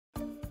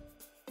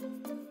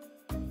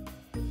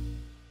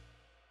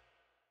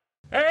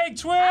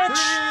Twitch!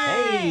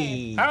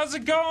 Hey! How's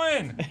it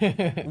going?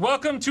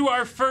 Welcome to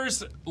our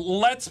first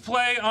Let's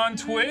Play on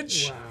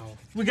Twitch. Wow.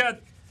 We got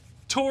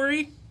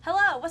Tori.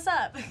 Hello, what's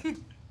up?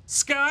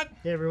 Scott.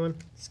 Hey everyone.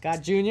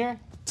 Scott Jr.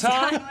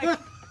 Tom.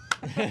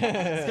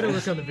 It's gonna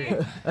work on the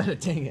video.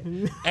 Dang it.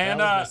 And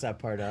mess that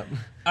part up.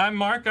 I'm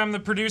Marc. I'm the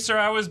producer.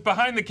 I was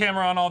behind the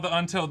camera on all the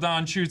Until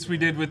Dawn shoots we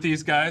did with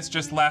these guys,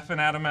 just laughing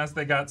at them as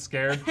they got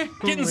scared.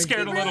 Getting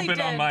scared a little bit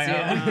on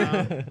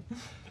my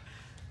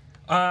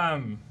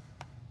own.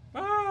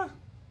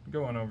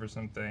 Going over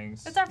some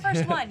things. It's our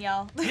first one,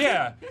 y'all.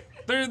 Yeah,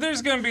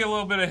 there's gonna be a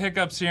little bit of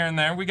hiccups here and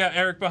there. We got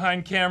Eric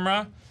behind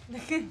camera.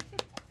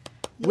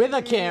 With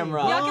a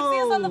camera. Y'all can see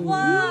us on the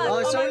vlog.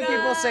 Oh, so my many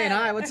people God. saying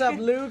hi. What's up,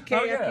 Luke? Oh,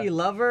 KFP yeah.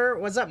 Lover.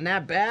 What's up,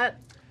 Nat Bat?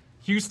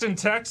 Houston,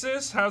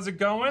 Texas. How's it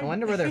going? I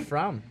wonder where they're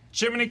from.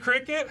 Jiminy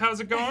Cricket. How's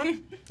it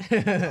going?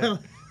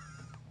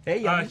 Hey,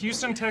 young.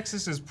 Houston,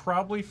 Texas is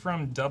probably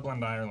from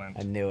Dublin, Ireland.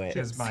 I knew it.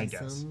 Is my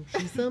guess.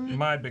 She's some.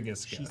 My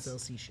biggest She guess.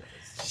 sells seashells.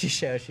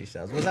 She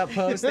sells. What's up,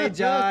 Post? Hey,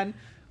 John.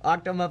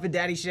 Octomuffin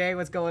Daddy Shay,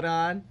 what's going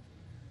on?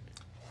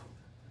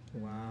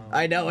 Wow.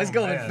 I know, it's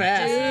going man.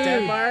 fast. Dude.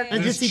 Denmark? I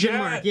just see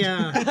chat. Denmark,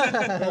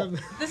 yeah.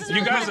 This is You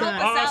really guys gonna are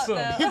help us awesome.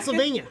 out, though.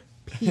 Pennsylvania.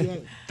 PA.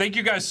 Thank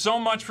you guys so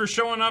much for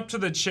showing up to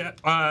the chat,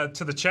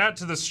 to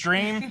the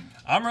stream.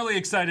 I'm really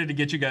excited to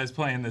get you guys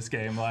playing this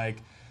game. Like,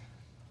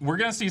 we're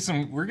gonna see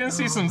some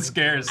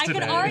scares I today.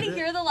 can already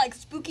hear the like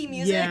spooky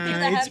music Yeah, through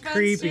the it's headphones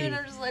creepy. too, and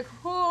I'm just like,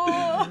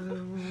 oh.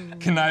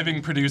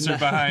 Conniving producer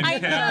behind I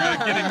camera,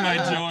 know. getting my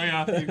joy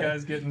off you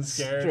guys getting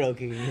scared.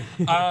 Stroking.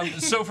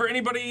 So for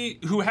anybody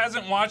who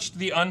hasn't watched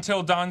the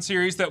Until Dawn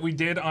series that we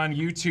did on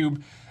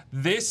YouTube,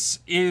 this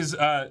is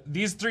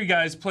these three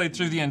guys played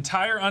through the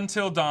entire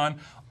Until Dawn,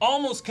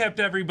 almost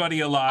kept everybody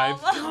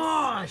alive.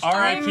 Gosh.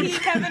 R.I.P.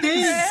 Kevin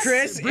and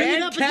Chris Bring it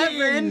and up Kevin.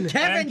 again.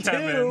 Kevin, And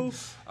Kevin. too.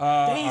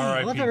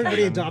 I love how everybody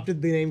Kevin.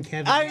 adopted the name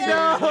Kevin. I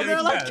know.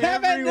 They're like, Yes.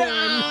 Kevin,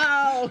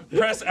 no.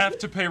 Press F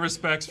to pay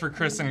respects for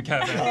Chris and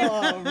Kevin.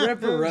 Oh,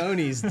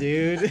 ripperonis,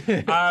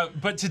 dude.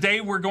 But today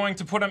we're going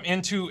to put them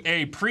into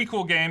a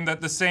prequel game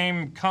that the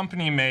same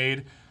company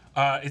made.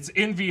 It's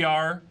in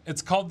VR.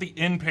 It's called The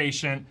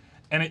Inpatient,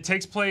 and it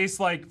takes place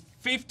like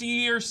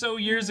 50 or so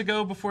years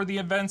ago before the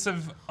events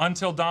of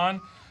Until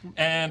Dawn,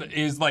 and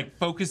is like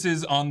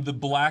focuses on the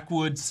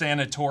Blackwood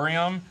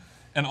Sanatorium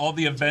and all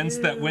the events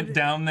that went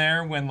down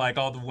there when like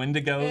all the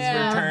Wendigos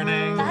were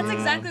turning. That's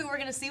exactly what we're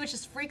gonna see, which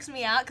just freaks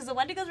me out because the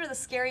Wendigos were the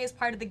scariest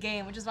part of the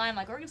game, which is why I'm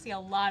like, we're gonna see a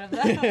lot of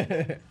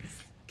them.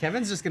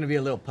 Kevin's just gonna be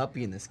a little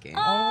puppy in this game.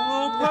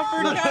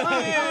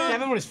 Oh,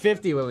 Kevin was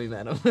 50 when we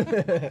met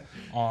him.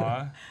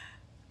 Aw.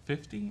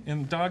 50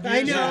 in dog I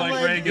years know, or like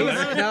like, regular?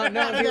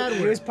 No,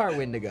 he was part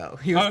Wendigo.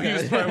 He was Oh, he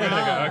was part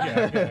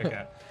Wendigo.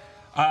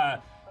 Okay.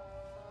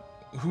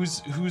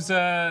 Who's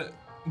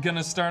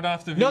gonna start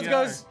off the VR? Nose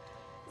goes.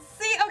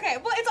 See, okay,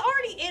 well, it's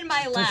already in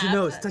my lap. Touch your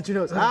nose. Touch your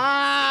nose.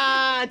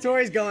 Ah,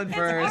 Tori's going It's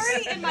first.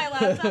 already in my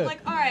lap, so I'm like,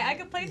 all right, I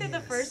could play through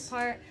the first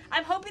part.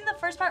 I'm hoping the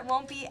first part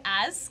won't be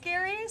as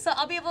scary, so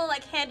I'll be able to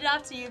like hand it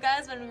off to you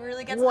guys when we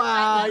really get to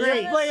Wow, the you're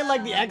fight. playing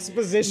like the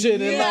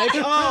exposition and like,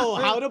 oh,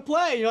 how to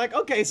play. You're like,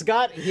 okay,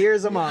 Scott,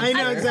 here's a monster. I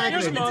know Here's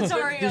exactly. the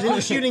tutorial. There's no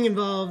shooting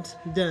involved.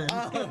 Done.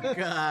 Oh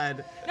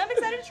God. No, I'm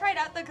excited to try it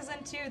out though, because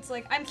then too, it's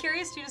like I'm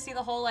curious too to see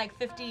the whole like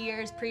 50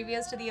 years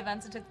previous to the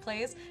events that took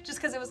place, just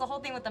because it was the whole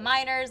thing with the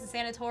miners, the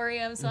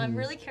sanatorium. So I'm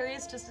really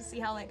curious just to see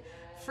how like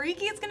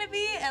freaky it's gonna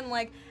be and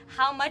like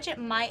how much it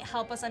might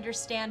help us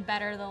understand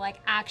better the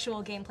like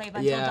actual gameplay of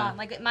Until Dawn.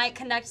 Like it might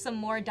connect some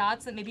more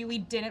dots that maybe we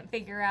didn't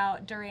figure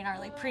out during our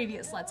like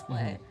previous Let's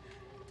Play.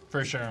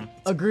 For sure.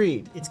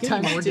 Agreed. It's gonna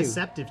be Times more two.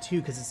 deceptive too,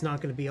 because it's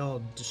not gonna be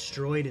all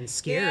destroyed and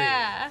scary.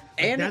 Yeah,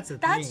 And That's the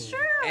that's thing.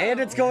 true.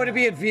 And it's going to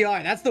be in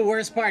VR. That's the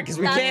worst part because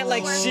we That's can't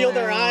like the worst shield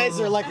our part. eyes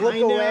or like look I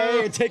know. away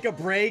or take a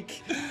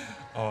break.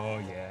 Oh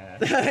yeah.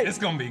 It's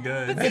gonna be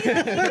good.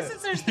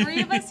 Since there's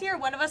three of us here,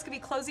 one of us could be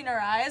closing our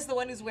eyes, the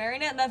one who's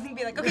wearing it, and then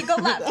be like, okay, go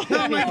left, go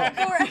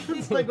right.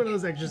 It's like one of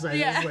those exercises.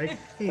 Yeah. Like,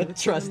 hey,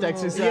 Trust no.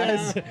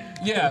 exercise.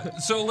 Yeah,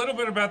 so a little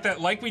bit about that,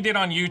 like we did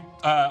on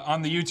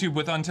on the YouTube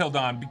with Until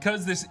Dawn,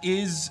 because this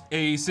is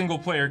a single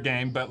player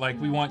game, but like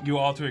we want you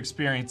all to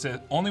experience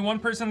it. Only one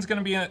person's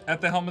gonna be at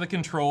the helm of the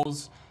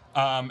controls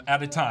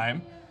at a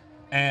time.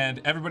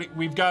 And everybody,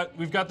 we've got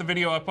the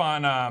video up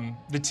on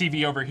the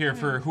TV over here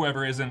for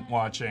whoever isn't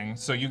watching,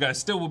 so you guys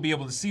still will be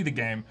able to see the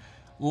game.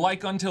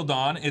 Like Until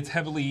Dawn, it's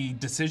heavily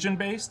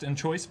decision-based and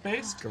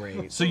choice-based.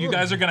 Great. So you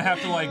guys are gonna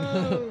have to like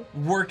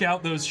work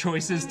out those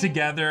choices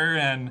together,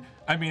 and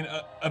I mean,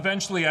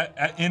 eventually,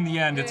 in the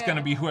end, it's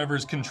gonna be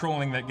whoever's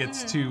controlling that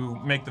gets to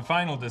make the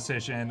final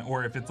decision,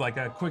 or if it's like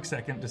a quick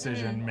second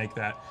decision, make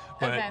that.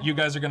 But Okay. you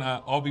guys are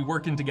gonna all be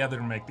working together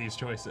to make these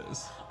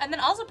choices. And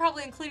then also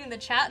probably including the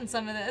chat in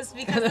some of this,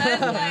 because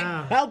then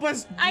like, Help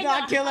us I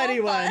not know, kill help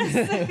anyone.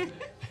 us.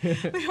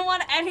 We don't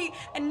want any,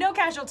 and no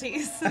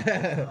casualties.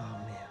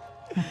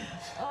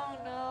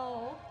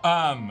 Oh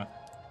no.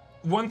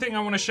 One thing I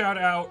want to shout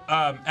out,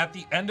 at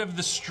the end of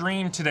the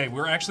stream today,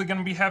 we're actually going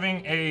to be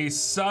having a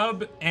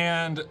sub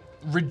and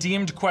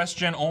redeemed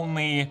question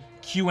only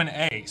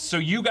Q&A. So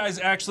you guys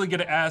actually get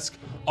to ask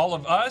all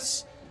of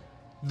us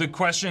the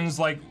questions,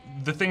 like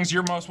the things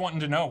you're most wanting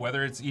to know,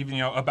 whether it's even,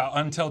 about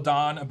Until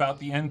Dawn, about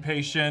the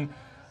Inpatient,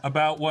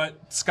 about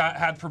what Scott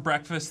had for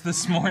breakfast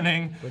this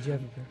morning. What'd you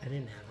have? I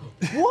didn't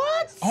have it.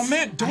 What? Oh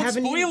man, don't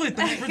haven't spoil it.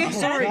 That's really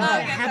Sorry, Okay, I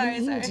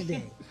haven't sorry. eaten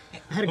today.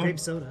 I had a grape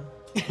soda.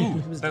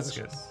 It was That's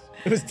delicious.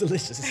 It was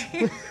delicious.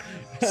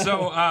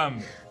 So,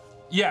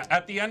 yeah,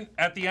 at the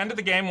end of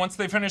the game, once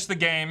they finish the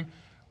game,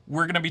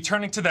 we're gonna be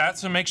turning to that.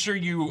 So make sure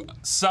you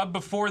sub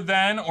before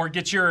then, or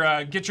get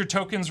your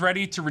tokens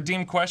ready to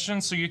redeem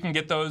questions so you can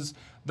get those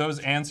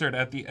answered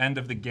at the end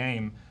of the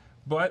game.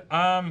 But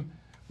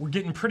we're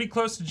getting pretty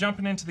close to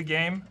jumping into the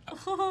game. A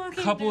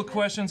couple of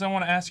questions I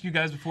want to ask you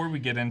guys before we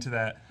get into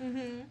that.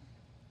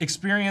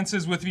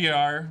 Experiences with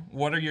VR.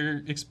 What are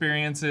your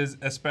experiences,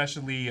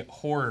 especially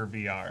horror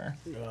VR?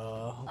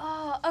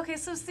 Oh, okay,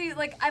 so see,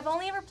 like, I've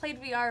only ever played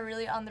VR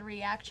really on the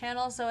React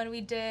channel, so when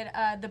we did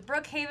the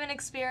Brookhaven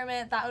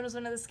experiment, that one was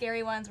one of the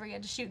scary ones where you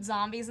had to shoot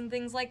zombies and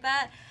things like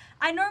that.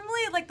 I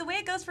normally, like, the way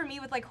it goes for me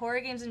with, like, horror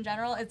games in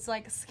general, it's,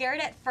 like, scared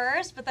at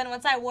first, but then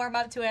once I warm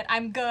up to it,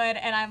 I'm good,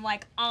 and I'm,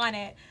 like, on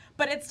it.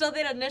 But it's still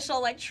that initial,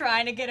 like,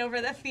 trying to get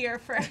over the fear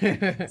first.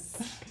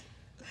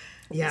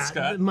 Yeah,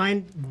 Scott?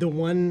 the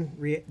one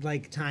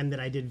time that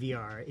I did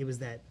VR, it was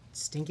that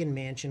stinking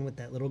mansion with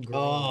that little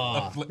girl.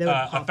 That would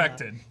pop up.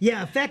 Affected.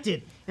 Yeah,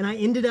 affected. And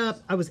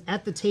I was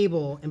at the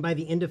table, and by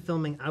the end of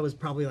filming, I was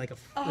probably like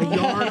a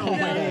yard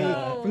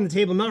away from the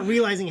table, not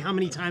realizing how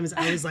many times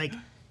I was like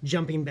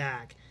jumping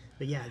back.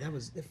 But yeah,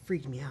 it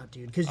freaked me out,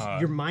 dude, because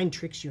your mind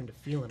tricks you into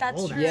feeling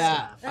That's all that true.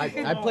 Yeah, stuff.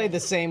 I played the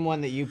same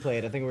one that you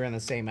played. I think we were in the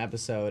same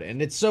episode,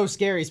 and it's so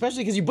scary,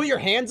 especially because you put your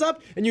hands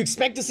up and you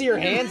expect to see your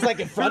hands like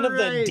in front of the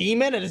Right.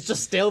 demon, and it's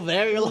just still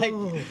there. You're like,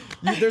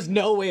 there's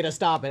no way to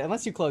stop it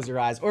unless you close your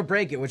eyes or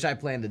break it, which I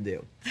plan to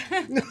do.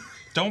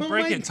 Don't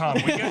break my it, Tom.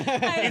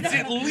 It's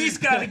at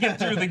least got to get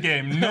through the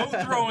game. No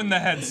throwing the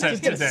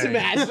headset today.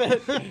 Smash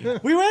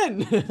it. We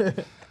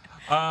win.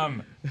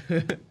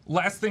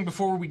 Last thing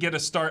before we get a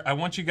start, I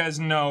want you guys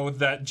to know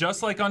that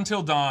just like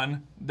Until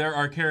Dawn, there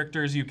are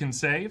characters you can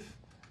save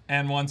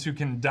and ones who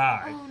can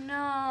die. Oh,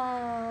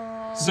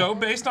 no. So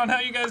based on how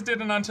you guys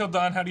did in Until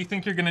Dawn, how do you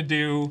think you're gonna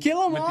do?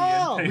 Kill 'em with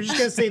all. The We're just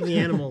gonna save the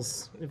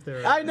animals if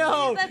they're. I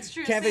know. That's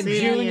true. Kevin Save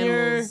Save the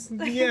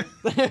Jr.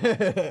 animals.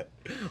 Yeah.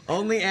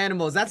 Only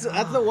animals. That's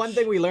the one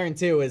thing we learned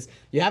too, is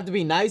you have to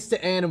be nice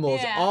to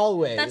animals Yeah.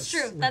 always. That's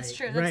true. That's Right,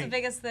 true. That's the right.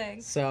 biggest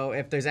thing. So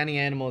if there's any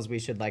animals, we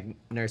should like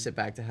nurse it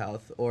back to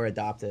health or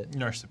adopt it.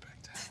 Nurse it back down.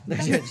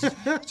 Just,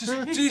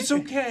 it's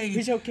okay.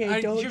 It's okay,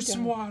 don't Here's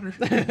some water.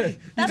 It's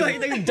like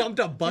they dumped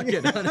a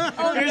bucket on it.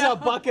 Here's a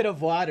bucket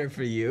of water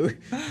for you.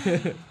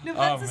 No,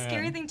 that's the man.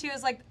 scary thing too.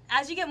 Is like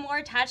as you get more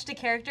attached to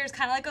characters,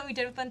 kind of like what we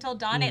did with Until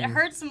Dawn, it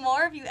hurts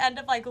more if you end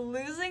up like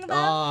losing them.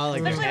 Oh,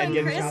 like their Especially head when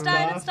getting Chris chopped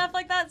died and off. stuff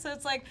like that. So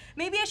it's like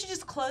maybe I should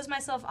just close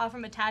myself off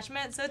from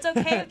attachment. So it's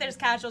okay if there's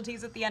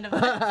casualties at the end of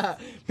it.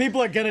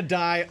 People are gonna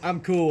die. I'm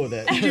cool with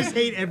it. You just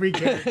hate every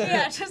character.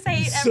 Yeah, just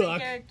hate You every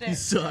suck. character. You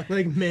suck.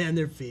 Like, man,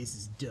 their face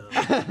is dumb.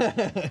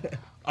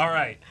 All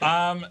right.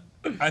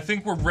 I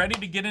think we're ready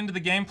to get into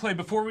the gameplay.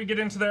 Before we get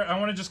into there, I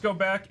want to just go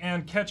back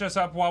and catch us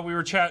up while we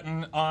were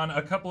chatting on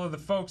a couple of the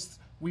folks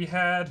we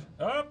had.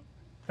 Oh,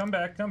 come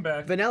back.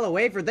 Vanilla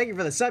Wafer, thank you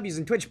for the sub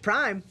using Twitch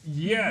Prime.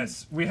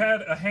 Yes, we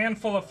had a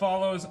handful of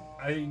follows.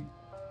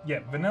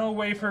 Vanilla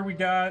Wafer we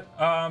got.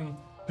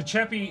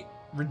 Pachepi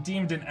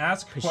redeemed an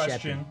ask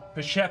question.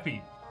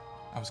 Pachepi.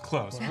 I was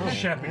close.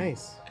 Pachepi.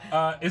 Nice.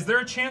 Is there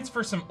a chance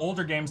for some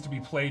older games to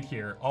be played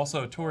here?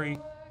 Also, Tori,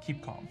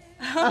 keep calm.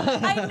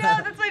 I know,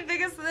 that's my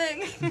biggest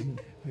thing.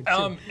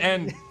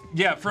 And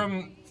yeah,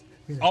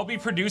 I'll be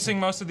producing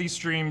most of these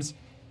streams.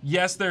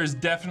 Yes, there's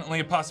definitely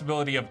a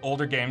possibility of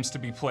older games to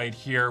be played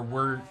here.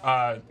 We're,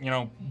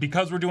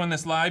 because we're doing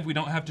this live, we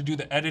don't have to do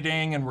the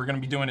editing, and we're going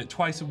to be doing it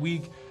twice a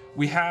week.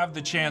 We have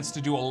the chance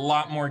to do a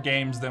lot more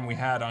games than we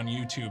had on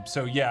YouTube.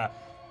 So yeah,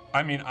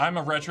 I mean, I'm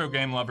a retro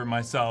game lover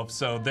myself,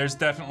 so there's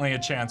definitely a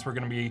chance we're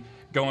going to be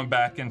going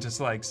back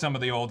into like some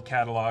of the old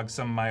catalogs,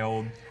 some of my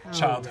old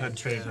childhood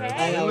favorites.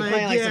 I know, we're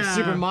playing like some Yeah.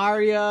 Super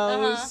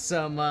Mario,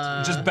 some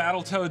Just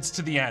Battletoads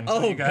to the end.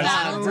 Oh, you guys.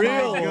 God, Oh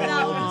real. my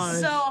That was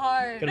so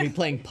hard. Gonna be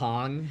playing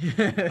Pong.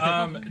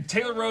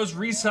 Taylor Rose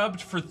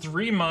resubbed for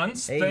 3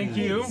 months. Thank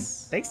you.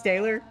 Thanks,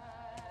 Taylor.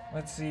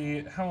 Let's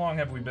see, how long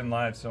have we been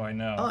live so I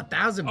know? Oh,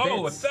 1,000 bits.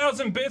 Oh,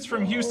 1,000 bits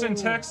from Houston,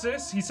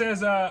 Texas. He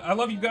says, I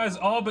love you guys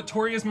all, but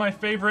Tori is my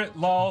favorite.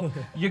 Lol.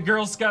 You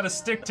girls gotta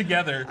stick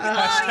together.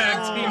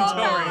 Hashtag Team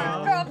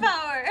Tori. Girl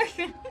power.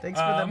 Thanks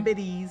for the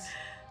biddies.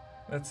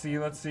 Let's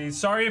see.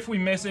 Sorry if we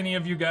miss any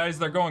of you guys.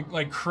 They're going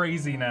like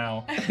crazy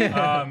now.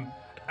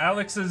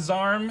 Alex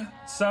Azarm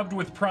subbed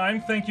with Prime.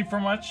 Thank you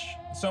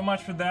so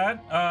much for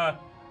that.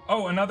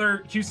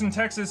 Another Houston,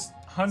 Texas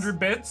 100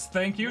 bits.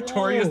 Thank you.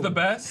 Tori is the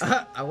best.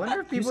 I wonder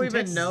if people Houston, even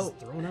Texas know is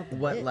throwing up the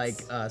what bits. like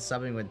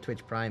subbing with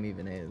Twitch Prime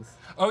even is.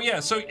 Oh yeah,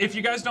 so if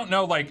you guys don't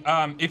know, like,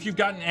 if you've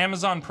got an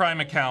Amazon Prime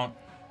account,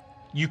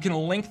 you can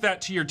link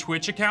that to your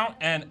Twitch account,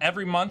 and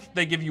every month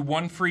they give you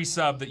one free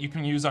sub that you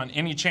can use on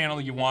any channel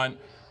you want.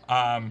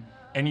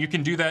 And you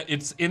can do that.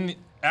 It's in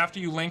after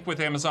you link with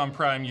Amazon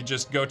Prime, you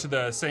just go to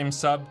the same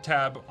sub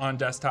tab on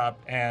desktop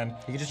and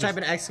You can just type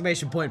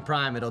in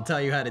 !Prime, it'll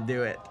tell you how to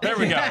do it. there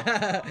we go.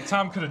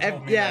 Tom could have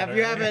told me Yeah, that if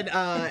you already.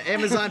 have an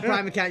Amazon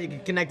Prime account, you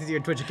can connect it to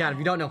your Twitch account. If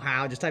you don't know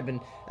how, just type in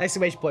 !Prime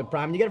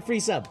and you get a free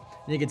sub.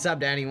 And you can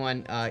sub to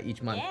anyone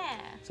each month. Yeah.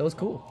 So it's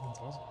cool.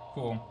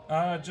 Cool.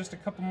 Just a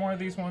couple more of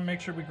these. Want to make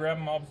sure we grab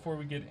them all before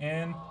we get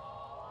in.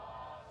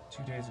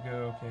 2 days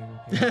ago.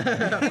 Okay.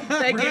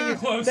 Thank We're getting you.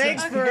 close.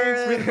 Thanks for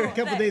A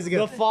couple days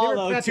ago. the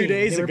follow They were 2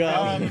 days They were ago.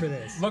 prepping for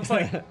this. Looks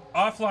like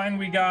offline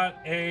we got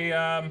a.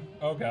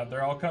 Oh god,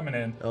 they're all coming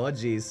in. Oh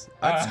jeez.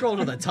 I'm scrolling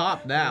to the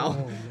top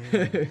now.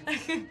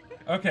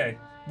 Okay,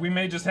 we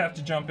may just have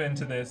to jump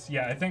into this.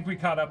 Yeah, I think we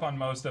caught up on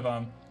most of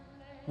them.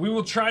 We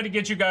will try to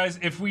get you guys.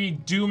 If we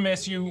do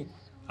miss you,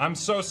 I'm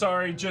so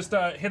sorry. Just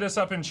hit us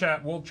up in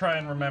chat. We'll try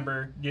and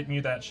remember getting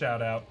you that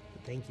shout out.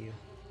 Thank you.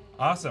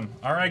 Awesome.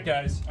 All right,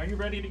 guys. Are you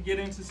ready to get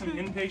into some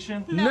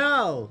Inpatient?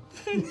 No.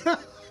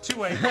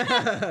 2-way.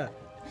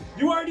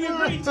 You already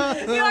agreed to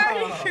this. You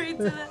already agreed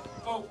to that.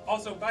 Oh,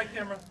 also, bye,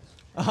 camera.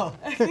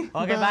 Okay,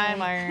 bye,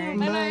 Mark.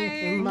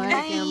 My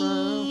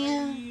camera.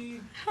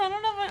 I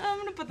don't know if I'm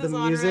gonna put this The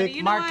on music. already.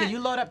 You know Mark, what? can you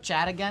load up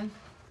chat again?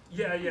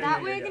 Yeah.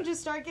 That way I can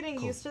just start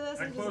getting used to this.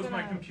 I I'm just closed my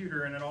gonna.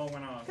 computer and it all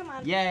went off. Come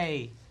on.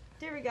 Yay.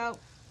 There we go.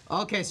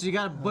 Okay, so you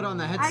gotta put on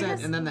the headset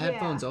just- and then the yeah.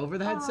 headphones over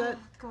the headset?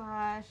 Oh,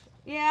 gosh.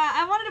 Yeah,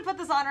 I wanted to put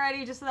this on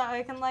already just so that way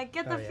I can like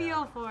get the yeah.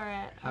 feel for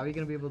it. How are you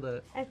gonna be able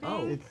to? I think.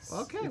 Oh, It's-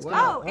 okay. it's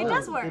Wow. Oh, it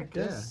does work. It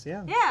does,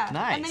 yeah. Yeah. And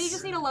then you Nice.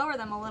 just need to lower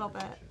them a little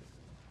bit.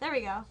 There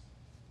we go.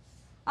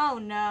 Oh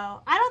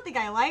no. I don't think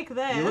I like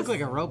this. You look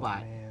like a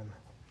robot. Man,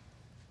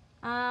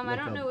 I like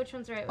don't a- know which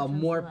one's right. Which A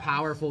one's more left.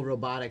 powerful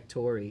robotic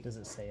Tori. does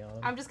it say on?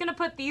 I'm just gonna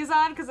put these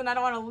on because then I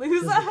don't want to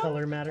lose Does the them.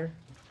 color matter?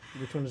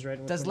 Which one is right?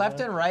 And which Does one's left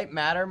and right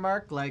matter,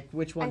 Mark? Like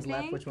which one's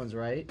left, think- which one's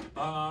right?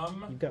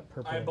 You've got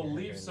purple. I in your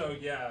believe hand. so,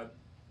 yeah.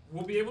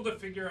 We'll be able to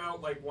figure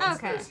out, like, once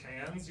Okay. there's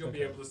hands, you'll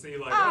be able to see,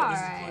 like, All oh, this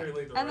right. is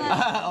clearly the And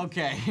right then-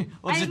 Okay.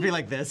 We'll just be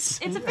like this.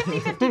 It's a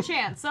 50-50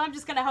 chance, so I'm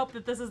just gonna hope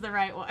that this is the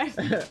right one.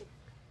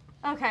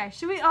 Okay,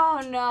 should we? Oh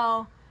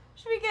no.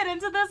 Should we get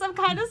into this? I'm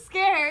kind of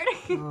scared.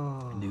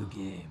 New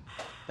game.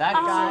 That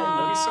We'll guy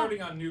be looks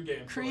starting on new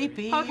game.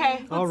 creepy. Okay,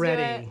 let's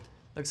Already. do it.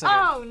 Looks like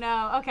Oh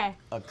no. Okay.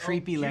 a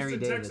creepy Larry Houston,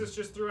 David. Texas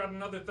just threw out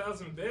another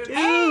 1,000 bits.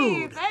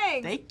 Hey,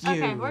 thanks. Thank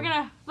Okay,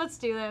 you. let's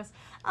do this.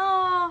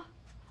 Oh,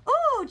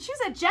 ooh, choose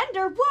a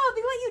gender. Whoa,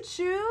 they let you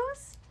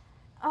choose.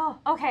 Oh,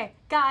 okay,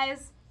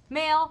 guys,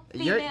 male,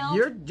 female.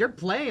 You're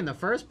playing the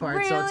first part,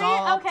 really? so it's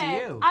all up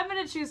okay, to you. I'm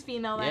gonna choose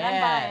female then. Yeah.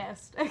 I'm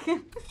biased.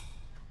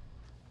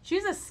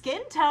 Choose a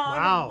skin tone.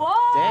 Wow.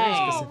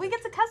 Whoa, Dang. we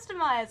get to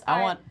customize. I All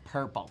right, want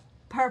purple.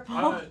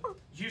 purple.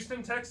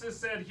 Houston, Texas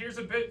said, here's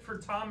a bit for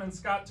Tom and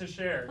Scott to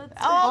share. Let's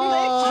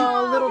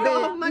Oh, a little bit.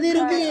 Oh my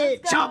Little God, bit.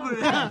 let's go. Chop it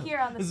Right up. here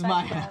on the This is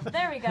my spectrum. half.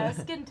 There we go.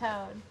 Skin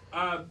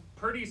tone.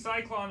 Purdy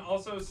Cyclone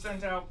also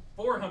sent out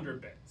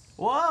 400 bits.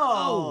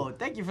 Whoa!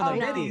 Thank you for the Oh,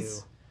 no.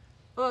 biddies.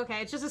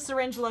 Okay, it's just a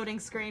syringe loading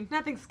screen.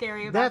 Nothing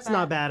scary about That's that.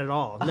 not bad at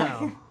all.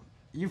 No.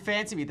 You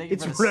fancy me. Thank you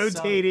It's for the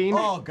rotating.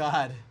 Oh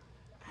God.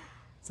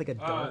 It's like a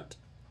dart.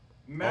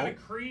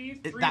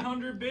 Metacree, That-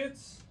 300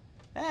 bits.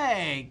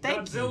 Hey, thank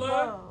you. Godzilla,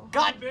 Whoa.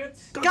 100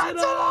 bits.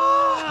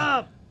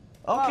 Godzilla!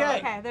 Oh, Okay.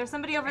 okay, there's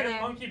somebody over And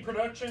there. Monkey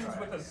Productions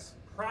with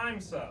a Prime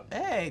sub.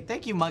 Hey,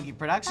 thank you, Monkey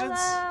Productions.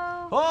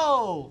 Hello.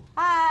 Whoa!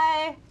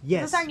 Hi.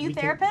 Yes, Is this our new we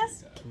can-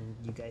 therapist? Can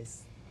you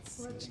guys?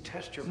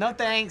 Test your. No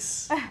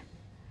thanks. Do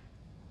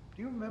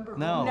you remember?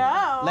 No.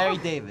 No. Larry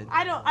David.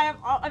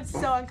 I'm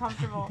so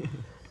uncomfortable.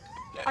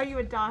 Are you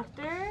a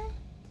doctor?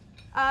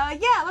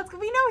 Yeah, let's go.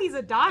 We know he's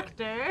a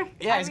doctor.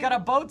 Yeah, he's got a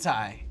bow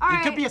tie. All He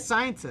right. could be a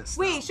scientist.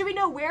 Wait, should we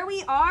know where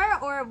we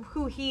are or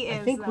who he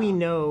is? I think though? we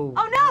know.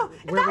 Oh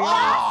no! Where It's we not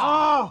us!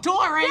 are.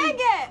 Tori! Dang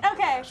it!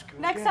 Okay,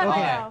 next time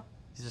Okay. I know.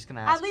 He's just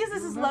gonna ask. At least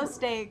this is low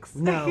stakes.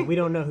 No, we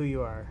don't know who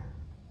you are.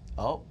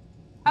 Oh.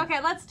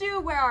 Okay, let's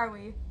do where are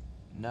we?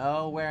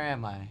 No, where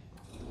am I?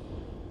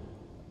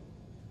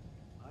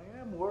 I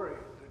am worried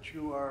that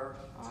you are.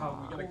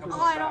 Tom, we gotta come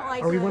Oh, I don't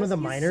like Are we this. one of the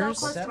He's minors?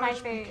 so close to my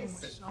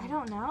face. I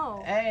don't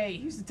know. Hey,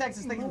 Houston,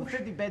 Texas, thank you for the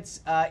 50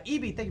 bits. EB,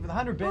 thank you for the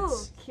 100 Ooh,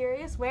 bits.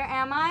 curious. Where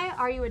am I?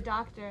 Are you a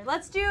doctor?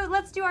 Let's do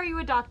Are you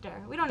a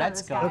doctor? We don't know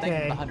Let's this go. guy. Thank you for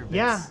Okay. the 100 bits.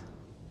 Yeah.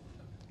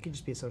 You could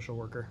just be a social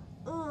worker.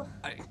 Ugh.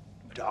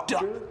 Doctor?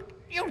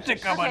 You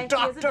think I'm Okay, a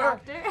he is a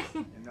doctor.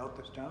 You note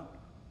this down?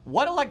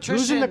 What electrician?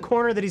 Who's in the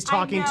corner that he's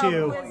talking I know,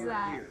 to? Who is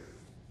that?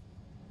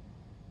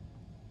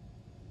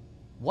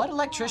 What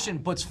electrician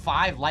puts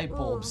 5 light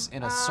bulbs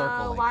in a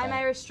circle like Why that? am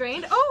I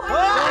restrained? Oh,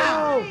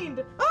 I'm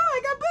restrained. Oh,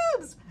 I got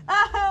boobs.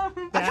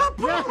 I got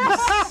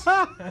boobs.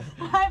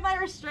 Why am I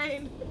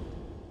restrained?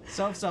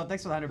 So, thanks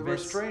for the 100 The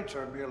bits. restraints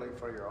are merely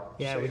for your own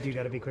Yeah, we safety. do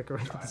got to be quicker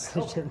with the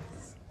decisions.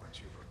 Once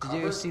you Did you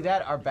recover, see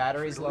that? Our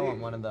battery's low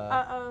on one of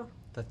Uh-oh.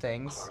 the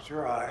things. close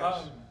your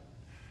eyes. Um,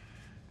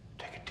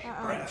 Take a deep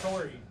Uh-oh. breath.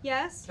 Tori,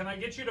 Yes? can I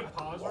get you to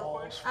pause real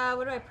quick?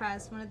 What do I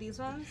press? One of these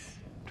ones?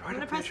 Try I'm to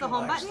gonna press the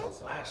home visualize button.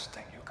 the last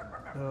thing you can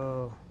remember.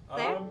 Oh.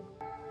 There?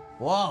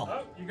 Whoa.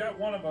 Oh, you got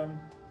one of them.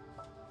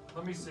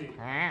 Let me see.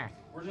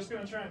 We're just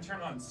gonna try and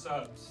turn on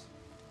subs.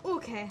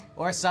 Okay.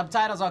 Or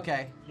subtitles?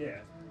 Okay. Yeah.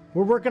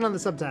 We're working on the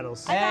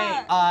subtitles.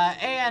 Hey,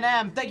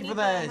 A&M, thank you for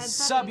the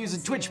sub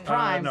using Twitch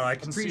Prime. No, I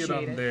can see it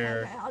Appreciate on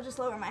there. Okay, I'll just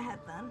lower my head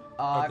then.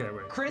 Okay,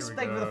 wait, Chris, here we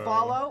thank you for the go.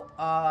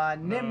 follow.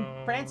 Nim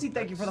No, Francie,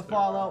 thank you for the that's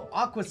follow.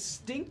 Aqua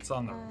Stink, It's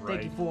on the right.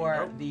 thank you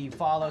for the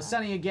follow.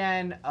 Sunny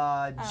again.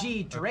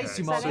 G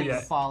Terasumo, so thank you yeah,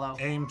 for the follow.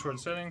 aim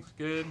towards settings.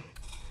 Good.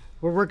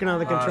 We're working on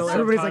the controller.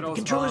 Everybody's like, the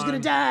subtitles controller's gonna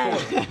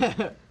on.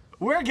 die.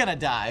 We're gonna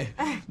die.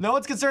 No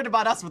one's concerned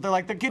about us, but they're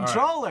like, the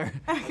controller.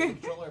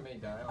 Controller may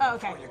die. Oh,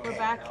 okay, we're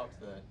back. Out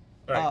to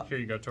the All right, here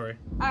you go, Tori.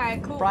 All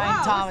right, cool. Brian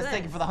wow, Thomas, what's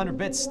thank you this? for the 100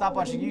 bits. Stop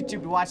watching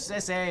YouTube to watch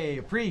this. Hey,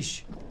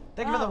 appreciate.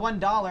 Thank you for the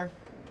 $1.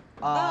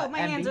 Oh, my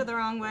MB. hands are the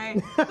wrong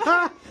way.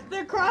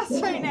 They're crossed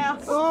right now.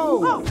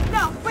 Oh.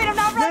 No, wait, I'm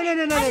not ready.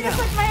 no, I need no. to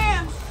switch my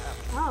hands.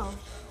 Oh.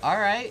 All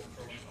right.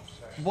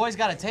 Boy's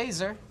got a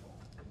taser.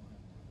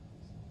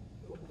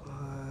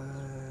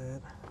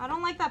 I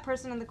don't like that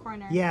person in the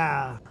corner.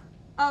 Yeah.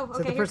 Oh, Is that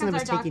okay, the here person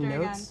comes that was our taking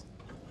doctor notes?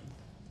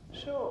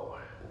 So,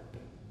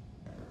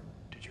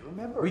 did you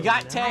remember? We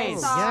got again. I tased.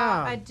 saw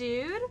Yeah. a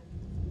dude.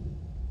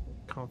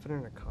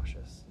 Confident or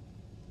cautious?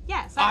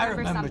 Yes, I I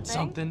remember remembered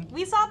something.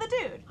 We saw the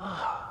dude.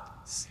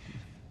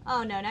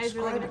 Oh no, now he's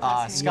really gonna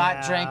test me. Scott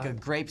Yeah. drank a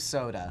grape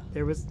soda.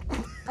 There was.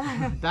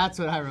 That's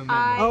what I remember.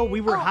 Oh,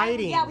 we were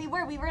hiding. Yeah, we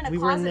were. We were in a We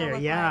closet. were in it there,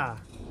 looked yeah.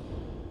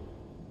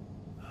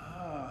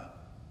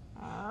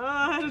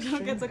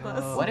 Don't get so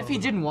close. What if he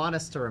didn't want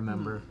us to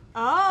remember?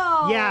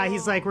 Oh. Yeah,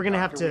 he's like, we're gonna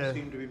have Doctor, to.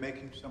 we seem to be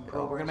making some Oh,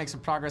 progress. we're gonna make some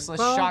progress. Let's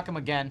Well- shock him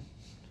again.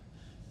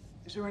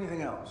 Is there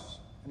anything else?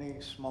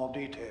 Any small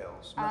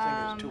details? Nothing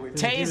is too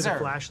Did he do the Taser.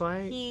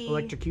 flashlight, He-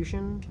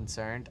 electrocution.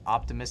 Concerned,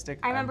 optimistic.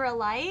 I remember a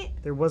light.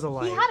 There was a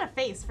light. He had a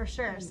face for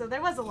sure, so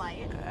there was a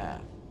light.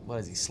 What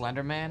is he,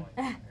 Slender Man?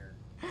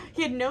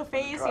 He had no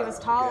face. He Try was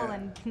that tall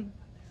again. and.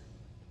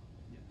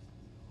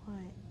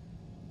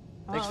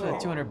 What? Thanks for the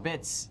 200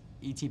 bits,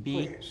 ETB.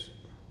 Please,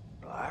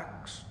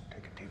 relax.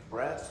 Take a deep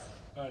breath.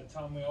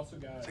 Tom, we also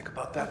got. Think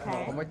about that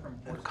Okay. moment From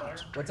and Force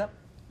concentrate. What's up?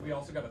 We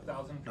also got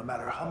 1,000. No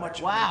matter how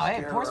much. Wow, it may hey,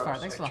 scare Force us, Fire,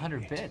 thanks for the that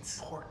 100 it's bits.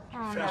 important.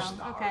 Oh Face no.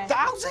 the Okay.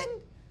 1,000?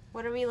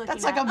 What are we looking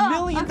That's at? like $1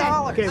 million.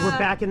 Okay, we're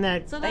back in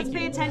that. So let's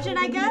pay attention,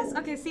 I guess.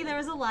 Okay, see, there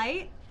was a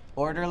light.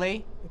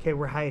 Orderly. Okay,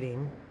 we're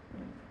hiding.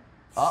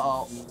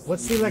 Uh-oh.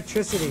 What's the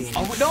electricity?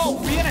 Oh,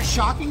 no, we in a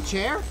shocking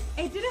chair?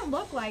 It didn't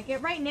look like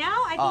it. Right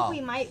now, I think Oh.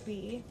 we might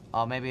be.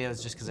 Oh, maybe it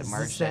was just because it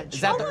merged that it.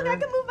 Is that Oh, the... look, I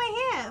can move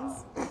my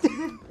hands.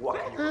 What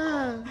can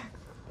you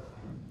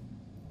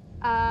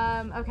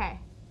recall? Okay.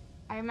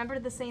 I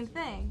remembered the same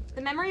thing.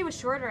 The memory was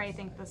shorter, I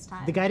think, this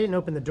time. The guy didn't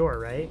open the door,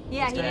 right?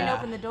 Yeah, he didn't Yeah.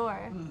 open the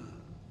door.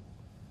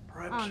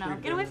 Perhaps Oh no,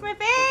 we've get away been from my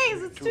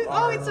face! It's too.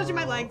 Oh, it's touching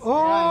my legs. Oh!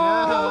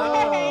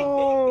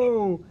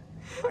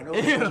 I know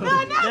this is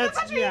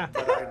That's yeah.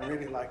 but I'd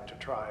really like to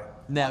try.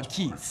 Now,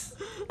 Keith.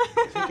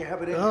 You think you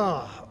have it in you?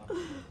 Oh.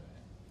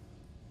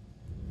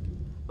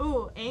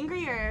 Ooh,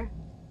 angrier.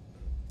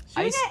 Should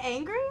we Ice- get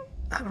angry?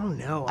 I don't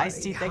know.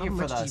 Ice-T, thank how you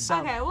for much the do you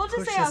sub. Okay, we'll just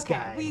push say this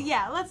okay.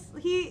 guy? Let's.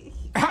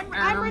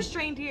 I'm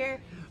restrained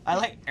here. I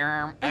like,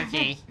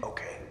 okay.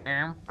 Okay,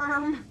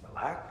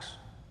 relax,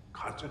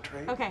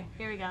 concentrate. Okay,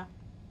 here we go.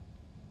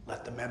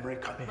 Let the memory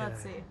come in.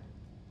 Let's see.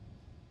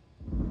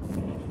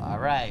 All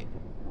right.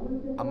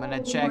 I'm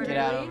gonna check it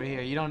out Orderly. over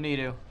here. You don't need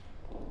to.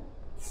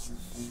 See,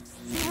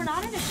 we're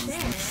not in a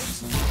chair.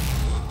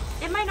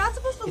 Am I not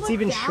supposed to It's look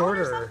even down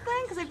shorter. or something?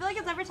 Because I feel like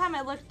it's every time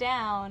I look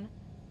down.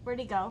 Where'd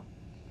he go?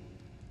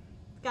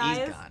 Guys?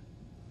 He's gone.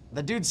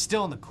 The dude's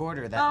still in the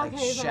corner, that Oh, like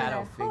okay, he's over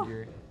shadow there. Whew.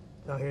 figure.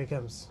 Oh, here he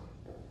comes.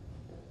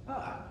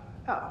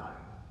 Now,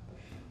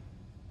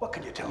 what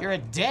can you tell You're me? a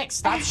dick.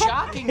 Stop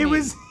shocking me.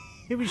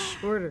 It was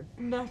shorter.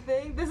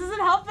 Nothing. This isn't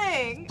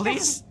helping.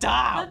 Please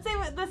stop. Let's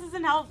say this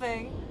isn't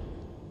helping.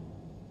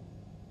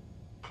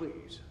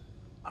 Please,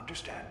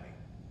 understand me.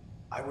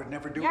 I would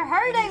never do You're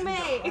hurting me.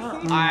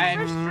 I'm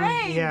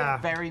Restrained. Yeah.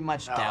 very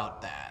much Now,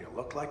 doubt that. You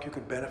look like you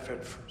could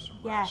benefit from some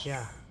Yes.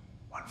 Yeah.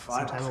 one Some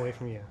final time away thing.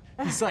 from you.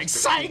 He's like,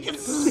 psych.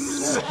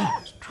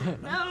 Is true.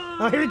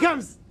 Oh, here he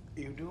comes.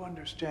 You do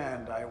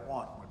understand I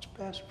want what's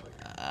best for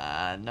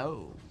you.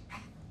 No.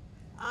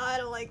 I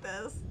don't like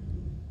this.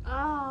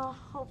 Oh,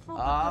 hopeful.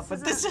 But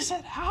this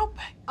isn't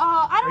helping.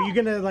 I Are don't. you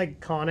gonna like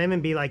con him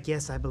and be like,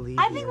 yes, I believe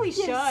I you? think we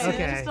should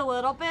Okay. just a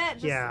little bit.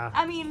 Just, Yeah.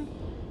 I mean,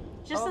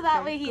 just so that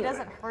Okay, way he good.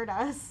 doesn't hurt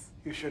us.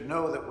 You should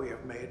know that we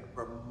have made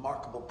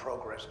remarkable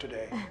progress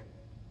today.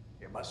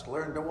 You must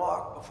learn to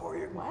walk before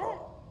you can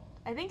crawl.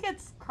 I think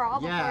it's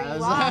crawl before Yeah, you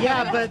it's walk. like-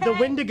 Yeah, but the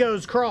Okay.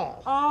 Wendigos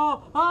crawl.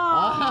 Oh,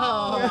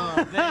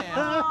 Oh, damn.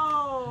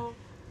 oh,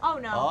 oh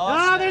no.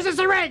 Oh, there's a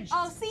syringe.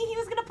 Oh, see, he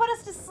was gonna put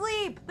us to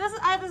sleep. This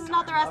is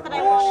not the rest that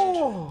I wished.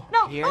 Oh.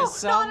 No, Here's not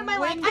some in my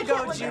leg. I Wendigo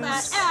can't look at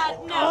that.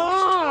 juice. No.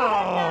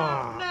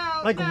 Oh.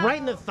 No, Like no. right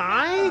in the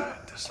thigh?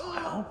 This'll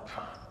help.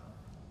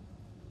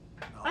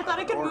 I thought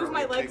I could move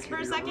my legs Take for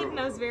you a to your second, room. and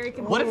I was very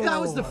confused. What if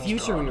that was the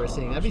future we were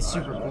seeing? That'd be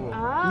super cool.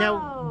 Oh.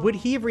 Now, would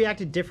he have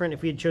reacted different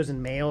if we had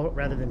chosen male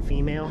rather than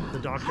female? The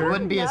doctor?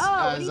 Wouldn't be as,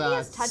 No, would he as, be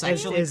as touchy?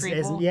 sexually as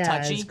creepy. yeah,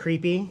 touchy. as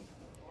creepy.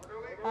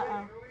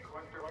 Uh-oh.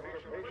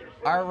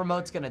 Our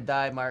remote's gonna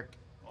die, Mark.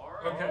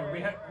 Okay, we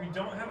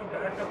don't have a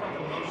backup on the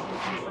motion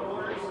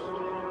controllers.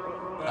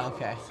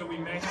 Okay. So we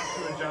may have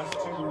to adjust to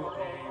a regular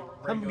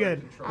I'm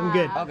good. controller. I'm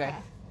good. Okay.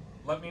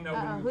 Let me know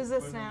when, who's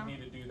this when now? we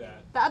need to do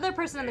that. The other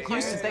person in the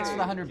corner. Houston, thanks for the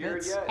 100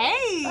 bits.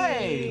 Hey!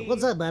 Hey.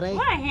 What's up, buddy?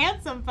 What a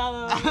handsome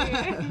fellow.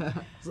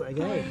 It's like,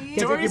 hey, can't take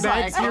your Tori's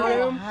bags to your like,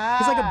 room.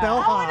 He's like a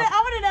bellhop. I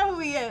want to know who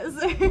he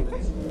is.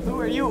 Who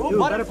are you? Ooh, Ooh,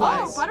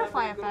 butterflies. Oh,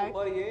 butterfly effect.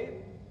 Buddy Abe?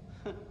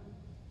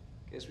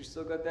 Guess we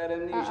still got that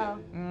amnesia.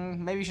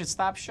 Maybe you should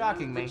stop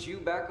shocking me. Put you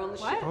back on the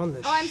What? ship. On the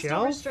Oh, I'm still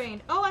shelf?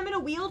 restrained. Oh, I'm in a That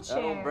old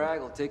wheelchair. brag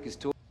will take his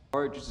toy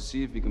apart just to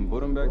see if he can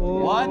put him back together.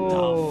 What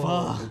the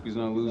fuck? Hope he's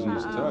not losing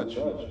his touch.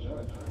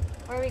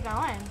 Where are we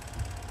going?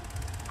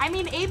 I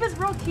mean, Abe is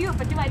real cute,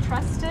 but do I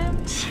trust him?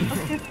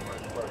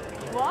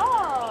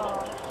 Whoa.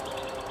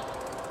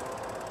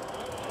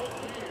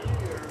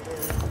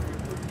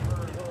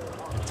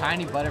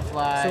 Tiny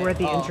butterfly. So we're at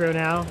the intro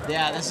now.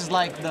 Yeah, this is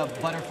like the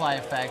butterfly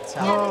effect.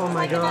 Yeah, Oh this is my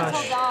like in gosh.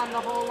 Until Dawn, the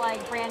whole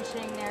like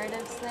branching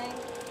narratives thing.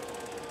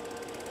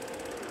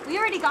 We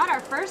already got our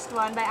first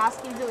one by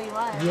asking who he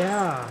was.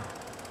 Yeah.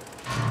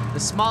 The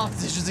small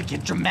decisions that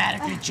can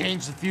dramatically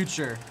change the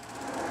future.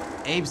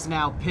 Abe's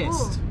now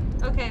pissed.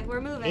 Ooh. Okay,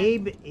 we're moving.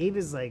 Abe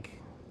is like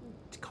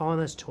calling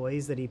us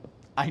toys that he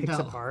I picks know.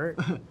 apart.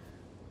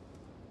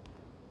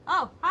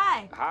 Oh,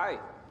 hi. Hi,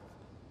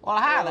 Well,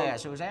 hi there,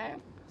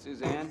 Suzanne.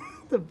 Suzanne.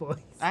 The boys.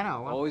 I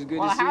know. Always good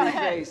Well, to see hi your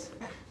there. face.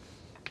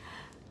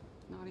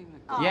 Not even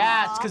a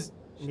Yeah, it's because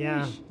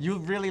Yeah. you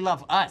really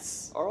love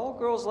us. Are all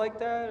girls like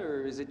that,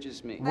 or is it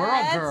just me? We're a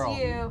That's girl.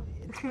 you.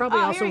 It's probably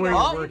Oh, also here we where go.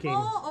 he's working.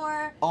 People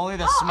or Only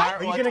the Oh, smart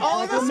Are you ones. gonna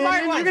Only the compliment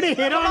smart him? ones. You're gonna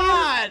hit Come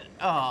on him?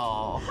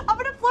 Oh. I'm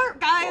gonna flirt,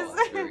 guys. Well,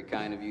 it's very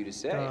kind of you to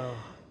say. Oh.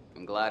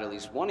 I'm glad at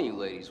least one of you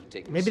ladies will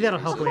take me Maybe that'll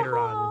help seriously, later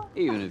on.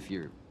 even if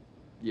you're,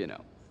 you know.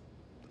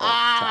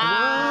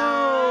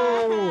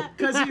 Oh!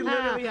 Because he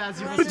literally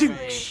has you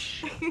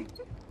Literally.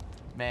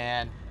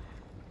 Man.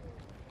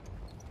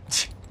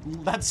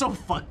 That's so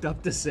fucked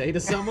up to say to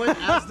someone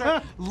as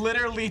they're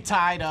literally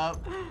tied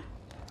up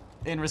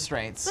in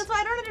restraints. That's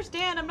why I don't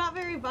understand. I'm not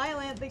very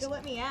violent. They can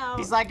let me out.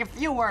 He's like,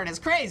 if you weren't as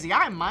crazy,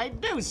 I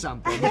might do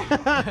something.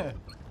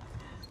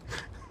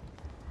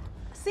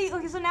 See,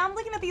 okay, so now I'm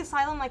looking at the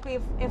asylum like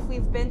if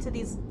we've been to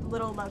these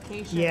little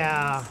locations.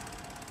 Yeah.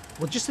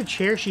 Well, just the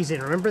chair she's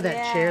in. Remember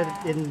that chair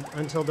that Yeah. in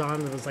Until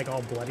Dawn that was like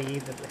all bloody,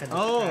 that had the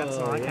Oh, scraps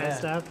and all that kind yeah. of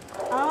stuff?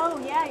 Oh,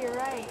 yeah, you're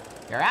right.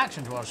 Your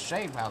actions will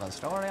shape how the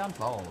story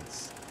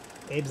unfolds.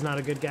 Abe's not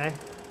a good guy.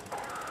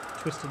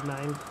 Twisted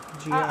Mind,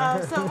 GR.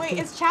 Uh-oh. So wait,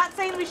 is chat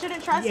saying we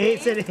shouldn't trust Yeah, me?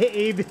 it said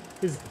Abe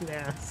is an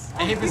ass.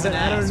 Abe is an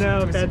I don't ass. know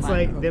if Twisted that's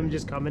Mind. like them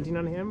just commenting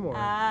on him or.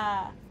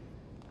 Ah.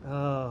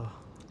 Oh.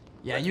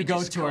 Yeah, you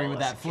go, Tori, with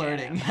that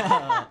flirting.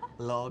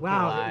 Local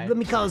Wow. eye. Let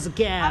me call us a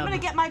cab. I'm gonna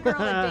get my girl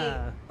a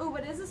date. Oh,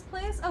 what is this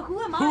place? Oh, who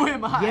am I? Who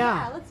am I?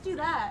 Yeah. Let's do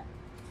that.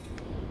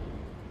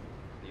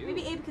 You,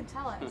 Maybe Abe could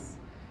tell us.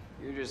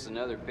 you're just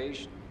another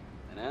patient.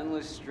 An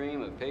endless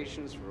stream of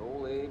patience for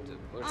old Abe to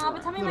push Ah,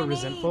 but tell around. me A little my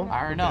resentful. name.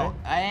 I don't know.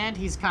 And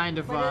he's kind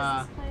of, What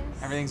is this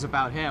place? everything's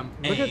about him.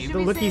 Look at Abe. the Should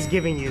we look he's say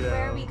giving you, Where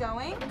are though. we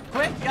going?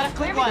 Quick, you gotta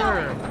click Where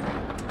are one. we going?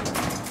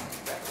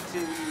 To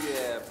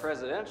the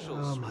presidential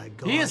Oh suite. my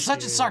god. He is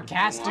such a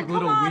sarcastic Come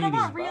little on, I weenie.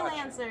 want real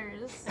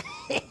answers.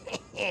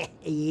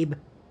 Abe.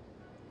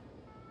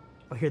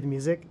 Oh, hear the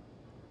music?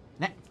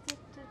 Nah.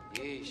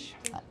 Yeesh.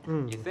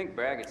 Mm. You think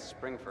Braggett's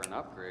spring for an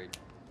upgrade?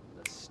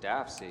 For the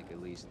staff's sake,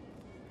 at least.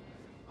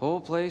 Whole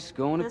place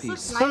going to This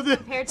looks pieces. nice the-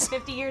 compared to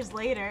 50 years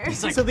later.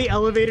 So the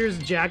elevator's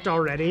jacked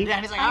already?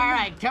 Yeah, he's like, all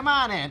right, come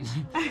on in.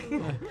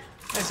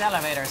 This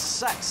elevator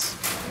sucks.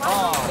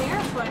 Oh,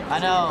 Barefoot. I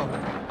know.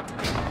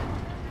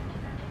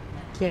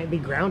 Can't be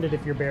grounded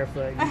if you're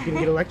barefoot. You can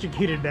get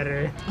electrocuted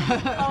better.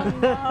 Oh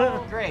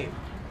no. Great.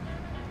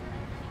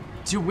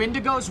 Do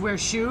Wendigos wear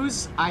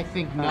shoes? I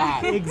think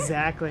not.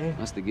 Exactly.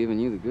 Must have given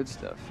you the good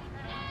stuff.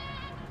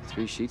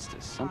 3 sheets to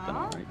something,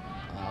 Huh? all right?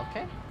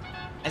 Okay.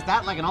 Is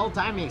that like an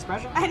old-timey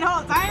expression? I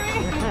know,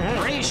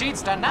 timing. 3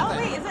 sheets to Oh nothing.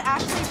 wait, is it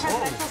actually a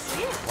presidential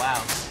suite?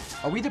 Wow.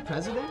 Are we the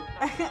president?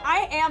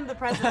 I am the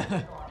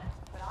president.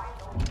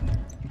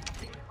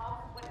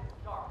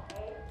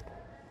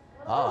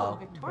 Uh-oh.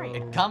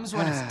 Victoria. It comes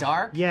when it's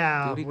dark?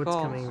 Yeah, Duty what's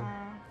calls. coming?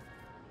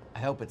 I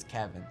hope it's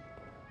Kevin.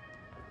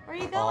 Where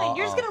are you going?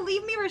 You're just Uh-oh. gonna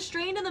leave me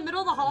restrained in the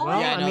middle of the hallway?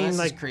 Well, Yeah, I no, mean, this is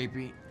like,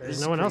 creepy. There's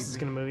This no one else that's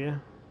creepy. gonna move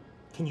you.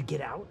 Can you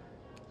get out?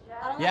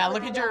 I don't Yeah, know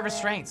look what at to your do.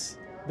 restraints.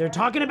 They're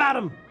talking about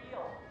him.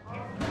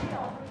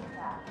 Uh-oh.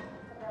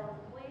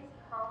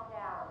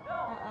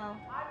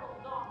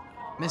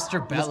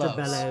 Mr. Bellows. Mr.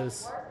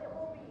 Bellows.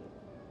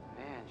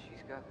 Man,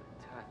 she's got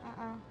the touch.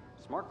 Uh-oh.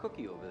 Smart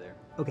cookie over there.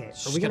 Okay,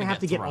 She's are we gonna gonna have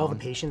to get get all the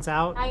thrown. patients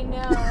out? I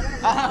know.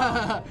 I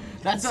don't know.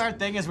 That's our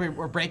thing is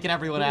we're breaking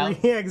everyone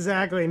out. Yeah,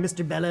 exactly,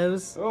 Mr.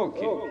 Bellows.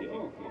 Okay,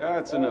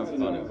 that's enough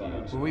fun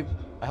of you.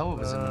 I hope it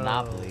was a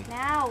Monopoly.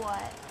 Now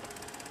what?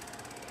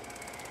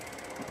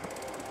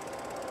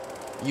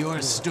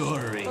 Your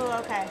story. Oh,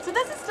 okay. So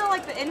this is still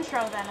like the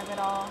intro then of it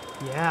all.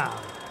 Yeah.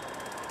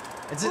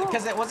 It's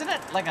because it wasn't it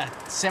like a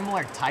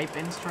similar type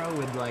intro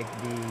with like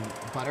the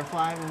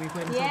butterfly when we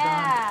played Until Dawn?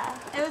 Yeah,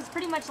 it was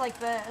pretty much like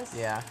this.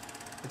 Yeah.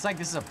 It's like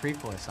this is a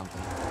prequel or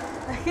something.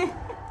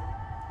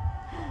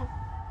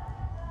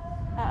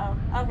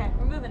 Uh-oh. Okay,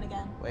 we're moving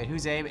again. Wait,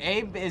 who's Abe?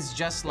 Abe is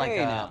just like Hey,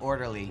 a now.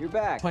 orderly. You're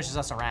back. Pushes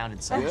us around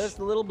and such. Just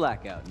a little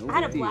blackout. No I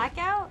had a big deal.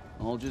 blackout?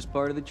 All just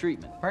part of the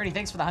treatment. Purdy,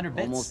 thanks for the 100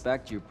 bits. Almost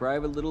back to your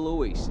private little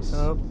oasis.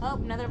 Oh, Oh,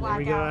 another there blackout.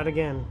 we go out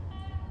again.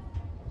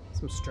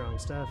 Some strong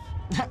stuff.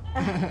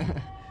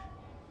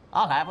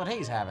 I'll have what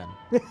he's having.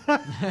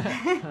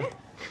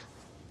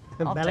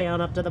 Belly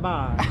on up to the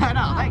bar. I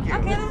know, thank you.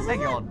 Okay, this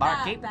Thank you, isn't old that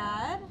barkeep.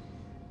 bad.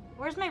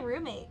 Where's my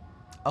roommate?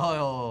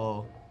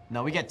 Oh,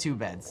 no, we get 2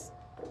 beds.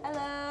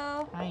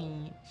 Hello. Hi.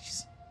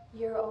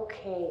 You're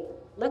okay.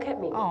 Look at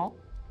me. Oh.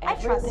 I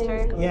trust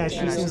her. Yeah,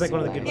 she seems like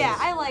one of the good Yeah,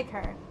 ones. I like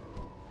her.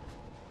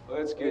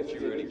 Let's get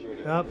you ready.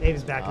 Oh,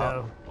 Abe's back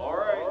though. All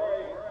right.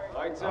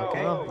 Lights out.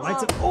 Okay. Oh,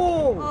 lights up.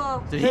 Oh!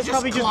 Oh, Did he That's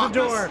probably just the clock us?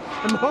 door.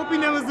 I'm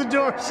hoping that was the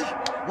door.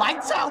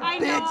 Lights out, I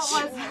know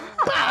bitch! it was.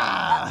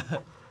 Ah!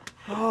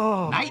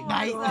 Oh, Night,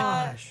 night.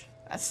 gosh.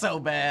 That's so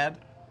bad.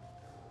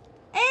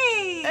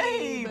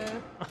 Hey! Abe.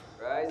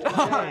 Rise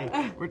Hi.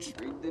 and We're just,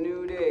 greet the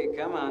new day.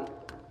 Come on.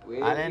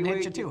 Wait, I didn't hit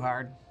you wait. too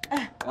hard.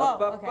 Whoa,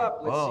 Up, okay. up.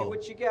 Let's Whoa. see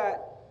what you got.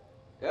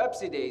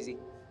 Upsy daisy.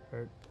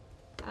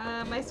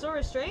 Am I still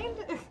restrained?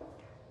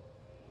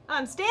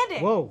 I'm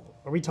standing. Whoa,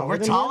 are we taller We're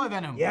than taller him?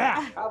 than him. Yeah.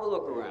 Have a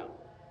look around.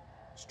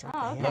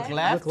 Oh, okay. Look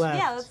left. Look left.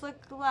 Yeah, let's look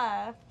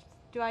left.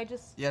 Do I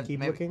just... Yeah, Keep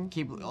maybe looking.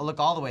 Look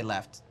all the way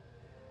left.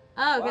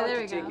 Oh, okay, Why there don't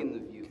we you take go. in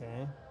the view?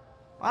 Okay.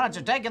 Why don't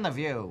you take in the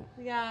view?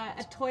 We got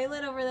a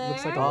toilet over there.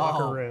 Looks like a Oh.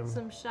 locker room.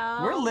 Some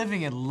shelves. We're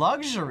living in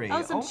luxury.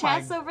 Oh, some my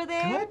chests over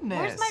there.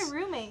 Goodness. Where's my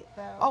roommate,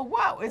 though? Oh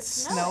wow, it's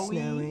Snow. snowy.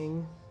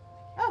 Snowing.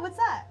 Oh, what's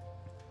that?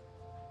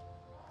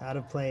 Out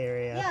of play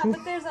area. Yeah,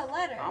 but there's a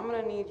letter. I'm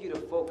gonna need you to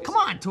focus. Come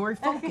on, Tori,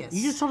 focus.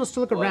 You just told us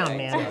to look around,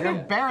 man. You're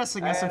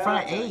embarrassing us in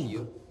front of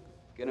Abe.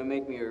 Gonna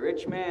make me a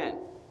rich man.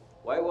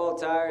 White wall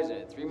tires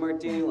and a 3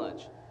 martini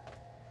lunch.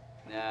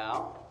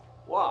 Now,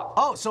 walk.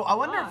 Oh, so I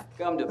wonder if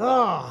Come to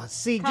Papa. Oh,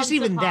 see, Come just to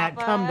even that,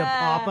 Papa. come to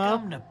Papa.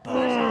 come to Push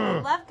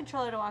the left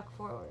controller to walk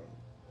forward.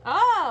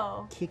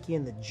 Oh! Kick you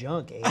in the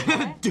junk, Abe.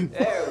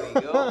 There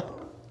we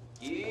go.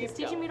 He's Keep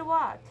teaching me going. to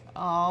walk.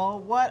 Oh,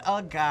 what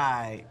a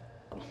guy.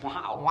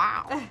 Wow.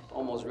 Wow.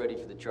 Almost ready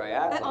for the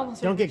triathlon.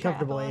 Almost Don't ready get for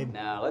comfortable, triathlon. Abe.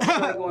 Now let's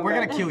try going We're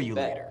back gonna to kill the you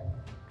bed. later.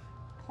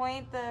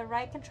 Point the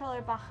right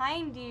controller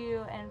behind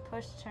you and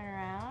push to turn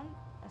around.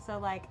 So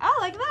like, oh,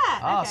 like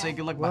that. Oh, okay. so you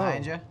can look Whoa.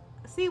 behind you.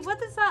 See,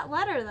 what is that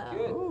letter though?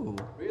 Good. Ooh,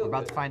 Real we're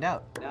about good. to find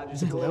out. Now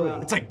It's just go glowy.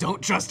 around. It's like,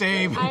 don't trust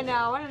Abe. I know.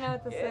 I want to know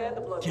what this Yeah,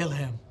 the is. blood. Kill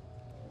him.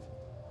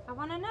 I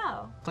want to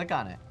know. Click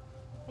on it.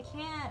 I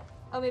can't.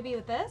 Oh, maybe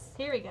with this.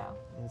 Here we go.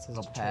 And it says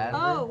Little turn pad.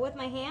 over. Oh, with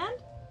my hand.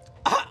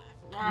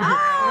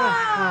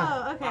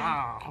 Oh, okay.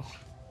 Oh.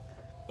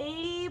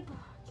 Abe,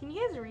 can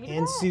you guys read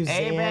And that?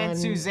 Suzanne. Abe and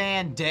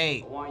Suzanne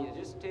date. I want you to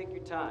just take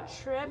your time.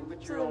 Trip Move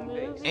at to your the own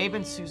pace. movies. Abe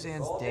and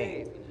Suzanne's All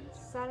date. day.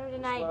 Saturday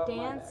night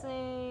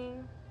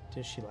dancing.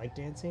 Does she like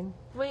dancing?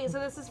 Wait, so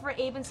this is for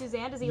Abe and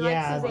Suzanne? Does he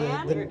Yeah, like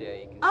Suzanne? the- Your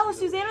day, you can Oh,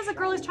 see the Suzanne was the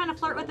girl he's trying to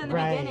flirt with in the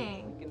Right.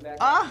 beginning. looking back.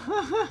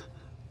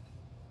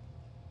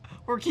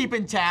 We're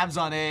keeping tabs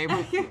on Abe.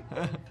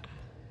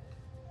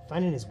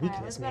 Finding his what's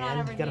weakness, going on man.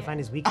 over You gotta here? find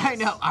his weakness. I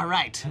know. All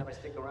right. If I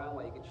stick around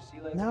while you get your sea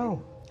legs.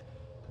 No.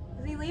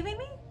 Is he leaving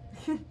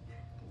me?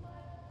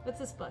 What's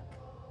this book?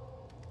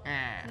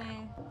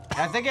 Can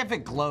I think if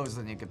it glows,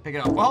 then you can pick it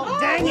up. Oh,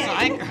 dang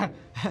it!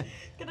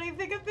 can I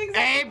pick up things?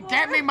 Abe,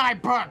 get me my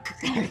book.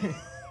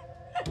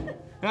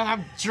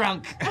 I'm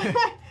drunk.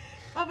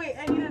 Oh wait,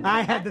 I need to.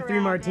 I had the 3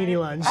 martini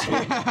lunch. There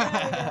we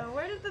go.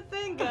 Where did the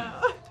thing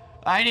go?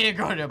 I need to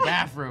go to the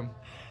bathroom.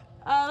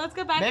 Let's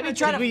go back. Maybe to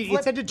try to It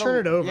flip said to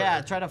turn it over.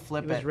 Yeah, try to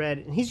flip It was it. red.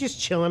 And he's just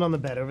chilling on the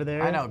bed over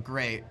there. I know,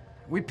 great.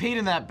 We peed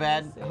in that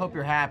bed. I hope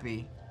you're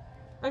happy.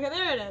 Okay,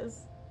 there it is.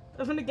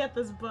 I'm gonna get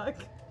this book.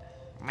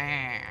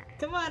 Meh.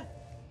 Come on.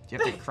 Do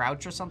you have to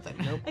crouch or something?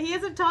 Nope. He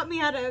hasn't taught me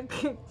how to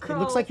It crawl.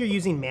 looks like you're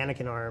using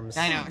mannequin arms.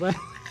 I know. But-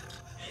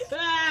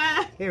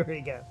 Ah! Here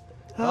we go.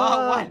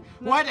 Oh,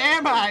 what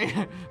am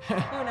I? Oh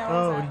no.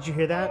 Oh, what's did you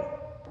hear that?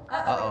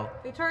 that? Uh-oh.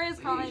 Victoria's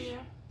calling you.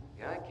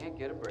 Yeah, I can't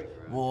get a break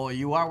around. Well,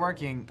 you are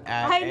working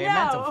at I a know.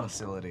 mental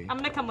facility. I'm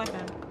gonna come with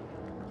him.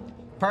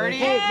 Purdy,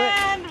 Hey,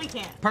 but- And we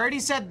can't. Purdy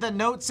said the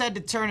note said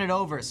to turn it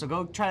over, so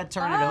go try to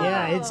turn it over.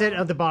 Yeah, it said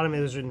at the bottom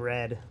it was in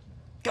red.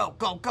 Go,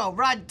 go, go.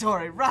 Run,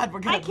 Tori, run. We're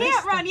gonna I can't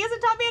miss run. He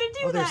hasn't taught me how to do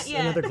Oh, that there's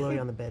yet. another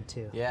glowy on the bed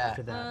too. Yeah.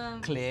 After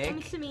that. Click.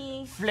 Come to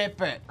me.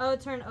 Flip it. Oh,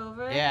 turn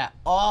over. Yeah.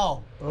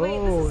 Oh. Oh, Wait,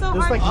 this is so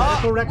those hard. like Oh,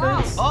 medical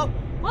records. Oh.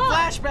 Whoa.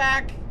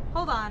 Flashback.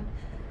 Hold on.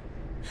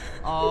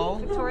 Oh.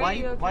 Victoria, why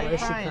you you okay? why Why you is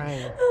she crying?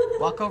 crying?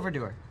 Walk over to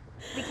her.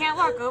 We can't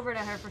walk over to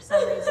her for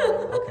some reason.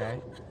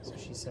 Okay. So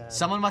she said.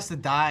 Someone must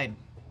have died.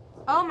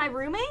 Oh, my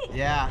roommate?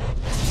 Yeah.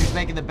 She was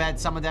making the bed.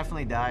 Someone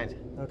definitely died.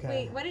 Okay.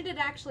 Wait, what did it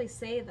actually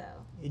say though?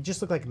 It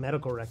just looked like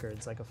medical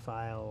records, like a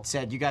file.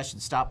 Said you guys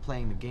should stop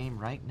playing the game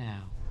right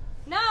now.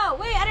 No,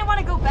 wait, I didn't want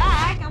to go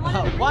back. I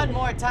wanted to read One it.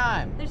 more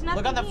time. There's nothing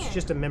Look on the. here. It's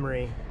just a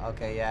memory.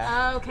 Okay,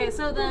 yeah. Okay,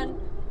 so then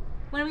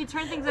when we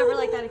turn things over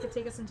like that, it could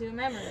take us into a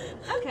memory.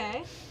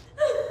 Okay.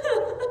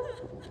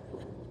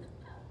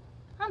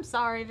 I'm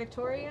sorry,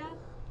 Victoria.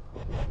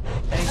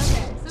 Okay,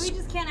 so we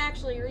just can't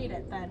actually read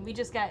it then. We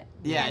just got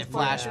Yeah,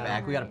 transported to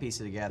flashback. We gotta memory.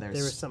 piece it together.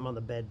 There was something on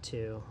the bed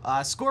too.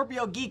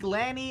 Scorpio, Geek,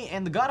 Lanny,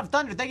 and the God of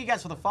Thunder. Thank you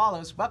guys for the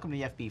follows. Welcome to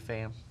the FB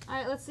fam. All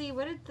right, let's see.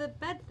 What did the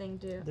bed thing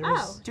do? There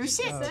was- To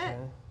shit. That's it. Okay.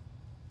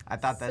 I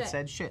thought that Sick.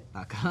 said shit.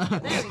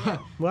 There we go.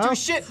 Well, To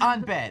shit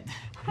on bed.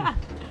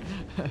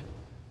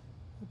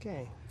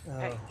 okay.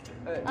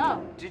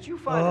 Oh. Did you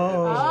find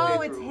Oh.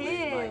 Oh, it's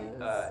his.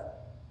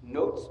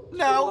 notes?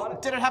 No,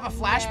 did it have a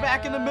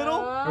flashback in the middle?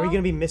 Are we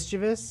gonna be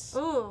mischievous?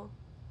 Ooh.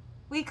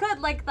 We could,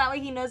 like, that way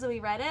he knows that we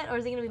read it, or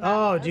is he gonna be mad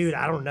Oh, at us? dude,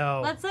 I don't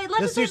know. Let's Let's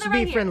just say just they're be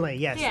right here. friendly.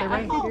 Yes, Yeah. they're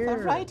right Oh, here. they're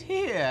right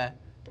here.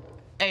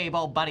 Abe,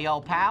 old buddy,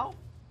 old pal.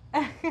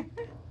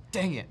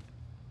 Dang it.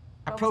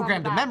 I Focus on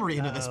programmed the a back. memory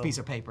into this piece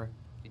of paper.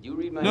 Did you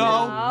read my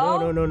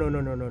No.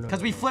 No.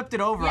 Because we flipped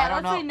it over. Yeah, I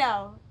don't let's know. say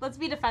no. Let's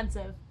be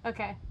defensive.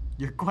 Okay.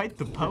 You're quite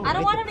the poet. I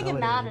don't want him to the get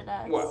mad at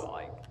us. Well,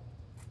 like,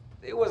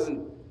 it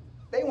wasn't.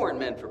 They weren't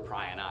meant for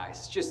prying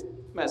eyes. Just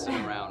messing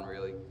around,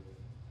 really.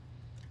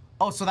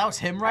 Oh, so that was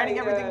him writing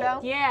everything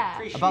down? Yeah.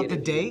 Appreciate About it the if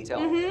you date?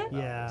 tell me.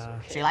 Yeah.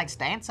 She likes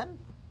dancing?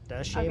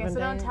 Does she Okay, even so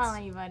don't dance? tell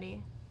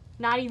anybody.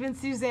 Not even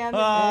Suzanne.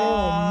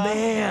 Oh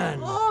man.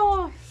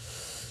 Oh.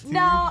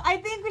 No, I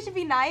think we should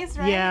be nice,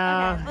 right?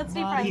 Yeah. Okay, let's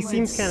be Not friendly. He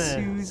seems kind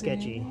Susan. of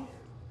sketchy.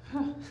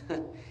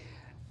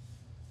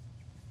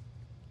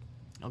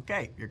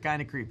 Okay, you're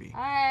kind of creepy.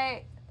 All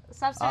right.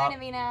 Stop staring at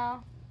me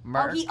now.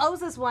 Marc, Oh, he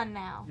owes us one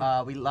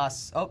now. we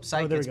lost. Oh, there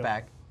Psych, we it's go.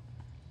 back.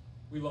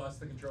 We lost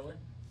the controller.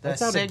 The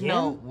That's out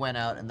signal again? went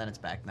out and then it's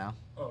back now.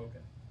 Oh, okay.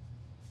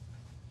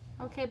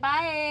 Okay,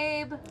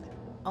 bye, Abe.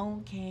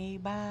 Okay,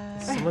 bye.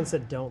 Someone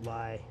said don't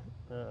lie.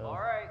 All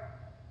right,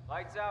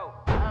 lights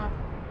out.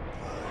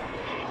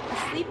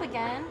 Asleep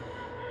again.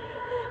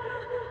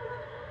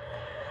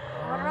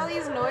 What are all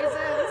these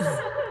noises?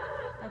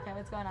 Okay,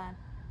 what's going on?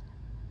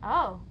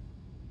 Oh,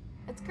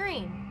 it's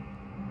green.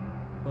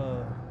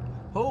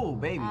 Oh,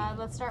 baby.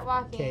 Let's start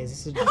walking. Okay,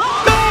 is this a... No!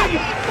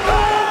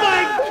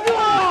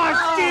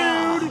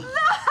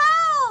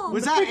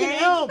 Was that freaking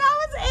Abe? elk? That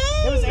was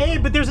Abe! It was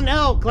Abe, but there's an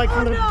elk, like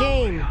from the no.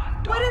 game.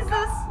 What is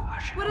this?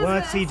 What is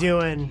What's this? he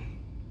doing?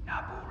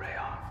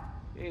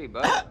 Hey,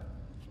 bud.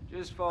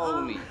 Just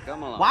follow me.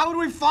 Come along. Why would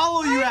we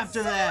follow you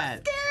after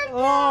that? Scared.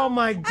 Oh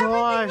my Everything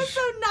was gosh.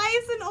 so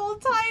nice and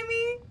old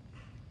timey.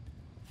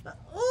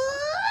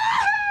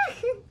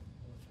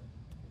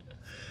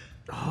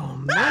 Oh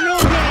man,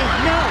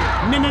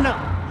 no.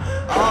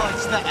 Oh,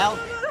 it's the elk.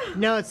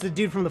 No, it's the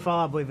dude from the Fall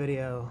Out Boy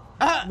video.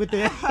 With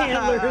the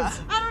antlers.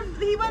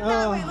 He went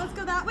that way. Let's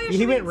go that way. Or He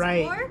should we went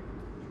right. explore?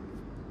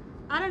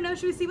 I don't know.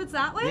 Should we see what's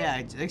that way? Yeah,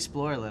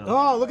 explore a little.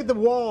 Oh, look at the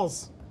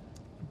walls.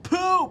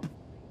 Poop!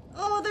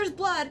 Oh, there's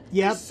blood.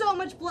 Yep. There's so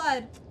much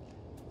blood.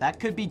 That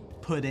could be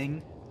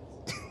pudding.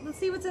 Let's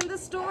see what's in the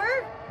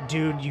store.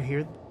 Dude, you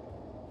hear?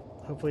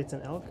 Hopefully it's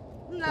an elk.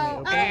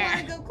 No, I don't want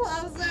to go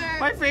closer.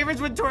 My favorite's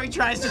when Tori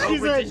tries to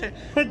He's open like, it.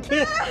 I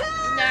can't.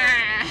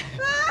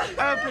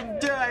 Open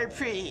door,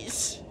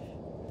 please.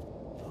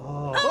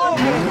 Oh.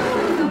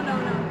 No.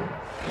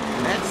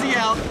 That's the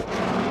elk.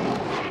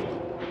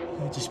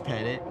 You just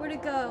pet it. Where'd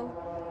it go?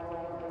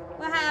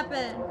 What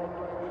happened?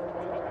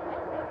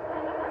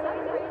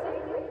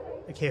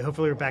 Okay,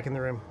 hopefully we're back in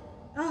the room.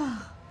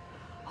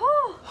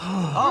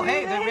 Oh,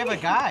 hey, there we have a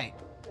guy.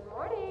 Good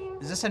morning.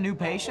 Is this a new We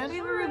patient?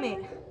 have a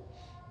roommate.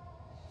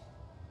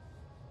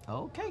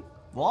 Okay.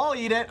 Well, I'll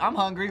eat it. I'm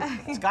hungry.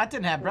 Scott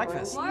didn't have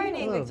breakfast. Morning,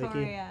 Hello, Vicky.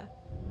 Victoria.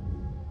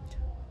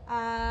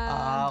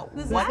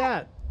 Who's What's that?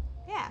 that?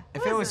 Yeah.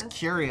 If who it is was this?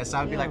 curious,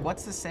 I would be like,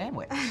 what's the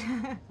sandwich?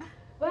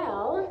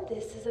 Well,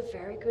 this is a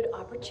very good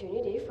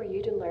opportunity for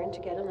you to learn to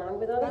get along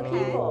with other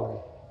Okay.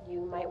 people. You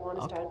might want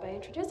to start by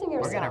introducing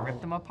yourself. We're gonna rip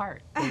them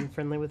apart. Being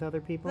friendly with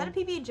other people? Is that a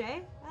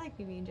PB&J? I like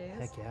PB&Js.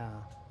 Heck yeah.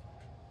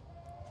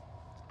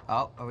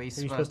 Oh, are we Are you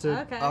supposed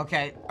supposed to? Okay.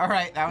 Okay, all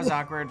right, that was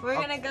awkward. We're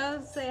gonna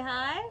go say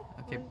hi.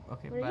 Okay,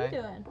 okay, What bye. are you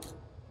doing?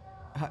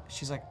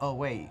 She's like, oh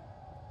wait,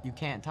 you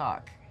can't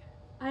talk.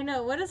 I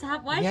know. What is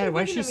happening? Why is Yeah, she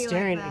why is looking she at me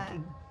staring? like that?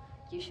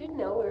 You should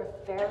know we're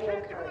very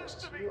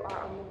encouraged. You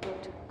are on the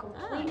road to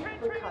complete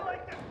recovery.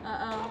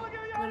 Uh-oh.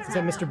 What Is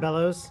that Mr.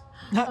 Bellows?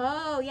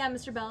 Oh, yeah,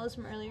 Mr. Bellows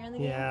from earlier in the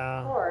game. Of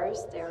Yeah.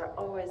 course, there are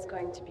always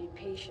going to be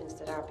patients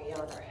that are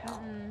beyond our help.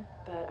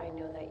 But I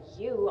know that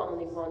you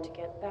only want to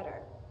get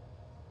better.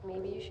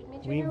 Maybe you should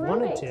meet your We new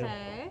wanted roommate. to.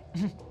 Okay.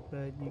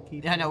 But you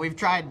keep. Yeah, no, we've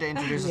tried to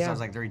introduce Yeah.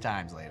 ourselves like 3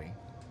 times, lady.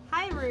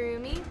 Hi,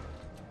 roomie.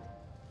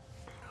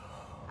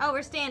 Oh,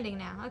 we're standing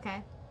now.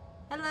 Okay.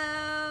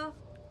 Hello.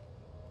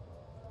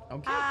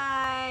 Okay.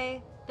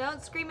 Hi.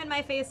 Don't scream in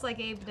my face like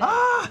Abe did.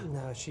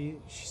 No, she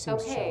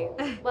seems Okay,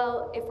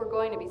 well, if we're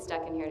going to be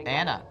stuck in here together,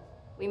 Anna.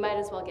 we might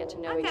as well get to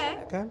know each Okay.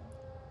 other. Okay.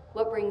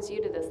 What brings you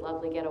to this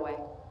lovely getaway?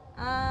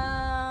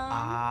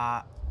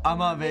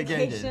 I'm on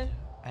vacation. Vacation.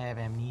 I have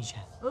amnesia.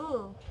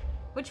 Ooh.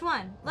 Which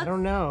one? I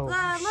don't know.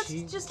 Let's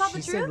just tell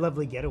the She truth. said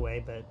lovely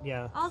getaway, but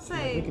yeah. I'll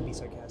say. We could be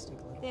sarcastic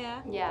a little.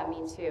 Yeah. Yeah,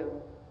 me too.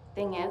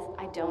 Thing is,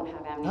 I don't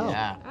have amnesia.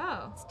 Yeah.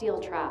 Oh. Steel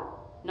trap.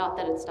 Not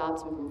that it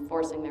stops them from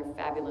forcing their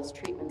fabulous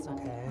treatments on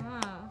me. Okay.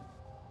 Oh.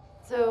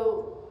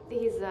 So,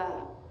 these,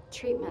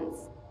 treatments,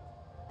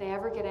 they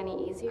ever get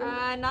any easier?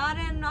 Not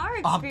in our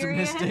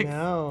experience. Optimistic.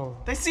 No.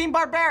 They seem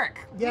barbaric.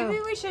 Yeah.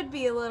 Maybe we should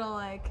be a little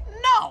like.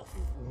 No.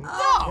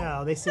 No.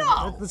 No, they said.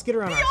 No. Let's get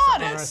her on Be our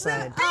honest.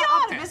 side. Be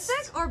honest.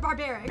 Optimistic or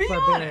barbaric? Be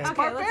Barbaric. honest.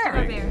 Okay, let's do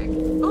Barbaric.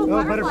 barbaric. Oh,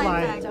 butterfly butterfly.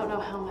 I effect. don't know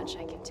how much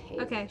I can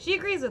take. Okay, she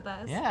agrees with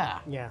us. Yeah.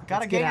 Yeah,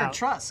 Gotta let's get get your out.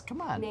 trust. Come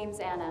on. Name's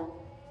Anna.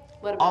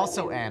 What about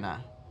Also you?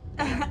 Anna.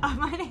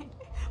 My name.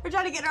 We're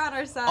trying to get her on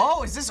our side.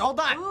 Oh, is this? Hold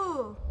on.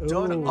 Ooh.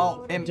 Don't- Ooh.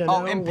 oh, Dunno, what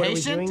are we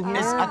impatient? doing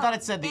here? I thought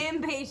it said the.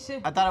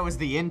 Impatient. I thought it was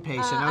the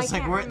inpatient. I was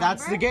like, can't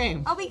that's the remember.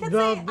 game. Oh, we could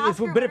Well, say ask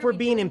her but if what we're are we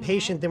being doing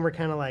impatient, then we're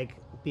kind of like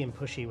being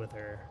pushy with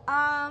her.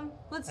 here?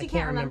 Let's see. I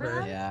can't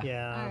remember. that? Yeah.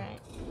 Yeah. All right.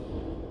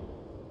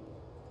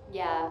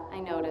 Yeah, I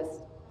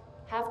noticed.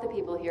 Half the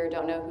people here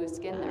don't know whose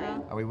skin they're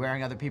in. Are we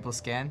wearing other people's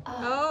skin?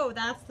 Oh,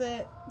 that's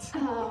it.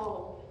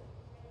 Oh.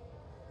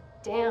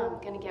 Damn,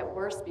 gonna get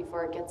worse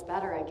before it gets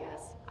better, I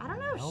guess. I don't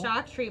know.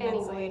 Shock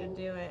treatment's the way Anyway,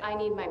 to do it. I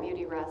need my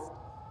beauty rest.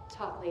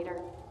 Talk later.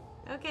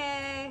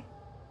 Okay.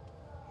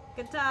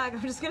 Good talk.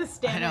 I'm just gonna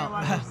stand I there know.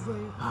 while you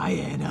sleep. Hi,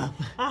 Anna.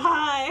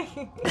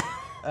 Hi.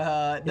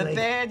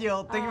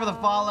 Nathaniel, thank you for the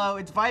follow.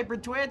 It's Viper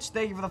Twitch.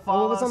 Thank you for the Oh,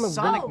 follow. what was on the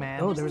Sonic oh,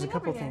 Man. Oh, there was a something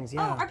couple over here. things.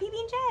 Yeah. Oh, our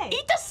PB&J.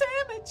 Eat the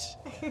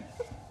sandwich.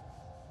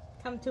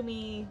 Come to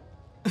me.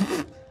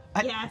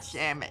 Yes.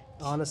 Damn it.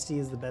 Honesty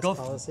is the best Go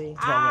policy.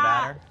 Throw it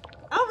at her.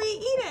 Oh, we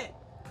eat it.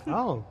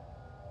 Oh.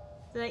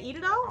 Did I eat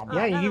it all?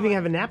 Yeah, you another even one.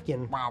 have a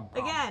napkin.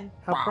 Again.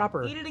 How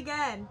proper. Eat it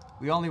again.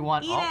 We only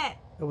want. Eat oh, it.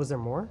 Oh, was there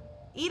more?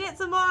 Eat it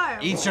some more.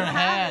 Eat your Have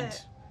hand.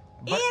 it.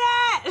 But-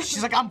 Eat it.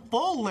 She's like, I'm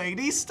full,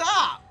 lady.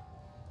 Stop.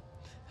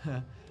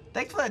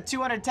 Thanks for the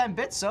 210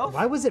 bits, Soph.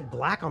 Why was it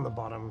black on the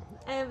bottom?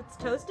 It's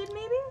toasted,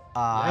 maybe?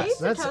 I Uh, used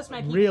to that's toast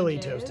my really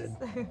PB&Js.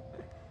 toasted.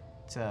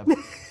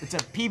 it's a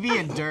PB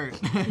and dirt.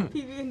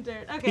 PB and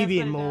dirt. Okay. PB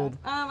let's and put it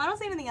mold. down. I don't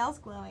see anything else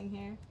glowing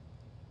here.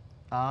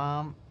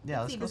 Yeah,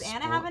 let's See, go. does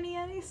Anna have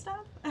any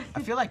stuff?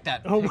 I feel like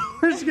that. Oh,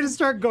 we're just gonna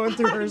start going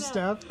through I her know.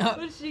 stuff.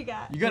 What's she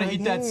got? You gotta Like,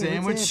 eat that hey,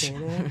 sandwich.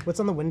 What's, up, what's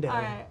on the window?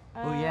 All right.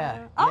 Oh,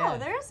 yeah, Oh, yeah.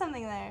 there is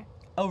something there.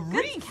 A Good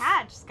reef.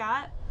 catch,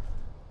 Scott.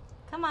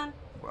 Come on.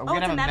 We're Oh, gonna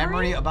it's have a a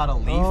memory memory? about a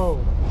leaf.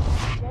 Oh,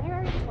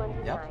 January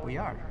 29th. Yep, we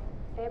are.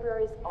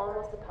 February's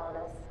almost upon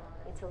us.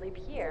 It's a leap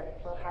year.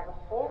 We'll have a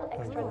whole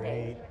extra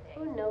day.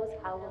 Who knows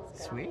how we'll spend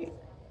it. Sweet.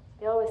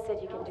 They always said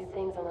you can do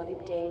things on a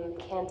leap day you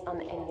can't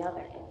on any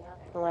other.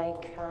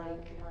 Like,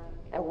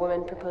 a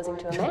woman proposing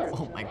to a man.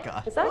 Oh my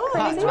god. Is that Ooh,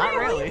 crazy? Not who are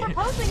really. you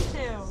proposing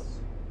to?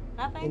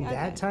 Nothing? in Okay.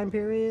 that time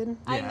period?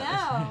 I Yeah.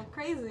 know.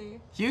 Crazy.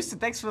 Houston,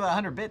 thanks for the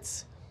 100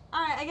 bits.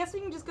 All right, I guess we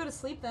can just go to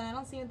sleep then. I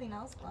don't see anything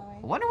else I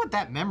glowing. wonder what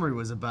that memory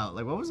was about.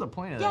 Like, what was the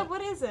point of Yeah, that?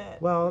 what is it?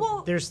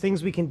 Well, there's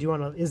things we can do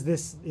on a. Is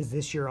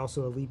this year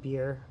also a leap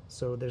year?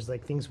 So there's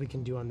like things we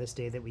can do on this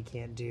day that we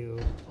can't do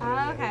on any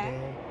other okay.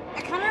 day.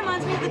 It kind of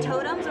reminds me of the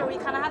totems where we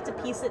kind of have to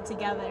piece it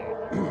together.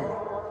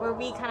 Where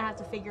we kind of have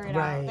to figure it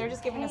Right. out. They're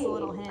just giving us a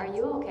little hint. Are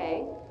you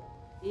okay?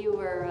 You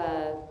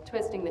were,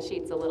 twisting the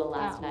sheets a little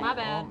last night. My Well,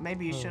 bad.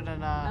 maybe you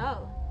shouldn't.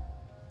 Oh,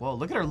 Whoa,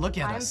 look at her look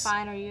at I'm us.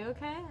 fine. Are you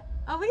okay?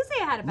 Oh, we can say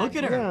I had a bad Look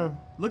at day. her. Yeah.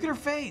 Look at her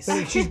face.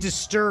 But she's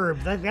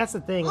disturbed. That's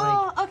the thing.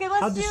 Like, Oh, okay,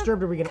 let's how do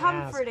disturbed are we gonna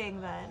ask? comforting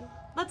then.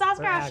 Let's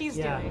ask her how she's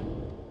yeah.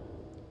 doing.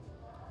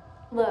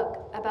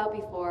 Look, about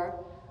before,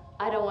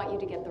 I don't want you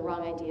to get the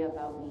wrong idea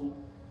about me.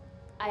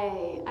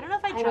 I don't know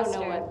if I don't trust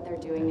know her. what they're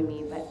doing to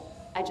me, but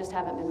I just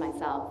haven't been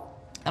myself.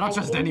 I don't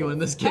trust think anyone in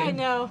this game. I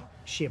know.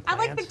 She a I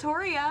like plant?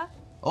 Victoria.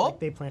 Oh,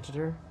 They planted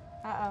her.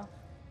 Uh-oh.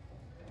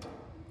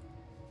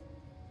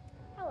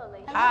 Hello,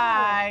 lady.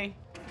 hi.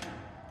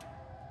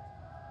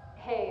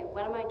 Hey,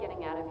 when am I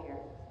getting out of here?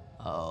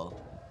 Oh.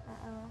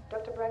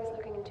 Dr. Bragg is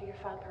looking into your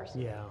file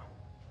personally. Yeah.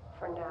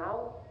 For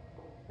now,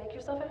 make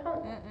yourself at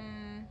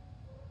home.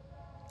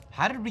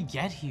 How did we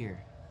get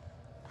here?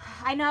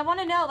 I know, I want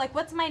to know, like,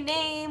 what's my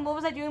name? What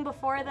was I doing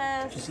before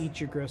this? Just eat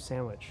your gross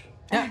sandwich.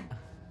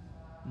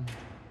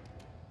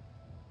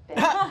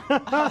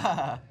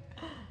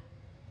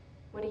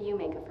 What do you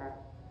make of her?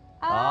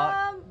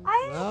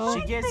 Well, She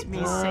like gives me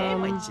Victoria.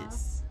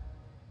 sandwiches.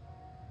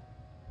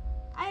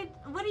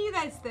 What do you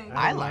guys think?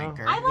 I don't like know.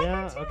 her. I like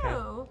Yeah, her okay.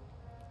 too.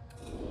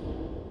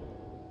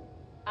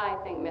 I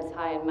think Miss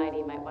High and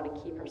Mighty might want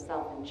to keep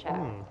herself in check.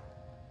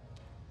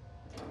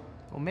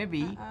 Well,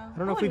 maybe. I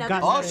don't know if we've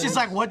got. Oh, she's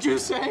like, what'd you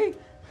say?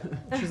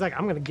 She's like,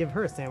 I'm gonna give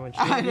her a sandwich.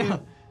 I know.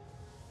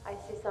 I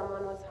see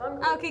someone was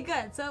hungry. Okay,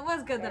 good. So it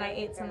was good that I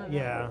ate some of it.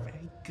 Yeah.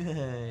 Very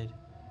good.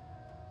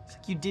 It's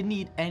like you didn't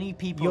eat any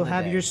people. You'll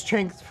have today. your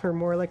strength for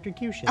more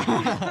electrocution.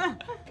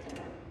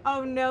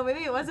 Oh no,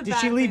 maybe it was a Did bad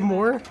she leave thing then.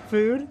 more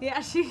food? Yeah,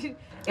 it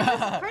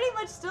was pretty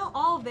much still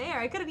all there.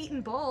 I could have eaten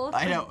both.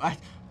 I know.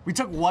 We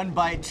took one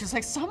bite. She's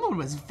like, someone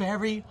was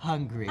very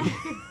hungry.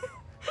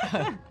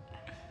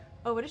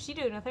 Oh, what is she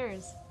doing with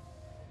hers?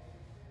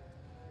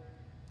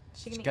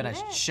 She She's gonna gonna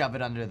eat it? shove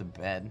it under the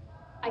bed.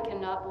 I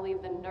cannot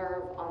believe the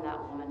nerve on that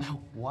woman.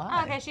 Why?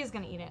 Oh, okay, she's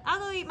gonna eat it. I'll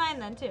go eat mine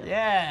then too.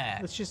 Yeah.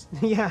 Let's just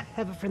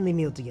have a friendly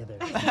meal together.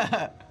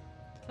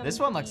 This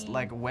one looks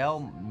like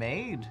well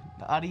made.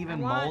 Not even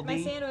I want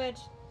moldy. my sandwich.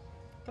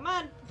 Come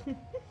on.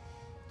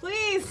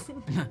 Please.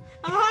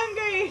 I'm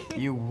hungry.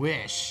 You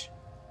wish.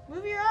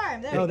 Move your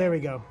arm. There Oh, we there go. we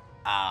go.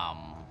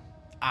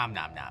 Nom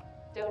nom.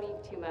 Don't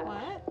eat too much.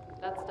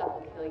 What? That stuff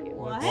will kill you.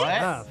 What? What?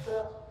 Ah,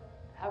 Ugh.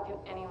 How can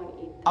anyone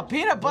eat this? A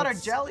peanut butter I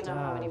jelly? don't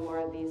know how many more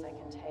of these I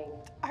can take.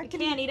 I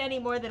can't eat any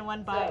more than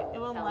one bite. It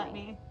won't tell let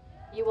me. me.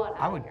 You want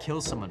I out would of here.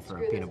 kill someone for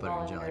Screw a peanut this butter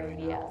and jelly right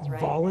voluntary now. BS, right?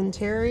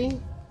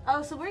 voluntary?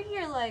 Oh, so we're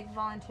here like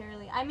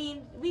voluntarily. I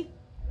mean,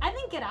 I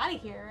think get out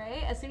of here,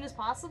 right? As soon as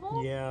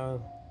possible. Yeah.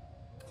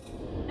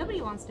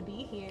 Nobody wants to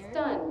be here.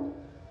 Done.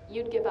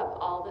 You'd give up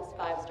all this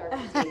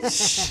 5-star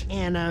cuisine.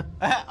 Anna.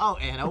 Oh,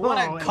 Anna, what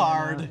Oh, a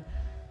card. Anna.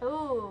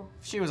 Ooh.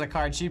 If she was a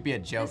card, she'd be a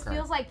This joker.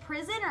 feels like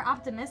prison or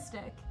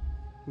optimistic.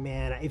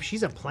 Man, if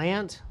she's a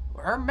plant,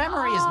 Her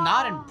memory is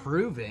not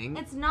improving.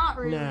 It's not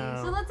really.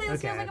 No. So let's say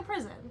this feels Okay. like a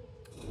prison.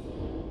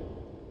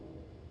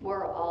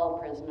 We're all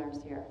prisoners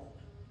here,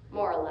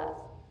 more or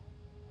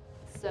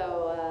less.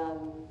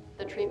 So,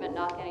 the treatment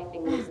knock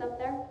anything loose up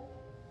there?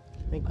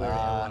 I think we're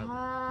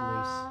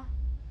loose.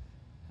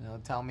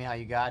 Tell me how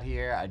you got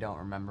here. I don't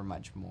remember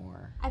much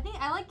more. I think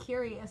I like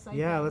curious.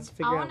 Yeah, let's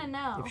figure I out want to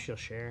know. if she'll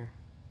share.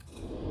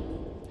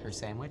 Her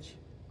sandwich?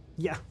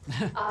 Yeah.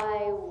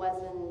 I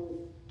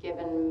wasn't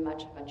given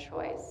much of a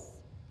choice.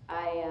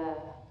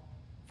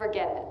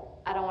 Forget it.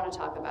 I don't want to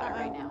talk about it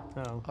right now.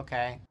 Oh.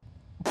 Okay.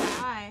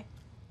 Hi.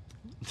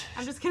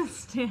 I'm just gonna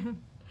stand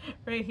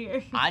right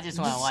here. I just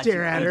want to watch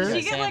stare you at eat her. Did the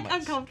you get like sandwich.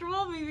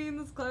 uncomfortable me being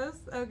this close?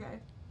 Okay.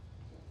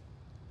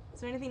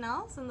 Is there anything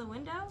else in the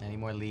window? Any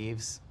more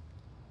leaves?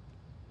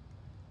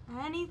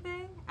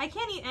 Anything? I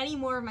can't eat any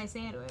more of my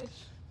sandwich.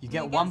 You I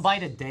get guess one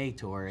bite a day,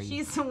 Tori.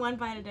 She's the one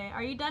bite a day.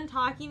 Are you done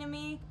talking to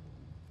me?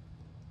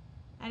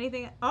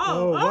 Anything?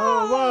 Oh,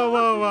 Oh,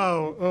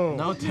 whoa. Oh.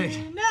 No take.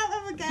 No,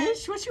 I'm okay.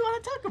 What you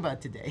want to talk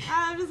about today?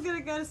 I'm just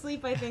gonna go to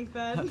sleep, I think,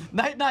 then.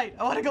 Night night.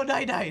 I want to go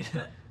night night.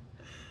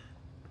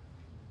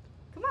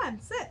 Come on,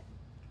 sit.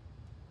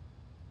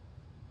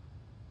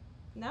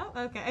 No?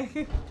 Okay.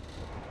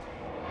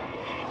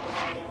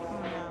 Oh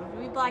no. Did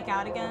we black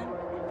out again?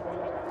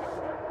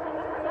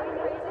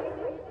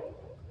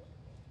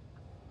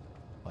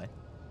 What?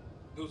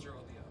 Those are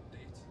all the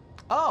updates.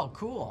 Oh,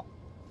 cool.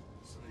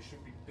 So they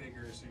should be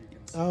bigger so you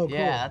can see. Oh, cool.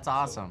 Yeah, that's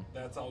awesome.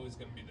 That's always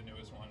going to be the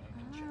newest one.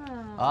 And then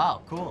check.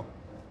 Oh, cool.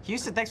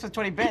 Houston, thanks for the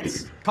 20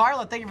 bits.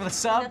 Carla, thank you for the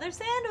sub. Another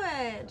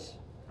sandwich.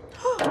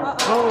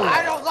 Oh.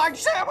 I don't like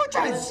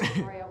sandwiches.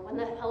 Victoria, when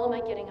the hell am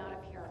I getting out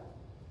of here?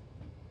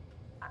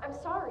 I'm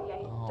sorry,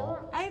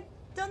 I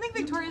don't think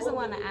Victoria's the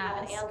one to have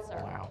an ask. answer.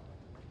 Wow.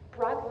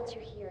 Bragg wants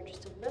you here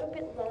just a little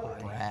bit longer.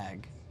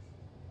 Brag.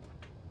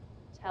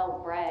 Tell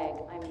Bragg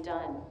I'm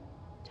done.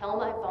 Tell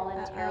him I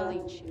voluntarily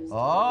choose to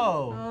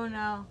Oh. Oh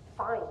no.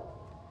 leave.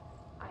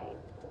 Fine.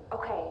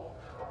 Okay.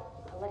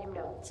 I'll let him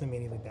know. It's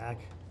immediately back.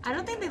 I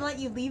don't think they let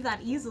you leave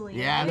that easily.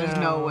 Yeah, right? there's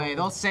no No. way.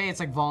 They'll say it's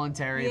like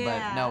voluntary,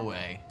 Yeah. but no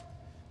way.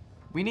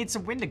 We need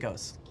some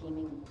Wendigos.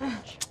 Scheming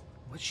bitch.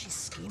 What's she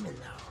scheming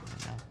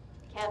though?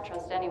 Can't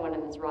trust anyone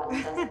in this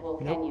rotten festival,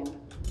 can you?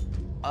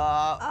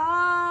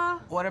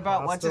 What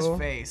about what's his Hostile?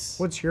 face?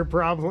 What's your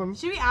problem?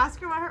 Should we ask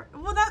her what her?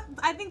 Well,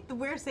 I think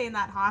we're saying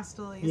that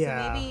hostily.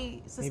 Yeah, So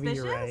maybe suspicious. maybe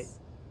you're right.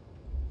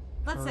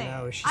 Let's I say. don't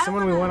know. Is she I don't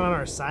someone we wanna- want on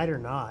our side or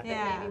not?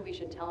 Yeah. Maybe we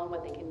should tell them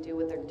what they can do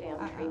with their damn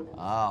treatment.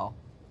 Oh.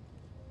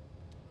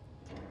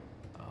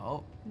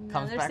 Oh.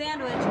 Comes Another back.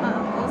 sandwich.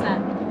 What was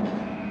that?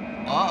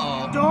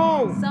 Uh-oh.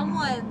 No!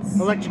 Someone's.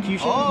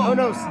 Electrocution? Oh. Oh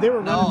no, they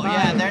were running No, by.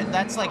 yeah,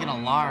 that's like an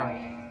alarm.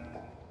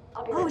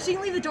 I'll be Oh, right she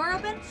can leave the door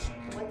open?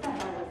 What the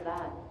hell was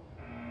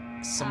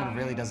that? Someone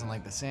really doesn't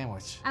like the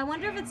sandwich. I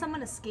wonder if it's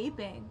someone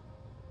escaping.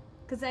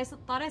 Because I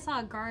thought I saw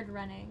a guard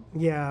running.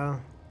 Yeah.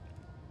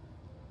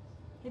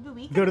 Maybe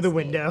we can Go to the escape.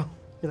 window.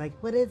 Be like,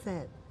 what is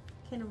it?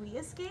 Can we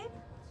escape?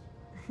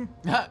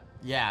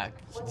 Yeah,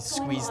 What's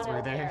going squeeze on through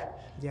out there.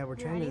 Yeah, we're Is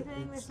there trying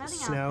anything? to. There's nothing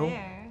snow. out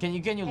there. Can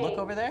you look Hey,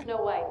 over there? Snow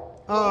White.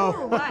 Oh,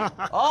 Oh. what?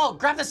 Oh,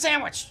 grab the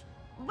sandwich.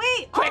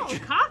 Wait, Quick. oh,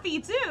 coffee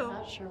too.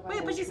 Not sure why Wait,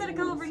 but they're she said to treating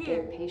go an over escaped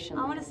here. patient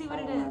I want like to see a what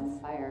it fire on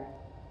is. Fire.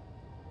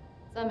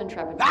 Some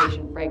intrepid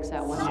patient breaks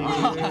out one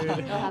day.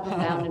 They'll have him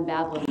bound and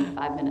babbling in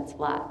 5 minutes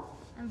flat.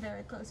 I'm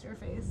very close to her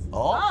face.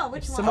 Oh.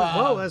 Which one? Someone,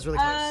 whoa, that's really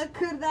close.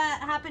 Could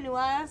that happen to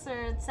us, or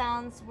it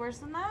sounds worse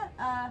than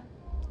that?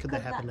 Could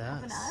that happen to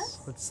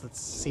us? Let's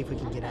see if we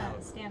can get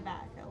out. Stand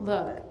back. A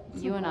little Look,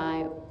 bit. you and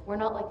I, we're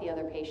not like the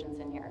other patients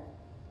in here.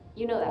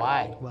 You know that.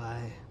 Why? right?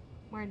 Why?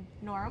 We're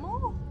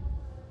normal?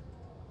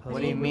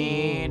 What do you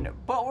mean?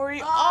 But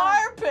we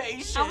are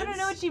patients. I want to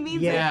know what she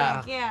means. Yeah.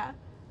 I think. Yeah.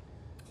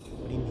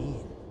 What do you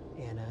mean,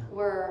 Anna?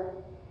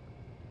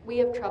 We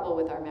have trouble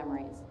with our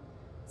memories.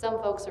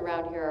 Some folks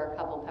around here are a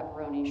couple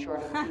pepperonis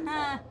short of a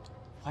pizza.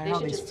 Why They are all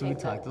should these just food take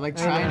talk? the- They're like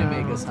I trying to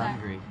know. make us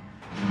hungry.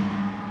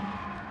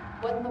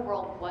 What in the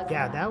world was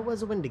Yeah, that? that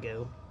was a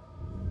Wendigo.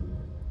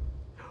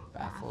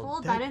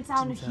 Baffled? That didn't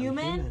sound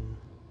human.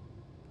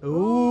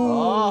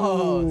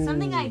 Ooh.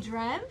 Something I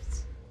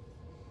dreamt?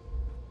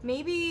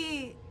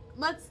 Maybe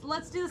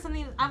let's do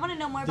something. I want to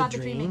know more about the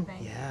dreaming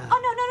thing. Yeah.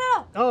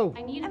 Oh no. Oh.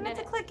 I need a I meant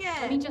to minute. click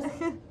it. Let me just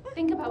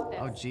think about this.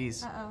 Oh,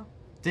 jeez. Uh-oh.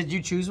 Did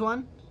you choose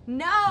one?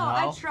 No,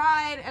 I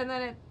tried and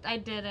then I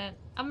didn't.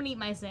 I'm gonna eat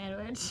my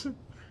sandwich.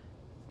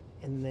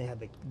 And they had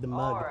the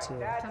mug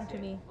too. Come to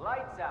me.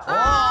 Lights out.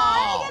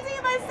 I didn't get to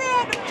eat my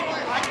sandwich.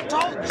 I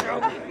told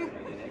you.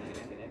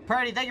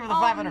 Purdy, thank you for the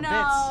 500 bits.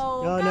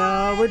 Oh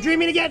no, we're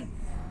dreaming again.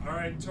 All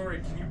right,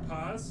 Tori, can you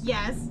pause?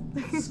 Yes.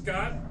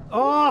 Scott,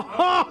 Oh.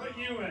 I'll put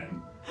you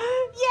in.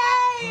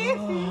 Yay!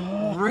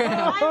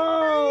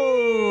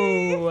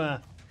 Oh.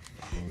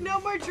 No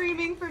more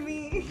dreaming for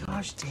me.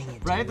 Gosh dang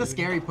it. Right at the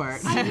scary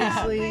part.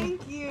 Seriously.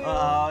 Thank you.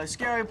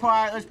 Scary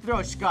part. Let's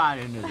throw Scott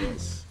into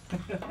this.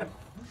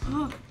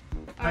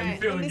 How you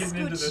feeling getting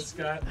into this,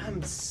 Scott?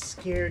 I'm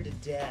scared to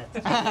death.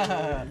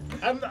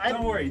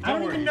 Don't worry, I don't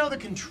don't worry. even know the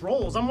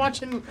controls. I'm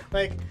watching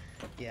like,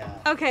 yeah.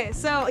 Okay,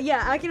 so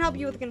yeah, I can help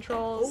you with the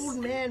controls.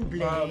 Old man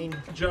Blaine.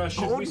 Josh,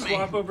 should we Old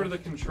swap man. over to the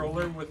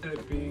controller with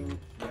it being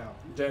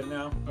dead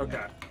now?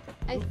 Okay.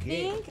 I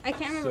think I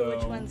can't remember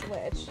which So- one's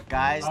which.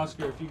 Guys,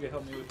 Oscar, if you could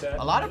help me with that.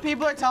 a lot of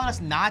people are telling us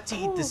not to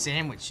eat the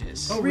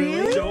sandwiches. Oh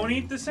really? Don't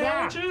eat the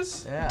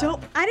sandwiches? Yeah.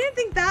 I didn't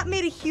think that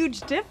made a huge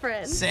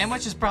difference.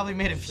 Sandwich is probably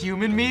made of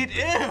human meat.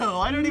 Ew,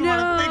 I don't even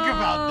want to think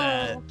about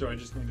that. Do I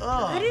just need to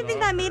Ugh. I didn't think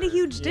that made a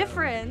huge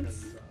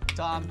difference.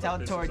 Tom, tell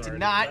This Tori is to already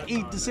not done.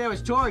 eat the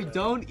sandwich. Tori,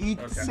 don't eat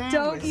the Okay. sandwich.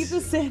 Don't eat the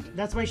sandwich.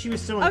 That's why she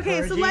was so Okay,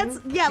 so encouraging. let's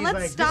She's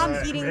like, stop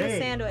 "This is eating the great."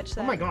 sandwich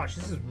then. Oh my gosh,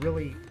 this is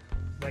really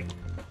like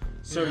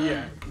So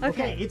yeah,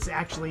 okay. It's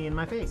actually in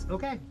my face.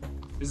 Okay.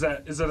 is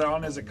it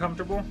on? Is it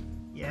comfortable?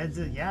 Yeah,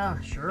 yeah,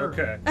 sure.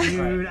 Okay.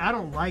 Dude, I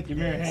don't like Give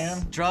me your this.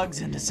 hand.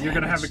 Drugs in the sandwich.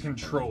 You're gonna have a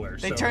controller.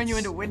 They so turn you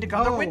it's- into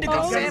Wendigo. They're Oh, Wendigo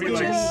oh, sandwiches.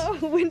 no.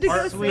 Wendigo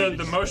Our, sandwich.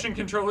 the motion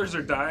controllers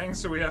are dying,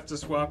 so we have to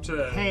swap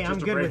to Hey, I'm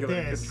just a good with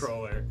regular this.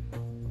 controller.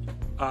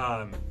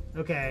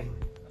 Okay.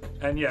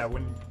 And yeah,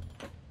 when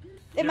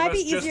It give might be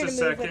us just easier a to move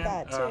second, with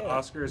that too.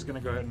 Oscar is gonna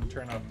go ahead and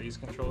turn off these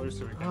controllers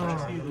so we can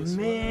Oh see this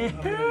man.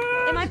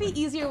 It might be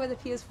easier with a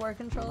PS4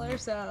 controller,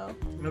 so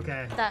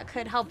Okay. that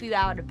could help you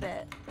out a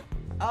bit.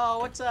 Oh,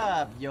 what's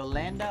up,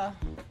 Yolanda?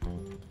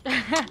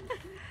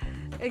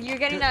 You're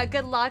getting a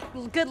good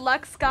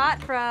luck,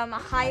 Scott from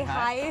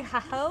Hi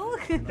Ho.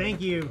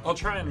 Thank you. I'll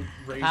try and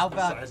raise How the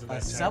about size of a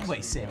that Subway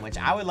text. sandwich?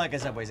 I would like a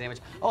Subway sandwich.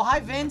 Oh, hi,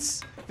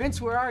 Vince.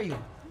 Vince, where are you?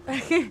 Are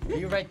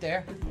you right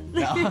there?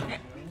 No.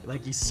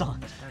 Like you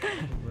sunk.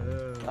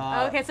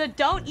 Okay, so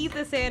don't eat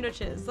the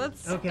sandwiches.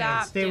 Let's Okay,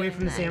 stop stay away doing from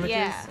the that. sandwiches.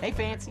 Yeah. Hey,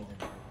 Fancy.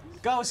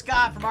 Go,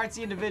 Scott, from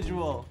Artsy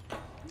Individual.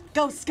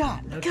 Go,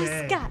 Scott.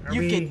 Okay. Scott. Are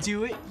You we, can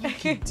do it. You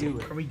can do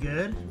it. Are we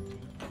good?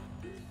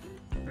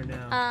 Or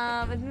no?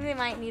 I think they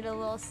might need a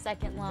little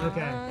second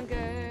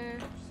longer.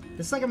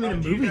 It's like I'm in a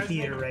Do you movie guys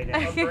theater need right a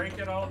now. break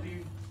at all? Do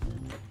you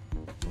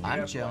I'm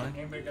have chilling.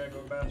 Anybody gotta go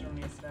to the bathroom,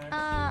 need snacks?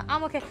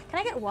 I'm okay. Can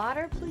I get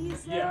water,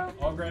 please? Yeah,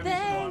 though? I'll grab you some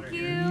Thank water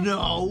you. here.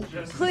 No.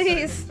 Just a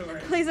Please, second,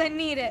 Tori. please, I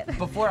need it.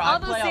 Before All I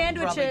those play,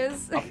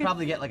 sandwiches. I'll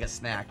probably get like a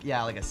snack.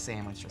 Yeah, like a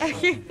sandwich or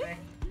something.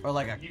 Or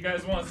like a You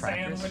guys want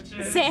Crackers.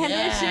 sandwiches?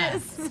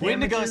 Sandwiches.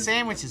 Wendigo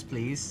sandwiches,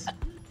 please.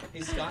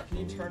 Hey Scott, can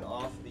you turn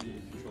off the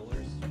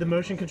controllers? The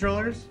motion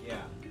controllers? Yeah.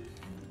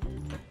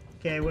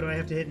 Okay, what do I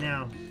have to hit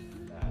now?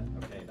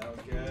 That. Okay, that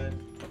was good.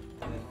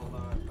 And then hold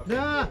on. Okay.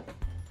 Ah!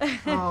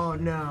 Oh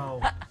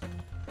no.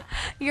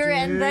 You're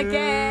in the Dude.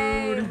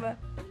 game.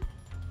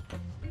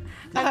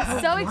 I'm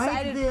so like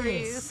excited for you,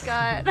 this.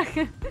 Scott.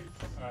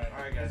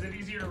 Alright, guys. Is it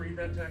easier to read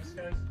that text,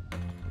 guys?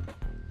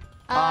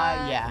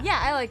 Yeah. Yeah,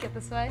 I like it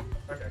this way.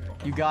 Okay, cool.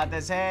 You got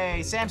this.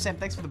 Hey, Sam,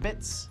 thanks for the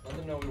bits. Let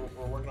them know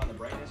we're working on the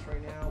brightness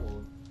right now.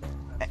 We'll...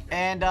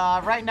 And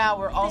right now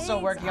we're also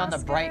Thanks, working on the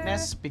Oscar.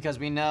 brightness because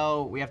we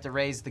know we have to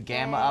raise the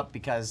gamma Yay. up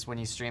because when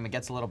you stream it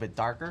gets a little bit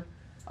darker.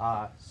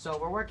 So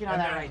we're working on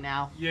And that then- right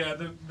now. Yeah,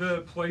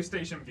 the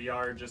PlayStation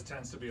VR just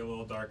tends to be a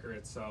little darker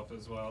itself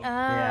as well.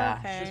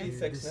 Yeah. Should Okay. be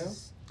fixed now.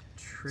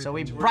 So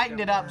we Tripping. brightened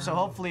it up, so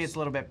hopefully it's a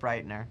little bit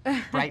brightener.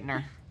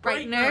 Brightener.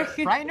 Brightener.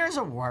 Brightener's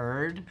a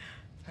word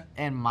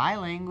in my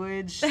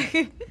language.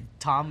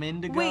 Tom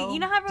Indigo. Wait, you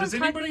know how everyone's Does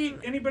talking?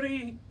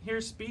 anybody here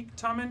speak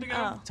Tom Indigo?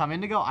 Oh. Tom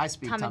Indigo? I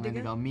speak Tom Tom, Indigo?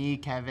 Indigo. Me,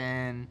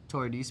 Kevin,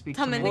 Tori, do you speak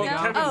Tom Tom Well, Indigo?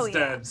 Kevin's Oh, yeah.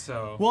 dead,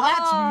 so. Well, that's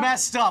Oh,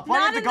 messed up. Why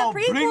Not do in you have the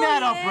to prequel. go bring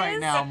that up he right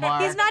is. now,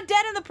 Marc? He's not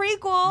dead in the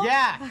prequel.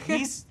 Yeah,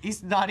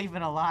 he's not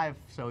even alive.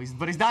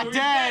 But he's not So he's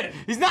dead. dead.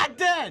 He's not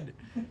dead.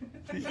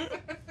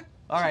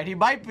 All right, he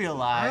might be I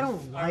alive.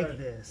 don't like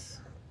this.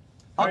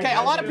 Okay, Alright,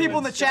 a lot guys, of people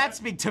in the Scott? chat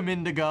speak Tom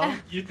Indigo.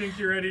 You think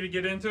you're ready to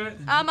get into it?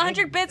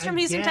 100 bits from I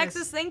Houston, guess.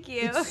 Texas. Thank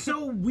you. It's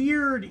so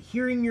weird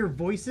hearing your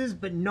voices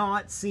but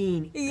not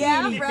seeing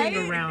Yeah, anything right?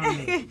 around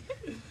me.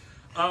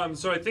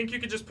 So I think you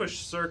could just push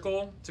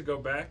circle to go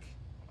back.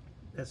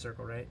 That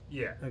circle, right?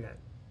 Yeah. Okay.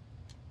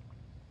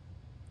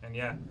 And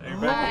yeah, now you're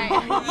All back.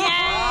 right. Yay!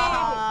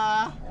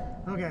 Ah,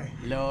 Okay.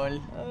 lol.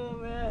 Oh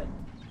man.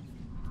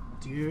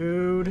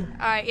 Dude. All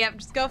right, yep,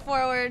 just go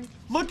forward.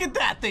 Look at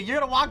that thing. You're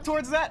gonna walk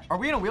towards that? Are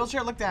we in a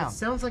wheelchair? Look down. It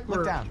sounds like Look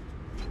we're. down.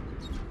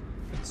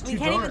 It's We too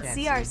can't dark. even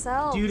see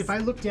ourselves. Dude, if I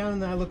look down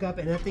and then I look up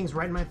and that thing's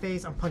right in my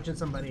face, I'm punching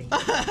somebody.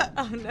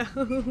 Oh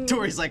no.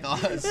 Tori's like, oh,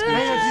 I know,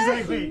 she's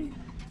like, wait.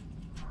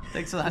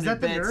 thanks for the Is 100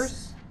 that the bits.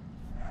 nurse?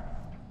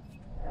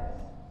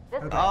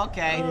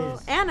 Okay. It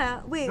is.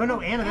 Anna, wait. No,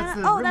 Anna, that's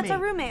the Oh, that's our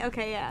roommate. roommate.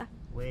 Okay, yeah.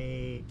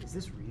 Wait, is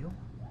this real?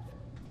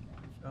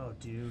 Oh,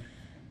 dude.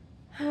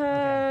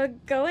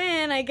 Go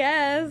in, I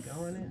guess.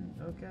 Going in.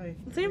 Okay.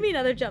 It's gonna be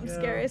another jump Go.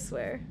 scare, I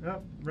swear.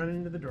 Oh, running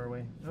into the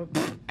doorway. Oh.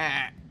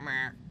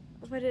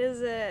 What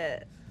is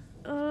it?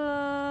 Should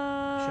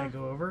I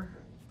go over?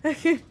 Oh,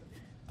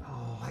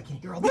 Oh, I can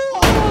hear all the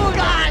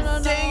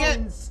God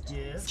dang it!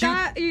 stiff.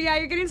 Scott, yeah,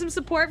 you're getting some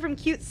support from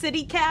Cute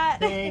City Cat.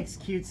 Thanks,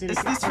 cute city.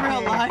 Is this Okay.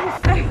 real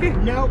life?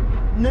 Nope.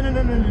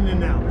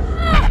 No.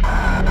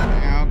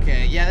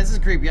 Okay, yeah, this is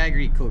creepy. I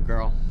agree. Cool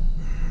girl.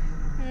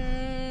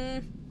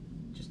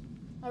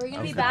 Are we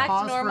gonna Is be the back to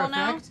pause for normal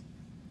now? effect?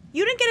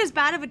 You didn't get as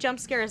bad of a jump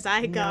scare as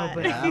I got.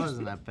 but- Yeah, that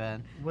wasn't that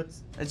bad.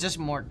 What's It's just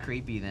more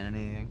creepy than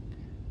anything.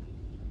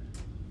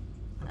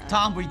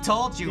 Tom, we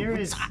told you. there We're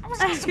is?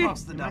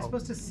 supposed to Am I know.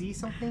 supposed to see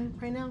something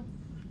right now?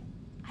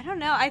 I don't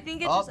know. I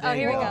think it's Oh, just. Oh, there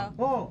here you we go.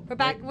 go. Whoa. We're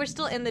back. We're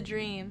still in the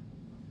dream.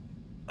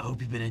 I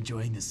hope you've been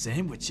enjoying the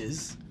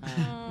sandwiches.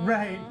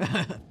 Right.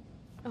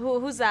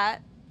 Who's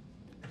that?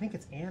 I think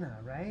it's Anna,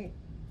 right?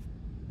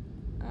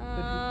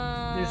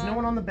 Uh, There's no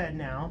one on the bed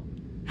now.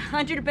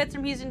 100 bits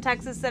from Houston,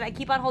 Texas said, I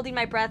keep on holding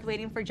my breath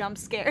waiting for jump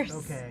scares.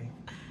 Okay.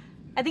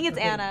 I think it's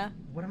Okay. Anna.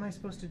 What am I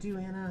supposed to do,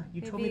 Anna?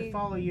 You told me Maybe to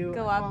follow you.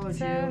 Go I up followed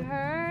to you.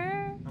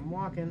 her. I'm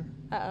walking.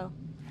 Uh-oh.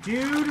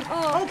 Dude.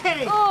 Oh.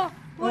 Okay. Oh,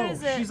 what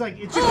is it? She's like,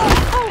 it's Oh,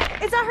 just. oh,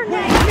 is that her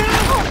name?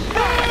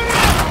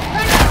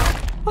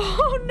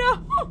 Oh,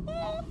 no. Oh.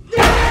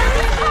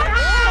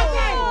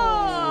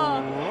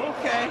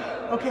 Okay.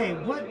 Okay,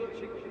 what?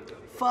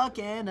 Fuck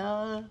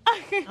Anna.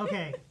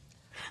 Okay.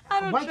 I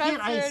don't Why trust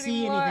can't I her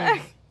see anymore.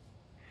 anything?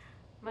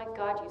 My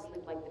God, you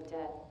sleep like the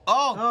dead.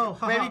 Oh,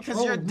 haha. maybe because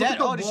Oh, you're look dead. at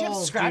the Oh, does she have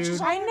walls, scratches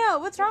dude. on I her? know.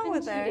 What's wrong It's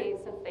with been her? 2 days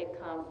since they've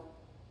come.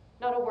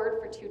 Not a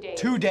word for 2 days.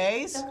 2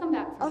 days? They'll come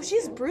back for Oh, me she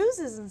has soon.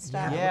 bruises and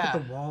stuff. Yeah.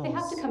 Look at the walls. They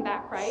have to come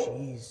back, right?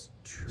 She's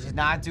She's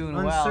not doing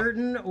well.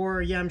 uncertain,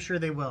 or yeah, I'm sure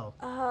they will.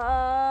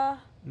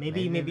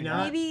 Maybe, maybe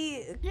not.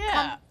 Maybe.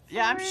 Yeah.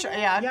 Yeah, I'm sure. Yeah,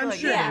 I Yeah, feel I'm like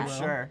sure yeah, they I'm will.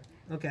 sure.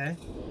 Okay.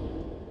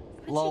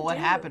 Lol, what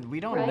happened? We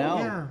don't Right? know.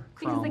 Yeah.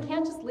 Because they Chrome.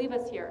 can't just leave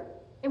us here.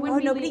 It Oh, wouldn't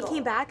be nobody legal.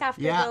 came back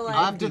after Yeah, the, like...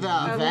 after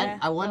the Okay. event,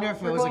 I wonder if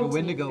it We're was like a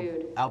going to need Wendigo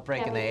food. outbreak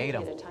Can't and they leave ate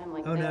at them. a time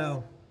like Oh this.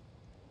 no.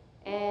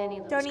 Any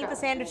little Don't eat the scratch.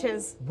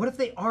 sandwiches. What if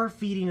they are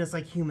feeding us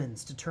like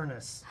humans to turn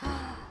us?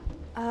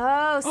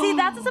 Oh, see,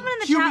 that's what someone in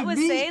the Human chat was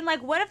meat. saying.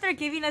 Like, what if they're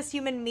giving us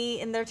human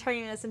meat and they're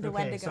turning us into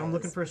Okay, Wendigos? so I'm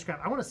looking for a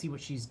scrap. I want to see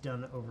what she's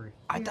done over here.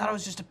 I thought it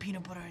was just a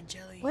peanut butter and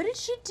jelly. What did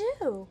she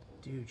do?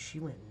 Dude, she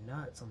went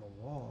nuts on the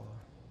wall.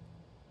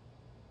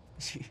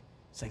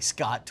 It's like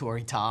Scott,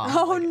 Tori, Tom.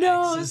 Oh like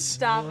no! exes.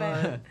 Stop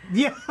it.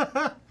 Yeah.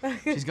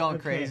 She's going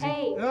Okay. crazy.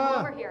 Hey, come Ah.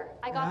 over here.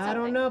 I got something. I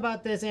don't know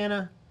about this,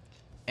 Anna.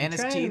 Anna's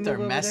trying to teeth are move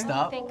over messed there.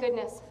 up. Thank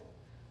goodness.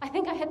 I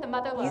think I hit the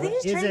mother You lode. think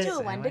Is he's turned it into a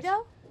sandwich?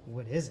 Wendigo?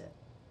 What is it?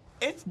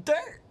 It's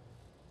dirt.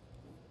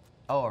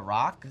 Oh, a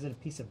rock? Is it a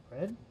piece of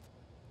bread?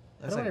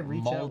 How That's do I like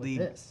reach moldy. out with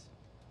this?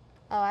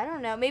 Oh, I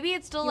don't know. Maybe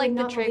it's still You like would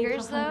the not believe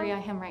triggers how hungry though. I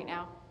am right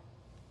now.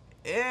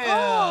 Ew.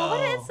 Oh,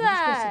 what is I'm just gonna sit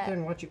that? there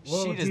and watch it. She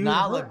Whoa, does dude,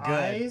 not her look good.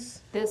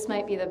 eyes. This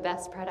might be the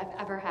best bread I've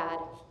ever had.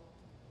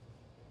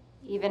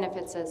 Even if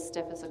it's as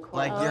stiff as a corpse.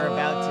 Like you're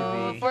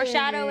about to be.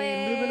 Foreshadowing.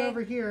 Hey, moving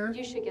over here.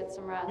 You should get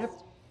some rest. Yep.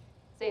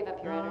 Save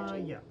up your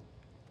energy. Yeah,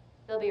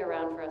 They'll be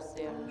around for us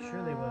soon.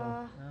 sure they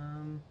will.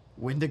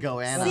 Wendigo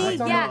Anna. See,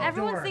 Lights on yeah, the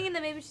everyone's door. thinking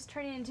that maybe she's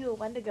turning into a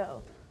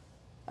Wendigo.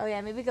 Oh yeah,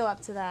 maybe go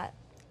up to that.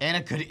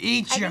 Anna could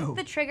eat I you. think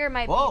the trigger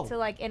might Whoa. be to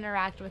like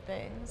interact with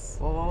things.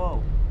 Whoa,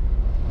 whoa,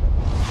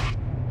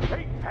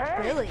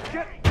 Really?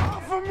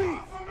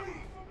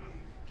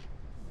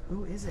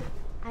 Who is it?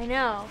 I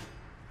know.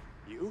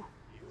 You?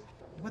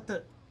 What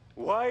the?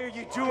 Why are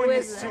you Who doing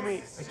is this to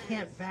me? I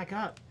can't back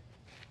up.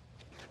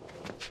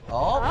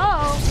 whoa.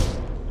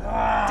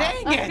 Oh.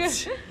 Dang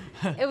it!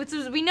 It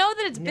was, we know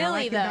that it's Now I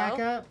Billy can back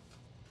though. up.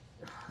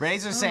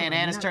 Razor's saying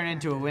Anna's not turning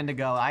into a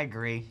Wendigo. I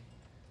agree.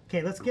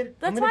 Okay, let's get.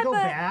 Let's I'm gonna go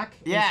have a- back.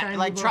 and Yeah, and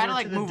like, move try to, over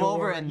like, the move over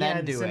door. and then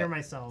yeah, do center it.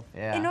 myself.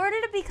 Yeah. In order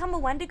to become a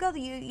Wendigo,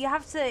 you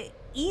have to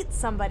eat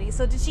somebody.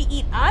 So did she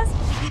eat us?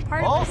 Did she eat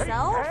part Oh. of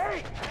herself?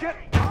 Hey, get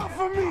off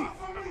of me!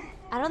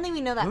 I don't think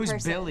we know that Who's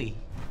person. Billy?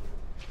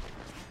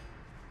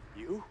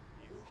 You?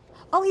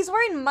 Oh, he's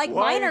wearing like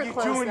Why are minor you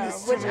clothes doing though,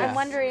 this to which me? I'm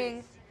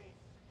wondering.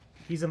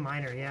 He's a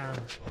minor, yeah.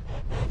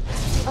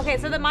 Okay,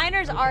 so the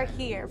minors are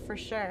here for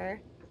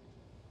sure.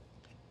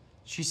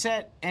 She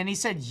said, and he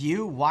said,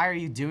 "You? Why are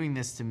you doing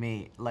this to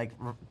me?" Like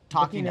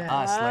talking Looking to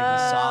at- us, like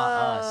he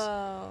saw us.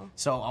 Oh.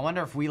 So I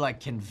wonder if we like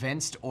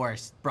convinced or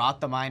brought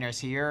the miners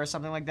here or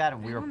something like that,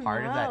 and we were don't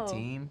part of that know.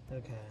 team.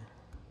 Okay.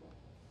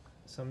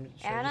 So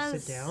should I Anna's.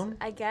 just sit down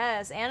I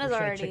guess Anna's Or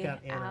should I already check out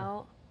Anna?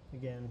 out.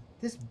 again?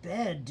 This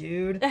bed,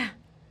 dude.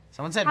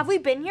 Someone said, Have we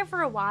been here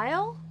for a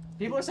while?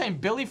 People are saying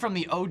Billy from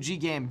the OG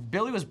game.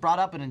 Billy was brought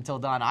up in Until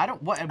Dawn. I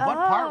don't. What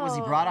part was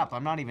he brought up?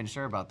 I'm not even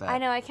sure about that. I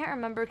know, I can't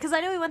remember. Because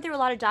I know we went through a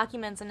lot of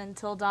documents in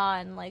Until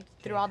Dawn, like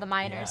through all the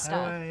minor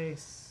stuff. How do I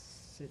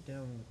sit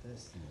down with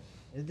this?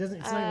 It doesn't.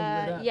 It's not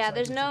even lit up. Yeah, so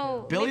there's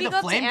no. Billy maybe the go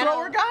up to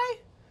flamethrower Anna. guy?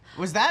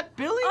 Was that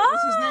Billy?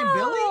 Was his name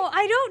Billy? Oh,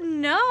 I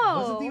don't know.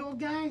 Was it the old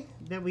guy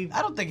that we?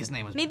 I don't think his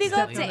name was. Maybe go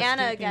Billy. up to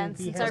Anna again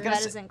since our bed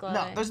isn't glowing.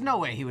 No, there's no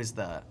way he was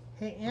the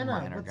Hey Anna,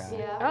 minor what's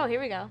guy. Oh,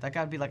 here we go. That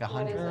guy would be like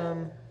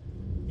 100.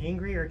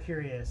 Angry or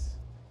curious?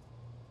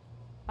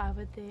 Why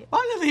would they?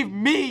 Why would they leave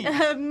me?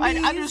 Me. I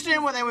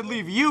understand why they would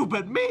leave you,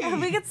 but me.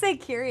 We could say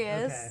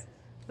curious. Okay.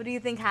 What do you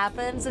think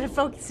happens? Instead of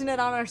focusing it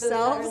on The sirens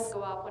ourselves?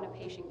 go off when a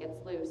patient gets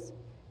loose.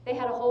 They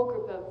had a whole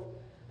group of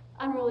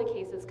unruly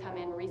cases come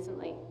in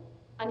recently.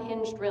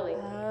 Unhinged, really.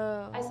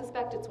 Oh. I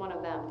suspect it's one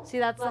of them. See,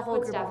 that's the whole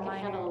Blackwood group staff of can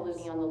handle a minors.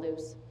 loony on the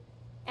loose.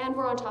 And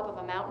we're on top of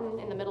a mountain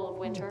in the middle of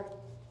winter.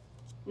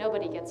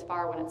 Nobody gets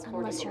far when it's 40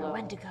 Unless you're a below.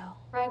 Wendigo.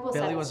 Bragg will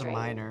set Billy it was a straight.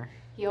 minor.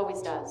 He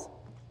always does.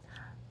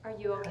 Are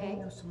you How do okay?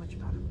 you know so much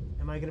about him?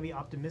 Am I gonna be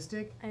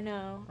optimistic? I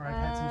know. Or I've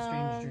had some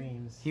strange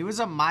dreams. He was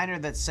a minor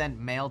that sent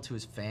mail to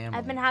his family.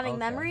 I've been having Okay.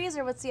 memories,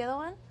 or what's the other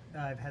one?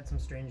 I've had some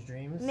strange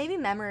dreams. Maybe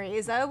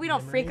memories. Oh, we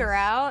don't freak her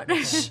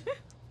Memories? out.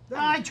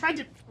 I tried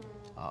to.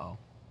 Oh.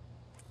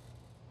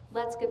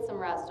 Let's get some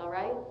rest, all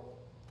right?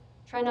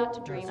 Try not to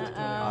dream.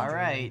 All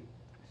right.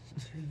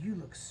 Dude, you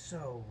look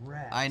so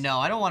wrecked. I know.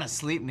 I don't want to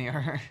sleep near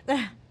her.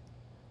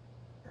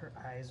 Her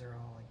eyes are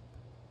all like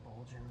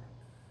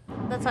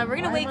bulging. That's fine. We're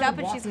gonna Why wake am I up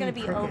and she's walking gonna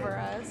be crooked? over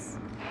us.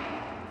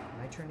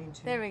 Am I turning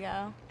to? There we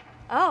go.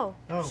 Oh,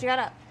 Oh. she got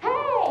up. Hey!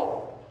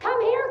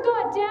 Come here,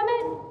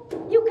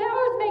 goddammit! You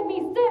cowards make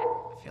me sick!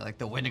 I feel like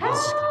the Wendigo's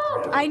just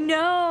gonna grab I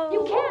know.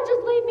 You can't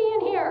just leave me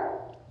in here!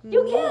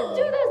 You can't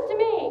do this to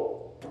me!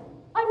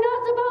 I'm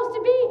not supposed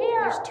to be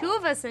here! There's two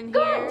of us in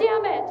God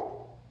here. damn it!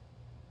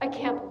 I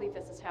can't believe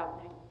this is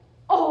happening.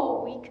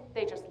 All week,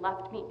 they just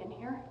left me in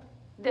here.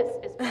 This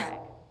is Bragg.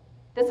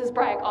 This is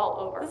Bragg all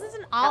over. This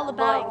isn't all That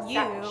about lying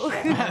sack of you.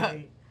 shit.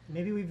 Wait,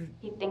 maybe we've.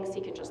 He thinks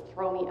he can just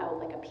throw me out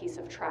like a piece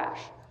of trash.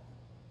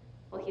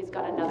 Well, he's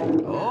got another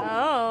thing. Oh.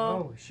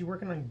 Oh, Oh, is she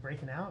working on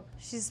breaking out?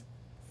 she's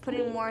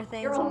putting more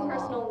things Your on own the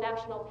personal wall.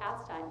 national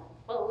pastime.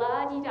 Well,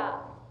 la-di-da.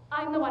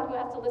 I'm the one who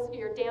has to listen to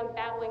your damn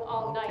babbling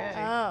all night.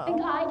 Oh.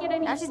 Think I get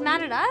any Now she's sleep?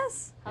 mad at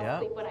us? I'll Yeah.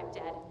 sleep when I'm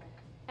dead.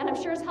 And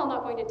I'm sure as hell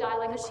not going to die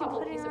like What's a she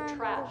crumpled putting piece her of on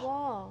trash. the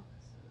wall?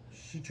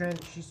 She's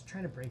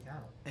trying to break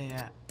out.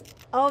 Yeah.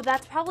 Oh,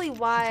 that's probably Trying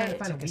why. to find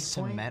Like a a weak point.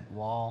 cement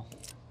wall.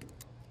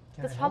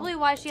 Can That's I probably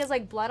help? why she has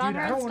like blood on Dude,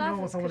 her I and don't stuff.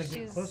 know is if I want 'cause to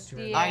get she's- close to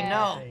her. yeah. I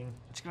know. Thing.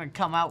 She's gonna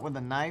come out with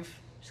a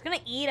knife. She's gonna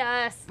eat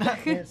us.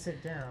 Can't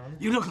sit down.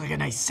 You look like a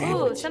nice Ooh,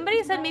 sandwich.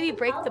 somebody said maybe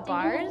break the Out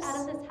bars.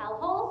 of this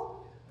hellhole?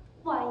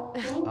 Why,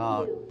 thank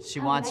Oh, you. she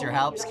How wants nice your of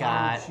help, you to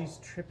Scott. come. She's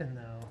tripping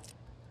though.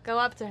 Go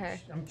up to her.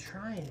 I'm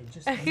trying. It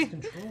just these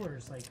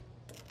controllers like.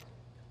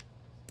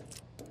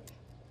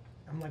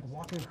 I'm like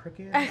walking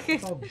crooked.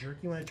 It's all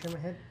jerky when I turn my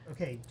head.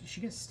 Okay, is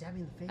she gonna stab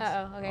me in the face?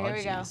 Uh oh. Okay, here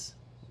we go. jeez.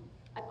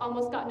 I've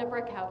almost gotten a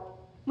brick out.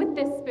 With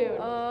this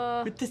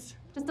spoon. With this.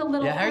 Just a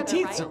little Yeah, her further,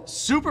 teeth right? are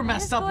super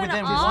messed up going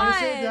within on? one.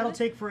 Honestly, that'll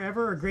take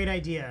forever. Or great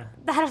idea.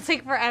 That'll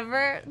take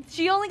forever.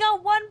 She only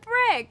got one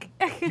brick.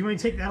 You want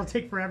to take? That'll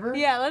take forever.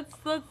 Yeah, let's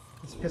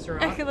Let's piss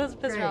her off. let's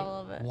piss her Great. off a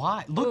little bit.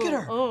 Why? Look at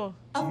her. Oh,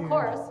 Of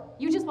course.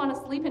 You just want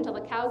to sleep until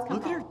the cows come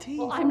Look at her home. teeth.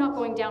 Well, I'm not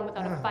going down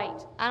without a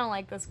fight. I don't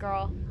like this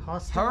girl.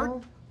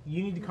 Hostile.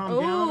 You need to calm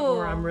down,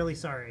 or Ooh. I'm really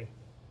sorry.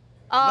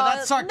 But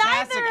that's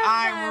sarcastic. neither of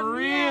I'm them,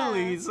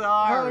 really yeah.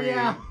 sorry. Oh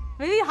yeah.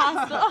 Maybe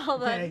hostile.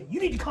 Okay, you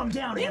need to calm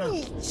down,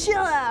 Anna. Chill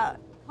out.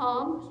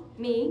 Tom?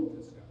 Me?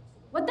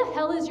 What the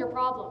hell is your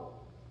problem?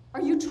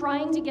 Are you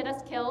trying to get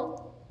us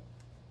killed?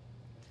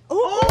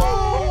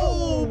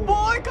 Oh,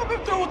 boy, coming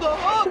through the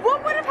hook.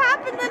 What would have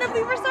happened then if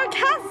we were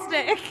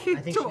sarcastic?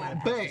 I think she might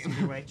have Bam. some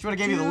good way. She would've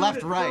gave you the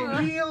left, right.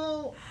 For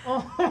real.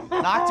 Oh.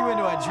 Knocked you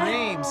into a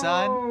dream,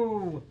 son.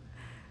 Oh.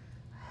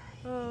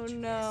 Oh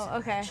no.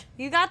 Okay.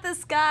 You got this,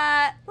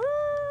 Scott.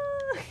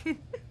 Woo.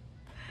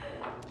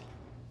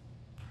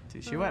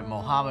 Dude, she went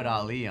Muhammad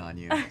Ali on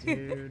you.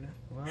 Dude.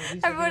 Well, at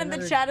least I Everyone got in the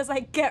another- chat is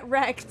like, get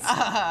wrecked.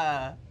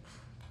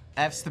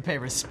 F's to pay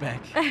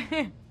respect.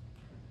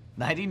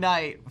 Nighty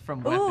night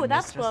from Weapon Ooh,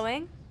 that's Mistress.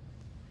 glowing.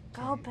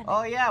 Go open.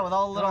 Oh yeah, with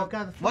all the little. I've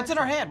got the What's in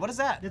her flashlight. hand? What is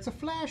that? It's a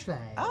flashlight.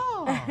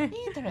 Oh, I didn't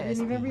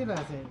interesting. even realize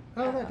it.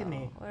 Oh, look at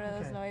me. What are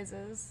those Okay.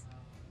 noises?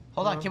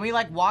 Hold on, can we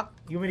like walk?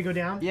 You want me to go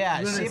down? Yeah,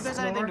 You wanna see if there's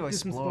anything to do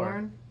some explore.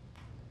 exploring?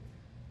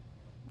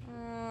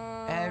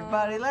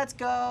 Everybody, let's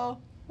go.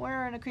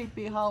 We're in a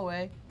creepy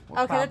hallway.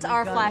 We're Okay, that's probably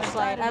our gonna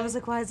flashlight. find I it. was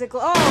like, why is it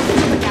glow? Oh, there's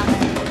someone down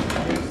there.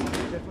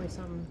 There's definitely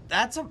something.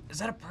 That's a. Is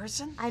that a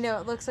person? I know,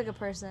 it looks like a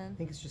person. I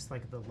think it's just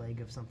like the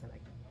leg of something.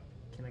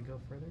 Can I go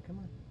further? Come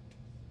on.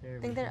 There I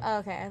we think go. they're. Oh,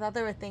 okay, I thought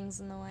there were things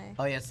in the way.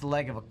 Oh yeah, it's the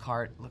leg of a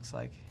cart. Looks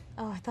like.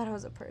 Oh, I thought it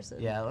was a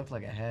person. Yeah, it looked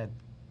like a head.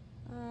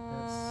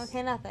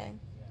 Okay, nothing.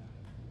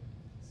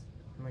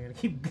 Am I gonna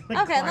keep like,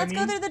 Okay, let's go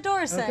climbing? through the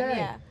doors then. Okay.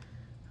 Yeah.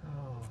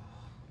 Oh.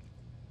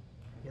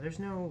 Yeah, there's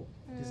no.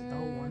 Does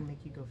L1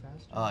 make you go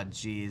faster? Oh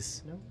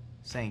jeez. No.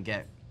 Saying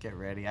get Get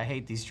ready. I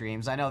hate these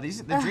dreams. I know the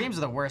dreams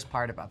are the worst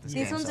part about this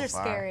game These ones so are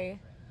far. scary.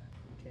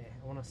 Okay,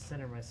 I want to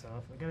center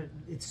myself.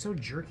 It's so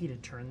jerky to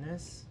turn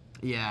this.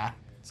 Yeah.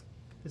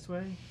 This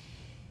way?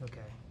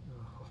 Okay.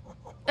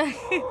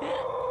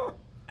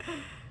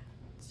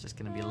 It's just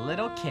gonna be a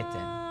little kitten.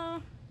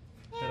 How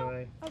do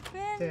I?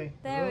 Open. Okay.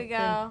 There we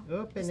go.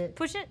 Open it.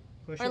 Push it.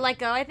 Push Or it. let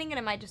go. I think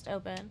it might just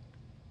open.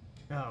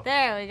 Oh.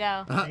 There we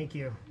go. Thank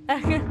you.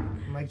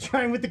 I'm like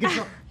trying with the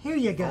control. Here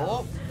you go.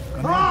 Oh.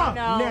 Ah,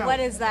 No, what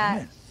is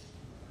that?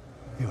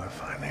 You are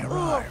finally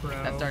arrived.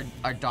 That's our Is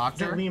that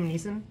doctor. Liam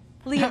Neeson?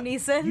 Liam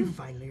Neeson. You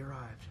finally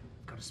arrived.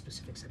 Got a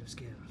specific set of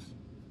skills.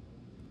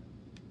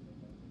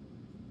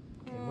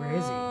 Okay, where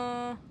is he?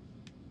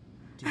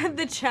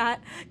 The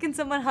chat. Can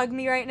someone hug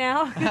me right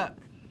now?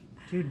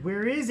 Dude,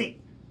 where is he?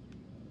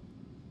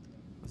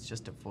 It's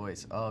just a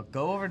voice. Oh,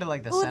 go over to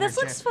like the Ooh, center this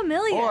looks chair.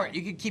 familiar. Or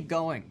you can keep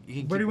going.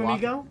 You can Where keep do we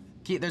walking. go?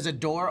 There's a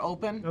door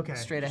open. Okay.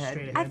 Straight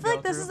ahead. I feel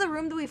like this is the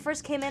room that we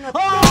first came in with.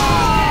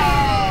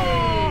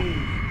 Oh!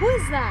 Who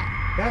is that?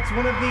 That's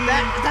one of the.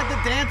 Is that the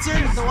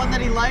dancer? The one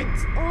that he liked?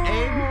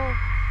 Abe?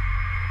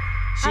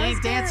 She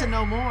ain't dancing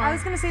no more. I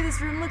was gonna say this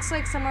room looks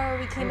like somewhere where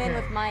we came in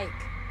Okay. with Mike.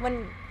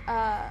 When,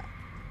 I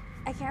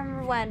can't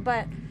remember when,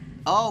 but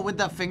Oh, with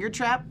the finger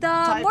trap? the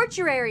type?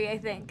 mortuary, I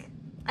think.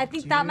 I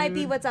think that might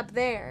be Dude. what's up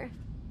there.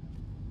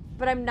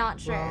 But I'm not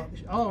sure. Well,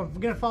 oh, I'm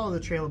gonna follow the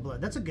trail of blood.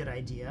 That's a good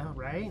idea,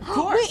 right? Of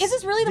course. Wait, is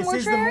this really the This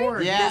is the mortuary?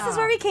 morgue. Yeah. This is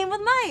where we came with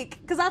Mike,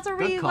 because that's where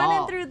we Good went in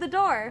call. through the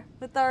door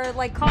with our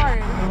like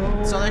card.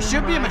 So there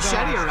should be a my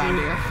machete gosh, around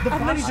dude. here. The A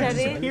bodies are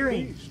machete?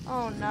 disappearing.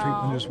 Oh no.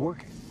 Treatment is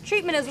working.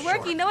 Treatment is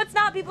working. No, it's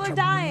not. People are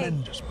dying.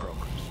 Tremendous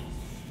progress.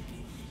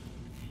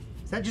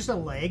 Is that just a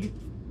leg?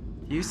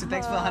 Houston,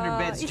 thanks for the 100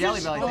 bits. you Jelly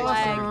should Belly, show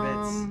thanks for the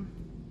us. 100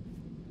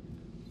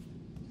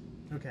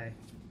 bits. Okay.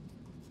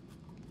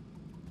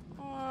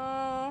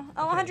 Oh,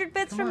 100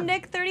 bits come from on.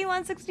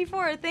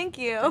 Nick3164. Thank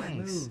you.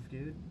 Thanks. Move,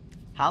 dude.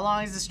 How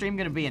long is the stream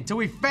gonna be? Until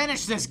we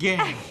finish this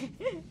game.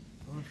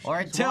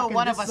 Or She's until walking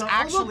one of this us up.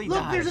 actually look,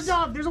 dies. there's a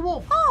dog. There's a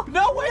wolf. Oh,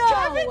 No way, no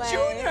Kevin way.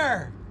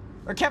 Jr.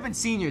 Or Kevin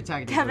Sr.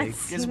 technically. Kevin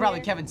It's probably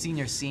Sr.. Kevin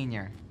Sr.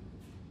 Sr.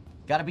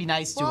 Gotta be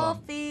nice to him.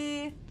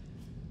 Wolfie.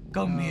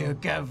 Come here,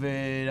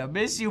 Kevin. I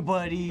miss you,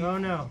 buddy. Oh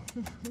no.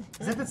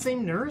 Is that the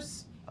same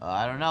nurse?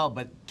 I don't know,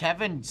 but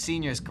Kevin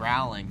Sr.'s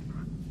growling.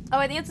 Oh,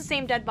 I think it's the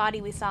same dead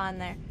body we saw in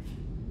there.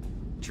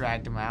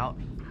 Dragged him out.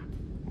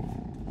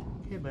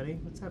 Hey, buddy.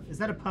 What's up? Is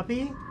that a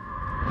puppy? Or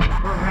a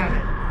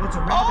rabbit? Oh, it's a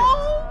rabbit.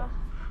 Oh!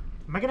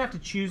 Am I gonna have to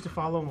choose to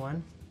follow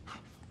one?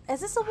 Is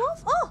this a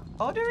wolf? Oh,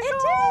 Oh, there he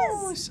it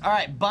goes. is. All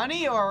right,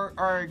 Bunny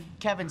or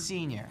Kevin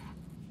Sr.?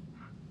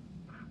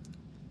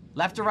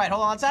 Left or right?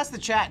 Hold on, let's ask the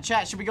chat.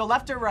 Chat, should we go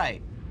left or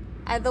right?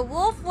 The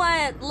wolf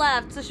went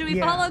left, so should we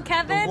Yeah. follow The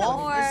Kevin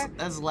wolf or?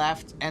 is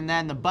left, and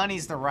then the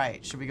bunny's the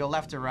right. Should we go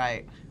left or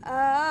right?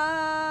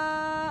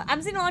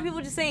 I'm seeing a lot of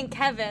people just saying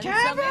Kevin. So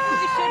Kevin! maybe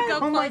we should go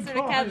Oh my closer to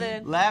gosh.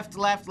 Kevin. Left,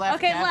 left, left,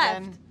 Okay,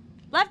 Kevin. left.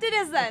 Left it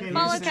is then. Okay,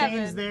 Follow there's Kevin.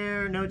 chains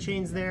there, no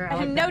chains there. I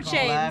like No that call.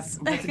 chains.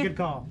 Left. That's a good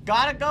call.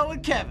 Gotta go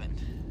with Kevin.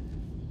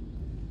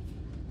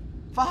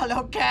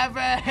 Follow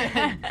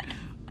Kevin.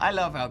 I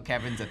love how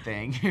Kevin's a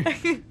thing.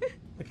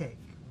 Okay,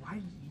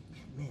 why?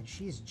 Man,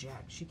 she is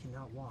jacked. She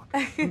cannot walk.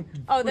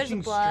 Oh, there's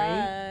Pushing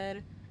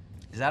blood.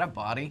 Is that a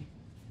body? Oh,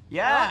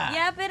 Yeah.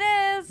 yep, it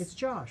is. It's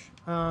Josh.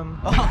 Oh.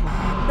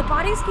 The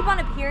bodies keep on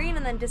appearing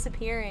and then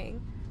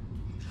disappearing.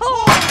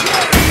 Oh!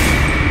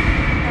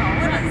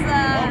 What is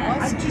that?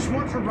 I just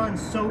want to run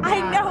so bad.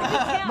 I know, you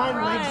can't My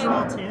run. legs are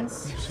all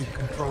tense. You see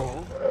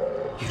control.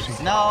 You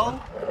see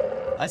No.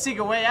 I seek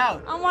a way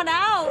out. I want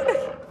out.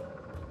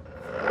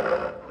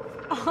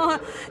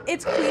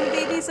 It's Queen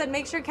Baby said,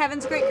 make sure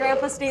Kevin's great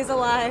grandpa stays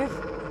alive.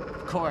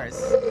 Of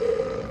course.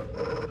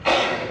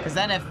 Because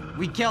then if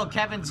we kill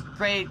Kevin's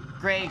great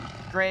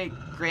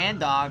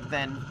granddog,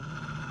 then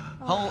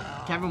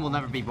Kevin will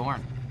never be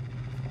born.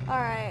 All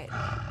right.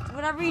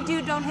 Whatever you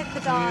do, don't hit the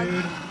dog.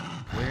 Dude.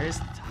 Where is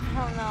the dog?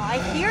 I don't know. I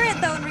hear it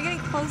though, and we're getting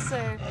closer.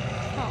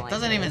 I don't like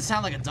Doesn't it. even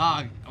sound like a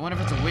dog. I wonder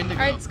if it's a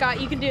Wendigo. All right, Scott,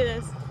 you can do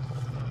this.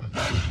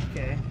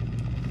 Okay.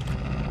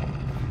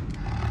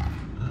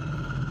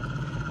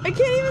 I can't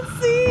even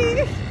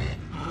see.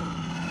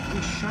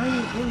 It's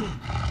shining in.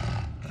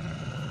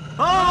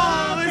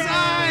 Oh, his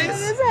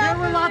eyes! There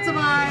were lots of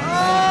eyes.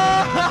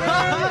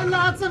 There were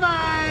lots of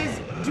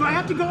eyes. Do I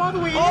have to go all the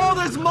way in? Oh,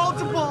 there's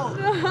multiple!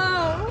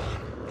 No.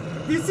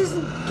 This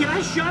isn't. Can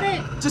I shut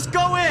it? Just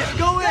go in!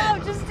 Go in! No,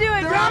 just do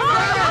it. They're Go our on.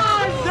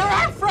 friends! They're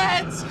our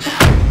friends!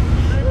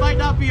 They might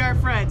not be our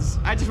friends.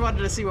 I just wanted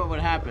to see what would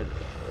happen.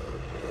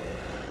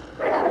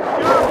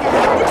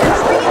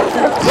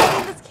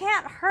 This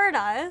can't hurt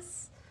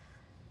us.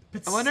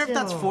 But I wonder if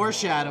that's still.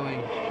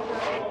 foreshadowing.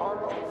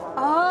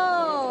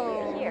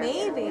 Oh,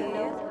 maybe.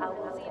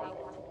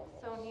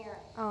 So near.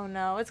 Oh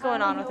no, what's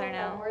going on with her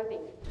now? Worthy.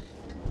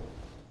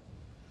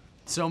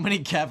 So many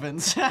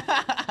Kevins.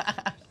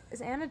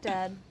 Is Anna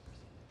dead?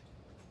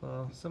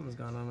 Well, something's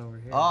going on over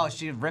here. Oh,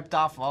 she ripped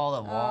off all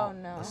the wall, Oh,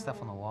 no. the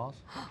stuff on the walls.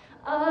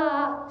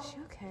 Is she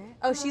okay?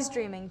 Oh, she's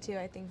dreaming too,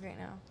 I think, right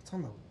now. It's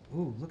on the.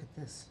 Ooh, look at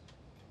this.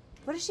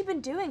 What has she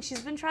been doing?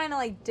 She's been trying to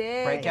like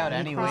dig. Break out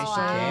and any way she crawl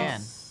out.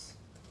 can.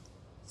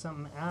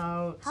 Something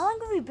out. How long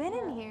have we been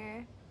in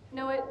here?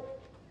 No,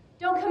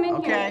 don't come in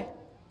here. Okay.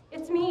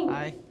 It's me.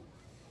 Hi.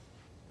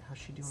 How's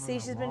she doing? See,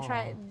 she's been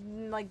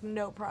trying, like,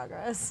 no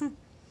progress.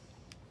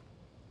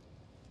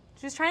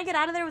 She was trying to get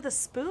out of there with a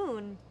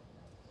spoon.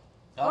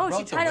 Oh, she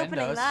broke the tried opening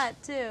windows.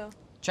 that too.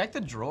 Check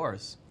the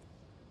drawers.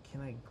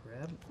 Can I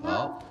grab?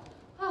 Oh.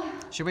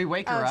 Should we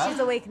wake her Oh, up? she's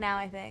awake now,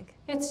 I think.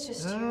 It's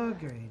just Oh, you.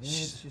 great.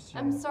 It's just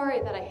I'm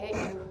sorry that I hate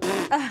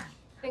you.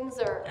 Things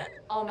are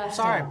all messed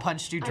up. Sorry, I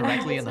punched you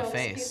directly in the I know it's no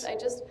face.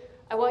 excuse.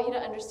 I want you to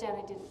understand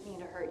I didn't mean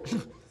to hurt you.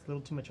 It's a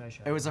little too much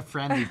eyeshadow. It was a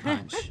friendly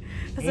punch.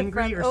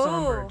 Angry or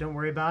somber? Don't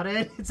worry about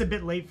it. It's a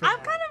bit late for I'm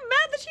that. kind of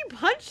mad that she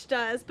punched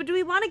us, but do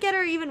we want to get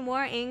her even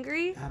more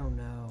angry? I don't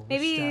know.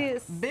 Maybe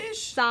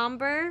Bish.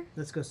 somber?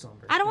 Let's go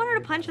somber. I don't want her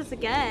to punch us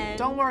again.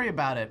 Don't worry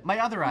about it. My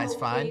other eye's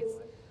fine. Please.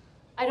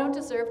 I don't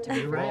deserve to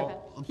be forgiven.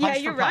 Punch Yeah, for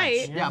you're punch.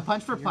 right. Yeah,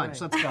 punch for punch.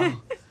 Let's go.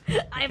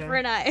 Eye for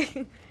an eye.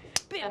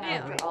 And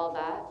after all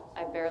that,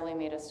 I barely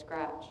made a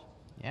scratch.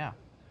 Yeah.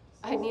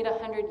 I'd need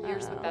 100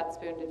 years with that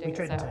spoon to dig We us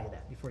tried to out. tell you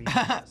that before you.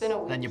 It's been a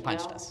week, Then you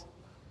punched know? us.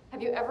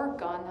 Have you ever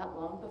gone that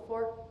long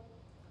before?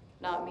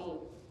 Not me.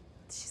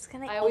 She's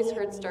gonna I always eat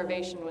heard me.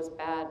 starvation was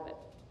bad, but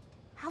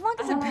How long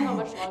has I it don't know how been?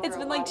 much longer It's a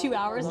been like body 2 can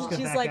hours, hold and on.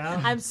 she's back like,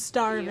 out. I'm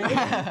starving.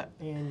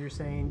 And you're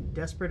saying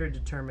desperate or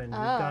determined. We've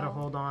got to Oh.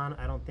 hold on.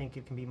 I don't think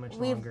it can be much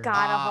We've longer.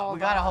 gotta hold We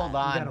gotta on. hold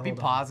on. gotta Be hold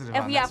on. positive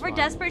on If this we're one.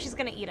 desperate, she's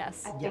gonna eat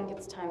us. I think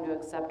it's time to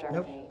accept our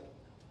Nope. fate.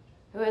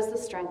 Who has the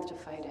strength to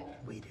fight it?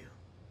 We do.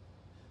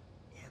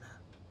 Anna.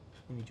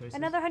 Any choices?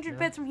 Another 100 No?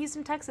 bits from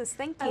Houston, Texas.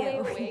 Thank I lay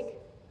you. awake.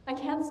 I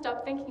can't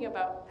stop thinking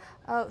about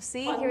Oh,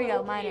 see, one here we go,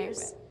 little miners.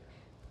 cave.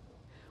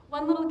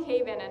 One little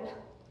cave in and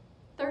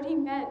 30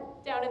 men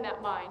down in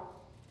that mine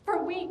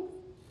for weeks.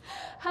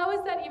 How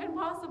is that even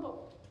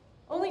possible?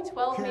 Only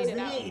 12 made it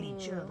they out, ate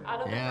each other.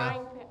 out of the Yeah.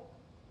 frying pan.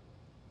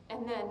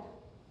 And then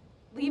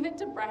leave it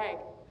to brag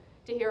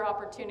to hear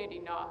opportunity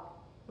knock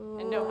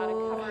and know how to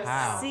cover it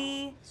How? up.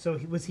 See, So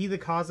was he the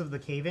cause of the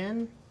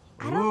cave-in?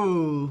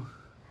 Ooh.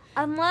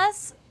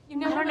 unless, You I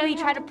never don't know, really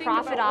he tried to have think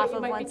profit about what off you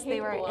of might be once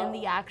they were capable in of.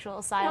 the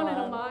actual Down in a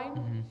asylum.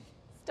 mine,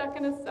 stuck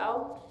in a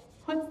cell.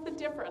 What's the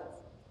difference?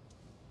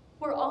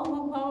 We're all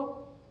alone.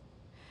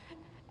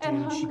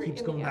 And Dude, she hungry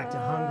keeps in going the back end. to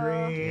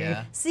hungry.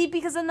 Yeah. See,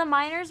 because then the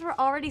miners were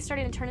already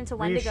starting to turn into Wendigos.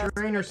 when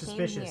Reassuring or they came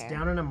suspicious? here.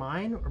 Down in a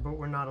mine, or but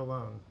we're not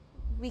alone.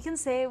 We can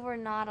say we're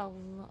not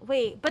alone.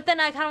 Wait, but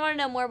then I kind of want to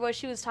know more about what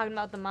she was talking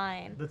about the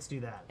mine. Let's do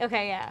that.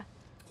 Okay, yeah.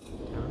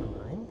 Down in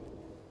a mine?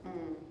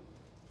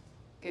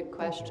 Good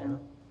question.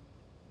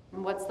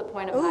 And what's the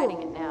point of Ooh.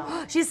 hiding it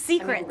now? She has I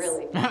secrets.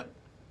 mean, really.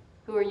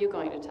 Who are you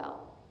going to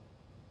tell?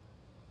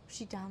 Is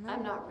she down there?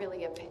 I'm not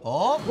really a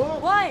Oh.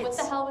 What? What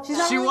the hell was She's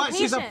that? not She really was.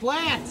 She's a patient.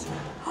 plant.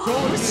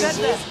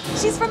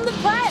 She's from the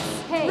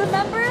press. Hey.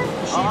 Remember?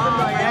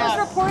 Oh, yes.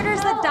 Those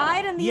reporters that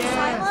died in the Yes.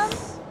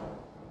 asylum?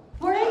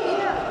 We're in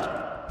here.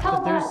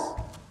 Help There's. us.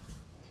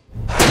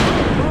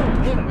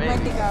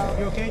 Wendigo.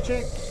 You okay,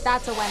 chick?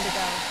 That's a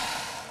Wendigo.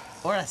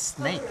 Or a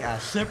snake. A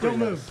slippery Don't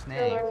little move. Dear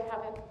snake. Lord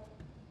heaven.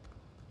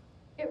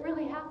 It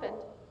really happened.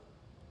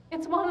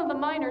 It's one of the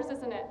miners,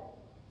 isn't it?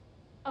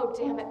 Oh,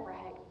 damn it, Bragg.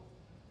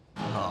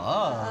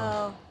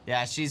 Oh.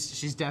 Yeah,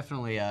 she's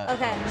definitely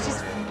Okay,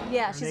 she's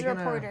they a gonna-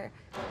 reporter.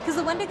 Because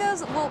the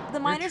Wendigos, well, the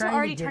miners were trying to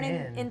already get turning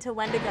in. into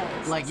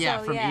Wendigos. like yeah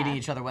so, from eating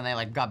each other when they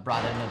like got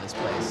brought into this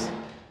place.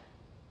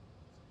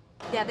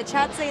 Yeah, the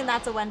chat's saying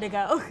that's a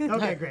Wendigo.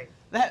 Okay, great.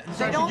 That So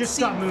they I don't should just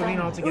seem stop moving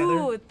friendly. altogether.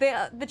 Ooh,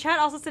 the chat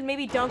also said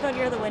maybe don't go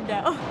near the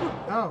window.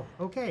 Oh,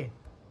 okay.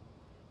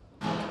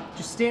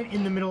 Just stand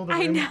in the middle of the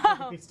I room. know.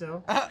 Perfectly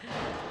still.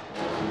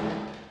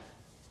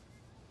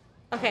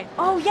 Okay.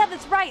 Oh yeah,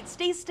 that's right.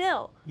 Stay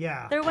still.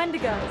 Yeah. They're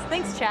Wendigos.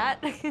 Thanks,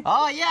 chat.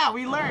 Oh yeah,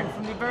 we learned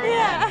from the very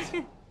yeah.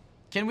 end.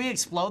 Can we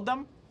explode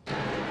them?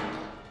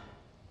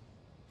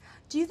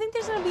 Do you think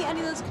there's gonna be any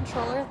of those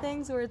controller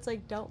things where it's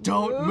like don't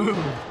Don't move.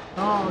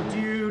 Oh,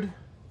 dude.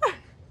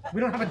 We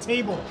don't have a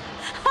table.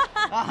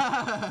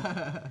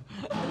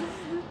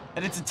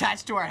 And it's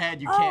attached to our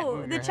head. You can't Oh,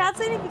 move the your chat's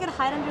saying if you could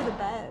hide under the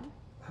bed.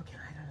 Okay,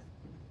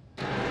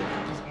 I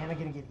don't. Is Anna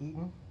gonna get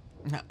eaten?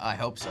 head. I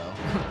hope so.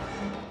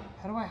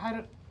 How do I hide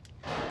it?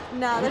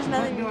 No, there's Which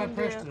nothing button you do I can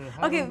press do. to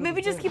hide Okay, under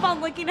maybe the just bed? keep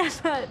on looking at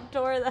the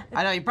door then.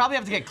 I know you probably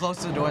have to get close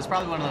to the door. It's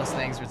probably one of those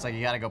things where it's like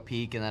you gotta go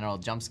peek and then it'll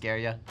jump scare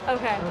you.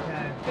 Okay.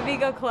 Okay. Maybe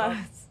go close.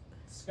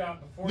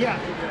 Scott, before Yeah.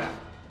 you do that,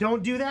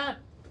 Don't do that.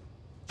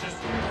 just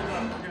hold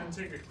up. We're gonna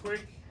take a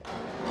quick,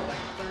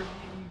 like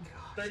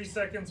 30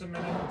 seconds, a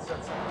minute, and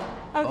set something.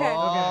 Okay.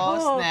 Oh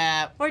Cool.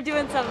 snap! We're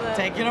doing something.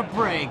 Taking a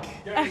break.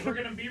 Guys, we're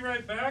gonna be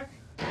right back.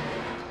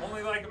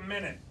 Only like a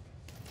minute.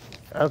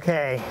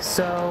 Okay,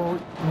 so,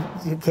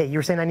 okay, you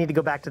were saying I need to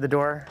go back to the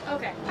door?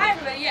 Okay. Hi,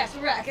 everybody. Yes,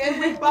 we're back.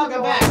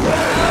 Welcome back.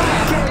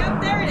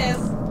 Yep, there it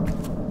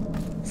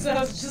is. So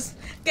just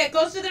get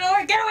close to the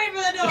door. Get away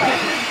from the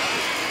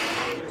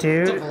door.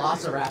 Dude,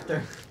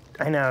 Velociraptor.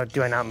 I know.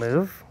 Do I not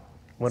move?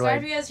 What do Sorry I?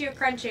 if you guys hear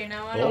crunching.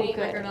 Now I want to eat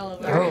my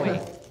granola bar.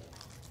 Oh.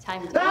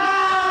 Time to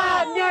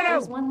Ah, no,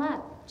 There's no. one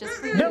left. Just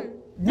for you. No,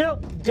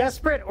 Nope.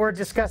 Desperate or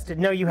disgusted?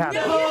 No, you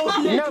haven't.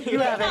 Nope, you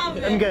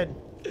haven't. I'm good.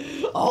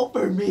 All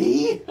for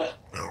me?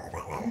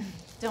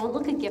 Don't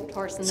look a gift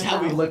horse in the That's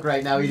how we mouth. look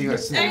right now eating our I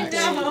snacks.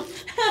 know.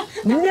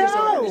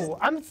 No!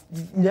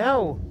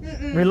 No.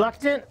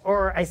 Reluctant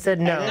or I said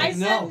no? I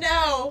said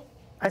no.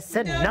 I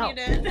said No, no. you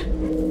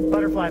did.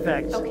 Butterfly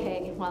effect.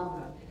 Okay,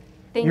 well,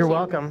 thank You're you.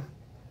 welcome.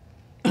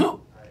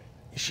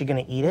 Is she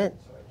gonna eat it?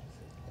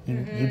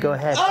 You go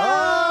ahead.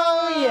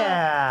 Oh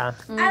yeah.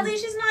 At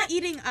least she's not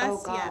eating us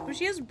Oh, God. yet, but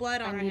she has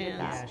blood on her needed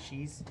hands. Yeah,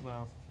 she's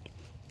well.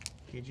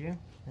 Did you?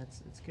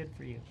 It's good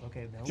for you.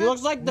 Okay, no. She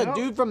looks like the No.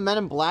 dude from Men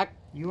in Black,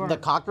 You are the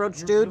cockroach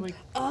you're dude. really-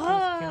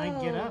 Oh. Can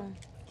I get up?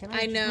 Can I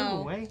I just know.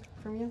 move away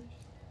from you?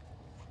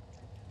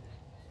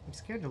 I'm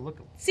scared to look.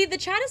 See, the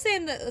chat is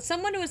saying that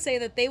someone would say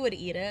that they would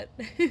eat it.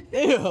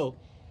 Ew.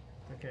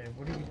 Okay,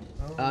 what are you?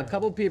 Oh, A no.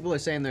 couple people are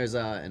saying there's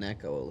an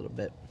echo a little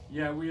bit.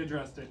 Yeah, we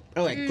addressed it.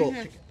 Okay, cool.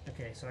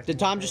 Okay, so I can Did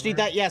Tom walk just over? eat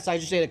that? Yes, I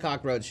just ate a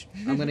cockroach.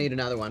 I'm gonna eat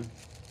another one.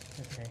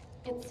 Okay.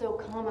 It's so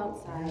calm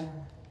outside.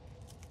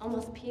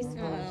 Almost peaceful.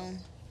 Oh.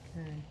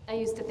 I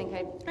used to think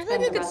I'd I spend feel like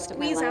we the could rest of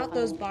my squeeze life out on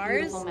those a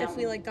bars beautiful if we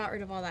mountain. like got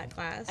rid of all that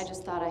glass. I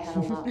just thought I had a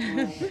lot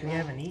more. We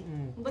haven't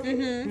eaten. Look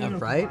in at a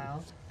Right?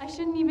 while. I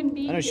shouldn't even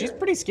be I know, here. she's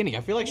pretty skinny.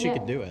 I feel like she Yeah.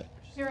 could do it.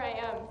 Here I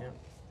am, Yep.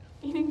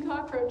 eating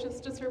cockroaches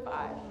to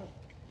survive.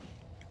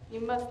 You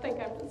must think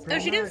I'm just. Oh,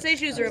 she didn't say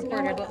she was a There's no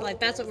reporter, one but else like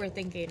that's there. what we're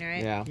thinking,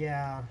 right? Yeah.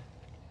 Yeah.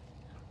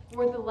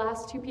 We're the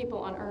last two people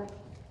on Earth.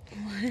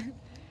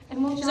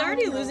 And we'll She's die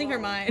already for a losing her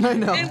while. mind. I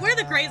know. And we're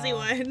the crazy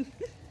one.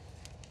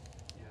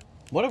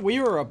 What if we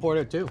were a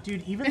reporter too?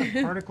 Dude, even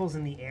the particles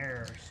in the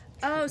air.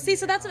 Oh, see,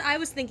 so that's what I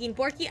was thinking.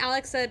 Borky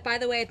Alex said, by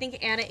the way, I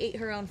think Anna ate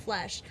her own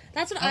flesh.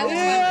 That's what I was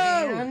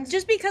Oh. wondering.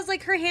 Just because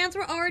like her hands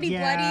were already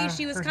Yeah, bloody,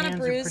 she was her kind of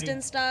hands are bruised pretty-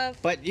 and stuff.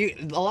 But a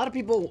lot of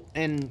people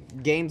in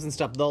games and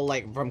stuff, they'll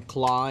like from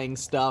clawing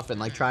stuff and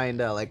like trying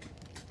to like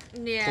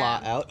Yeah.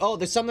 claw out. Oh,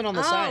 there's something on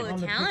the Oh, side. the On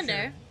the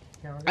calendar.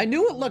 Calendar. I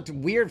knew it looked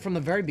weird from the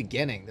very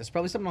beginning. There's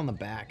probably something on the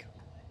back.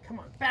 Come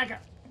on, back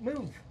up.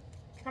 Move.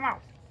 Come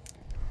out.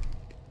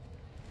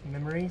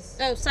 Memories.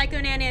 Oh,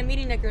 Psycho Nanny and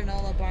meeting a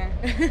granola bar.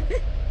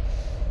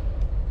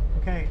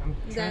 Okay, I'm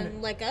trying Then to.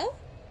 let go.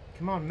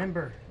 Come on,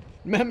 member.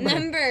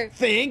 Remember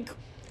Think.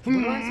 What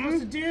am I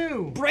supposed to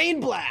do? Brain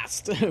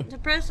blast. to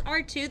press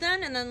R2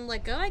 then, and then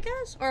let go, I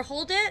guess, or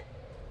hold it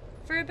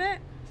for a bit.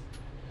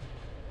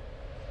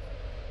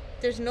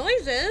 There's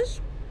noises.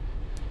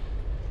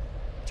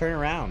 Turn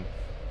around.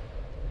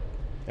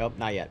 Nope,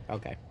 not yet.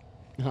 Okay.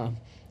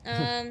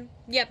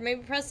 Yep,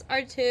 maybe press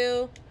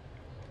R2.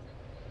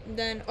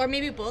 Then, or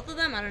maybe both of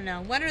them. I don't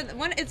know. One or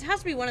one. It has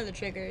to be one of the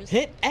triggers.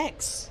 Hit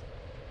X.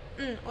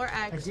 Or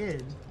I X.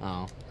 did.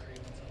 Oh.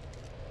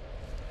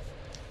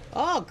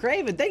 Oh,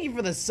 Craven, thank you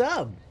for the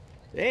sub.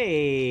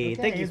 Hey, Okay,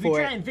 thank you as we for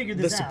try and figure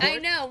this the out. support.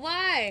 I know.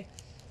 Why?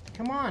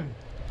 Come on.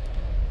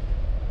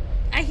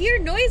 I hear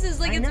noises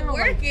like I it's know,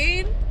 like-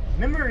 working.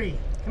 Memory.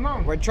 Come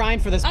on. Uh, We're trying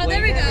for this. Oh,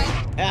 there we go.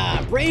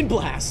 Ah, brain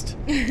blast.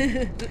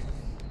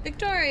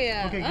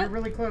 Victoria. Okay, Oh. you're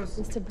really close.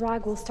 Mr.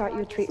 Bragg will start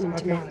your treatment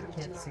Okay, tomorrow. I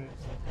can't see.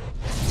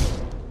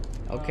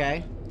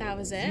 Okay. That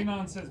was it.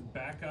 Xenon says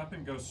back up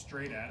and go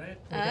straight at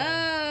it.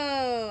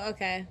 Oh,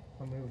 okay.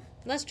 I'll move.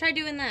 Let's try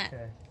doing that.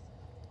 Okay.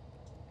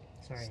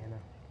 Sorry,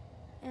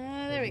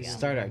 Anna. There we go.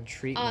 Start our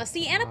treatment.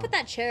 See, Anna put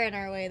that chair in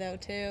our way though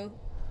too.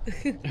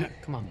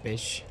 Come on,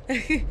 bish.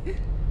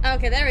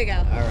 Okay, there we go.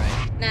 All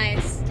right.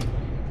 Nice.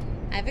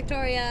 Hi,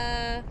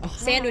 Victoria. Oh,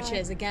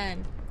 Sandwiches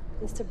again.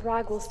 Mr.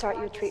 Bragg will start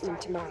your treatment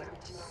tomorrow.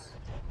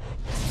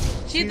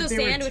 She had those They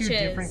were sandwiches. two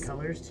different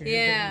colors too.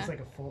 Yeah. It was like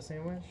a full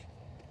sandwich.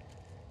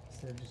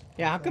 So just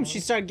Yeah, how come she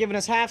started giving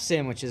us half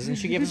sandwiches and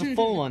she gave us a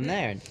full one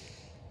there?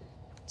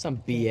 Some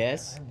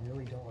BS. I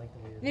really don't like the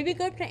way. Maybe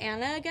go up to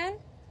Anna again.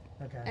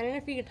 Okay. I don't know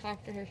if you could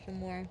talk to her some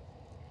more.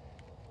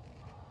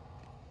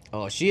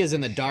 Oh, she is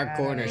in the dark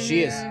corner.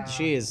 She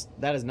is.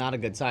 That is not a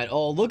good sign.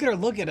 Oh, look at her.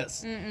 Look at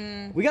us.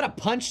 We gotta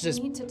punch this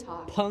We need to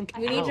talk. punk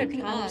We need out. to I can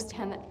talk.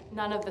 understand that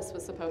none of this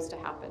was supposed to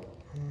happen.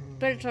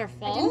 But it's our I didn't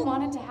fault.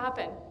 want it to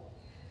happen.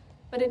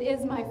 But it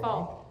is my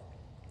fault.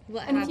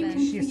 What And if you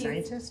happened? Is she a Please.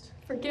 scientist?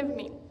 Forgive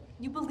me.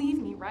 You believe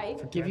me, right?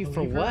 Forgive Do I you for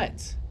believe her?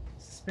 what?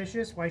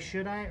 Suspicious? Why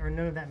should I? Or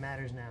none of that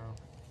matters now?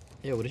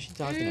 Yeah, what is she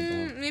talking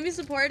about? Maybe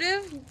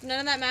supportive. None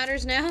of that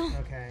matters now.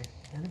 Okay.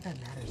 None of that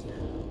matters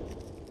now.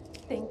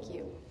 Thank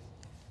you.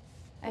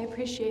 I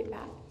appreciate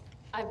that.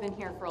 I've been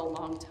here for a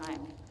long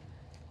time.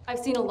 I've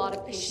seen a lot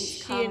of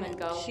patients come and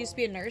go. She used to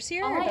be a nurse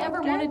here. All or I ever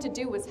doctor? wanted to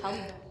do was help.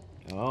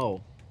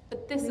 Oh.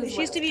 But this Maybe is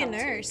she used what to be a it's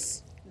come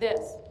nurse.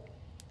 This.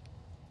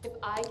 If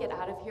I get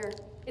out of here,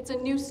 it's a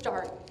new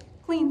start.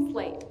 Clean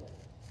slate.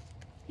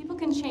 People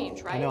can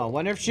change, right? I know. I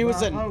wonder if she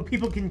was Well, a. Oh,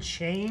 people can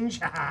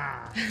change?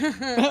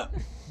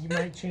 You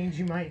might change,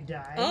 you might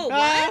die. Oh, what?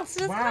 That's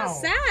kind Wow. of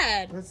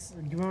sad.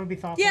 Do you want to be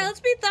thoughtful? Yeah,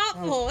 let's be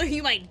thoughtful.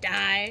 You might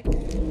die.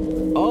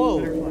 Oh.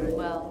 Butterfly.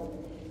 Well,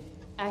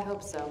 I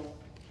hope so.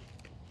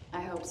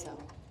 I hope so.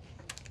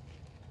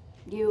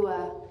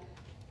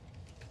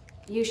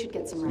 You should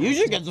get some rest. You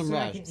should get some So I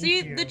rest. can See,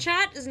 eat you. the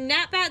chat is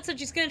Natbat said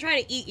she's gonna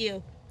try to eat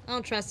you. I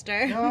don't trust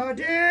her. Oh,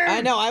 dude!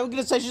 I know. I was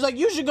gonna say she's like,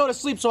 you should go to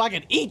sleep so I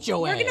can eat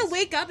your We're ass. gonna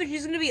wake up and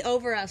she's gonna be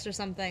over us or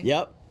something.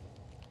 Yep.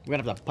 We're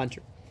gonna have to punch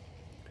her.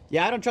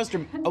 Yeah, I don't trust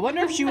her. I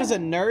wonder if she was a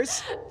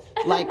nurse,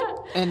 like,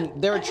 and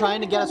they were trying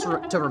to get us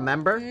to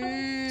remember.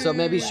 So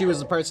maybe she was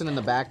the person in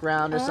the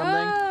background or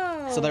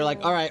something. So they're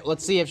like, all right,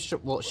 let's see if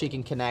she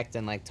can connect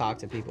and like talk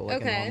to people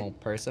like a normal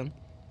person.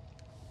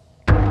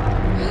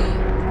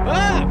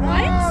 Ah!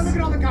 What? Oh, look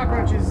at all the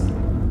cockroaches.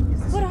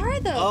 What are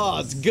those? Oh,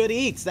 it's good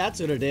eats. That's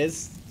what it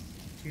is.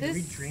 Dude, are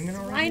we dreaming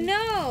already? I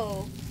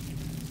know.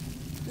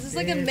 Is this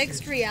like a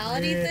mixed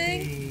reality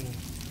thing?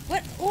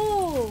 What?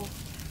 Oh.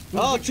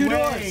 Oh, 2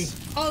 doors.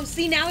 Oh,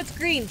 see, now it's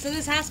green, so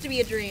this has to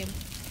be a dream.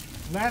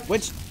 Left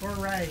Which? or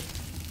right?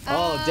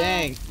 Oh,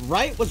 dang.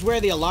 Right was where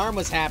the alarm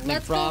was happening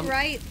Let's from. go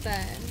right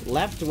then.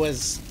 Left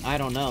was, I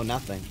don't know,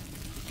 nothing.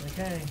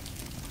 Okay.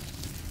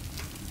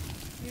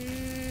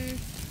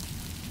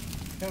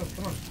 Go,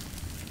 come on.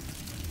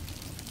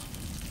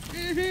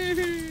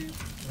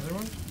 Another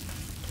one?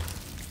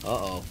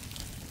 Uh-oh.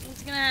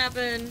 What's gonna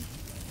happen?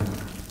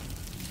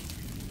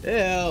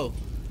 Ew.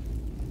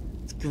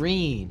 It's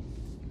green.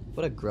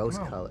 What a gross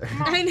color.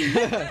 I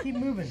know. Keep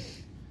moving.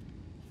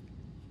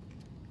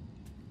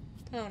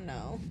 Oh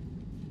no.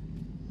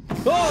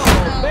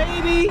 Oh,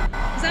 baby!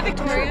 Is that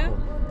Victoria?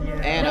 Yeah.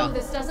 Anna. No,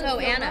 this doesn't feel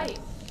Anna. right.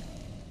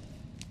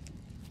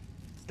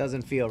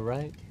 Doesn't feel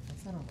right.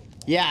 That's not on the wall.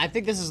 Yeah, I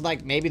think this is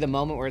like maybe the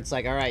moment where it's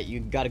like, all right, you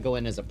gotta go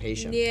in as a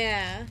patient.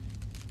 Yeah.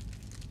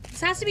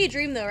 This has to be a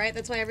dream though, right?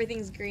 That's why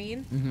everything's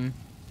green. Mm-hmm.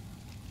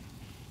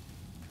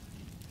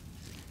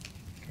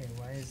 Okay,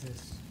 why is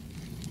this?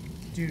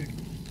 Dude.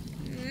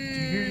 Do you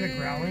hear the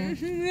growling?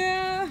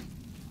 Yeah.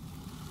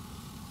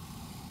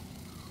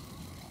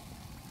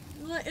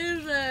 What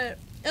is it?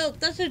 Oh,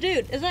 that's a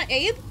dude. Is that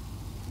Abe?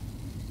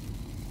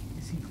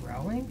 Is he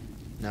growling?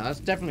 No, that's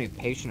definitely a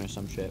patient or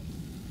some shit.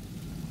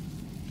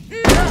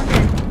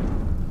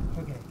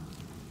 Okay.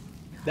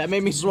 That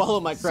made me swallow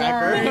my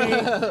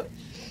cracker.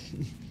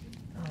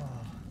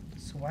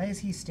 So why is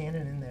he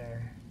standing in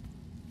there?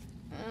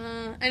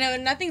 I know,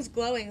 nothing's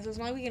glowing, so it's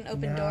not like we can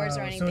open doors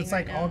or anything. So it's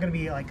like right all now. gonna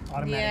be like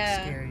automatic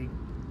Yeah. scary.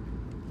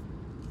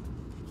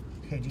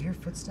 Okay, do you hear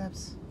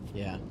footsteps?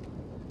 Yeah.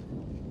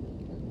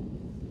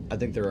 I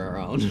think they're our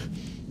own.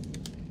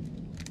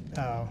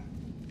 Oh.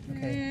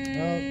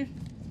 Okay.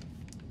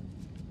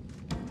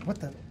 Well, what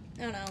the?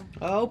 I don't know.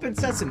 Open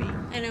sesame.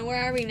 I know,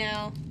 where are we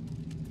now?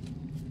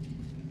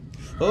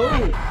 Oh! Oh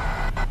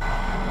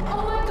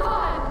my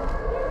god!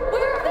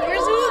 Where are they Where's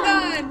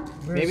gone?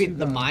 who gone? Maybe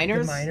the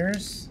miners? The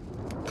miners?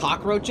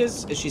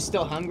 Cockroaches? Is she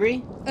still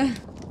hungry?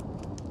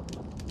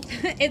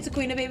 It's a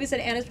queen of baby said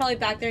Anna's probably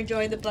back there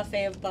enjoying the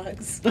buffet of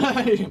bugs.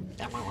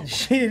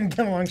 She didn't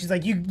come along. She's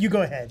like, you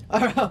go ahead.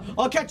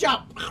 I'll catch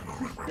up.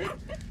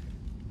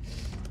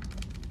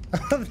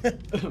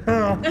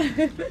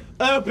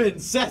 Open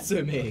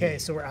sesame. Okay,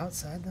 so we're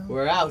outside though?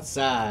 We're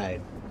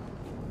outside.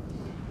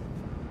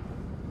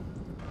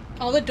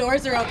 All the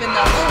doors are open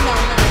though.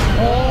 Oh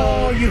no,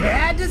 Oh, you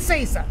had to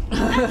say something.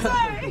 I'm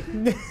sorry.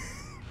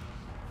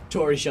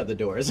 Tori shut the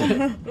doors. I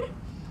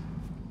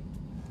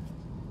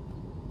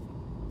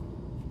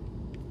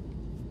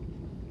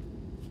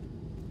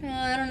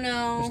don't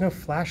know. There's no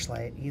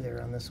flashlight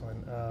either on this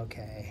one.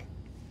 Okay.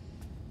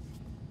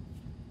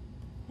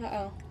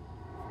 Uh-oh.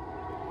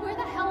 Where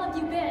the hell have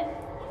you been?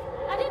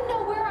 I didn't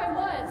know where I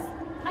was.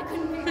 I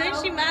couldn't figure Why out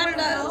is she mad at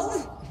where to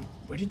us? go.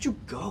 Where did you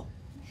go?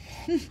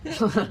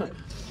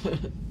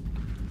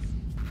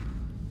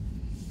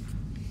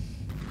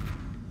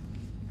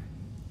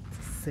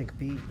 Sick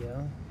beat,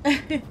 yo.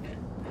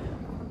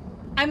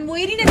 I'm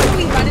waiting until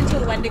we run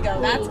into a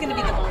Wendigo. That's gonna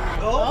be the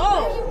moment.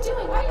 What are you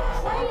doing? Are you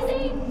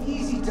crazy?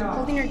 Easy, dog.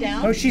 Holding her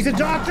down? Oh, she's a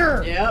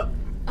doctor! Yep.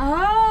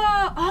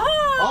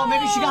 Oh,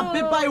 maybe she got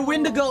bit by a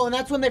Wendigo and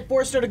that's when they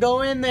forced her to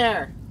go in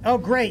there. Oh,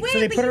 great. So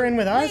they but put her in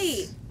with us?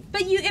 Wait,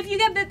 but if you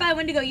get bit by a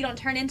Wendigo, you don't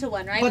turn into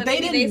one, right? But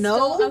they maybe didn't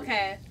know. Still,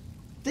 okay.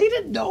 They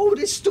didn't know.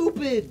 They're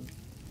stupid.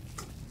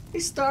 They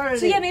started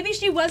So it. yeah, maybe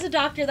she was a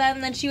doctor then,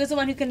 and then she was the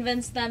one who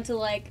convinced them to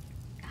like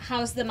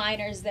house the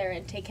miners there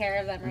and take care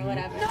of them or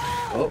whatever.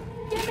 Oh.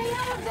 Get me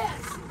out of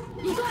this!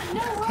 You got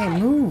no Okay,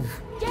 right!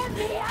 move. Get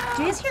me out!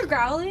 Do you guys hear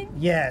growling?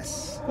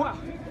 Yes. Wow.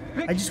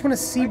 I just want to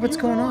see what's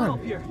going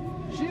on. Here.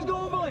 She's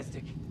going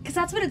ballistic. Because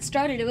that's what it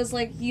started. It was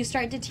like you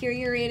start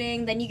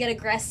deteriorating, then you get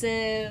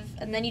aggressive,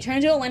 and then you turn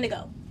into a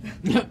Wendigo.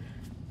 Do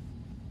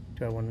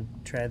I want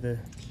to try the...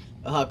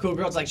 Cool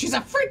Girl's like, she's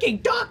a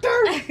freaking doctor!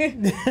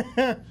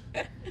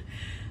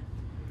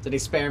 It's an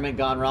experiment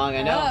gone wrong,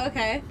 I know. Oh,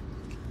 okay.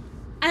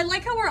 I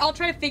like how we're all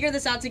trying to figure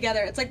this out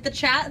together. It's like the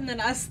chat and then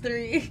us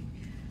three.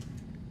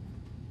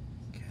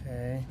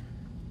 Okay.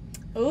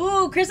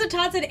 Ooh, Krista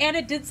Todd said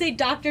Anna did say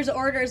doctor's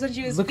orders when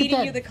she was Look at feeding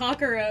that- you the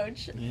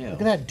cockroach. Ew.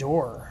 Look at that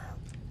door.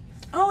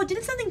 Oh,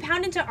 didn't something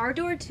pound into our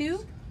door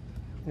too?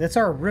 That's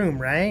our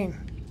room, right?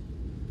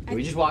 Did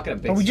we just walk in a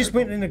big Oh, we just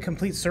circle? went in a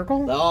complete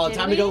circle? Oh, Did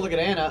time we? to go look at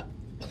Anna.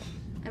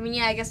 I mean,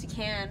 yeah, I guess we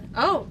can.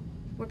 Oh,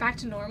 we're back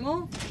to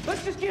normal?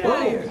 Let's just get out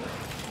of here.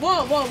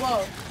 Whoa, whoa,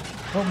 whoa.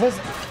 What was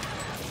it?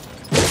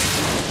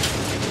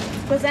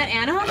 Was that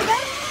Anna on the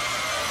bed?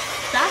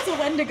 That's a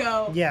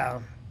Wendigo. Yeah.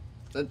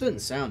 That didn't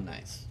sound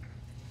nice.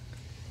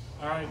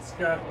 All right,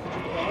 Scott, could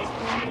you pause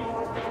for me?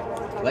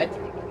 What?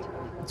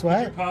 It's Could you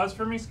what? pause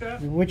for me,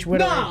 Scott? Which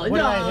what? What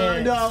did I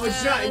hit? No,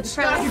 it's not. It's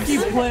Scott can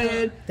keep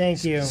playing.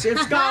 Thank you. If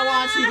Scott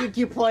wants, he can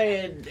keep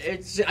playing.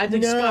 I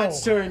think No.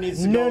 Scott's turn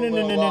needs to No, go no, a no,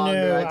 little no, no, longer.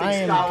 no. I think I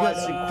am Scott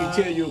wants to good.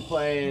 continue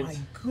playing. My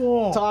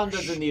God. Tom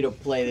doesn't need to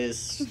play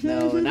this.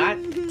 No, not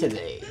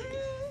today.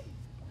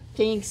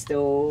 Thanks,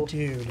 though.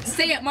 Dude.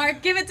 Say it,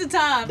 Mark. Give it to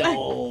Tom.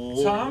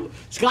 No. Tom?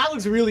 Scott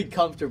looks really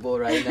comfortable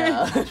right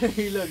now.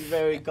 He looks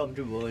very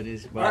comfortable in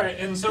his spot. All right,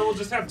 and so we'll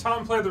just have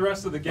Tom play the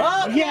rest of the game.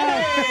 Oh,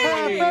 Yeah.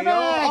 Perfect.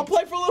 I'll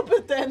play for a little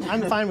bit then.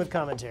 I'm fine with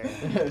commentary.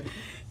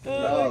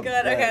 Oh my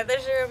god. Okay,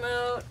 there's your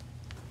remote.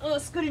 Oh,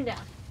 scooting down.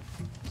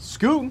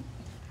 Scoot.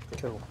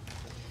 Cool.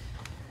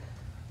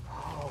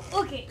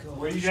 Okay.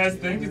 What are you guys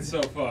thinking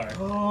so far?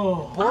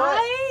 Oh.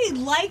 I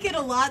like it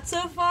a lot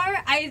so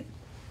far.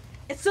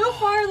 So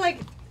far, like,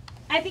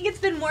 I think it's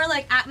been more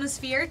like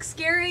atmospheric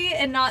scary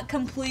and not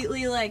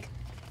completely like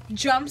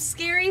jump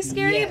scary.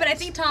 Yes. But I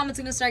think Tom is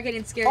gonna start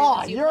getting scary. Oh,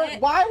 as you you're. play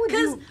it. Why would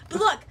you?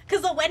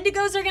 Because the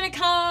Wendigos are gonna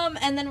come,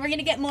 and then we're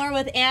gonna get more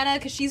with Anna,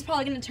 because she's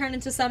probably gonna turn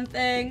into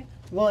something.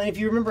 Well, if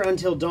you remember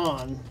Until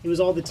Dawn, it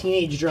was all the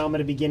teenage drama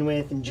to begin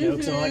with and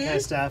jokes and all that kind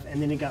of stuff,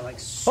 and then it got like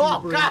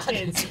super God.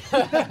 intense.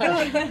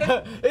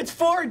 It's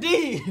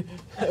 4D.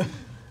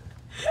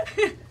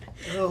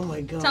 Oh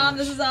my god. Tom,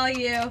 this is all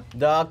you.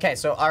 Okay,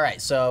 so all right,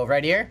 so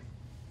right here,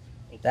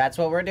 that's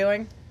what we're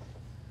doing.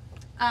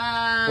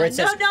 Where it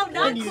says- No,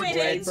 not you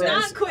quitting. press-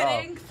 Not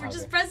quitting. oh, Just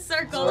okay. press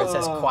circle. Where it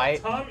says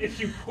quiet. Tom, if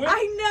you quit,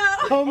 I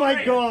know. Oh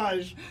my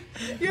gosh.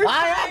 You're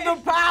I have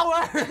the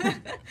power.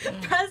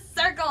 Press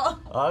circle.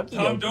 Okay.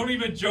 Tom, don't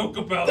even joke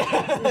about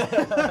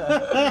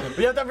it.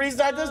 We have to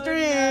restart the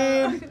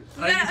stream.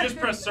 You just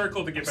press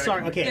circle to get back.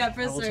 Sorry, in. okay. Yeah,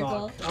 press I will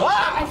circle. talk.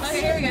 Ah!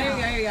 Okay, here we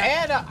go.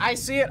 And I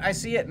see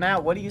it now.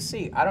 What do you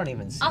see? I don't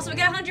even see. Also, we it.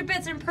 got 100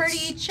 bits and Purdy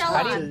How do you- Chelon.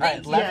 alright,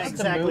 Thank you. left Yeah, is to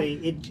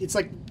exactly. It's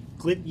like,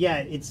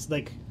 it's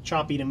like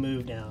choppy to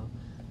move now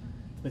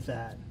with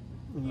that.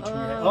 When you turn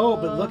your head. Oh,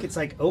 but look, it's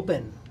like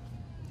open.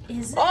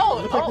 Is it?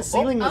 Oh, Look like the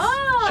ceiling was.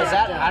 Oh. Is jacked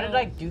that? out. How did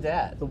I do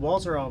that? The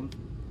walls are all.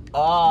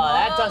 Oh,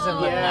 that doesn't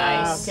look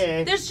Yeah. nice.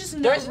 Okay. There's just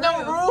no There's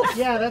no roof.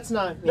 Yeah, that's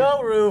not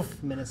No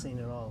roof. menacing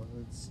at all.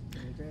 It's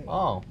really great.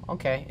 Oh,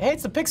 okay. Hey,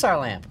 it's the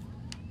Pixar lamp.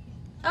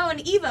 Oh, and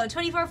Evo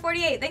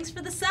 2448. Thanks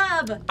for the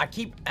sub. I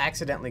keep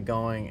accidentally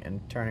going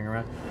and turning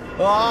around.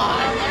 Oh,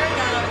 Oh! there it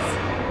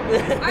goes.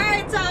 All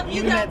right, Tom, you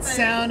Even got that this.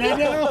 sound, I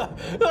know.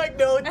 Like,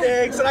 no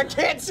thanks, and I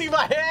can't see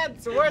my hands.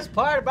 It's the worst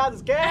part about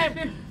this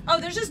game. Oh,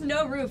 there's just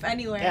no roof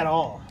anywhere. At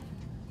all.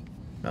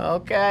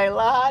 Okay,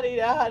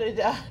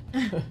 la-di-da-di-da.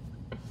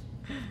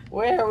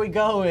 Where are we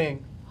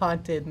going?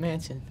 Haunted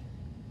mansion.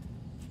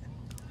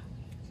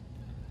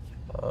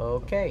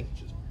 Okay.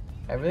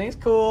 Everything's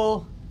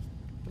cool.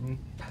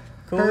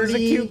 Cool as a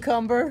Purdy.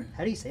 cucumber.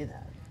 How do you say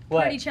that?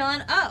 What? Purdy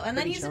Chelon. Oh, and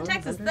then Purdy he's in Chelon,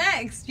 Texas. 100?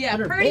 Thanks. Yeah,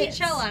 100 Purdy bits.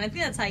 Chelon. I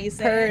think that's how you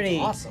say Purdy. it.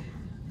 Awesome.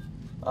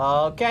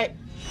 Okay.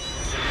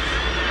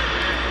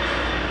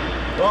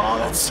 Oh,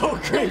 that's so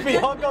creepy.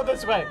 I'll go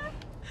this way.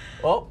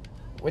 Oh,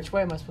 which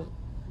way am I supposed to?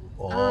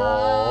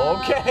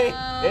 Oh, okay.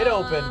 It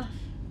opened.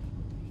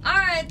 All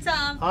right,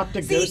 Tom.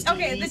 Octoghost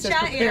okay, the says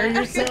chat. prepare Yeah.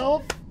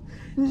 yourself.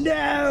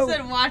 No.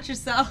 Said watch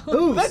yourself.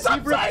 Ooh, That's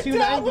Super upside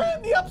down. 290. We're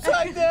in the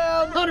upside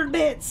down. 100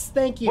 bits.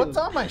 Thank you. What's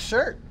on my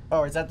shirt?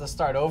 Oh, is that the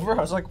start over?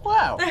 I was like,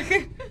 wow.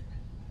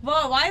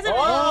 Whoa, why is it?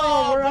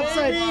 Oh, we're baby.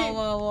 upside Whoa,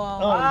 whoa, whoa.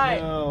 Oh Hi.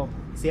 no.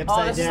 It's the Oh,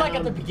 upside this down. is like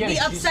at the beginning.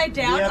 The upside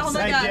down? The Oh my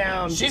upside god.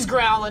 down. She's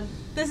growling.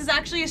 This is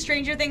actually a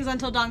Stranger Things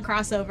Until Dawn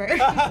crossover.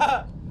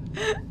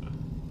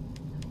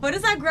 What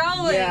is that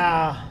growling?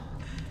 Yeah.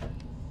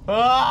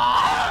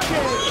 Ah!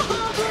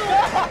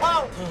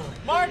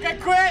 Mark, I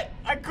quit!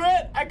 I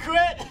quit! I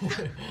quit!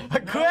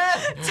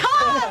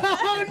 Tom!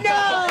 Oh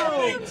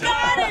no! You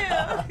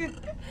got him!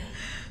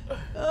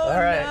 Oh, All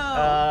right,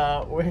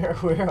 no. where are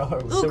we?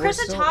 Ooh, So we're Krista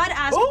still- Todd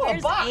asked, Ooh, a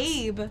where's box.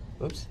 Abe?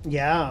 Oops.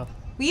 Yeah.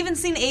 We haven't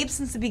seen Abe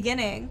since the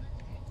beginning.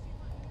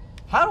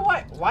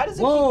 Why does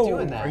it Whoa. keep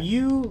doing that? Are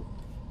you?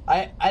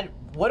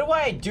 What do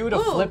I do to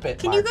Ooh, flip it,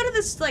 can Mark? you go to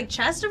this like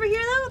chest over here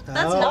though?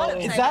 That's Oh. not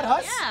Is upside that down.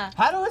 us? Yeah.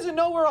 How does it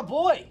know we're a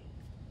boy?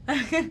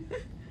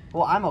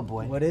 Well, I'm a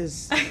boy. What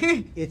is?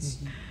 It's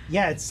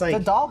yeah. It's like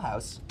The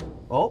dollhouse.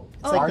 Oh,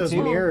 it's like those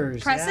R2.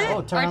 mirrors. Press yeah. it.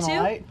 Oh, turn on the R2?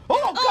 light.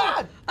 Oh,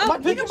 God! Am I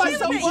you picking can play with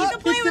myself it. You up? can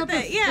play Picked with up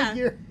a it. Yeah.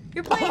 figure.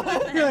 You're playing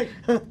with You're it.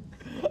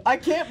 like, I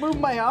can't move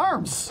my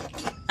arms.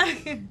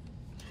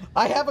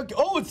 I have a.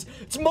 Oh, it's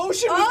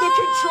motion with the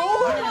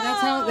controller. yeah,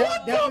 that's how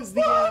that was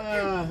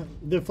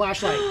the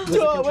flashlight. Was the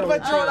Duh, what if I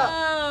controller. throw it up?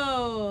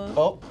 Oh.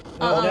 Oh.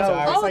 Oh, no.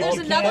 sorry. It's Oh, like there's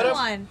you another can't-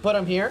 one. Put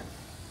them here.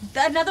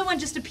 Another one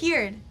just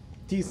appeared.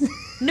 Do you-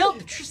 No,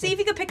 see if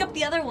you can pick up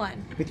the other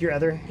one. With your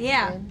other.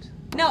 Yeah. hand?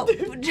 No,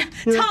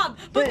 Tom,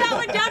 put that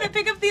one down and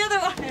pick up the other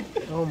one.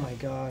 Oh my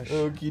gosh.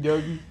 Okie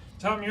dokie.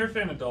 Tom, you're a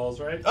fan of dolls,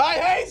 right? I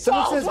hate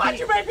Someone dolls. says Why'd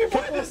you make me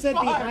play People this said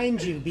part?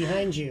 behind you.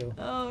 Behind you.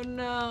 Oh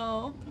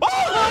no. Oh,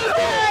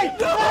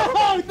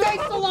 Oh,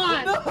 thanks a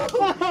lot.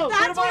 Oh,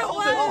 That's What if I what it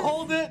hold it? I'll was.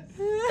 hold it.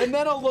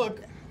 Anna, look.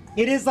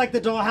 It is like the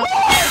dollhouse.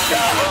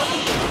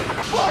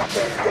 Fuck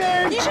this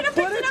game. You should have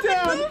picked it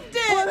up and moved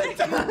it. Put it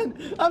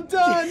down. I'm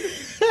done.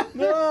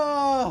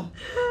 No.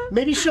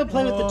 Maybe she'll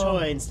play with the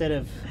toy instead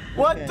of.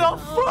 What the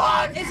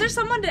fuck? Is there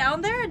someone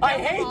down there? I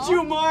hate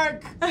you,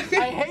 Marc. I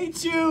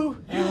hate you.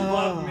 You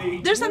love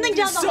me. There's something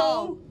down the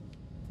hall.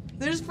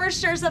 There's for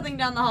sure something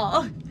down the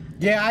hall.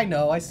 Yeah, I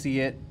know. I see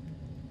it.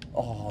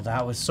 Oh,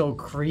 that was so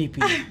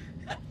creepy.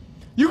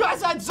 You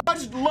guys had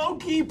such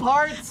low-key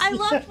parts. I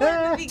loved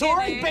the beginning.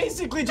 Tori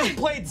basically just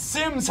played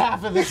Sims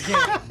half of this game.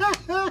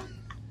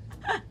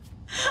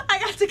 I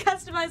got to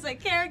customize my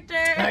character.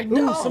 I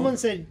know. Ooh, someone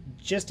said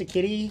just a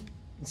kitty.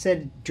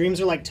 Said dreams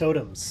are like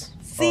totems.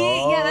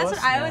 See, yeah, that's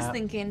what I was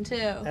thinking too.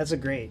 That's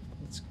great.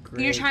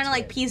 You're trying to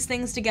like piece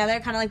things together,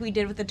 kind of like we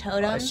did with the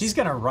totems. She's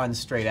gonna run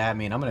straight at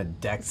me, and I'm gonna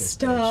deck this.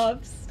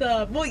 Stop.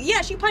 Well,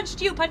 yeah, she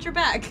punched you. Punch her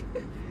back.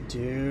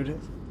 Dude.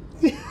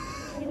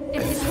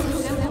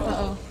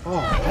 Uh-oh.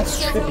 Oh,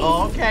 that's trippy.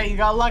 Oh, okay, you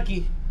got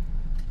lucky.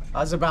 I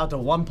was about to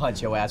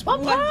one-punch your ass.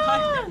 One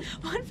punch.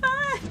 One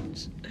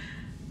punch.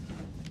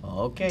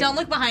 Okay. Don't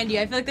look behind you.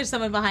 I feel like there's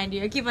someone behind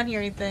you. I keep on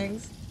hearing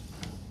things.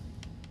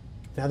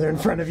 Now they're in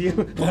front of you.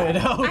 I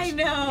know. I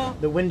know.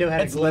 The window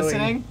had It's a glowing.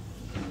 listening.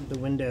 The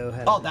window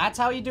had. Oh, that's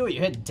how you do it. You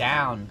hit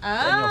down,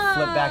 and you'll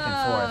flip back and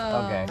forth.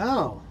 Okay.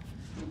 Oh.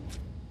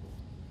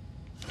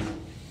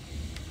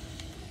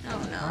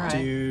 Oh no. All right.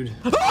 Dude.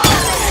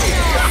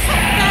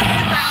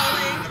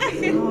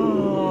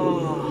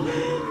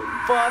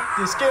 Fuck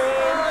this game.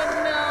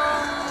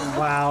 Oh no.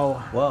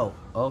 Wow. Whoa.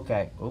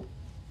 Okay. Oop.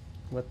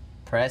 What?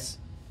 Press.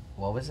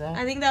 What was that?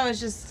 I think that was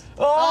just.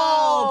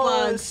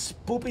 Oh, bugs.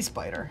 Spoopy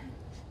spider.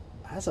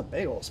 That's a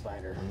big old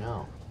spider. I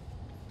know.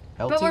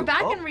 But we're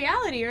back in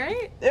reality,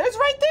 right? It's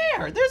right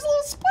there. There's a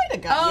little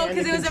spider guy. Oh, Yeah,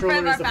 because the it was in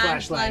front of controller our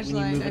is the flashlight when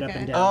you move it up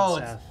and down. Oh,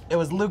 and stuff. it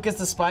was Lucas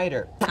the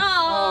spider.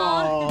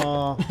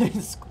 Oh.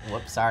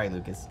 Whoops, sorry,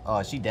 Lucas. Oh,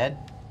 is she dead?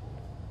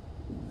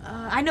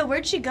 I know.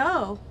 Where'd she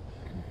go?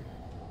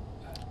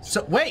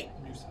 So wait.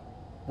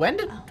 When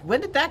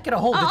did that get a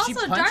hole? Oh, Did she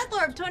also, punch?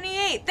 Darthlorb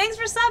 28. Thanks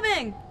for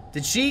subbing.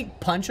 Did she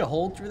punch a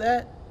hole through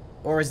that?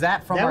 Or is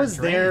that from That our was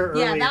dream? there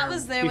earlier. Yeah, that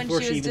was there when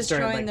before she was even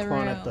started, destroying like, the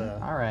clawing room. at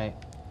the... All right.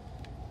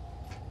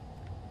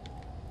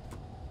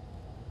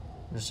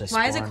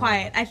 Why is it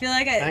quiet? I feel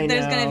like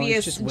there's gonna be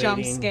a jump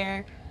waiting.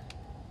 scare.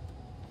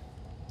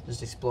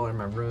 Just exploring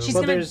my room. She's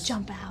gonna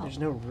jump out. There's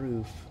no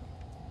roof.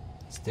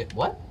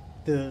 What?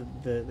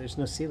 There's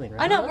no ceiling,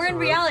 right? Oh no, we're in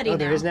reality now. Oh,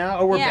 there is now?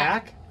 Oh, we're Yeah.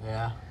 back?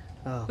 Yeah.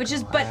 Oh, Which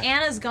is, but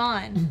Anna's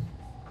gone.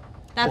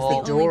 That's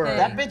Well, the only thing.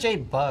 That bitch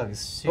ate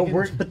bugs. She Oh,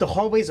 can- but the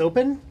hallway's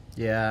open?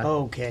 Yeah.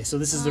 Oh, okay, so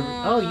this is the...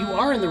 Oh, you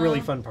are in the really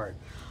fun part.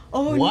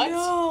 Oh What?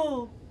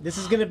 no! This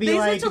is gonna be They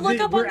like... said to look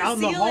up we're on out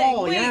the in ceiling. the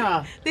hall, Wait,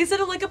 yeah. they said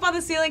to look up on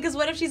the ceiling because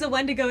what if she's a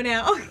Wendigo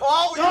now?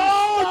 Oh,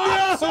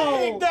 no!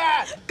 Saying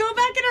that! Go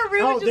back in her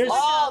room and just there's- look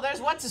up. There's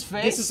what's his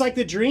face? This is like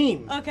the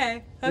dream.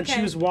 Okay. When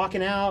she was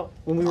walking out,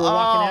 when we were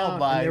walking out,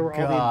 my and they were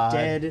all God.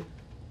 dead.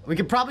 We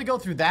could probably go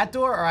through that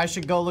door, or I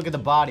should go look at the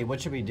body.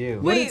 What should we do?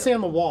 What did it say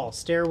on the wall?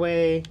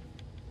 Stairway...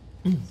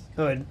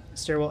 Oh, and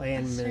stairwell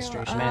and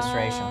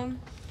administration.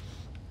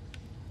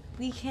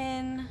 We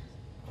can...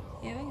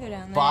 Yeah, we can go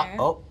down Bo- there.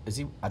 oh, is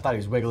he? I thought he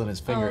was wiggling his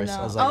fingers. Oh,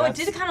 no. I was like, it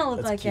that's- did kind of look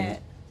that's like cute.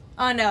 it.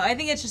 Oh no, I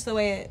think it's just the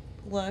way it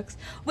looks.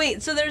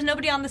 Wait, so there's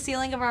nobody on the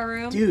ceiling of our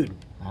room? Dude.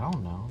 I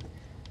don't know.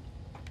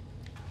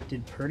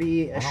 Did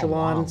Purdy I don't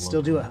Echelon wanna still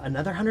look do at it.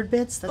 another 100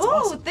 bits? That's Ooh,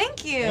 awesome.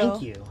 thank you.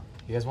 Thank you.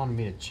 You guys wanted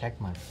me to check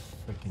my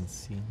freaking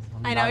scene.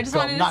 I know, I just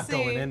wanted to not see.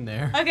 going in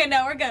there. Okay,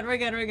 no, we're good.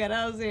 I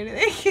don't see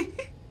anything.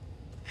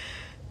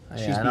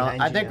 She's I, know.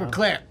 behind I you think now. we're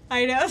clear.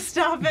 I know,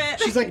 stop it.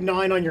 She's like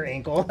gnawing on your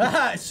ankle.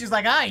 She's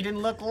like, you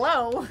didn't look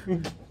low.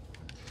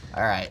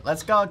 All right,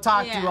 let's go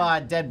talk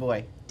to Dead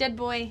Boy. Dead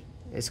Boy.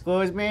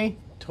 Excuse me?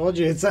 Told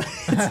you, it's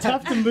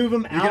tough to move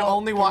him out. You can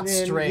only walk and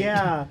then- straight.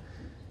 Yeah.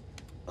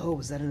 Oh,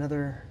 was that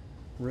another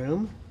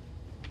room?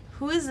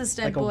 Who is this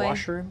dead Like boy? a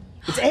washroom?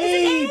 It's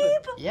Abe!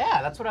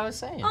 Yeah, that's what I was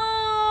saying.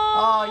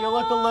 Oh, you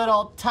look a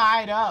little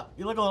tied up.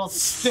 You look a little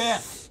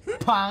stiff,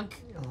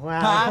 punk.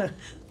 Wow. Huh?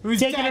 Who's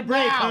Taking a dead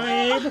break, now? huh,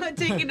 Abe?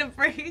 Taking a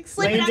break.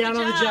 Laying down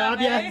on the job,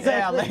 yeah, right?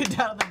 exactly. Yeah, lay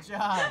down on the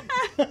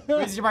job.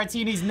 Where's your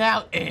martinis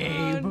now,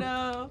 Abe? Oh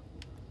no.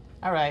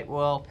 All right,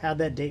 well. How'd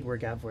that date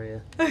work out for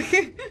you?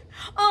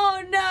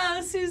 Oh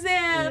no,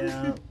 Suzanne.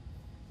 Yeah.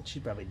 She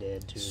probably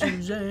did too.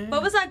 Suzanne.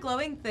 What was that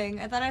glowing thing?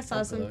 I thought I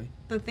saw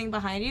the thing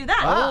behind you.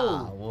 That.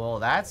 Oh, well,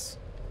 that's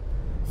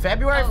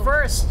February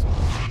 1st.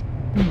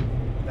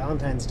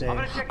 Valentine's Day.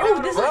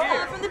 Oh, this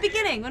is from the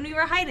beginning when we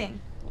were hiding.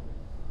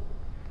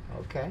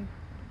 Okay.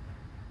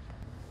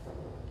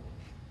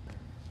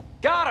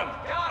 Got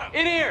him!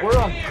 In here! We're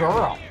a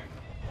girl.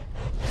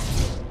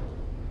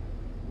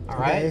 All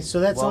right. Okay, so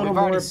that's well, a little we've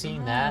already more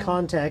seen that.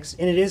 context,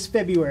 and it is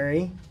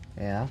February.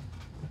 Yeah.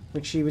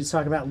 Which she was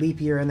talking about leap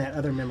year and that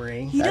other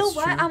memory. You know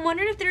what? I'm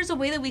wondering if there's a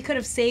way that we could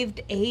have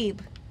saved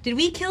Abe. Did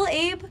we kill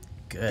Abe?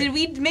 Good. Did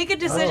we make a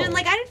decision? Oh.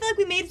 Like I didn't feel like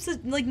we made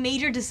like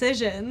major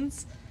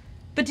decisions.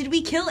 But did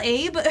we kill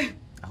Abe? I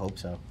hope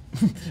so.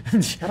 I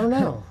don't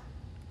know.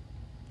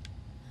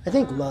 I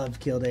think love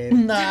killed Abe.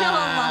 Nah.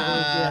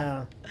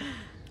 Yeah.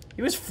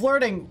 He was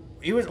flirting.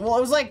 It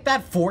was like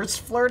that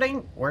forced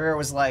flirting where it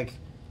was like,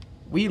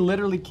 we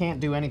literally can't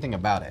do anything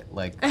about it.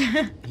 Like,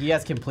 he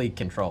has complete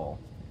control.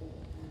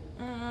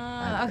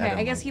 Okay, don't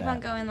I guess like keep that. on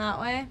going that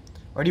way.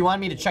 Or do you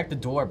want me to check the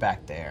door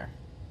back there?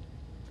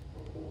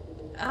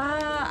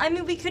 I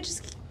mean, we could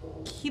just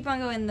keep on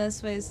going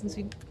this way since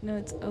we know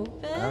it's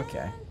open.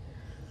 Okay.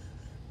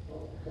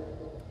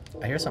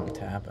 I hear something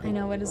tapping. I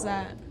know, what is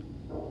that?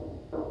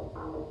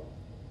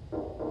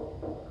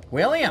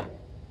 William!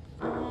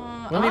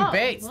 William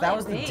Bates, that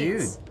was William the dude.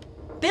 Bates.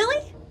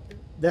 Billy?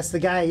 That's the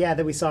guy, yeah,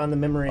 that we saw in the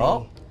memory.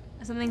 Oh.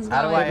 Something's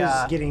How do going. I,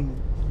 was getting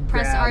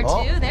Press grabbed.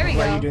 R2, there we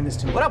Why are go. you doing this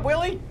to me? What up,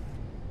 Willie?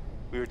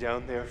 We were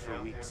down there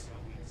for weeks,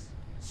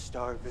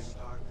 starving.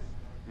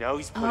 Now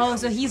he's put Oh,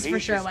 us so on he's for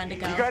pages. sure when to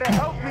go. You gotta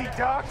help me,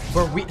 Doc.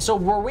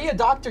 Were we a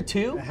doctor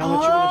too? How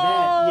much you want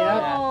to bet?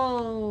 Yeah.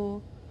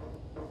 Oh.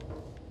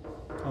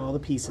 All the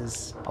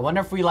pieces. I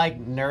wonder if we like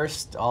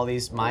nursed all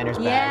these miners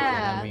back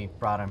Yeah. and then we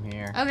brought them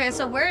here. Okay,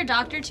 so we're a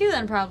doctor too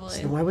then, probably.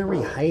 So why were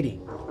we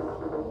hiding?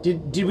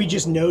 Did we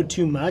just know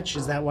too much?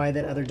 Is that why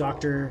that other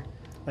doctor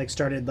like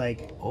started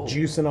like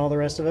juicing all the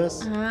rest of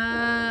us?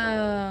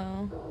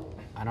 Oh.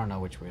 I don't know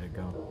which way to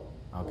go.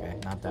 Okay,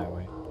 not that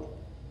way.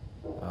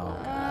 Oh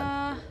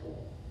god.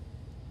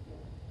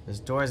 This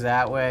door's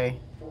that way.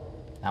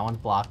 That one's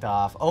blocked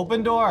off.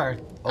 Open door.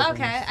 Open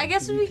Okay, I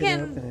guess we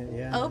can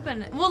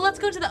open it, Well, let's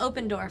go to the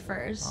open door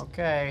first.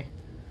 Okay.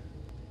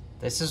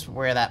 This is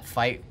where that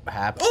fight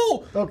happened.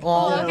 Oh!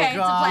 Oh, okay, it's a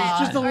plant.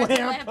 Just a Or it's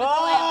lamp. It's a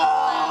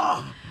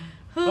lamp.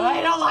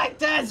 I don't like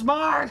this,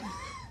 Mark.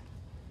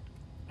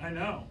 I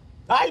know.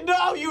 I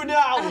know you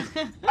know.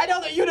 I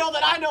know that you know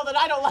that I know that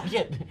I don't like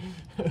it.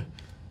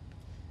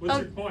 What's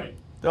your point?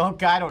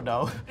 Okay, I don't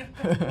know.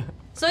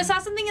 So I saw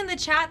something in the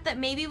chat that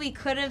maybe we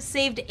could have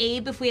saved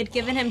Abe if we had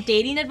given him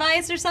dating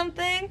advice or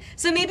something.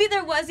 So maybe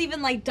there was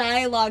even like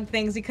dialogue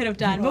things we could have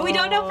done, but we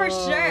don't know for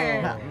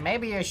sure.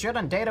 Maybe you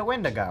shouldn't date a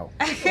Wendigo.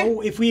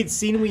 Oh, if we had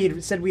seen, we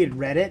had said we had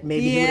read it,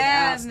 maybe he would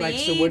have asked, like,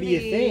 so what do you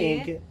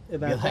think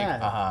about You're like,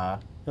 that?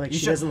 Like, you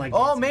she should- doesn't like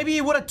Oh, dancing. maybe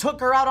you would have took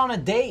her out on a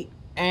date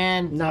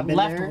and Not been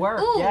left there?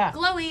 work. Ooh, Yeah.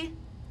 glowy.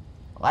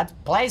 Let's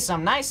play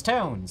some nice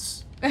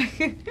tunes.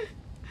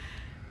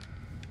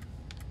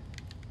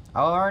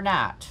 Or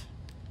not.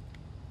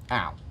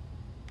 Ow.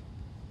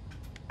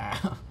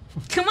 Ow.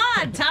 Come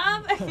on,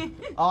 Tom.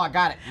 Oh, I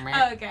got it.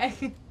 Oh, okay.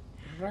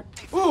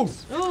 Ooh.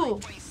 Ooh.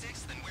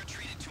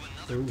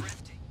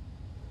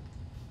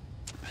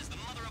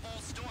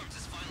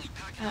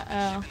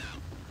 Uh-oh.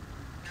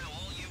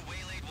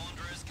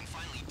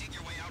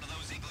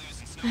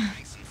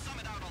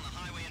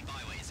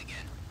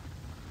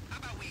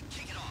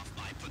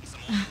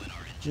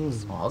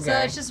 Okay. So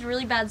it's just a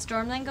really bad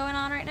storm then going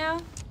on right now?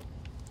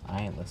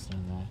 I ain't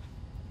listening to that.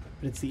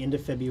 But it's the end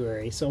of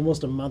February, so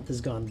almost a month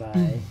has gone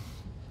by.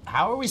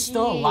 How are we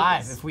still Jeez.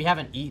 alive if we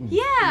haven't eaten?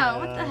 Yeah,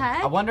 what the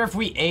heck? I wonder if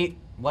we ate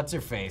what's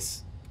her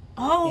face.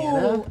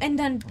 Oh, and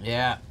then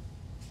Yeah.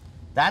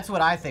 That's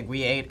what I think.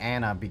 We ate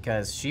Anna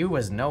because she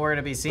was nowhere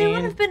to be there would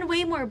seen. have been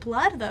way more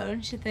blood though,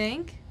 don't you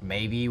think?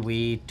 Maybe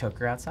we took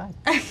her outside.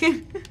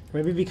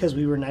 Maybe because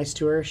we were nice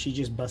to her, she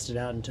just busted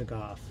out and took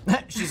off.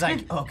 She's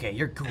like, okay,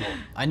 you're cool.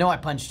 I know I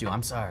punched you.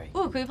 I'm sorry.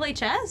 Ooh, can we play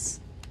chess?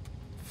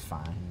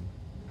 Fine.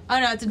 Oh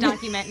no, it's a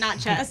document, not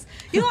chess.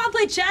 You want to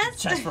play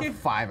chess? Chess for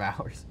 5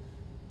 hours.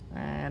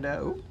 And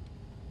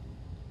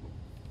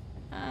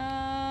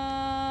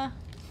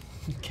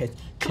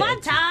Come on,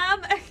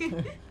 Tom.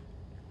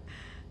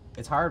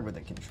 It's hard with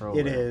a controller.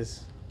 It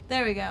is.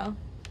 There we go.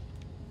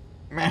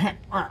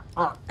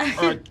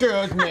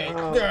 Excuse me.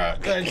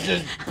 Let's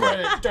just put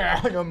it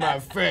down on my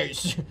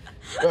face.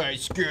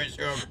 Excuse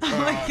me. Oh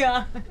my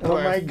god.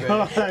 Oh my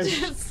gosh.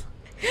 Just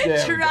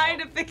There we trying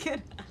to pick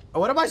it up.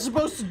 What am I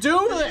supposed to do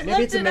with it?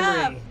 Maybe it's a Lift it up.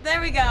 memory.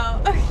 There we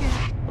go.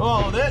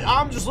 Oh,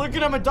 I'm just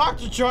looking at my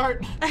doctor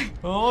chart.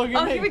 Oh, look at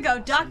Oh, me. here we go,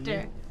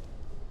 doctor.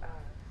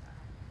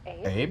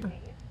 Abe?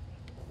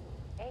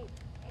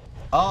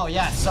 Oh,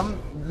 yeah, some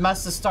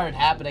must have started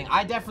happening.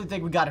 I definitely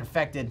think we got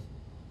infected.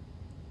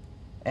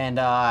 And,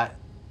 I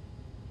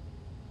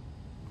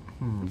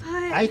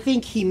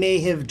think he may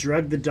have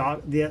drugged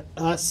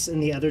us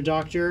and the other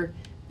doctor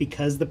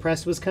because the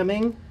press was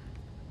coming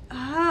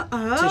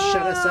to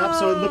shut us up,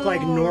 so it looked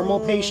like normal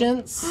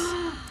patients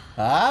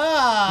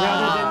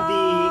rather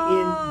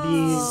than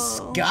the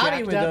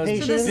Scotty with those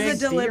patients. So this is a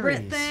big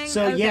deliberate theories. thing?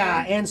 So Okay.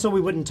 yeah, and so we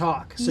wouldn't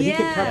talk, so he could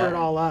Yeah. cover it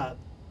all up.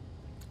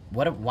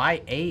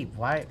 Why Abe?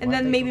 Why? And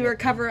then maybe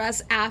recover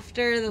us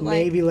after the like.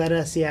 Maybe let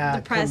us, the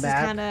press come is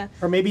back. kinda-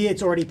 Or maybe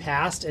it's already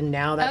passed, and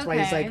now that's why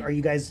he's Okay. like,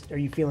 are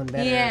you feeling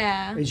better?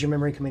 Yeah. Or is your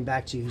memory coming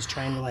back to you? He's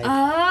trying to like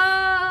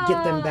Oh.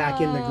 get them back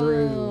in the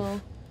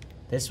groove.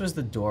 This was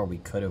the door we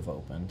could have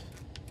opened.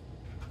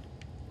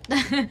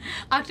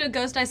 Octo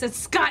Ghost Eye said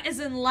Scott is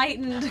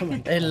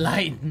enlightened.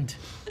 Enlightened.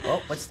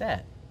 Oh, what's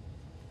that?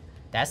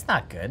 That's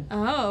not good.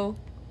 Oh.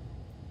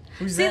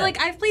 Who's See, that? like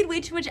I've played way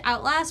too much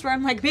Outlast where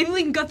I'm like, maybe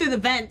we can go through the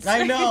vents.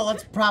 I know.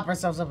 Let's prop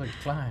ourselves up and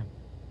climb.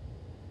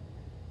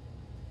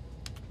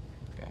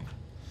 Okay.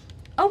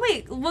 Oh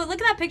wait, look at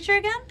that picture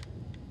again.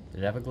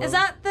 Did it have a glow? Is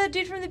that the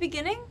dude from the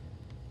beginning?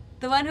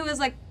 The one who was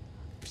like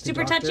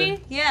super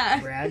touchy? Yeah.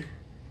 Brad?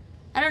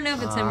 I don't know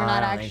if it's him or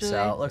not I don't actually. think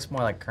so. It looks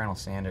more like Colonel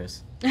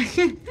Sanders.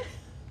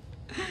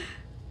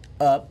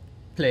 Up,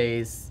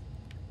 please.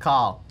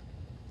 Call.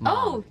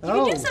 Oh, you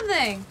can do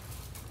something.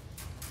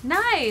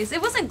 Nice.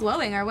 It wasn't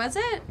glowing, or was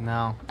it?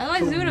 No.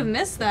 Otherwise, we would have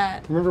missed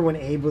that. Remember when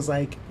Abe was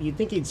like, you'd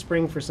think he'd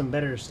spring for some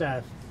better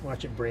stuff.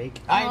 Watch it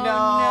break. I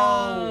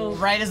know. No.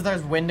 Right as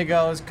there's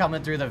Wendigos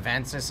coming through the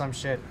vents or some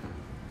shit.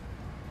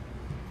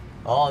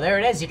 Oh, there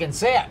it is. You can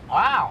see it.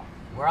 Wow.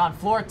 We're on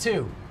floor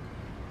 2.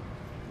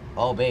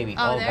 Oh, baby.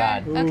 Oh,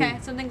 there. God. Okay,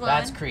 something glowing.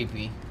 That's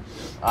creepy.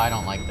 Oh, I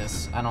don't like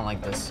this. I don't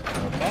like this.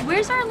 Okay.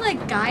 Where's our,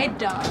 like, guide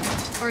dog?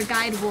 Or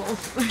guide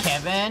wolf?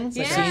 Kevin? It's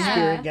like some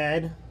spirit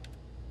guide.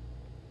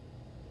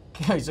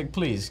 He's like,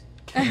 please.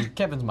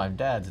 Kevin's my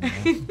dad's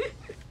name.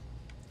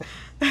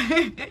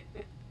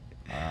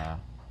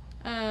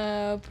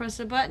 Press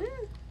a button?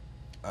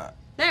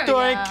 There we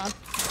Doink.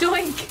 go.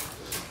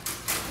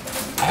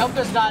 Doink. I hope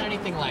there's not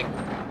anything, like,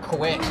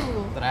 quick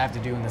that I have to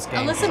do in this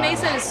game. Alyssa May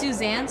said is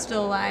Suzanne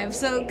still alive?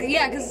 So,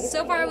 yeah, because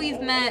so far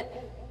we've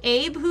met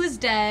Abe, who's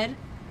dead.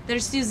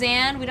 There's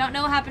Suzanne. We don't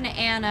know what happened to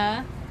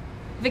Anna.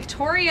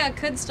 Victoria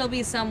could still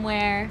be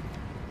somewhere.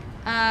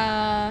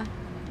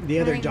 The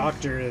other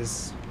doctor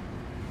is...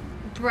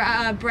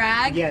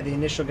 Bragg? Yeah, the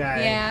initial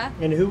guy. Yeah.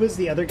 And who was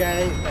the other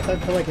guy? I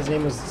felt like his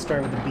name was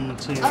start with a B,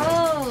 too.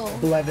 Oh.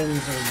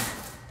 Blevins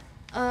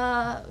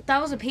or...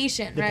 That was a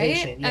patient, The right?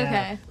 patient, yeah.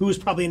 Okay. Who was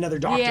probably another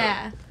doctor.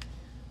 Yeah.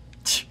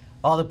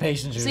 All the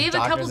patients are So you have a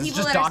couple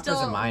people that are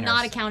still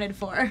not accounted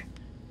for.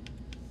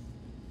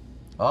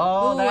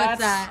 Oh, Ooh, that's... what's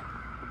that?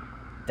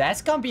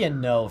 That's gonna be a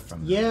no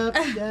from me. Yeah,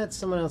 that's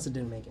someone else that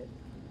didn't make it.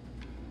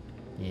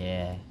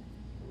 Yeah.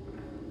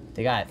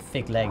 They got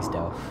thick legs,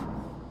 though.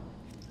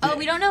 Oh,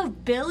 we don't know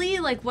Billy,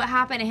 like what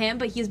happened to him,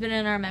 but he's been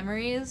in our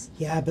memories.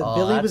 Yeah, but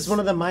Billy was one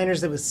of the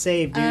miners that was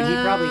saved, dude. He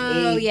probably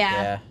ate. Oh,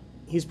 yeah.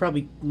 He's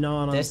probably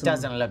gnawing on This some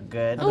doesn't look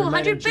good. Oh,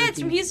 100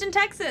 bits from Houston,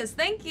 Texas.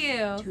 Thank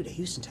you. Dude,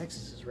 Houston,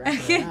 Texas is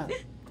wrapping it up.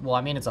 Well,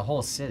 I mean, it's a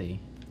whole city.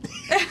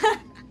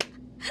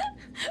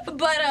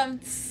 But,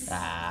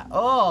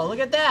 oh, look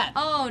at that.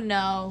 Oh,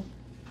 no.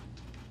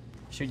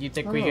 Should you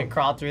think we could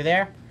crawl through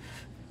there?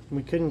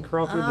 We couldn't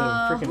crawl through the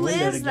freaking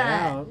window to get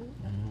that? out.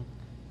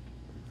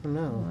 Oh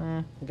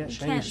no. We got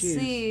shiny Can't shoes.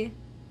 see.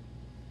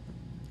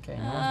 Okay,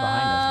 no one's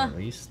behind us at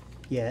least.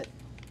 Yet.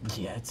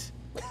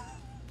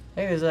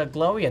 Hey, there's a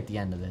glowy at the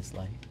end of this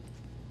light.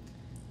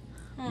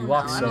 Oh, You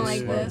walk no, I so don't like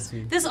slow, this.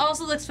 too. This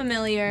also looks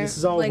familiar. This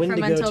is all like, from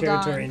Wendigo Until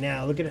territory Dawn.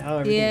 now. Look at how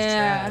everything's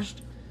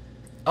trashed.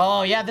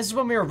 Oh, yeah, this is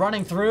when we were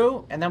running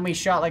through, and then we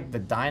shot, like, the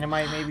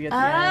dynamite maybe at the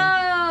end.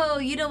 Oh,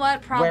 you know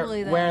what?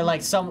 Probably then. Where,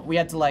 like, we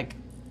had to, like,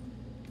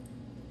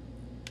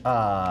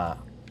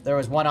 there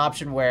was one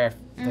option where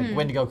the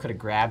Wendigo could have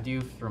grabbed you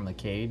from the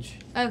cage.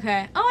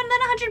 Okay. Oh, and then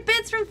 100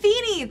 bits from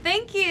Feeny.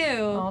 Thank you.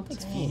 Oh,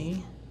 thanks,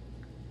 Feeny.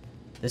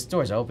 This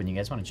door's open. You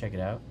guys want to check it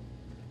out?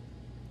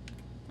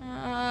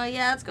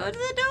 Yeah, let's go to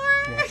the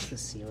door. Watch the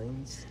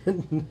ceilings.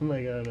 Oh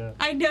my god, no.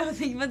 I know,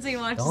 think once you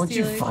watch Don't the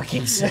you ceiling.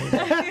 fucking say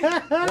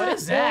that. What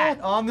is that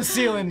on the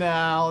ceiling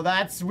now?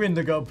 That's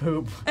Wendigo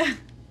poop.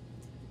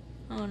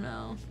 Oh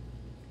no.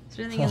 Is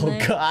there anything in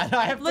there? Oh god,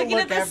 I have Looking to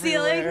look at the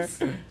everywhere.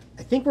 ceilings.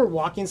 I think we're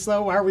walking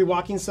slow. Why are we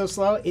walking so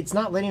slow? It's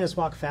not letting us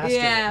walk faster.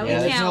 Yeah, we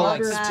it's can't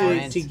walk harder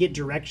fast. to get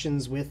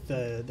directions with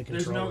the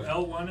controller. There's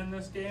no L1 in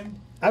this game?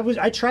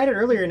 I tried it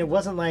earlier and it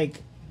wasn't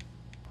like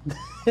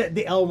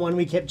the L1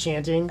 we kept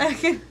chanting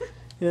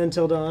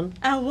until dawn.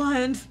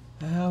 L1.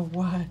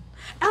 L1.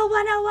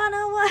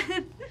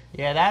 L1.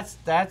 Yeah,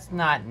 that's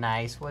not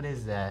nice. What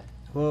is that?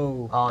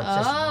 Whoa. Oh, it's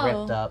just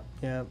ripped up.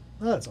 Yeah,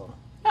 well, that's all.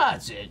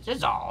 That's it.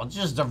 It's all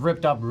just a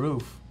ripped up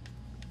roof.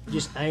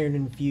 Just iron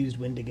infused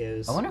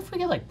Wendigos. I wonder if we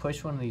could like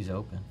push one of these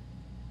open.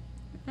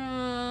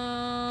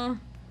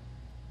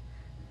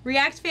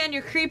 React fan,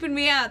 you're creeping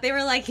me out. They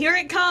were like, here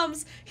it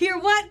comes. Here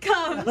what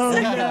comes? Oh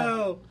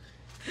no.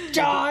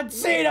 John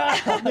Cena!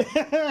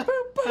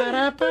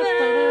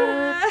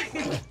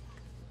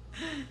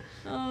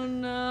 Oh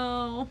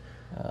no.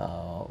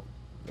 Oh,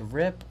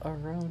 rip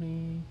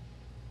Aroni.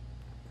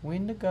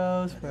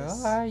 Wendigos, where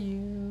are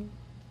you?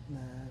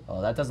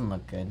 Oh, that doesn't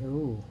look good.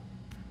 Ooh.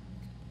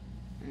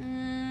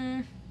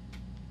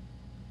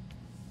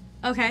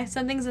 Okay,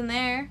 something's in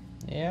there.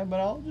 Yeah, but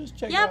I'll just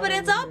check. Yeah, out but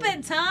it's over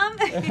open, Tom.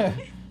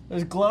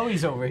 There's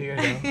glowies over here,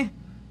 though.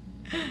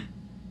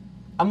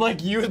 I'm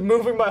like you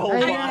moving my whole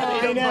body.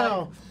 I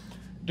know.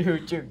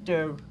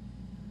 Do.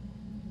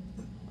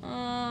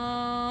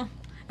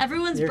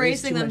 Everyone's There is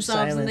bracing too much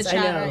themselves in the silence.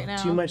 chat I know. right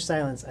now. Too much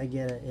silence. I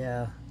get it.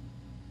 Yeah.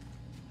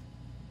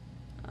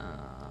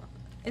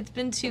 It's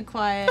been too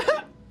quiet.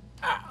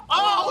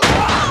 Oh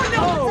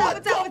no!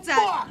 What's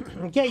that?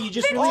 Okay, you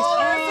just released.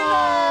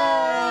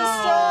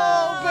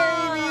 Oh,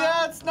 baby,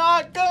 that's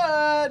not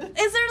good.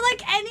 Is there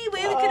like any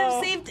way we could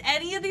have saved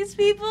any of these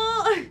people?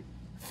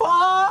 Fuck!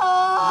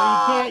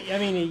 Well, you can't. I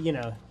mean, you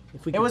know,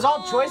 If we It was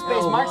all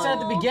choice-based. Mark said at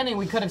the beginning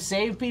we could have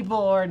saved people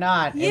or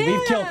not, and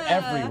we've killed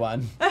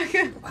everyone.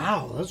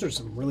 Wow, those are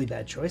some really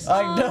bad choices.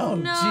 I know,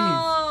 no.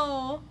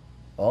 jeez.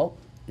 Oh,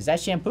 is that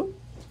shampoo?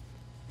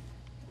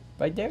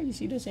 Right there, you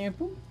see the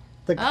shampoo?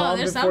 The calm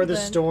before the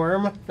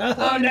storm.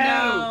 Oh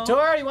no!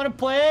 Tori, you want to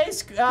play?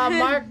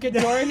 Mark and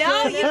Tori.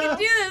 No, you can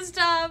do this,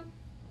 Tom.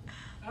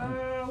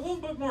 A little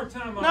bit more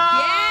time on.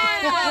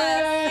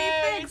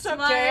 Yeah, it's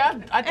okay.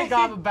 I think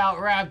I'm about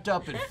wrapped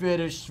up and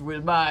finished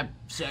with my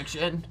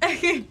section.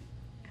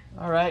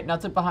 All right,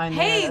 nothing behind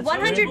there. Hey, That's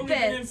 100 We've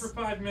been in bits. for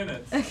 5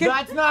 minutes.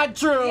 That's not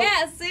true.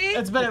 Yeah, see?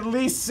 It's been at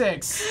least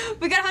 6.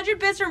 We got 100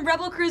 bits from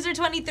Rebel Cruiser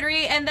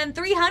 23, and then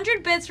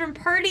 300 bits from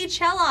Purdy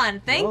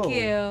Chelon. Thank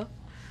you.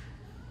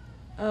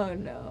 Oh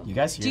no. You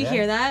guys hear that? Do you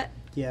hear that?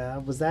 Yeah,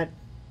 was that?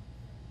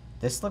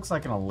 This looks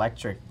like an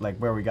electric, like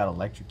where we got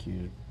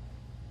electrocuted.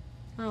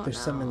 Oh, There's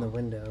no. some in the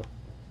window.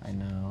 I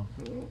know.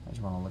 I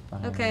just want to look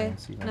behind Okay, there and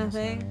see if I miss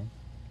nothing. anything.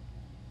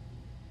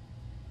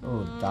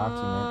 Oh,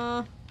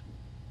 document.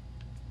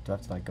 Do I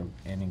have to like go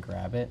in and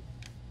grab it?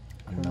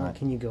 I'm not.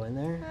 Can you go in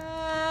there?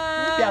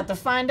 You have to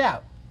find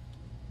out.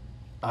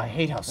 I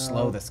hate how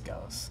slow this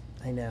goes.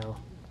 I know.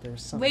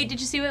 There's some. Wait, did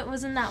you see what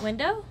was in that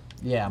window?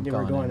 Yeah, I'm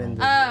we're going in.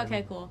 Oh,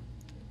 okay, cool.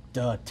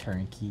 Duh,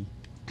 turnkey.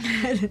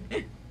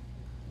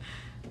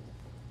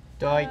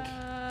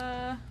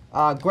 Doink.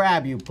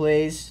 Grab you,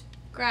 please.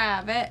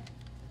 Grab it.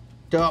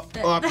 Oh,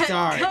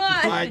 sorry. Come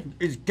on. I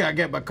just gotta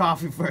get my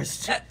coffee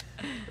first. I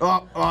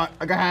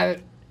got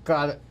it.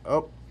 Got it.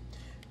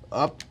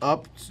 Up,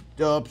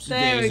 There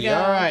we daisy. go.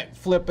 All right,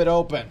 flip it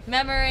open.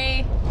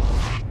 Memory.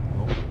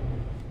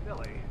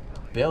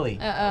 Billy.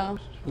 Uh-oh.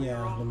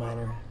 Yeah, the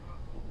miner.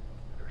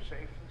 You're safe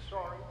and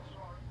sorry.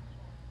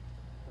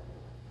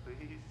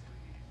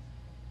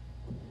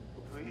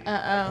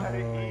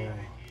 Uh-oh.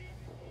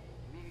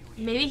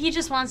 Maybe he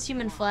just wants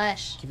human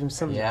flesh. Give him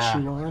something to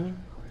chew on.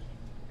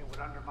 It would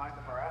undermine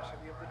the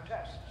veracity of the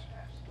tests.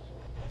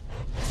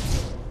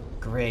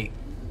 Great.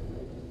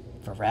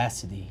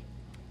 Veracity.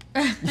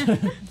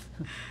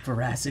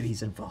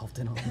 Veracity's involved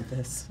in all of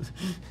this.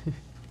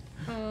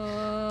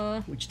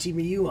 Which team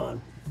are you on?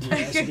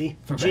 Veracity?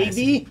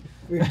 Veracity.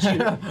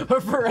 JV?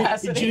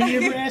 Veracity.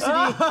 Junior veracity?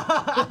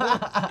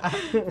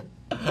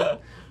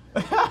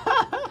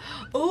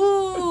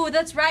 Ooh,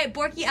 that's right.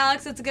 Borky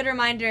Alex, that's a good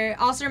reminder.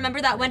 Also remember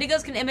that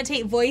Wendigos can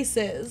imitate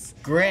voices.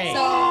 Great.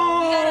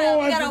 So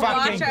we gotta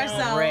watch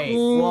ourselves. Great.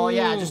 Well,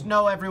 yeah, just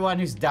know everyone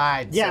who's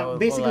died. Yeah, so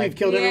basically we'll, we've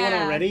killed everyone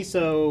Yeah. already,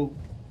 so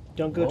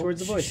don't go Oh,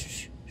 towards the voice.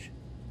 shh.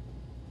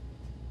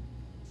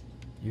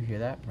 You hear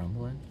that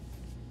rumbling?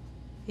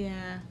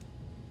 Yeah.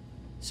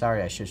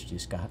 Sorry, I shushed you,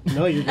 Scott.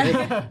 No, you're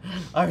good.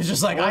 I was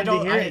just like, I I wanted to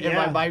don't. hear it, If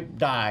I yeah. might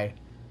die.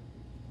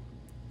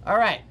 All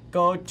right,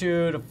 go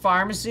to the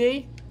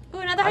pharmacy. Ooh,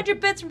 another 100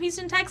 bits from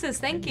Houston, Texas.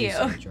 Thank you.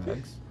 Some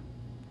drugs.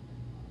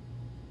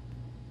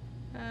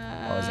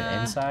 Oh, is it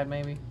inside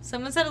maybe?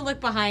 Someone said to look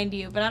behind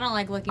you, but I don't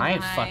like looking I ain't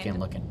behind. fucking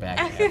looking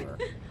back ever.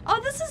 Oh,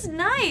 this is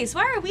nice.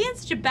 Why are we in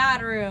such a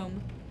bad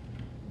room?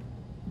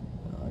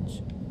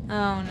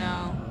 Oh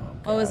no.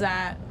 What was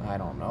that? I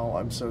don't know.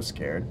 I'm so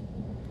scared.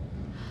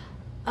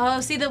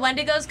 Oh, see, the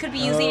Wendigos could be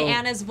using Oh.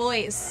 Anna's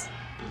voice.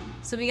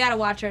 So we gotta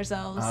watch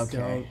ourselves.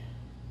 Okay.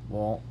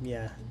 Well,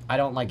 yeah. I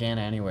don't like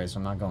Anna anyway, so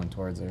I'm not going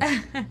towards her.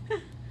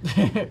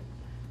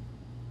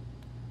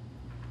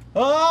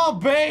 Oh,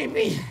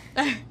 baby!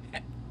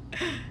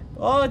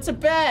 Oh, it's a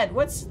bed.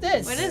 What's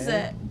this? What is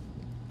it?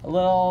 A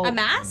little... A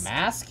mask?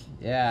 Mask?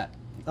 Yeah.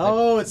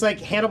 Oh, it's like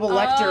Hannibal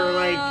Lecter,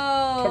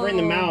 like covering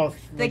the mouth.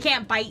 They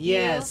can't bite you.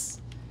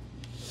 Yes.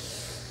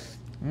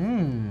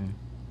 Mmm.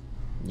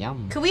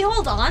 Yum. Can we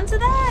hold on to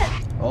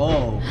that?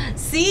 Oh.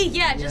 See?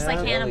 Yeah, just Yeah,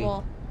 like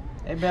Hannibal.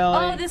 Hey, Billy.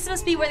 Oh, this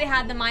must be where they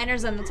had the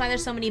miners in. That's why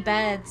there's so many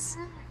beds.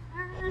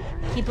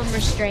 Keep them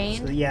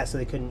restrained. So, yeah, so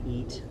they couldn't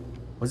eat.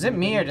 Was it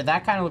me, or did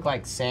that kind of look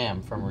like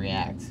Sam from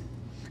React?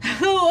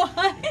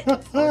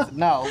 What?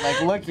 No,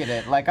 like, look at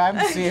it. Like, I'm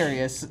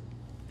serious.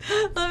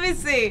 Let me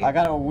see. I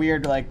got a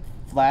weird, like,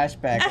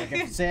 flashback. Like,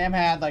 if Sam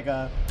had, like,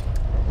 a...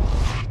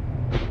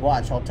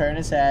 Watch, I'll turn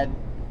his head.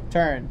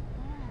 Turn.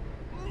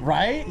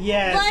 Right?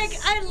 Yes.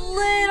 Like a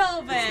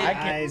little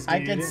bit.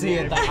 I can see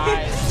it. The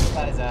eyes.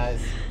 Not his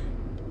eyes.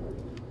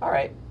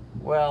 Alright.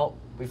 Well,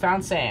 we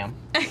found Sam.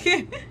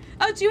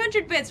 Oh,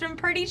 200 bits from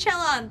Purdy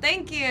Chelon.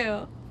 Thank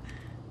you.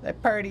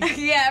 That Purdy.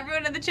 Yeah,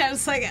 everyone in the chat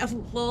is like,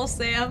 lol,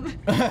 Sam.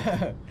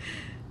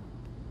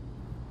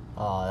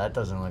 Oh, that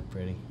doesn't look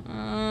pretty.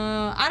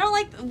 I don't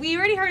like. We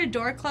already heard a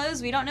door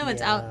close. We don't know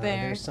what's out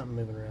there. There's something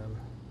moving around.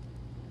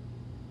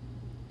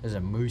 There's a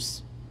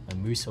moose. A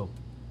moosel.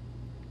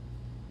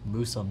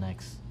 Moosel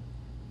next.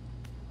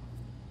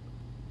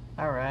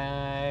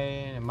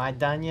 Alright. Am I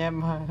done yet,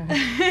 Mark?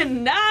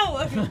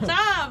 No,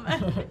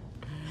 Tom.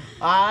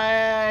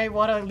 I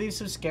want to leave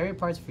some scary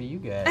parts for you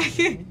guys.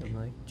 I'm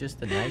like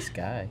just a nice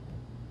guy.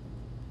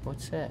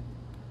 What's that?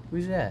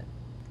 Who's that?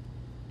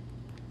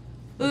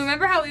 Ooh,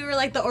 remember how we were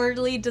like the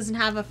orderly doesn't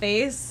have a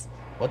face?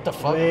 What the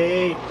fuck?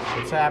 Wait.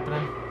 What's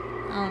happening?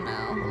 Oh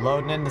no. We're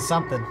loading into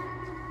something.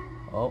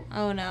 Oh.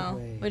 Oh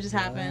no. What just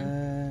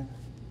happened?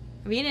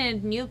 Are we in a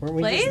new Weren't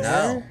we place? just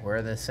No,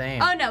 we're the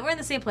same. Oh no, we're in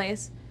the same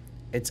place.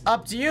 It's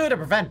up to you to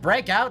prevent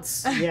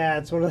breakouts. Yeah,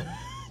 it's one of the...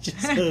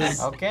 just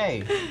those...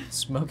 Okay,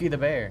 Smokey the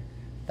Bear.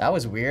 That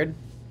was weird.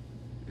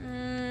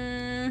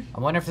 I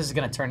wonder if this is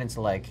gonna turn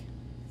into like...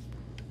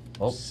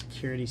 Oh.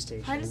 Security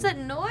station. What is that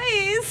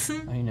noise?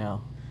 I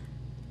know.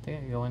 Think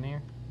I can go in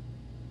here?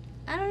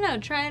 I don't know.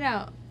 Try it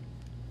out.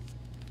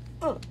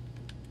 Oh.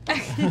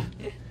 I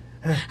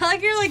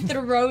like you're like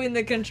throwing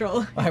the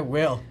controller. I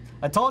will.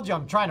 I told you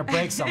I'm trying to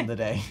break some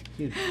today.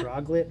 Dude,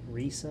 Froglet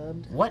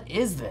resubbed. What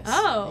is this?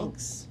 Oh.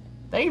 Thanks.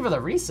 Thank you for the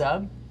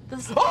resub.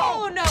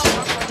 Oh no,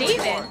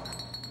 David.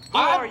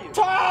 I'm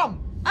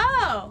Tom!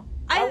 Oh.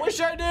 I wish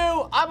I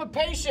knew. I'm a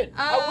patient.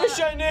 I wish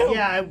I knew.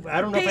 Yeah, I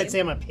don't know if I'd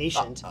say I'm a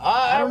patient.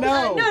 I don't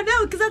know.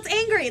 No, because that's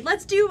angry.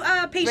 Let's do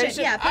patient.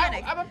 Yeah,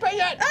 panic. I'm a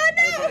patient.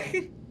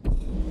 Oh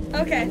no.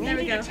 Okay, there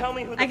we go. Tell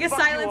me who the I guess fuck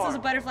you silence are. is a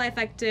butterfly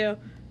effect too.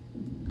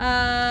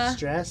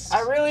 Stress?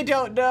 I really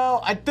don't know.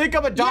 I think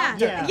I'm a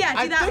doctor. Yeah, do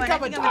I that think one. I'm I a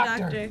think I'm a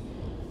doctor. doctor.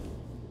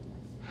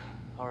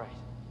 All right.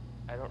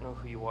 I don't know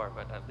who you are,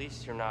 but at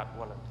least you're not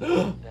one of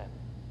them.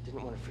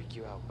 Didn't want to freak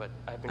you out, but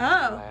I've been keeping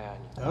my eye on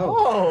you.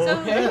 Oh, So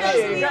who knows who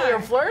hey, we you got are? your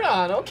flirt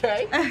on.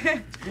 Okay.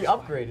 You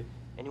upgraded.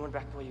 Anyone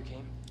back the way you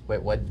came?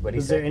 Wait, what did he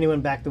Was say? there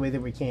anyone back the way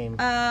that we came?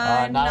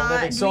 Not a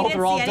living soul, we didn't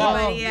they're all see dead.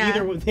 anybody, yeah.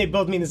 Either they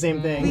both mean the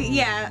same thing.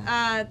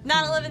 Yeah,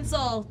 not a living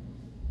soul.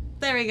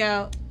 There we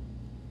go.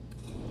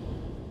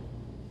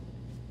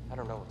 I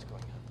don't know what's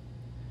going on,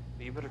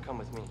 but you better come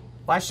with me.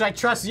 Why should I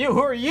trust you? Who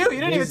are you? You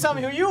didn't even tell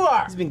me who you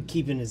are. He's been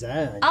keeping his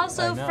eye on you.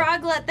 Also, I know.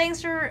 Froglet,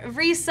 thanks for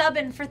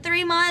resubbing for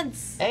 3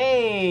 months.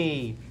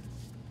 Hey,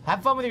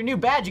 have fun with your new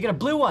badge. You get a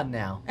blue one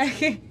now.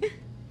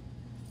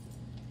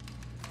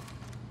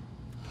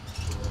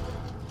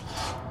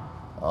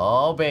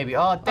 Oh, baby.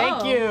 Oh,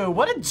 thank you.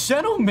 What a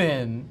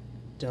gentleman.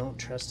 Don't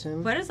trust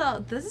him. What is all?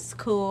 This is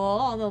cool.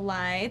 All the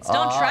lights.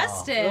 Don't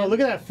trust him. Oh, look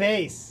at that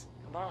face.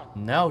 Come on.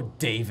 No,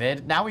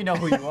 David. Now we know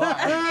who you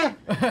are.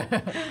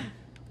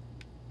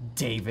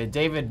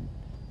 David.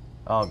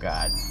 Oh,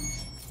 God.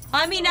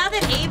 I mean, now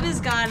that Abe is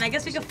gone, I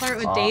guess we could flirt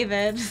with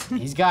David.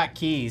 He's got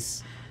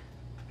keys.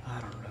 I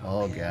don't know.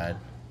 Oh, God.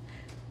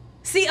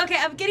 See, okay,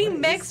 I'm getting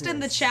mixed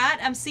in the chat.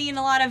 I'm seeing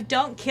a lot of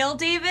don't kill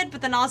David,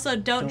 but then also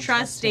don't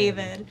trust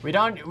David.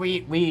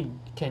 We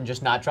can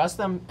just not trust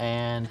them,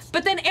 and...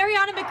 But then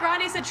Ariana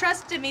McGrande said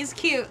trust him, he's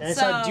cute, And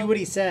so... so do what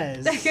he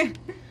says.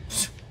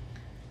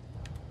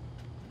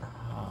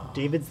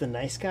 David's the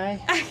nice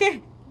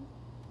guy?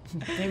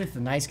 David's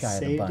the nice guy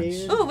of the Save bunch.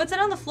 David? Ooh, what's that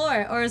on the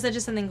floor? Or is that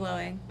just something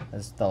glowing?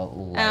 That's the light.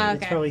 Oh,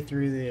 It's okay. probably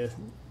through the...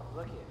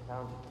 Lucky I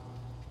found it.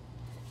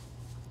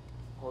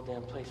 The whole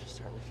damn place was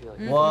starting to feel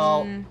like.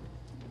 Well,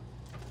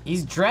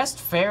 he's dressed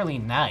fairly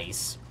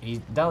nice.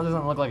 He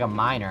doesn't look like a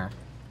miner.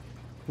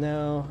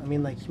 No, I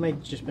mean, like, he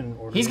might just been an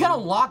orderly. He's gonna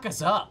lock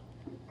us up.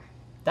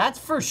 That's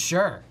for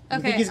sure. You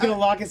think he's gonna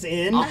lock us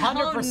in?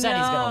 100% he's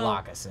gonna no.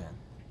 lock us in.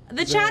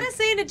 The chat is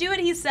saying to do what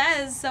he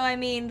says, so I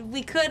mean,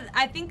 we could,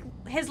 I think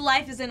his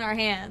life is in our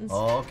hands.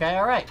 Okay,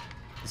 alright.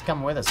 He's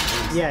coming with us,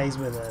 please. Yeah, he's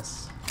with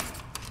us.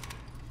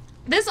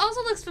 This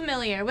also looks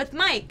familiar with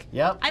Mike.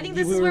 Yep. I think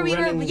this We is were where we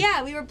running- were,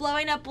 yeah, we were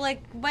blowing up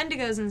like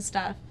Wendigos and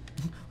stuff.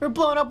 We're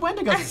blowing up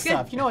Wendigos and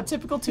stuff. You know, a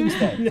typical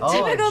Tuesday. Oh,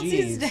 Typical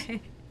jeez.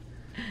 Tuesday.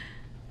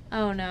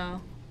 Oh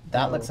no.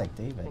 That looks like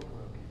David. I think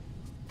we're okay.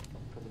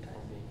 For the time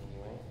being,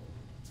 anyway.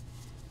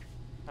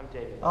 I'm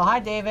David. Oh, hi,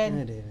 David.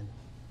 Yeah, David.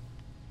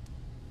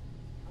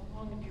 How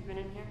long have you been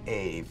in here?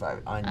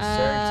 85.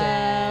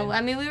 Uncertain.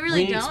 I mean, we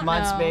really Weeks, don't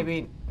months, know.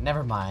 baby.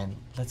 Never mind.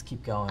 Let's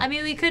keep going. I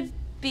mean, we could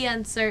be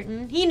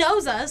uncertain. He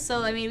knows us,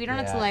 so I mean, we don't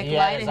have to like he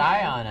lie had to his him.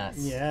 eye on us.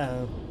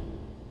 Yeah.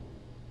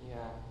 Yeah.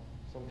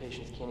 Some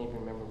patients can't even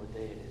remember what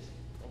day it is.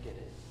 I get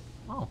it.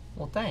 Oh,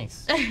 well,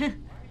 thanks. Why are you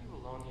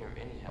alone here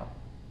anyhow?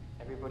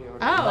 Everybody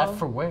already Oh. Left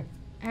for where?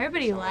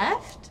 Everybody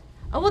left?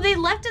 Oh, well, they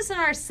left us in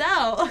our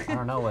cell. I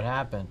don't know what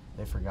happened.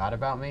 They forgot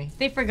about me?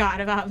 They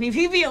forgot about me.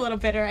 We'd be a little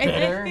bitter, I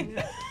Bitter? think.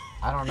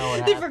 I don't know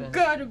what They happened.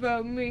 forgot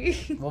about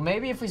me. Well,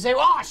 maybe if we say,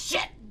 oh,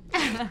 shit!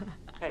 Hey,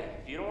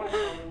 if you don't want to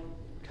tell me,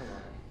 come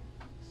on.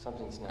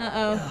 Something's not.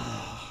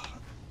 Uh-oh.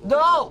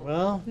 No!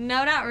 Well,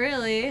 No, not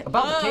really.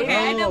 About the cave?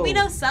 Okay, I know, we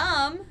know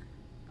some.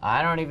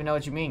 I don't even know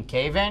what you mean.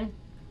 Cave in?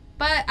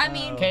 But, I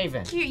mean, Cave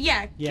in.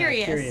 yeah,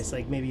 curious.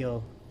 Like, maybe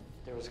you'll...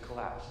 There was a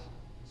collapse.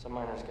 Some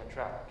miners got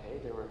trapped, okay?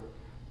 They were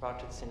brought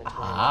to the sanatorium.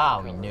 Ah,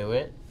 to we recover. knew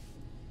it.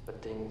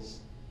 But things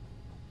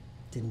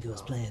Didn't go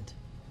as planned.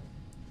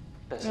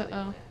 best laid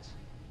Uh-oh.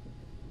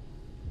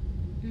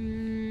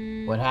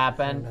 plans. What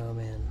happened? Oh,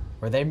 man.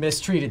 Were they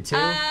mistreated too?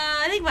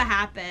 I think what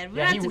happened. We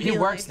yeah, have to he be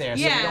works like, there,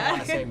 so yeah. we don't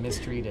want to say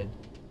mistreated.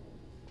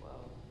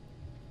 Well,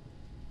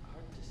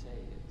 hard to say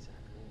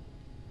exactly.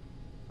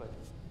 But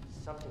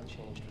something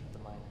changed with the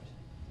miners.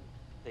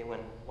 They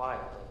went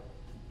wild.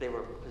 They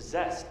were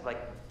possessed,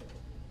 like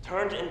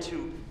turned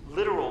into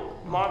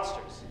literal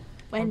monsters.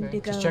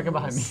 Wendigos. Just check it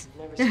behind me.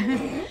 Never seen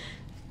it.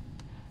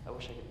 I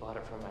wish I could blot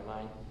it from my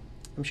mind.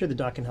 I'm sure the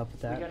doc can help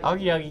with that. Oh,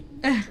 Yogi.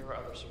 There were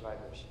other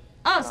survivors.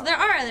 Oh, so there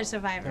are other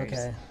survivors.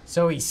 Okay.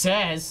 So he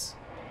says.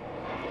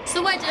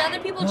 So what, did other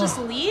people just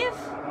leave?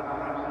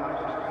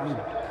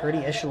 Pretty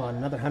echelon,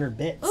 another 100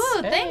 bits.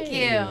 Ooh, thank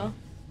you.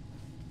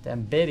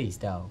 Them biddies,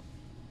 though.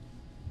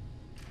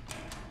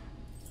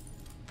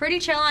 Pretty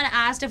chill on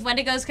asked if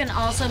Wendigos can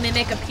also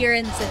mimic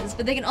appearances,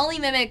 but they can only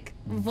mimic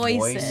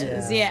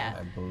voices. Yeah.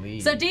 I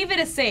believe. So David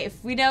is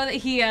safe. We know that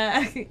he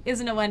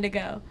isn't a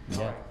Wendigo.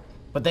 Yeah.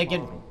 But they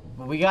can.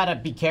 We gotta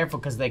be careful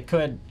because they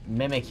could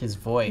mimic his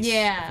voice.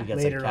 Yeah. If he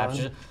gets Later like,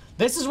 captured. on.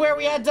 This is where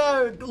we had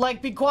to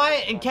like be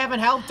quiet, and Kevin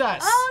helped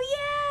us. Oh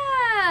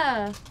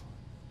yeah.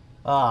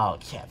 Oh,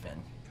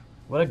 Kevin.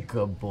 What a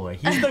good boy.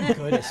 He's the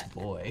goodest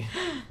boy.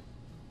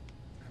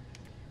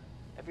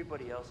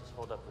 Everybody else is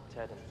holed up with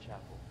Ted in the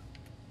chapel.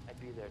 I'd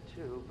be there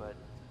too, but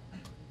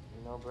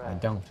you know, Brad. I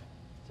don't.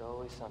 It's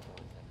always something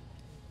with him.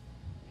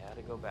 He had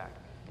to go back.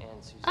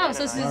 And Suzanne Oh,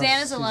 so and I-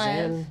 Susanna's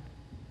alive. Suzanne.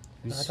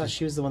 I thought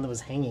she was the one that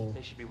was hanging.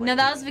 No,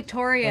 that was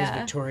Victoria. That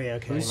was Victoria,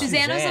 okay.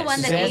 Suzanne was the one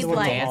that Suzanne's Abe the one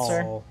liked.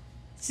 dancer.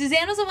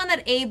 Suzanne was the one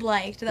that Abe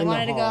liked, that In the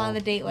wanted to go hall. on the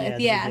date with. Yeah, at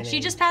the Yeah, she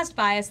beginning. just passed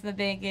by us in the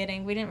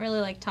beginning. We didn't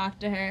really like talk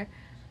to her.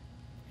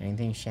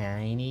 Anything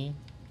shiny?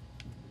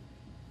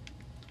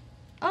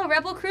 Oh,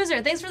 Rebel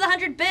Cruiser, thanks for the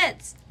 100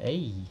 bits.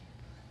 Hey.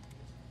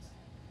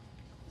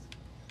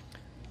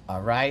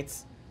 All right.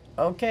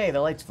 Okay,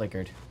 the lights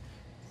flickered.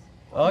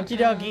 Okie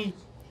dokie.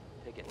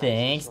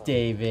 Thanks,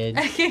 David.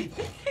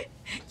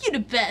 You the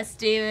best,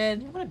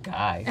 David. What a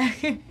guy.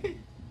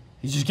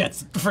 He just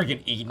gets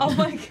freaking eaten. Oh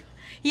my god.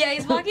 Yeah,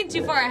 he's walking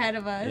too far ahead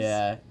of us.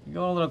 Yeah, you're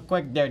going a little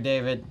quick there,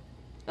 David.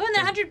 Oh, and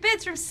then 100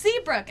 bits from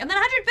Seabrook, and then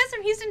 100 bits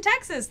from Houston,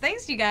 Texas.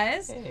 Thanks, you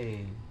guys.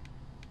 Hey.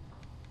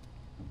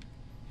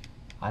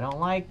 I don't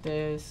like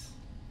this.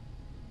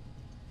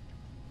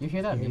 You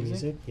hear that You hear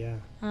music? Yeah.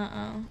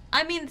 Uh-oh.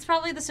 I mean, it's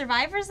probably the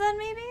survivors then,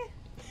 maybe?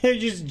 They're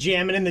just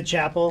jamming in the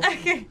chapel.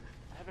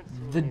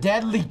 The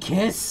Deadly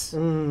Kiss?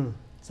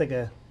 It's like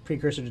a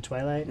precursor to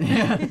Twilight.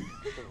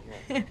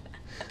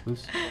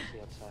 Oops.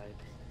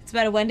 It's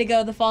about a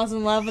Wendigo that falls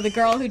in love with a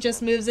girl who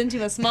just moves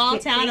into a small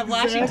town of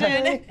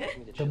Washington.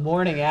 The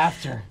morning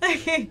after.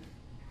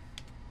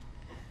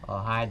 Oh,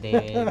 hi,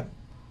 David.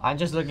 I'm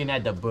just looking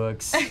at the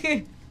books.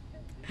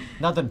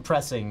 Nothing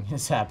pressing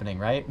is happening,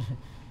 right?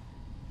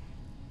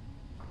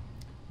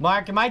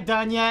 Mark, am I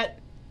done yet?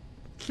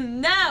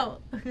 No.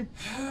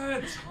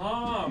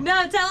 Tom.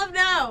 No, tell him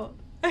no.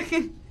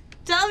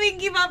 Tell him he can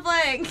keep on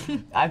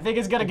playing. I think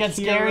it's gonna get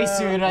scary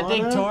soon. I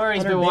think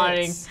Tori's been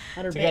wanting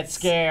to get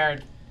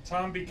scared.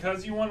 Tom,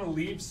 because you want to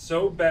leave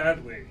so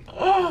badly,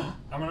 I'm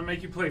gonna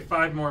make you play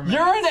 5 more minutes.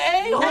 You're an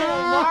a-hole,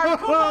 Mark.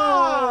 Come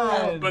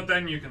on. But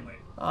then you can leave.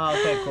 Oh,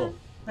 okay, cool.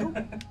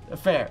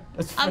 Fair.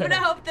 That's fair. I'm gonna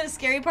hope that a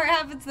scary part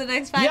happens the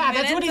next 5 Yeah,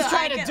 minutes. that's what he's so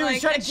trying I to can, do. like,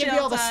 He's trying to give you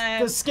all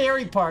the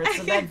scary parts,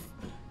 and then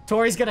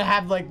Tori's gonna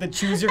have like the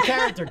choose your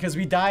character because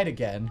we died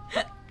again.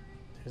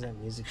 There's that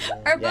music.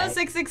 Urbo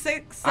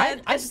 666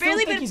 said, I it's still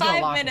barely think been he's gonna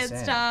 5 lock us minutes,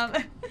 in. Tom.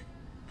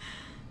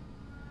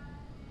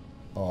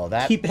 Oh,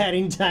 that. Keep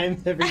adding time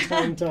every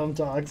time Tom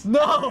talks.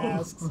 No!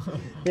 Asks.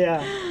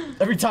 Yeah.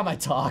 Every time I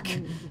talk.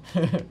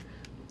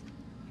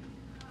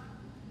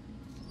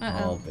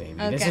 Uh-oh. Oh, baby.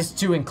 Okay. This is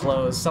too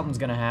enclosed. Something's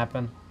gonna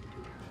happen.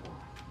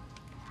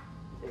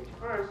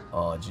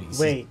 Oh, jeez.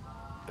 Wait.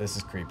 This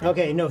is creepy.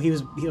 Okay, no,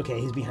 he's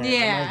behind.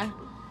 Yeah. Like,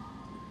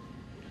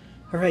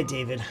 all right,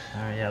 David.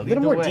 All right, yeah, A lead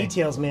little the more way.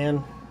 details,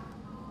 man.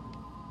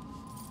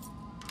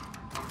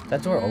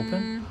 That door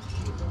open?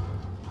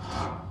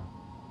 I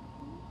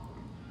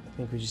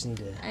think we just need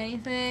to.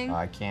 Anything?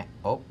 I can't.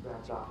 Oh.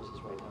 Brad's office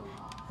is right down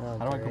Oh,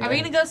 How do I great. go Are we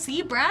gonna go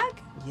see Bragg?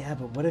 Yeah,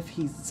 but what if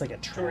it's like a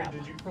Tori, trap?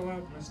 did you pull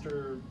out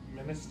Mr.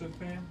 Minister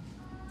fan?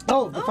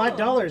 Oh, the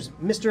 $5,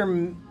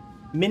 Mr.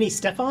 Mini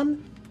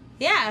Stefan.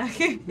 Yeah.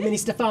 Mini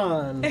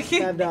Stefan,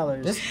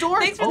 $5. This door.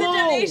 Thanks for the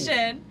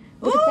donation.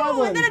 Look at that Ooh,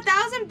 one. and then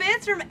 1,000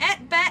 bits from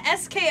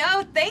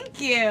SKO.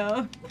 Thank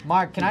you.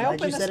 Mark, can I Glad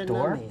open you this said it, not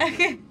door?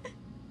 me.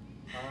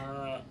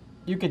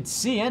 You could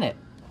see in it.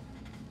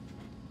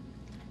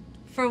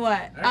 For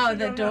what? Oh,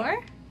 the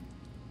door?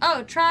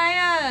 Oh,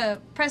 try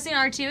pressing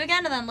R2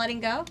 again and then letting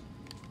go.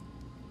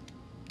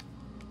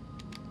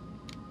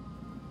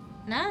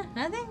 Nah,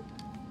 nothing?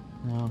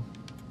 No.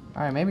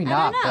 All right, maybe I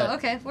not. don't know. But,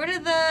 Okay, where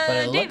did but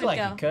it David looked like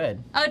go? he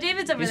could. Oh,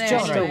 David's over He's there.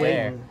 chilling right Still there.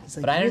 waiting. He's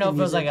like, But I "Hear didn't know the if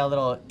it was like music." a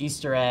little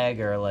Easter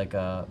egg or like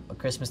a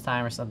Christmas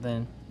time or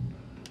something.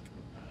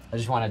 I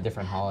just want a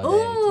different holiday.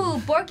 Ooh,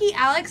 Borky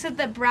Alex said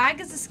that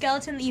Bragg is a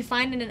skeleton that you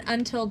find in an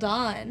Until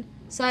Dawn.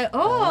 So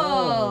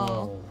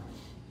oh.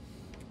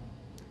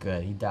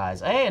 Good, he dies.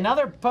 Hey,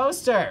 another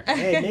poster.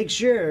 Hey, make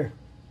sure.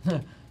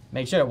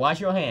 Make sure to wash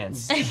your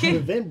hands.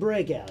 Prevent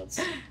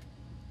breakouts.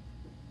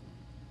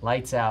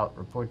 Lights out.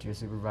 Report to your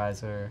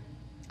supervisor.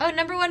 Oh,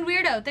 #1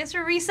 weirdo. Thanks for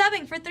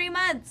resubbing for 3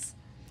 months.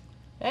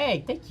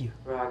 Hey, thank you.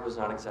 Bragg was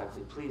not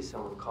exactly pleased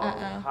someone called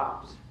him the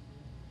cops.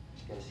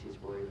 I guess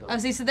he's worried about. Oh,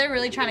 see, so they're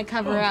really trying to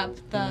cover up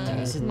the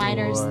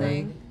miners door.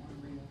 thing.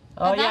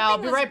 Oh, that yeah, I'll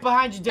thing be was- right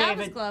behind you, That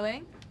was David.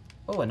 glowing.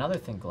 Oh, another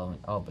thing glowing.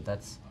 Oh, but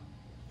that's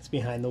It's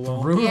behind the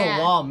wall. through Yeah.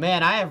 the wall.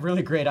 Man, I have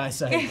really great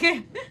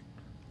eyesight.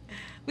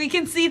 We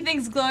can see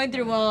things glowing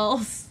through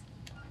walls.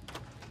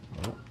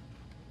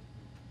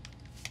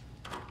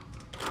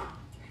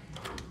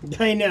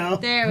 I know.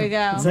 There we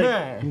go. It's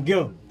like,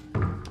 go.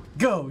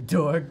 Go,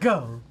 door,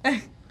 go.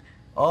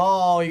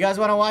 Oh, you guys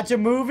want to watch a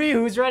movie?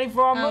 Who's ready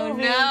for a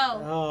movie?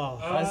 No.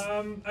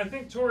 Oh. I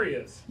think Tori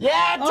is.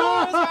 Yeah,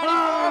 Tori's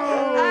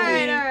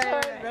ready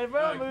All for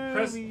a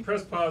movie.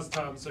 Press pause,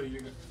 Tom, so you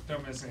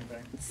don't miss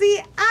anything. See,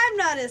 I'm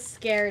not as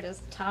scared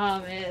as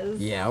Tom is.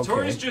 Yeah, okay.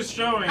 Tori's just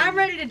showing. I'm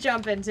ready to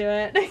jump into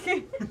it.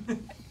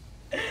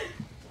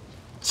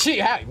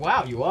 Gee,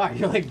 wow, you are.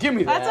 You're like, give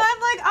me that. That's why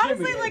I'm like, Give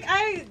me honestly, like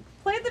I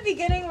played the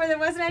beginning where there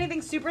wasn't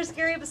anything super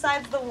scary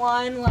besides the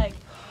one like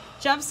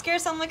jump scare,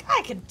 so I'm like,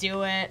 I could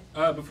do it.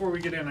 Before we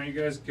get in, are you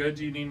guys good?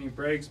 Do you need any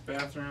breaks,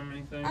 bathroom,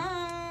 anything?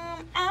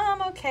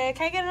 I'm okay.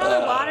 Can I get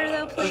another water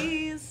though,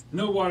 please?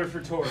 No water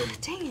for Tori.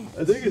 Dang it.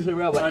 I think it's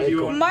around my Do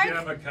you ankle.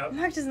 have a cup?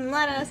 Marc doesn't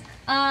let us.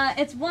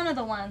 It's one of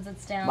the ones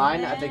that's down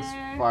Mine, there. I think, is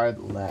far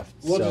left.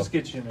 We'll so. just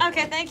get you in.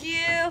 Okay, thank you.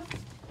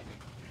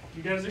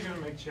 You guys are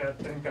gonna make chat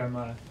think I'm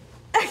like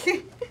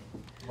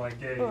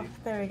a. Ooh,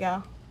 there we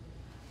go.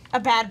 A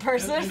bad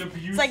person. An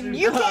It's like,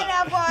 you can't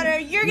have water.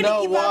 You're gonna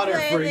No keep water on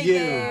playing for the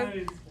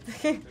you.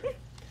 game.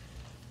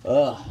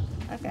 Ugh.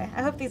 Okay,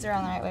 I hope these are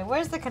on the right way.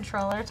 Where's the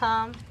controller,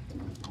 Tom?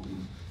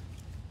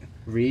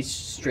 Reach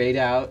straight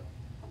out.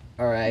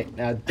 All right,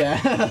 now down.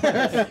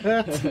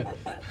 Did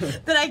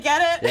I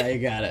get it? Yeah, you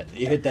got it.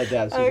 You hit that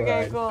down super Okay,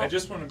 hard. cool. I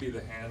just want to be the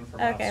hand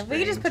from Okay, off we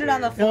can just screen, put it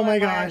on the too. floor. Oh my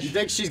Marc. gosh. You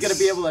think she's gonna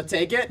be able to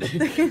take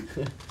it?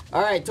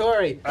 All right,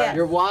 Tori. Yeah.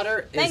 Your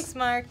water is. Thanks,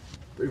 Marc.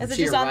 Is it to just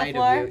your on the right of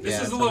floor? you. This Yeah,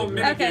 is it's a on little the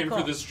mini right. Okay, game cool.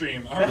 for the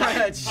stream. All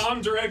right,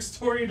 Tom directs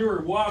Tori to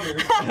her water.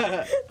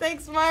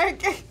 Thanks,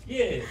 Marc.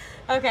 Yeah.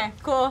 Okay,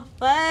 cool.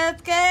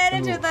 Let's get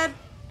into it then.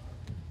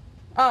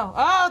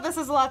 Oh, this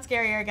is a lot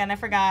scarier again. I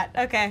forgot.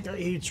 Okay.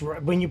 It's,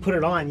 when you put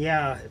it on,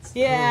 yeah. It's,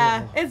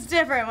 Yeah, it's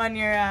different when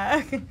you're.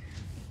 All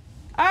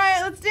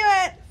right, let's do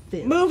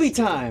it. Movie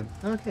time.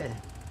 Okay.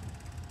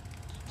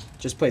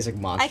 Just plays like I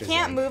monsters.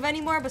 can't move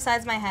anymore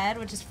besides my head,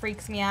 which just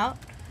freaks me out.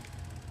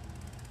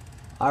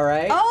 All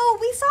right. Oh,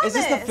 we saw Is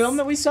this. this the film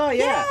that we saw?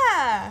 Yeah.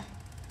 Yeah.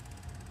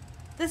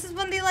 This is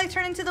when they like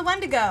turn into the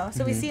Wendigo,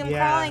 so we see them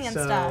Yeah, crawling and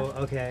so, stuff.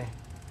 okay.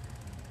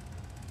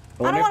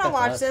 I don't want to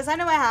watch this. I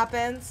know what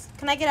happens.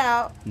 Can I get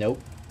out? Nope.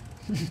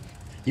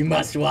 You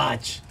must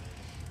watch.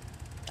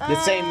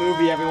 The same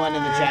movie everyone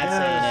in the chat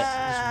saying it.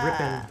 Just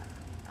ripping.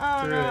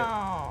 Oh through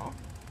no.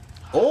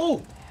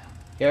 Oh!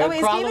 Here, Oh wait,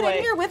 is crawl David away.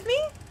 in here with me?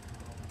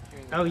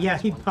 Oh yeah,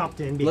 he popped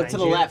in behind Look to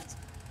the you. left.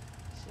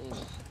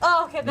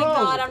 Oh, okay, thank Whoa.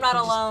 God I'm not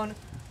alone.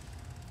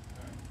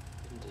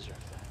 Didn't deserve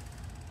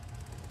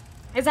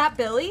that. Is that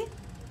Billy?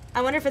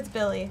 I wonder if it's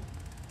Billy.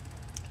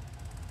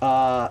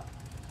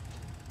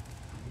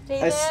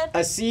 David?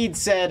 A seed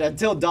said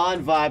Until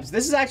Dawn vibes.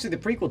 This is actually the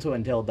prequel to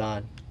Until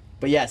Dawn.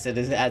 But yes, it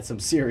had some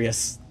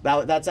serious.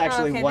 That's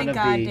actually okay, one thank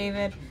of God, the.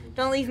 David.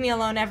 Don't leave me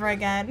alone ever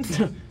again.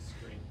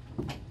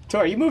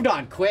 Tori, you moved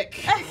on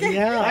quick.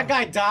 Yeah. That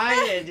guy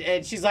died,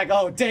 and she's like,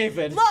 "Oh,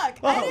 David." Look,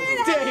 oh, I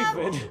didn't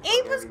David.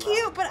 Abe was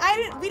cute, but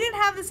we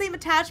didn't have the same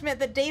attachment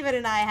that David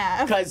and I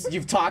have. Because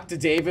you've talked to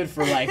David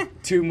for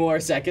like 2 more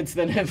seconds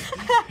than him.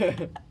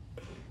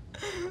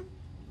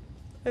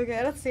 Okay,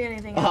 I don't see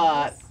anything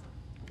else.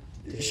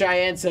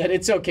 Cheyenne said,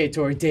 "It's okay,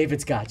 Tori.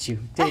 David's got you.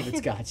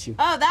 David's got you."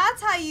 Oh,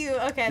 that's how you.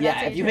 Okay, that's Yeah,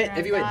 how if you turn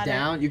hit around.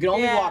 down, Got it. you can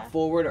only Yeah. walk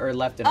forward or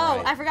left and Oh,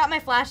 right. I forgot my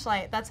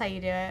flashlight. That's how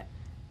you do it.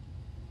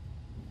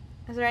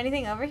 Is there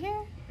anything over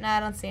here? No, I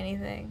don't see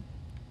anything.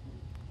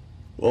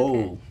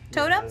 Whoa.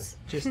 Totems?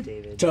 Just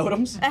David.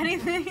 Totems?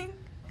 Anything?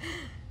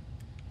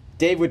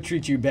 Dave would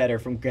treat you better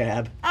from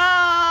Gab.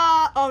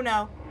 Oh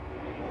no.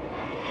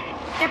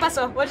 ¿Qué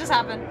pasó? What just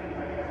happened?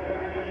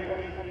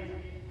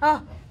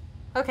 Oh.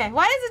 Okay.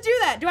 Why does it do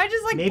that? Do I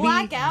just like Maybe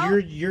black out?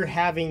 you're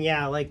having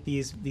like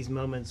these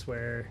moments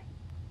where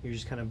you're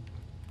just kind of.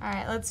 All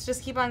right, let's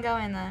just keep on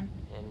going then.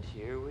 And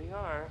here we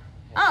are.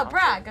 Oh,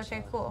 brag.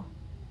 Okay, cool.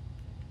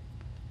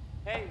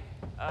 Hey,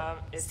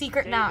 it's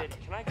Secret David. knock.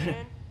 Can I come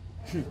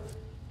in?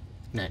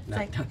 No.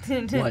 like-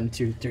 1,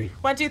 2, 3.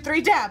 1, 2,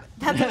 3, dab.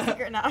 That's a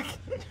secret knock.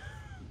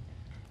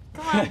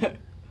 Come on.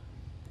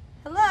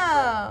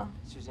 Hello.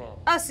 Suzanne.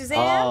 Oh,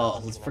 Suzanne.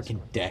 Oh, let's freaking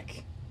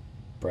deck.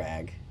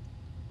 Brag.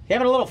 You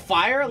having a little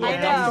fire? A little I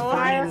dumpster know.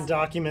 fire? Find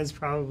documents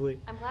probably.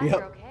 I'm glad Yep.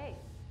 you're okay.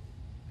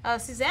 Oh,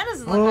 Suzanne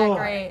doesn't look that Oh.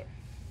 great.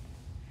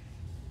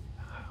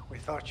 We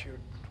thought you'd,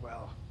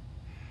 well,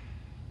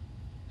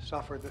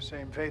 suffer the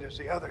same fate as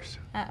the others.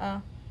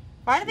 Uh-oh.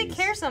 Why do they Jeez.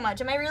 care so much?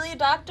 Am I really a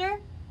doctor?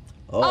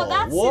 Oh,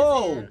 that's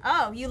whoa. Suzanne.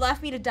 Oh, you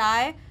left me to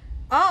die?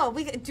 Oh,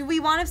 do we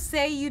want to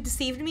say you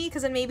deceived me?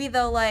 Because then maybe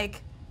they'll,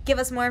 like, give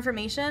us more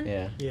information?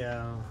 Yeah.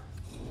 Yeah.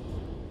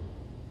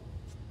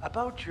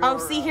 About your Oh,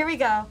 see, here we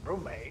go.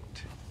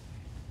 roommate.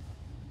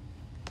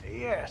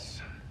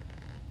 Yes.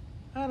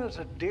 And as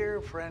a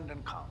dear friend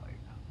and colleague,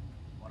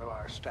 one of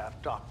our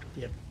staff doctors.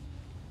 Yep.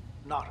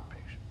 Not a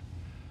patient.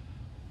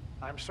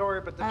 I'm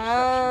sorry, but the deception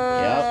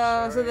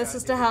Oh, was so this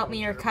is to help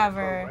me observe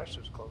recover. progress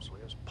as closely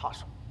as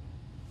possible.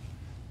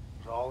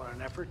 It was all in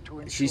an effort to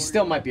ensure She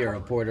still your might be a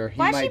recovery. reporter. He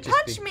Why'd might she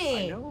just punch be... I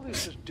me? know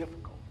this is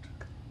difficult,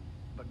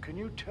 but can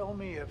you tell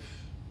me if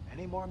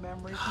any more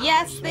memories?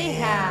 Yes, they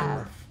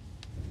have.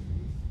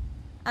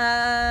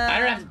 I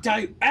don't have to tell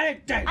you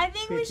anything. I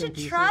think we should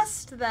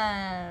trust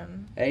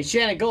them. Hey,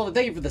 Shannon Golden,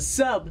 thank you for the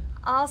sub.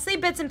 I'll say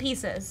bits and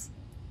pieces.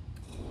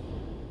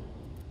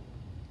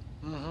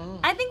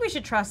 I think we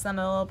should trust them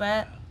a little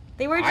bit.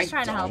 They were just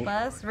trying to help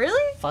us.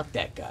 Really? Fuck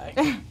that guy.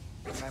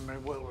 Memory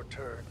will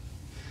return.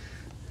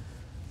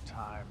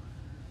 Time.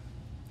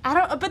 I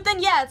don't. But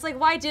then, yeah, it's like,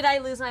 why did I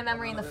lose my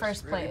memory in the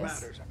first Really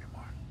place? matters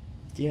anymore.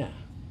 Yeah.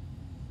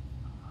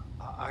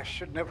 I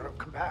should never have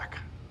come back.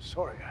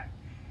 Sorry,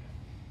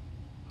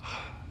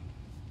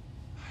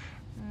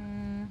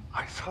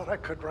 I thought I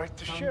could right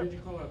the ship. Did you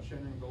call out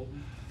Shannon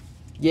Golden?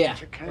 Yeah.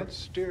 But you can't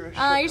steer a ship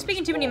You're in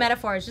speaking too many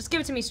metaphors. Just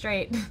give it to me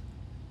straight.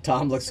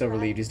 Tom looks so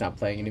relieved he's not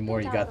playing anymore.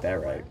 You got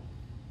that right.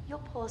 You'll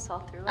pull us all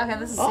through. Okay,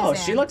 this is Oh,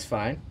 Suzanne. she looks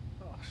fine.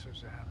 Oh,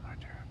 Suzanne, my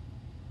dear.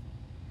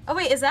 Oh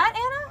wait, is that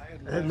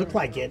Anna? It looked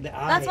like it. The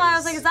That's why I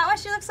was like, is that why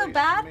she looks so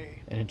bad?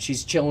 And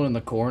she's chilling in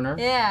the corner.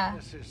 Yeah.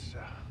 This is,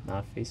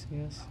 Not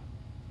facing us.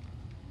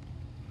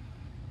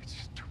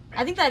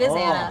 I think that is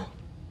Anna.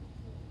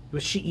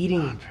 Was she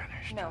eating?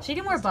 No. She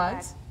eating more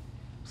bugs?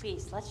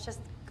 Please, let's just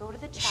go to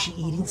the Is she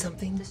chapel. eating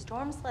something? The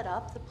storm's lit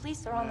up. The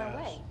police are on their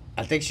way.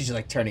 I think she's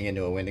like turning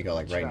into a Wendigo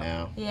like right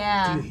now.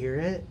 Yeah. Do you hear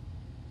it?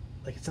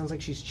 Like it sounds like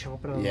she's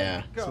chomping on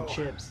Yeah. some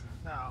chips.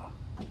 No.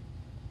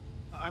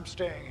 I'm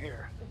staying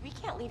here. We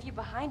can't leave you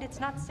behind. It's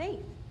not safe.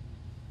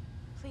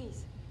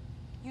 Please.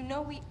 You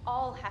know we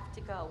all have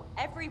to go.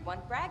 Everyone,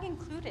 Bragg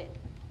included.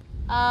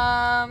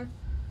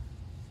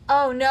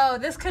 Oh no,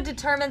 this could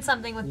determine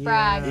something with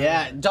Bragg.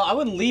 Yeah, I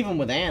wouldn't leave him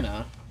with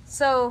Anna.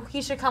 So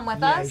he should come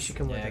with us? Yeah, he should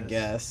come with us. I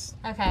guess.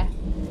 Okay.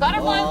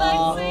 Butterfly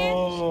legs,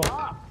 see?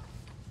 Stop.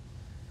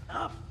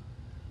 Enough.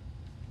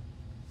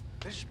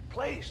 This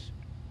place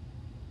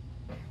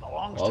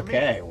belongs to me.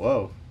 Okay,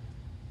 whoa.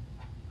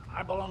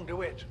 I belong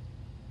to it.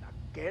 Now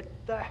get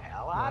the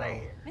hell out of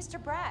here.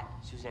 Mr. Bragg.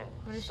 Suzanne.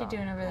 What is she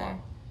doing over there?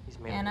 He's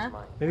made up Anna? his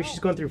mind. Maybe she's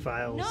going through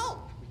files.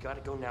 No. We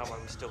gotta go now while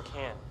we still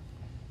can.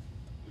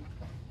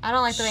 I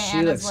don't like the way She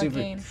Anna's looks super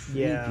looking.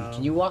 Yeah.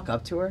 Can you walk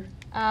up to her?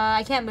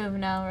 I can't move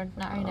now, or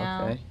not right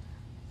now. Okay.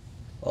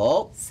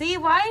 Oh. See,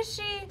 why is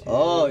she?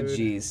 Oh,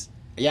 jeez.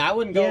 Yeah, I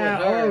wouldn't go Yeah,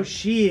 with her. oh,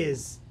 she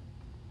is.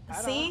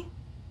 See?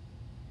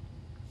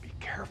 Be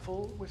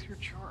careful with your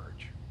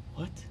charge.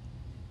 What?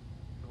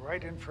 The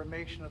right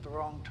information at the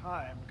wrong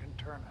time can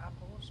turn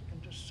apples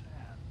into sand.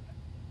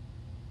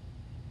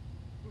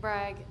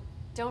 Bragg,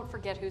 don't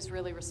forget who's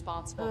really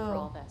responsible for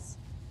all this.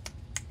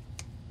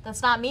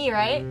 That's not me,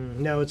 right?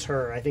 No, it's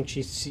her. I think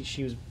she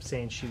was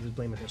saying she was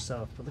blaming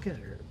herself, but look at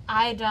her.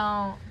 I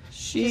don't.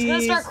 She's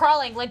gonna start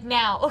crawling, like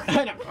now.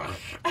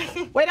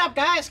 Wait up,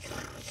 guys!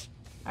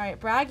 Alright,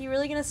 Bragg, you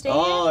really gonna stay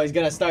Oh, here? he's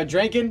gonna start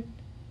drinking?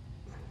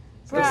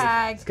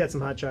 Bragg. It's got some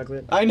hot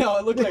chocolate. I know,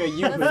 it looked like a Let's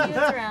see what's youth.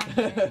 around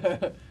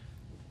here.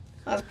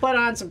 Let's put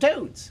on some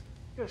tunes.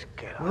 Just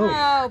get out.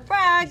 Oh,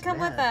 Bragg, come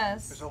with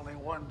us. There's only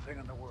one thing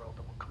in the world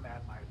that will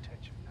command my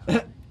attention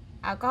now.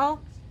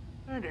 Alcohol?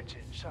 And it's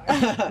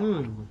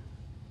inside.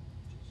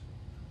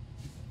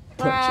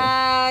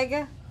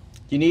 Bragg.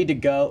 You need to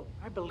go.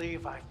 I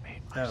believe I've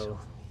made Oh,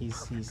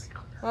 he's.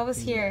 What was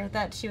here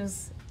that she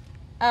was...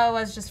 Oh, it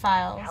was just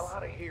files. hell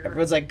out of here.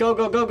 Everyone's like, go,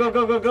 go, go, go,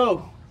 go, go,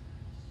 go.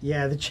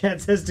 Yeah, the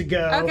chat says to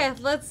go. Okay,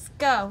 let's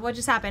go. What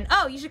just happened?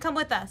 Oh, you should come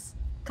with us.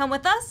 Come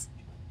with us?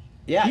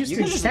 Yeah, Houston,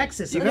 you can just,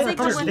 Texas. You Let's can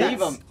say just come leave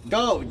with him.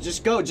 Go,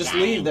 just go, just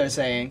leave. They're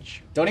saying.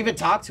 Don't even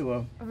talk to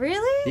him.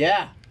 Really?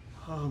 Yeah,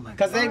 Oh my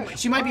because god.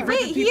 she might be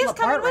ripping Wait, he people is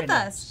coming apart right with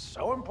now. us.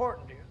 So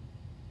important to you.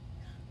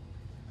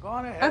 Go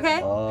on ahead.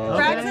 Okay. Oh.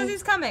 Bragg Okay. says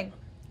he's coming.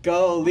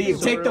 Go,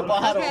 leave, take the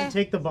bottle. Okay.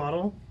 Take the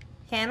bottle.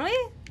 Can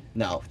we?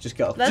 No, just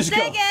go. Let's just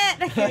take go.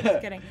 it.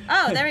 Just kidding.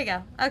 Oh, there we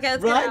go. Okay,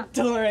 let's get Run, out.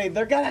 Tori,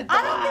 they're gonna die.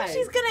 I don't think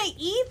she's gonna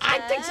eat them. I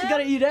think she's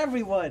gonna eat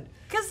everyone.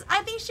 Because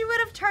I think she would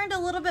have turned a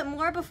little bit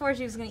more before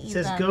she was gonna eat It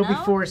says them. go no?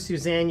 before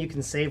Suzanne, you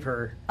can save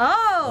her.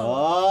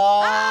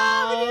 Oh.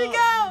 Ah, we need to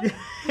go.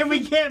 And we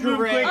can't move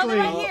Correct. Oh, quickly.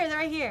 they're right here. They're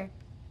right here.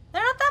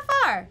 They're not that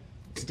far.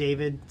 It's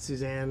David,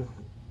 Suzanne.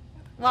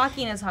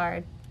 Walking is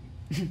hard.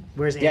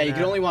 Where's Anna? Yeah, you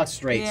can only walk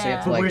straight, so you Yeah.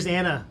 have to But like. where's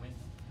Anna?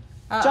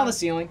 It's on the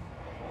ceiling.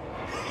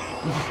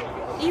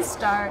 He's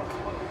dark.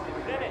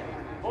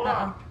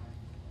 Uh-oh.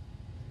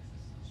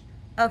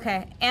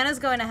 Okay, Anna's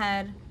going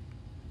ahead.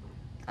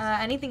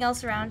 Anything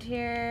else around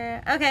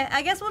here? Okay,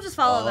 I guess we'll just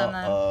follow them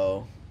then.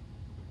 Oh.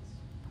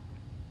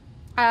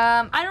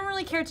 I don't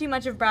really care too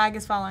much if Bragg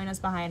is following us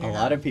behind her. A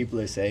lot of people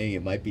are saying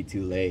it might be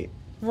too late.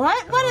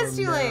 What? What is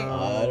too late?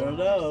 I don't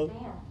know.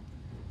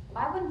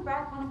 Why wouldn't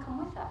Bragg want to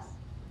come with us?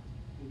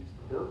 He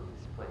built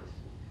this place.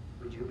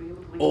 Would you be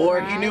able to leave?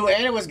 Or he knew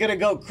Anna was gonna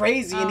go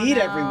crazy and eat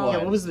everyone. Yeah,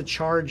 what was the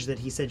charge that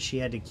he said she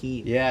had to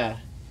keep? Yeah.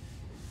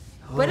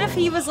 What if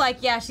he was like,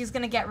 yeah, she's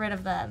gonna get rid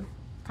of them,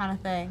 kind of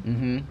thing?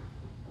 Mm-hmm.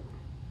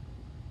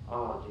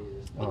 Oh,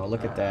 Jesus. Oh,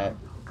 look at that.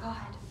 God.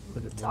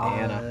 Look at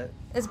Anna.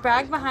 Is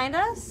Bragg behind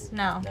us?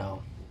 No.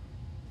 No.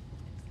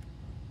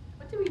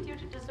 What do we do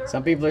to deserve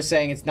Some people are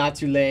saying it's not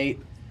too late.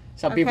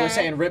 Some people are Okay.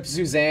 saying rip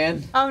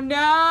Suzanne. Oh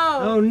no!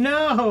 Oh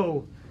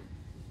no!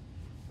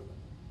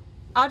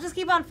 I'll just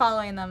keep on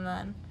following them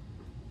then.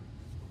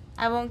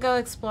 I won't go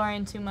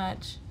exploring too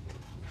much.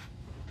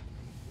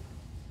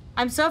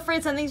 I'm so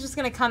afraid something's just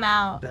gonna come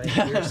out. But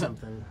I hear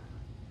something.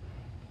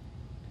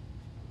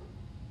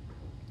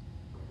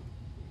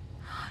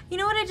 You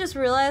know what I just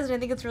realized? And I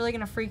think it's really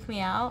gonna freak me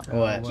out.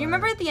 What? Do you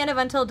remember at the end of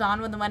Until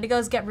Dawn when the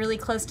Wendigos get really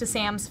close to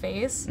Sam's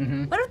face?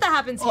 Mm-hmm. What if that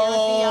happens here with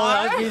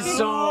VR? That'd be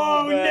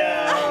so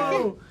bad.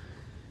 No!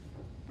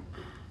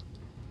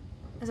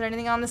 Is there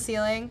anything on the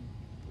ceiling?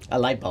 A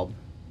light bulb.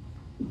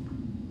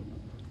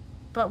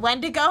 But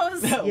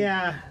Wendigos?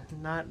 Yeah,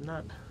 not I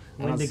don't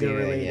see Wendigo it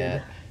related.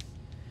 yet.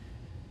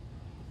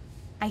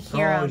 I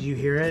hear Oh, him. do you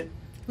hear it?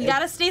 We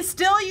gotta stay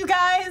still, you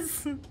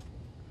guys.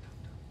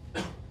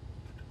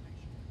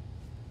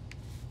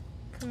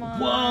 Come on.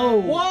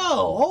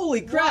 Whoa!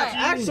 Holy crap! What?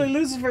 Actually,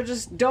 Lucifer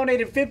just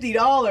donated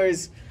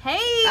 $50. Hey!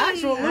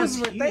 Actual That's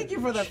Lucifer, huge. thank you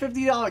for the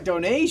 $50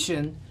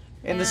 donation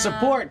and the Yeah.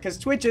 support, because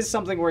Twitch is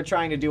something we're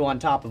trying to do on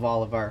top of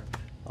all of our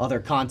other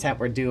content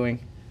we're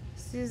doing.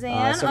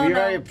 Suzanne? So oh we no.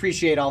 very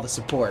appreciate all the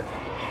support.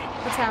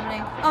 What's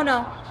happening? Oh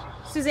no.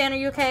 Suzanne, are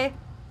you okay?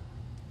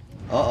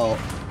 Uh-oh.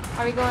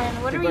 Are we going?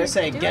 What People are we are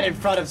saying, doing? get in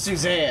front of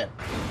Suzanne.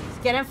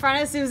 Get in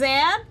front of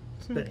Suzanne?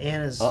 But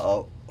Anna's.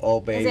 Uh-oh. Oh,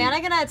 baby. Is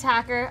Anna gonna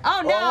attack her?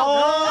 Oh no!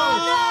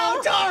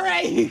 Oh, no!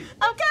 Tori!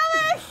 I'm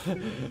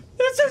coming!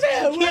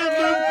 Suzanne! We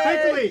can't move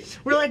quickly.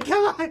 We're like,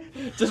 come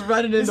on. Just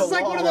running into This is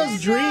like one of those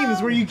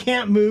dreams where you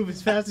can't move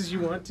as fast as you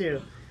want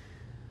to.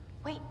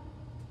 Wait.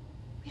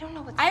 We don't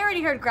know what's I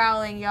already heard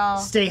growling, y'all.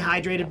 Stay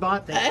hydrated,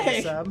 bot.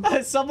 Thanks for the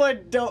Hey, sub. someone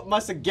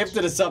must have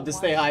gifted a sub to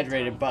stay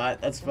hydrated, bot.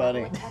 That's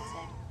funny. One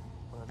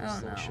of these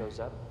things shows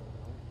up,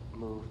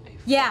 move a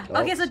Yeah.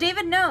 Oh. Okay, so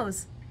David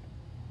knows.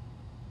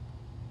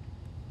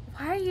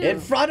 Why are you? In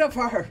front of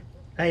her.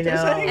 I know.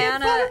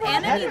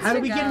 Anna needs How to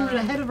do we get go. him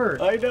ahead of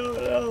her? I don't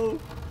know.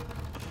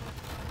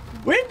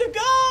 When to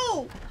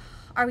go?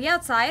 Are we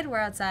outside? We're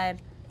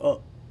outside.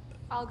 Oh.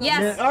 I'll go.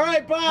 Yes. All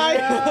right,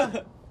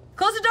 bye.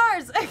 Close the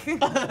doors.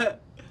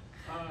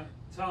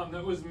 Tom,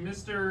 that was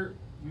Mr.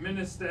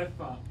 Mini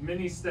Stefan.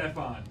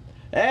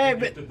 Hey,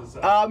 Gifted the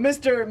sub.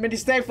 Mr. Mini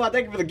Stefan,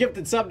 thank you for the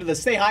gifted sub to the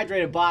Stay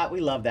Hydrated bot. We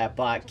love that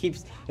bot.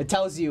 It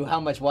tells you how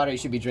much water you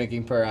should be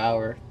drinking per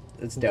hour.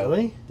 It's dope.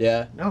 Really?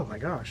 Yeah. Oh my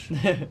gosh.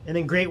 And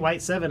then Great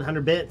White 7,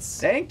 100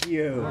 bits. Thank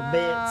you.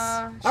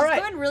 She's All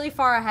right. going really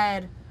far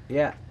ahead.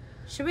 Yeah.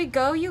 Should we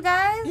go, you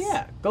guys?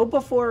 Yeah. Go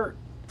before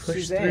Push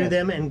Suzanne. through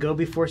them and go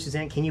before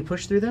Suzanne. Can you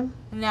push through them?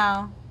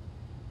 No.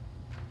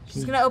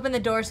 She's gonna open the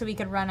door so we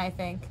could run, I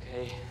think.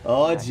 Okay.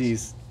 Oh, relax.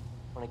 jeez.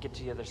 When I get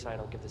to the other side,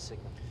 I'll give the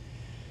signal.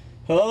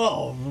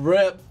 Oh,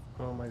 rip.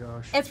 Oh my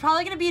gosh. It's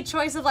probably gonna be a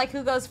choice of like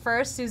who goes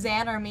first,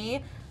 Suzanne or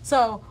me.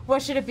 So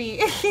what should it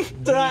be?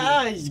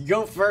 You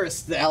go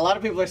first. A lot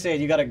of people are saying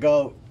you gotta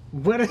go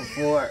What if,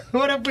 before.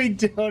 what if we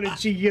don't and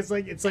she gets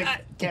like, it's like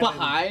Kevin.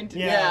 Behind?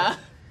 Yeah.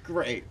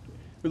 Great.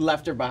 We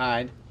left her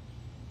behind.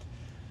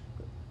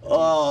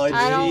 Oh, jeez.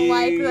 I don't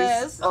like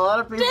this. A lot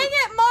of people. Dang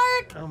it,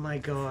 Mark! Oh my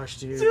gosh,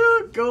 dude.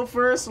 Dude, go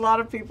first. A lot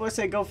of people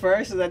say go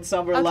first, and then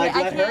some are Okay, like,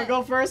 I let her can't-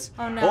 go first.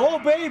 Oh, no. Oh,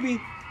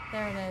 baby.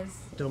 There it is.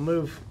 Don't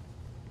move.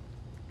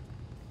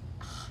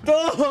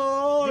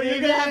 Oh,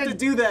 you're gonna have to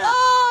do that.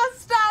 Oh,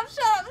 stop!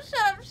 Shut up!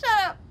 Shut up!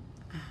 Shut up!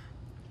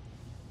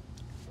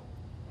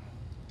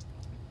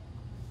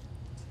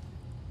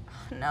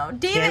 No,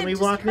 David. Can we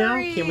just walk now?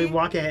 hurry. Can we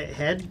walk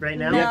ahead right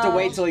now? You have to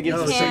wait till he gives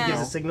Oh, the so he signal.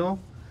 gives a signal?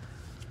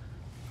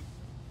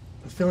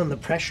 I'm feeling the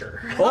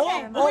pressure.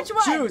 Oh, which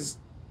one? choose.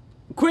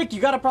 Quick,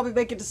 you gotta probably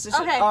make a decision.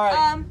 Okay. All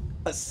right.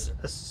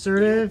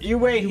 Assertive. You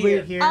wait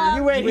here. here.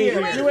 You wait here.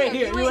 here. You wait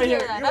here. You wait here.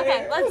 then. You wait Okay,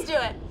 here. let's do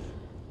it.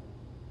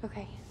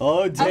 Okay.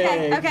 Oh,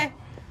 dang. Okay. Okay.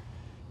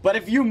 But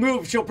if you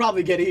move, she'll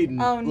probably get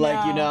eaten. Oh,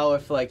 Like, you no. know,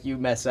 if like you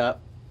mess up.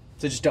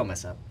 So just don't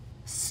mess up.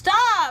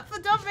 Stop!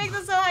 Don't make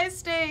this so high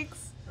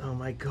stakes. Oh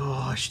my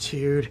gosh,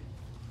 dude.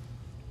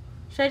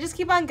 Should I just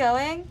keep on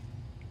going?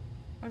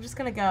 I'm just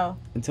gonna go.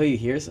 Until you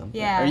hear something.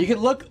 Yeah. Or you can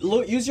look,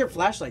 use your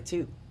flashlight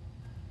too.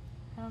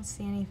 I don't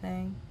see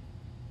anything.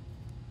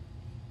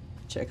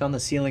 Check on the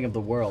ceiling of the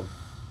world.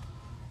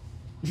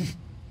 Do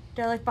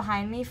I look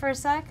behind me for a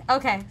sec?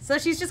 Okay, so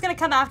she's just gonna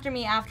come after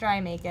me after I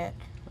make it.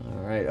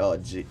 All right. Oh,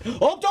 gee.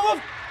 Oh, don't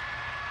move!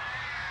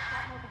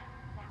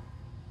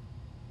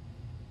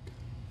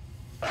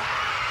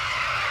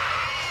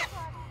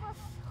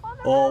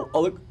 Oh,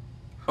 look.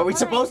 Are we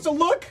supposed to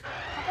look?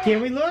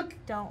 Can we look?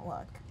 Don't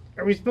look.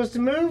 Are we supposed to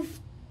move?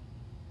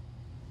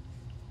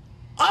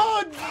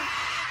 Oh!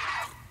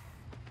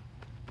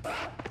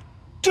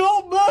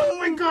 Don't move! Oh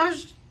my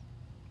gosh!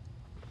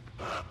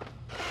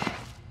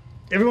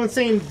 Everyone's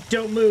saying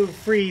don't move,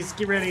 freeze,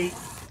 get ready.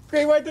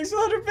 Great White, thanks for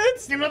 100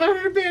 bits! Give another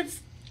 100 bits!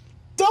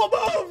 Don't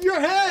move your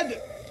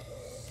head!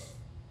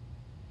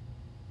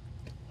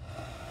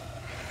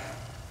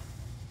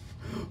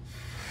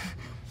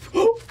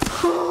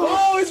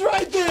 Oh, he's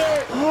right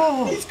there!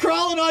 Oh. He's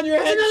crawling on your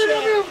head.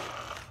 No.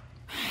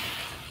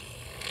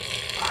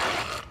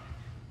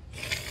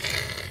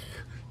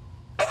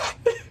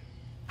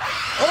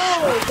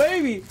 Oh,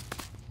 baby!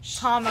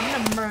 Tom,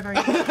 I'm gonna murder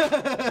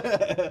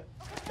you.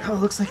 Oh, it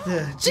looks like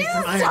the Jeep Jesus,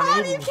 from Iron Tom,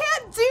 Maiden. you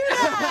can't do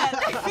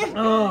that!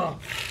 Oh,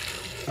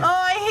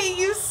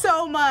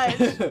 so much.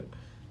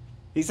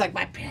 He's like,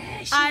 my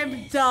precious.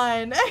 I'm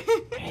done.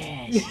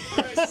 Alright,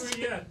 so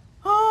yeah.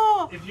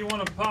 Oh. If you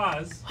want to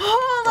pause.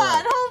 Hold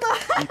on.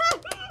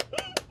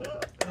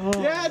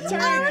 Yeah,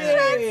 turn I was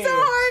trying so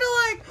hard to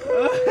like,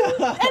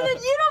 and then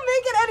you don't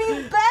make it any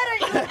better,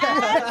 you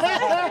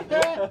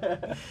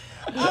ass.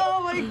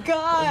 Oh my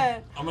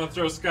god. I'm gonna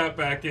throw Scott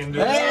back into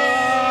it.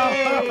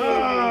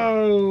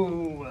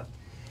 Oh.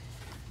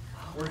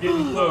 We're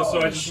getting close, so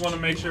I just want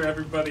to make sure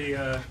everybody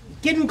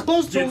getting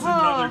close to gets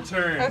another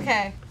turn.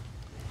 Okay.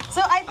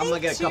 So I I'm gonna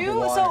think get a cup of too,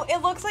 water. so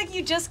it looks like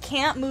you just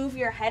can't move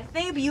your head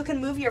thing, but you can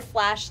move your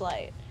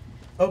flashlight.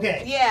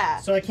 Okay. Yeah.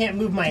 So I can't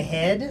move my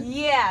head?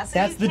 Yeah. So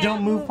That's you the can't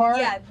don't move part?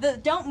 Yeah, the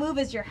don't move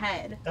is your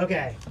head.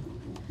 Okay.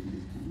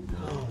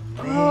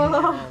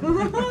 Oh,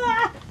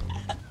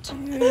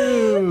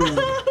 Dude.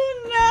 Oh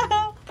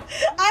no!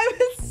 I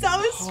was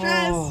so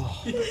stressed.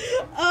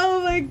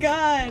 Oh my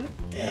god.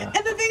 Yeah.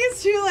 And the thing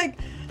is too, like,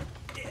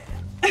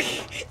 you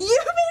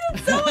made it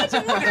so much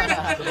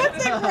worse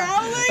with the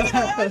growling, and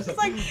I was just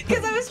like,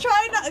 because I was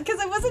trying not, because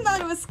I wasn't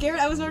that I was scared,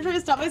 I was more trying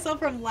to stop myself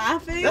from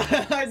laughing.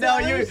 I know,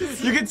 you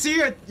could see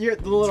your the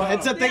little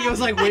headset thing, it was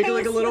like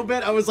wiggling a little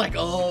bit. I was like,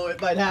 oh, it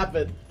might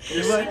happen.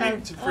 You're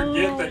starting to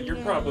forget that you're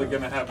probably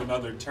gonna have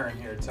another turn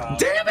here, Tom.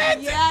 Damn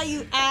it! Yeah,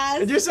 you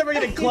ass. And you're somewhere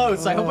getting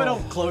close. I hope I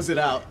don't close it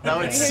out. That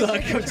would Okay. suck.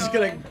 I'm just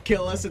gonna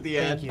kill us at the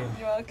end. Thank you.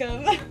 You're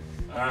welcome.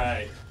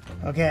 Alright.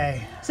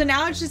 Okay. So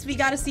now it's just, we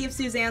gotta see if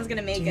Suzanne's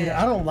gonna make Dude, it.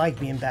 I don't like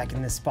being back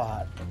in this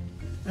spot.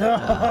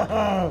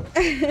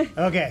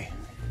 Okay.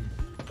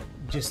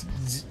 Just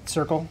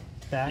circle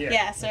back.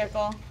 Yeah,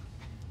 circle.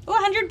 Oh,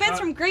 100 bits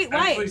from Great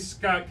White. Actually,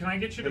 Scott, can I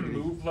get you to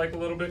move like a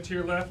little bit to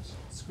your left?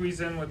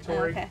 Squeeze in with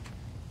Tori. Okay.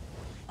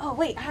 Oh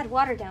wait, I had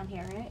water down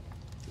here, right?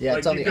 Yeah,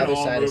 it's Like, on you the can other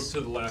all side. move Of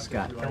to the left.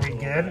 Scott. if you Are want we a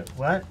little good? bit.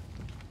 What?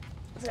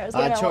 Sorry, I was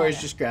getting Tori's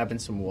water. just grabbing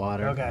some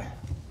water. Okay.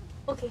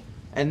 Okay.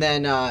 And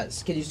then,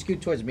 can you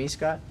scoot towards me,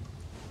 Scott?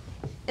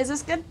 Is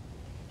this good?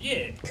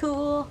 Yeah.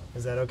 Cool.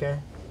 Is that okay?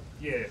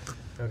 Yeah.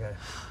 Okay.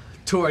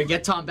 Tori,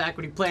 get Tom back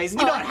when he plays. You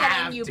Oh, don't I'm getting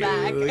have you to.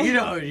 back. You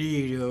don't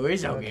need to.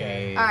 It's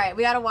okay. All right,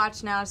 we gotta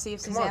watch now to see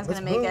if Come on, Suzanne's gonna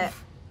let's make move. it.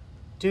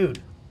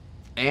 Dude.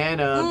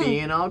 Anna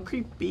being all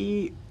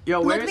creepy. Yo,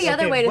 Look where's the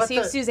other way to what see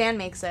if the- Suzanne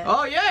makes it.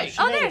 Oh, yay!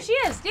 Oh, there she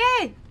is!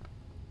 Yay!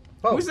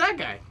 Oh. Who's that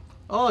guy?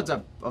 Oh, it's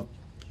a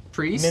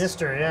priest?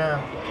 Minister,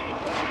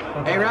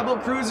 yeah. Hey, Rebel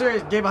Cruiser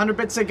gave 100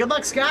 bits. Said, good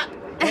luck, Scott.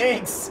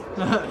 Thanks.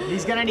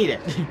 He's gonna need it.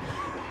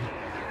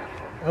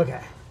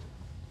 Okay.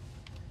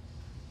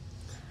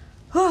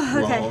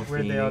 Okay.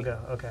 Where'd they all go?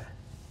 Okay.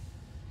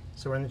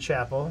 So we're in the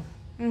chapel.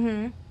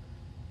 Mm-hmm.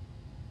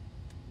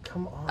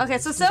 Come on. Okay,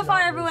 this so does far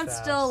not move everyone's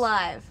fast. still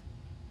alive.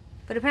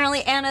 But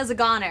apparently Anna's a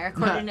goner,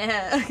 according to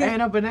him.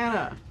 Anna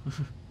Banana.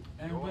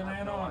 And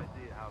banana on.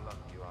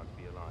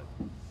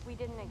 We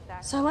didn't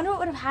exactly. So I wonder what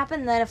would have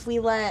happened then if we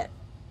let,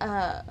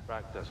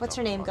 what's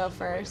her name go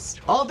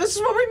first? Oh, this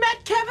is where we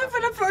met Kevin for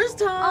the first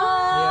time.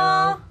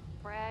 Aww.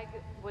 Bragg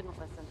wouldn't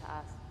listen to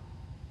us.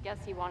 Guess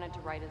he wanted to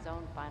write his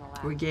own final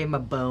act. We gave him a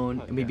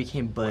bone and we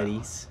became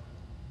buddies.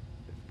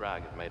 If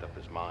Bragg had made up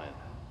his mind,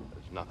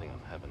 there's nothing on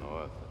heaven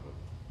or earth that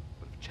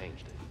would have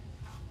changed it.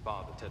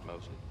 Father Ted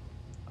Mosley,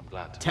 I'm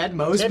glad to. Ted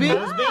Mosby? Ted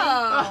Mosby?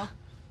 Oh.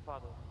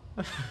 Father,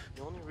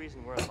 the only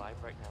reason we're alive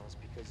right now is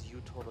because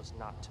you told us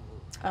not to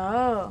move.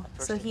 Oh, At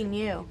first so I he didn't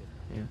knew. believe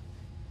it.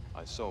 Yeah.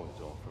 I saw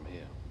it all from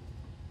here.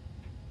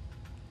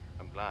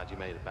 I'm glad you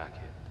made it back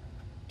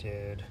here.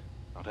 Dude.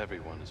 Not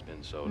everyone has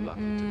been so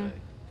lucky today.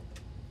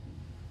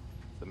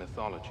 The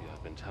mythology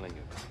I've been telling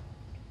you about.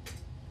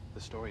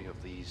 The story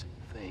of these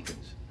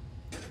things.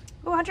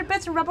 Oh, 100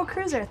 bits from Rebel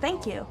Cruiser,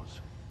 thank you.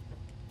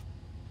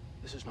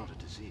 This is not a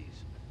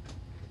disease.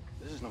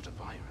 This is not a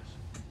virus.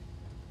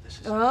 This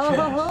is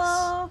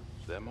Oh.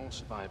 There are more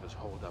survivors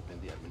holed up in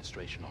the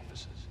administration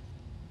offices.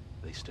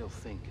 They still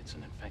think it's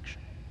an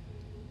infection.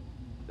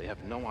 They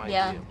have no idea.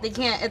 Yeah, they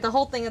can't, the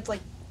whole thing, it's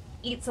like,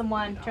 eat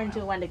someone, turn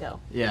into a Wendigo.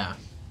 Yeah.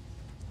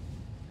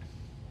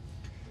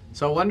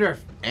 So I wonder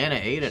if Anna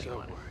ate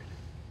anyone.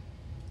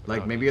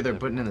 Like maybe they're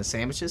putting in the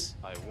sandwiches?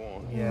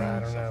 Yeah, I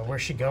don't know.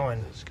 Where's she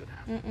going?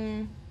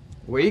 Mm-mm.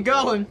 Where you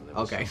going?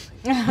 Okay.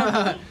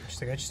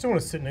 She's like, I just don't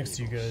want to sit next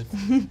to you guys.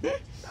 Look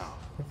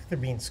like they're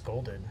being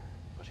scolded.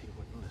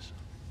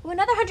 Ooh,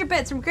 another 100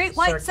 bits from Great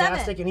White 7.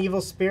 Sarcastic and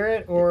evil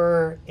spirit,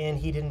 and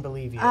he didn't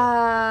believe you.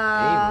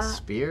 Evil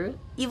spirit?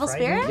 Evil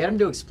Frightened? spirit? Get him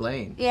to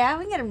explain. Yeah,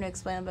 we can get him to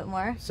explain a bit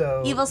more.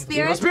 So Evil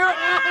spirit? Evil spirit!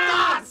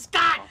 Ah,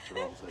 Scott!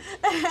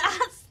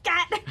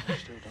 Scott! I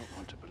still don't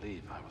want to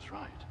believe I was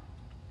right.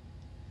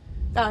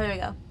 Oh, here we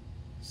go.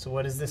 So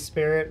what is this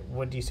spirit?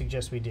 What do you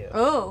suggest we do?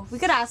 Oh, we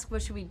could ask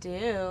what should we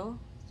do.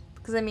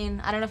 Because, I mean,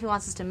 I don't know if he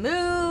wants us to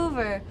move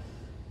or...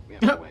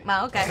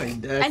 Well, okay.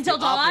 Until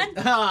dawn?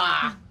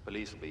 Ah.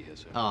 Police will be here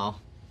soon. Oh.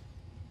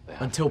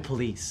 Until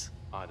police.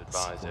 I'd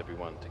advise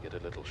everyone to get a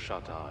little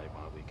shut-eye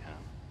while we can.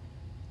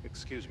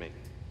 Excuse me.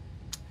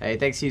 Hey,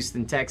 thanks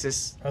Houston,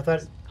 Texas. I thought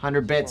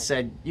 100 bits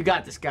said, you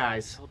got this,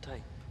 guys. Hold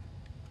tight.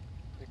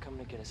 They're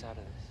coming to get us out of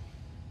this.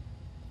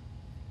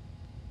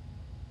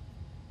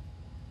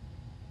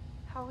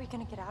 How are we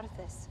gonna get out of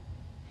this?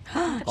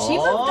 She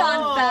moved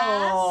on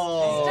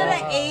fast.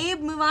 Instead of Abe,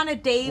 move on to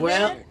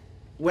David.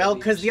 Well,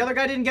 because the other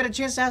guy didn't get a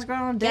chance to ask her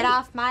on a date. Get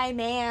off my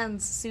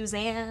man's,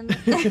 Suzanne.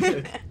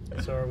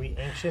 So are we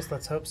anxious?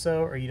 Let's hope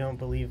so. Or you don't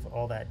believe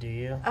all that, do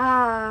you?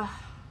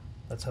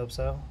 Let's hope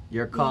so.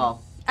 Your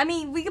call. I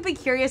mean, we could be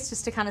curious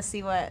just to kind of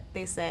see what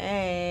they say.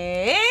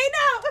 Hey,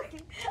 no!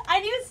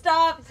 I need to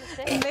stop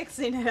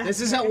mixing it up.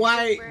 This isn't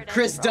why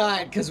Chris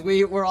died, because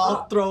we were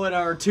all throwing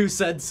our 2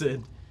 cents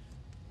in.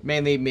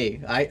 Mainly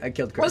me. I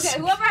killed Chris. Okay,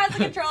 whoever has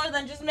the controller,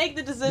 then just make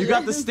the decision. You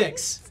got the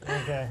sticks.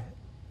 Okay.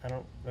 I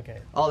don't.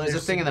 Okay. Oh, there's a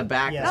thing in the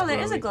back. Yeah. Oh, there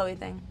is a glowy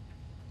thing.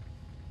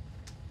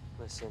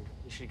 Listen,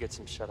 you should get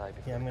some shut-eye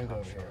before. Yeah, I'm gonna go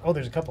over here. Oh,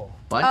 there's a couple.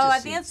 I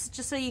think it's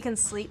just so you can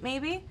sleep,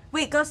 maybe.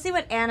 Wait, go see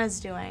what Anna's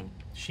doing.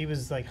 She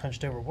was like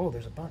hunched over. Whoa,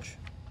 there's a bunch.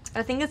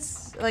 I think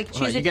it's like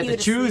choose Well, a you get cue to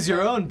choose sleep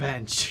your with. own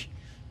bench.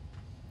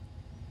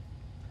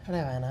 Hello,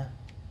 Anna.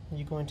 Are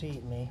you going to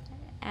eat me?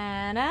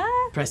 Anna?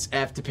 Press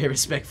F to pay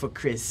respect for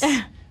Chris.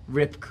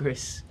 Rip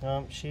Chris.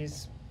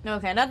 She's...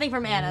 Okay, nothing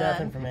from Anna.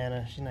 Nothing then. from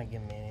Anna. She's not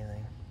giving me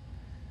anything.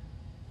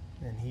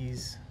 And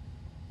he's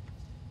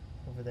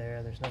over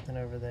there. There's nothing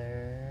over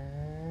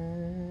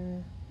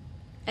there.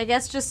 I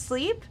guess just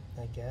sleep?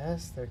 I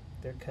guess.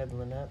 They're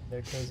cuddling up.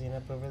 They're cozying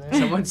up over there.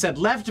 Someone said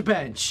left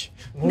bench.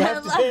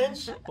 Left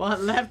bench?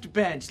 What left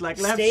bench? Like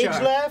left Stage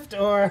shark. left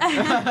or...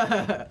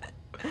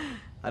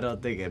 I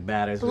don't think it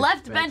matters. which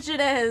Left bench it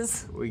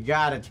is. We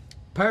got it.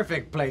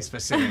 Perfect place for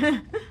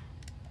sitting.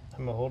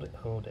 I'm gonna hold it.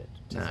 Hold it.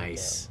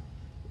 Nice.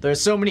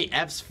 There's so many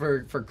F's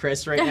for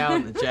Chris right now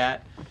in the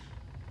chat.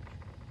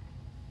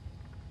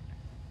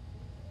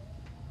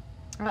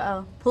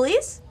 Uh-oh.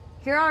 Police?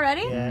 Here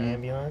already? Yeah,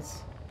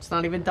 ambulance. It's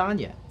not even done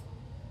yet.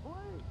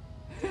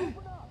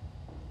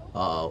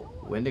 Uh-oh.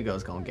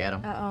 Wendigo's gonna get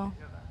him. Uh-oh.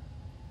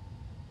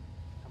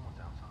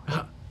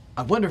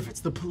 I wonder if it's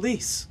the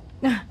police.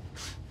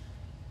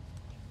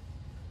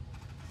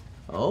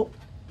 Oh.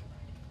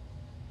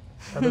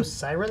 Are those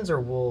sirens or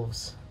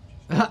wolves?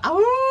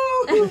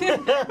 Ow! And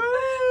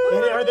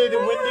are they the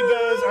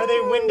Wendigos? Are they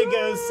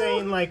Wendigos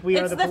saying like we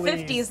are the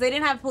police? It's the 50s. They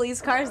didn't have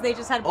police cars. They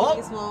just had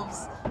police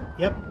wolves.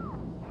 Yep.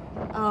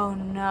 Oh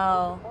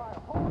no.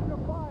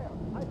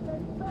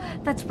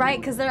 That's right,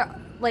 because their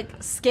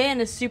like skin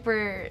is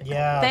super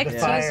thick the too,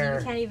 so fire.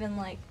 you can't even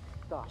like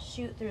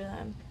shoot through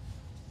them.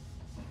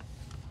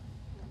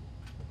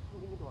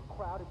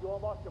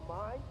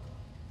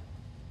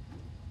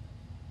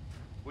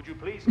 Would you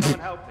please come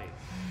and help me?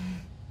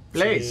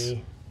 Please.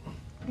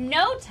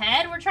 No,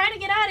 Ted. We're trying to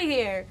get out of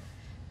here.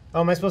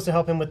 Oh, am I supposed to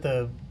help him with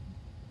the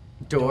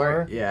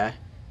door? Yeah.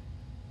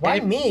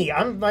 Why me?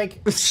 I'm like,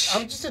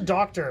 I'm just a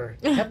doctor.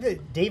 Have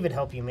David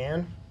help you,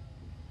 man.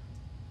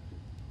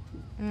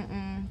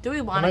 Do we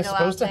want Am to I go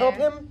supposed out to there?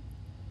 help him?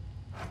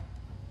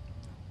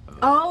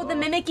 Oh, the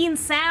mimicking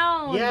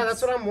sounds. Yeah,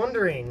 that's what I'm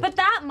wondering. But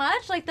that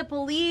much, like the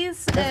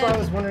police. That's why I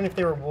was wondering if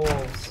they were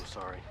wolves. So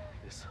sorry.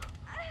 This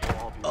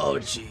Oh,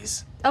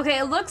 jeez. Okay,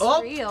 it looks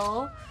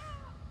real.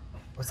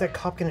 What's that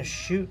cop gonna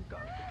shoot?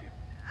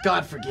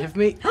 God forgive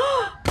me.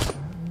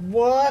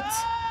 What?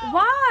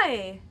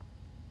 Why?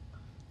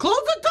 Close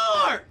the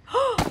door!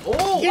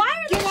 Oh! Why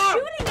are they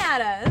shooting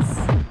at us?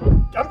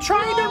 I'm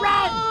trying to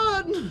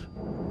run!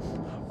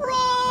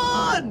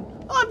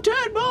 Run! I'm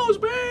Ted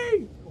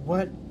Mosby!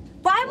 What?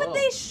 Why would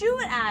they shoot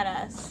at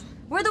us?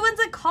 We're the ones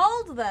that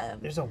called them.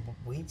 There's a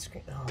wait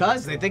screen. Oh,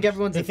 Because they think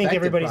everyone's they infected, think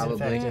everybody's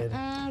probably.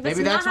 infected.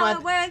 Maybe that's not why. how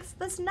it works.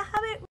 That's not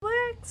how it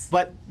works.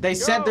 But they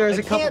said there's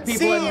a couple people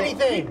see in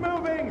anything. Keep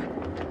moving!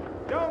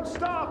 Don't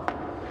stop!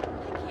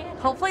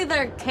 Hopefully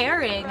they're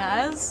carrying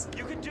us.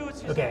 You can do it,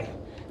 Suzanne. Okay.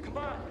 Come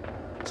on.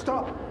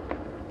 Stop!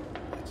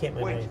 I can't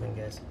move anything,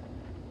 guys.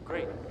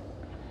 Great.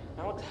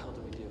 Now what the hell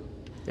do we do?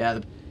 Yeah.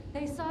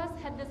 They saw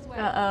us head this way.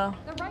 Uh-oh.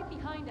 They're right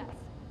behind us.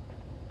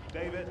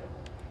 David,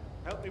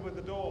 help me with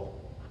the door.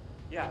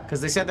 Yeah.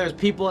 Because they said there's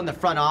people in the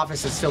front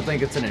office that still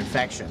think it's an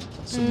infection.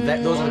 So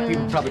those are the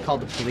people who probably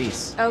called the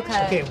police.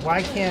 Okay. Okay,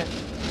 why can't...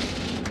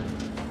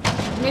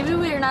 Maybe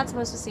we're not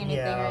supposed to see anything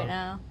Yeah. right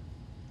now.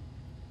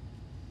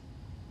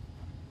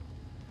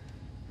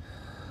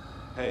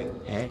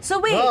 Hey. So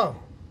wait. Oh.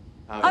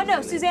 Oh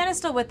no, Suzanne is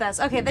still with us.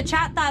 Okay, the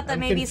chat thought that I'm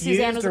maybe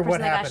Suzanne was confused, the or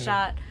what person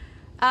that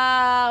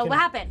got shot. What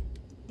happened?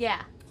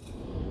 Yeah.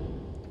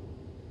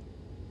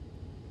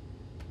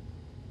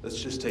 Let's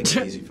just take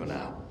it easy for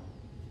now.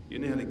 You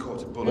nearly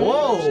caught a bullet.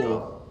 Whoa. in your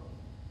skull.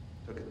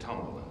 Took a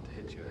tumble and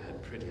hit your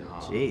head pretty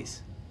hard.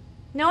 Jeez.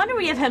 No wonder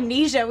we have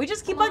amnesia. We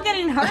just keep on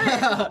getting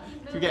hurt.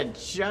 You're getting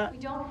shot. We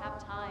don't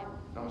have time.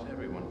 Not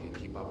everyone can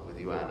keep up with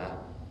you, Anna.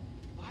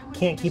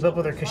 Can't keep up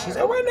with her because she's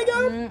a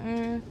Wendigo.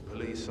 The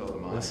police saw the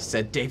mine, Melissa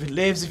said David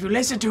lives if you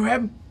listen to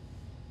him.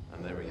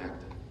 and they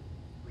reacted.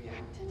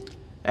 Reacted?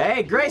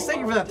 Hey, Grace, thank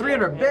you for the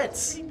 300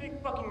 bits. Pretty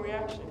big fucking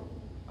reaction.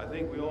 I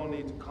think we all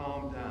need to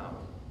calm down.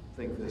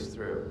 Think this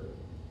through.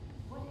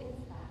 What is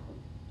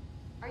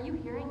that? Are you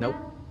hearing Nope.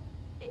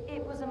 that?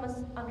 It was a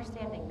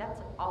misunderstanding. That's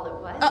all it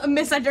was. A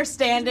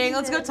misunderstanding.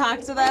 Let's go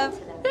talk to them.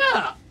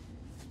 Yeah.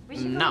 We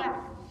should go No.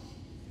 back.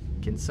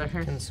 Concern.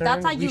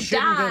 That's how you we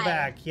shouldn't die. go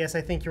back. Yes,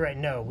 I think you're right.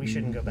 No, we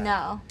shouldn't go back.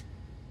 No.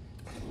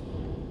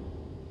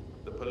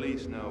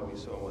 police know we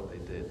saw what they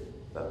did.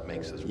 That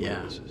makes us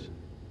witnesses.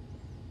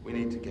 We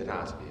need to get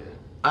out of here.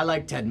 I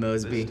like Ted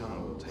Mosby. This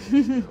tunnel will take us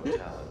to the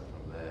hotel and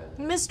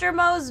from there. Mr.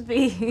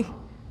 Mosby.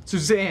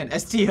 Suzanne,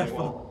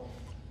 STFU.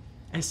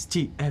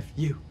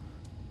 STFU.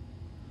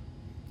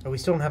 Oh, we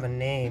still don't have a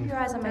name. Keep your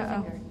eyes on my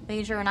finger.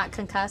 Making sure we're not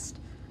concussed.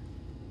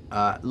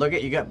 Look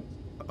at you got.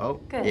 Oh,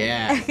 Good.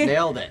 yeah,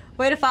 nailed it.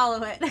 Way to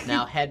follow it.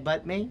 Now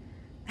headbutt me.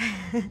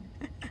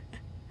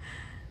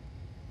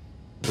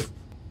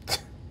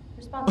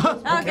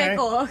 Okay,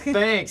 cool.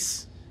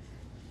 Thanks.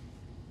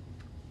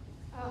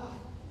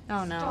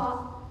 Oh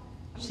no.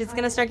 She's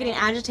gonna start getting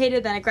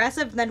agitated, then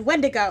aggressive, then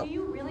Wendigo. Do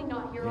you really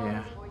not hear all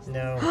Yeah. those voices?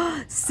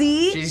 No.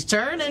 See? She's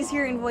turning. She's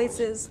hearing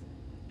voices.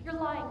 You're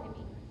lying to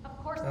me. Of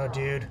course Oh, not.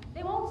 dude.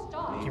 They won't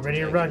stop. Get ready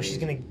to run. She's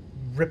gonna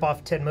rip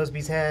off Ted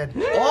Mosby's head.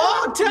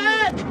 Oh,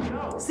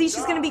 Ted! See,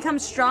 she's gonna become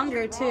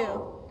stronger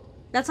too.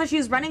 That's why she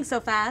was running so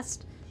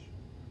fast.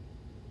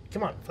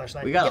 Come on,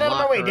 flashlight. We gotta Get out of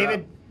my lock way, her David.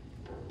 up.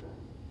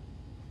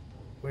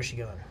 Where's she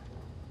going?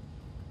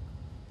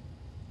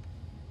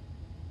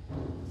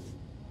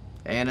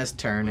 Anna's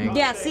turning.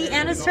 Yeah, see,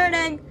 Anna's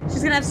turning.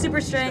 She's gonna have super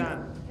strength.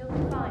 You'll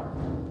be fine.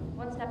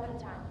 One step at a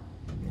time.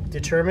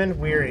 Determined,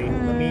 weary.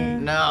 Let me.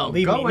 No,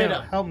 leave go me. right No,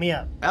 up. help me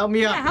up. Help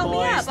me up, Yeah, help boys.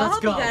 me up. I'll Let's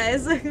help go. you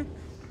guys.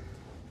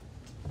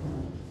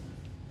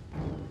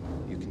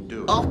 You can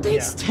do it. Oh,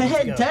 thanks, Yeah, let's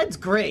Ted. go. Ted's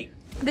great.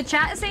 The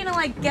chat is saying to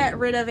like get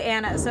rid of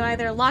Anna, so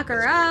either lock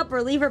her up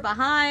or leave her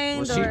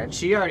behind. Well, or...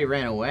 she already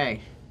ran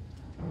away.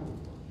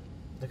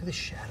 Look at the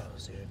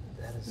shadows, dude.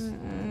 That is.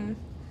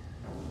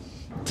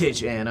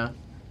 Ditch Anna.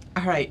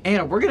 All right,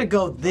 Anna, we're gonna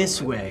go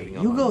this way.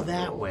 You go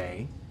that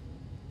way.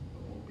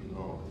 It won't be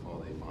long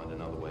before they find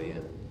another way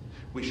in.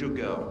 We should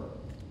go.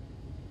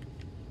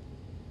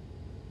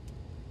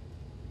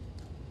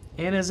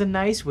 Anna's a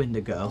nice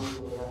Wendigo.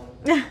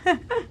 Miners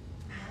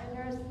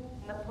and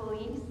the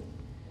police.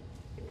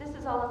 If this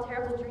is all a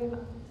terrible dream,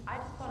 I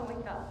just want to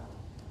wake up.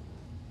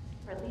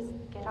 Or at least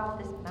get off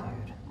this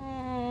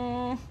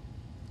mountain.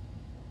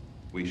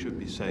 We should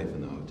be safe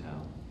in the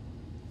hotel.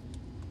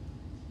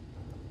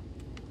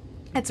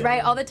 It's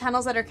right, all the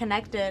tunnels that are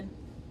connected.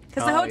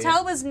 Because the Oh, hotel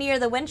yeah. was near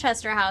the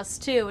Winchester house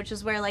too, which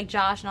is where like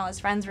Josh and all his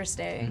friends were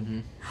staying. Mm-hmm.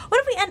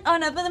 What if we end? Oh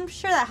no, but I'm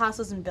sure that house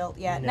wasn't built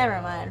yet. No.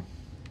 Never mind.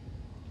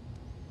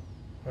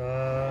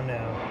 Oh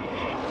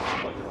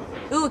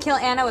no. Ooh, kill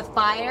Anna with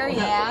fire.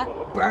 Yeah.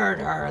 Burn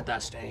her at the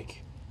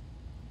stake.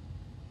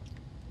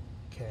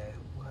 Okay.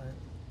 What?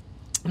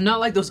 I'm not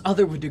like those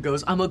other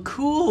Wendigos. I'm a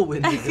cool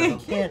Wendigo.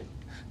 Can't.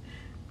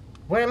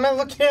 Wait, am I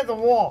looking at the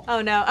wall?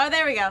 Oh no. Oh,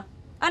 there we go.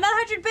 Another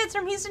 100 bits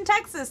from Houston,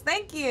 Texas.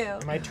 Thank you.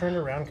 Am I turned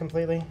around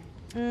completely?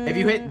 If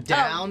you hit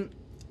down,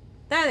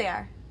 There they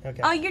are.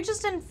 Okay. Oh, you're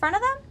just in front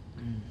of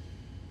them?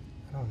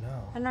 I don't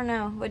know. I don't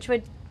know which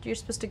way you're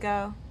supposed to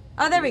go.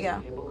 Oh, there we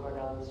go.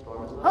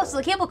 Oh, so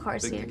the cable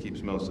car's Victor here.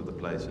 keeps most of the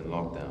place in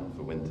lockdown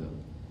for winter.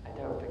 I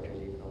doubt Victor's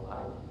even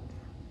alive.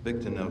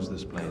 Victor knows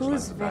this place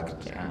Who's like the back of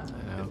his Victor? hand.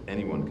 If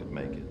anyone could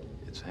make it,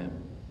 it's him.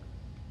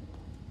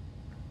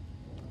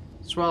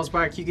 Swells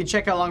Mark, you can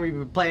check how long we've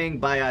been playing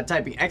by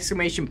typing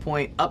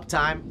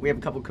 !uptime. We have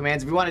a couple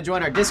commands. If you want to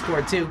join our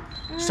Discord too,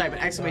 just type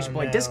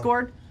in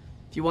 !Discord.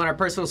 If you want our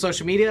personal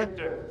social media,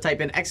 type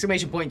in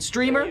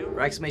 !streamer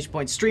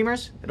or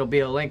 !streamers. It'll be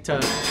a link to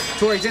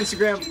Tori's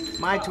Instagram,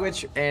 my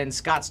Twitch, and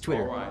Scott's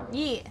Twitter. All right.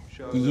 Yeah.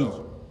 Show's Yeah.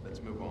 over.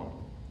 Let's move on.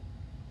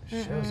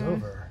 Show's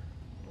over.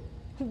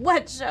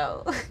 What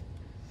show?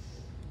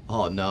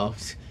 Oh no.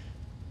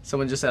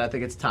 Someone just said, I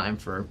think it's time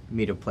for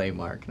me to play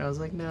Mark. And I was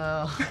like,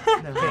 no.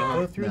 Can't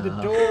go through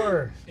the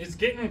door. It's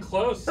getting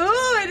close. Ooh,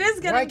 it is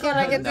getting Why can't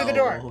I get through the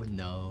door?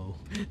 No.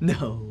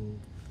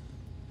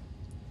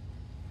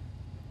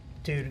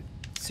 Dude,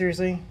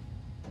 seriously?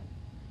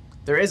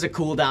 There is a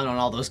cooldown on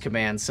all those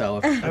commands, so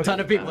if a ton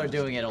of people are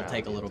doing it, it'll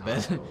take a little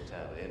bit.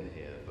 Hotel in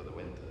here for the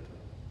winter.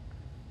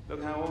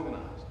 Look how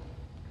organized.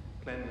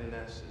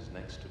 Cleanliness is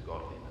next to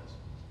godliness.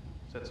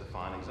 Sets a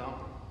fine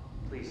example.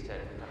 Please,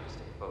 Ted, we have to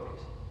stay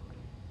focused.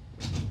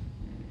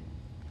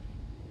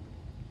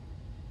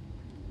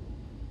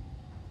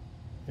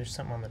 There's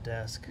something on the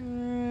desk.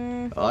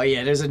 Oh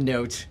yeah, there's a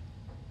note.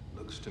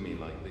 Looks to me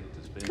like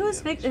Victor's been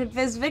Who's here. Victor?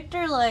 Is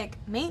Victor like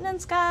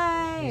maintenance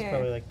guy? He's or-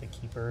 probably like the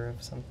keeper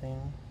of something.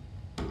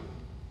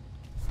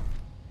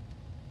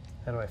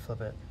 How do I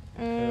flip it?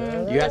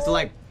 You have to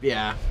like,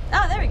 yeah.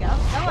 Oh, there we go.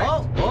 That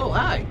worked. Oh,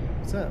 hi.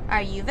 What's up?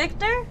 Are you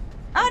Victor?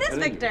 Oh, it is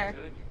Victor.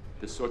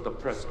 This sort of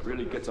press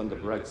really gets under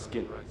Brad's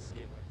skin.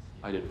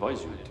 I'd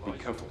advise you to be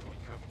careful.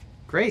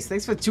 Grace,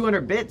 thanks for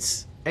 200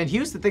 bits. And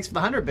Houston, thanks for the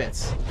 100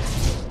 bits.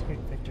 Dude,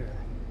 Victor.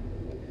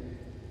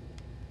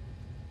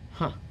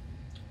 Huh.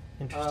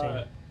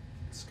 Interesting.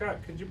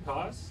 Scott, could you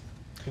pause?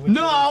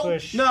 No,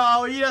 push.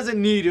 no, he doesn't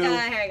need to. Here,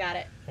 I got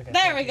it. Okay,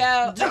 There we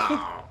go.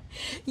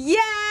 Yay!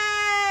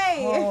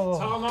 Oh.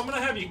 Tom, I'm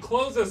gonna have you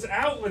close us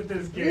out with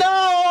this game. No,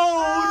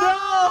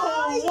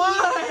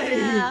 why?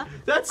 Yeah.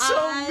 That's so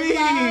I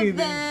mean.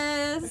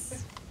 love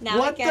this. Now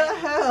What the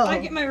hell? I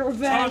get my Tom,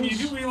 revenge.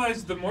 you do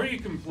realize the more you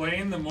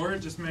complain, the more it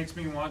just makes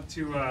me want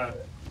to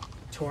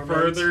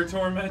further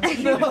torment.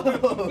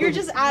 You're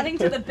just adding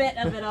to the bit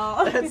of it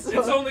all. It's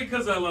only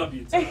because I love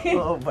you, Tom.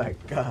 Oh my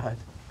god.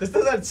 This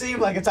doesn't seem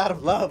like it's out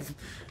of love.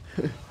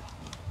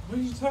 What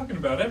are you talking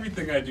about?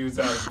 Everything I do is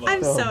out of love.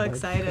 I'm so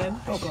excited.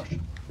 Oh gosh.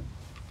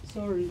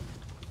 Sorry.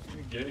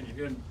 You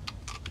good.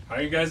 How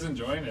are you guys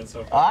enjoying it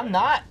so far? I'm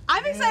not.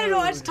 I'm excited to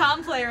watch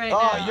Tom play right now.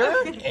 Oh,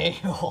 you're an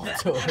a-hole,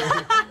 Tori.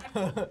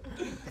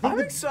 I'm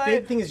excited. The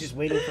big thing is just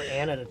waiting for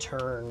Anna to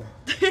turn.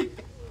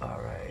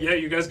 Alright. Yeah,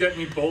 you guys got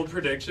any bold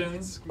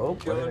predictions? Oh,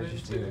 what did I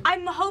just do?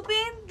 I'm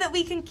hoping that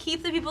we can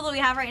keep the people that we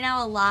have right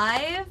now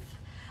alive.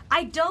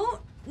 I don't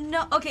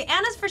know. Okay,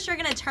 Anna's for sure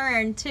gonna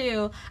turn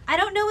too. I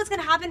don't know what's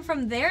gonna happen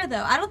from there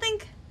though. I don't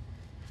think.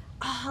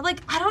 I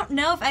don't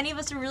know if any of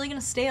us are really gonna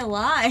stay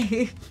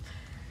alive.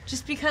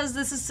 Just because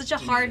this is such a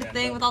hard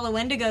thing with all the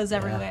Wendigos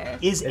everywhere.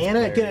 Is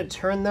Anna gonna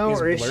turn though,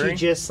 or is she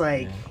just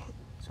like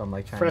so I'm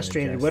like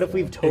frustrated? What if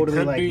we've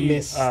totally like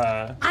missed?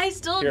 I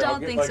still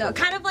don't think so.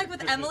 Kind of like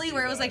with Emily,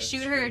 where it was like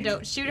shoot her or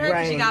don't shoot her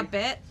because she got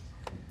bit.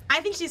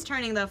 I think she's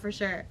turning though for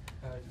sure.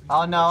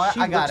 Oh no,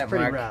 I got it,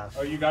 pretty Marc. rough.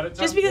 Oh, you got it,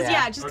 Tom? Just because,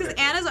 just because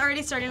Anna's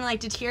already starting to like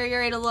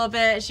deteriorate a little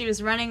bit. She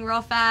was running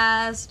real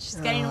fast. She's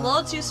getting a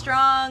little too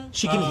strong.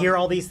 She can hear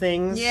all these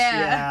things.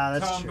 Yeah,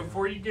 that's Tom, true.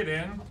 before you get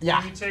in, Yeah.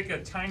 can you take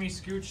a tiny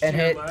scooch And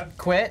to hit your left?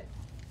 quit?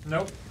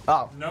 Nope.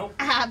 Oh. Nope.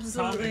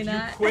 Absolutely Tom,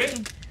 if not. you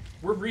quit,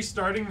 we're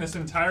restarting this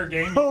entire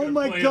game. Oh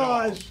my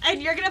gosh.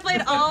 And you're gonna play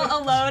it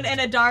all alone in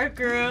a dark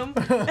room.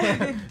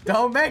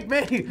 Don't make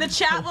me. The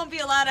chat won't be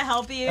allowed to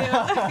help you.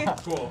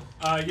 Cool.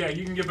 Yeah,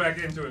 you can get back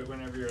into it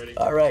whenever you're ready.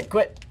 Alright,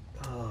 quit.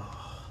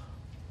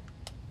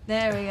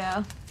 There we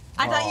go.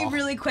 I thought you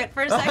really quit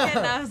for a second,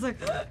 and I was like,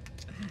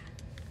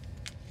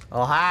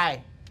 Oh,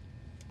 hi.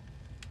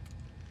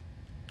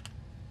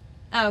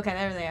 oh, okay,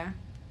 there they are.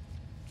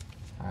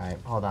 Alright,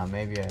 hold on,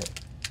 maybe I...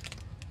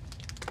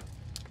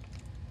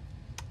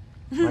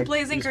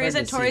 Blazing Curry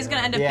said Tori's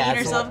gonna end up Yeah, peeing it's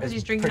herself a- because it's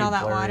she's drinking all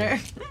that pretty blurry.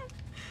 water.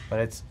 But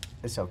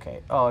it's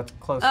okay. Oh, it's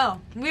close. Oh,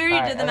 we already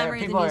Alright, did the are there memory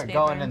of the people newspaper.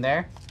 are going in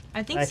there?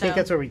 I think I so. think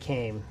that's where we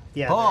came.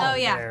 Yeah. Oh, they're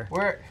yeah. there.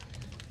 Where?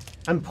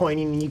 I'm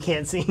pointing and you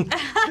can't see.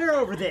 They're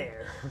over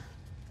there.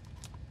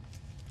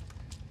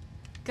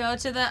 Go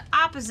to the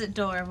opposite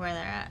door of where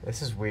they're at.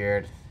 This is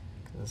weird.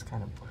 'Cause it's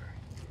kind of blurry.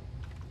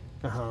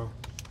 Uh-huh.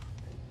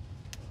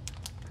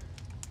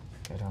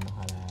 I don't know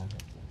how to have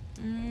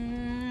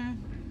it.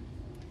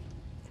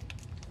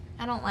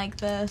 I don't like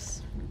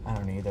this. I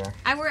don't either.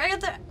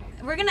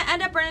 We're gonna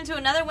end up running into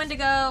another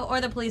Wendigo, or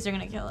the police are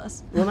gonna kill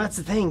us. Well, that's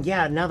the thing.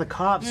 Yeah, now the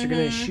cops are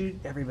gonna shoot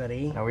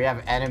everybody. No, we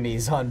have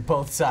enemies on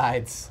both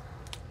sides.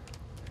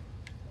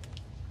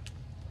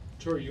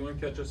 Tori, you want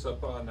to catch us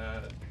up on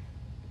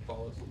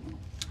follows?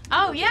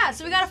 Oh yeah,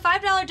 so we got a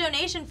 $5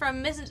 donation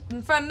from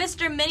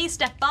Mr. Mini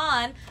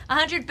Stefan,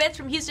 100 bits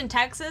from Houston,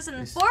 Texas,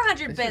 and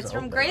 400 bits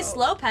from Grace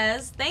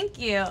Lopez. Thank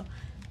you.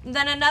 And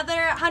then another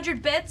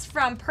 100 bits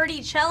from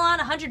Purdy Chelon,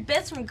 100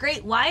 bits from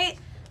Great White,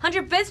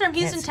 100 bits from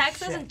Houston,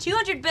 Texas, and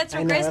 200 bits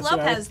from Grace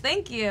Lopez.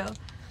 Thank you.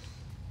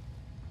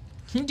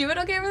 You doing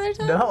okay over there,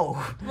 Tom? No.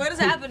 What is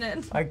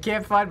happening? I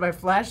can't find my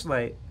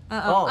flashlight.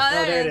 Uh-oh.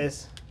 Oh, there it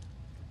is.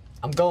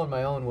 I'm going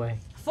my own way.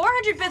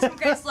 400 bits from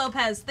Grace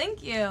Lopez.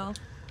 Thank you.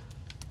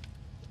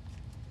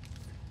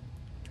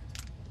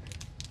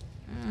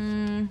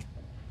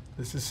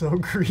 This is so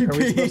creepy. Are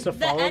we supposed to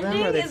follow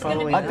them, or are they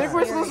following us? I think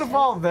we're supposed to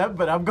follow them,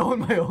 but I'm going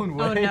my own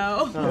way. Oh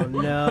no. Oh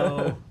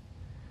no.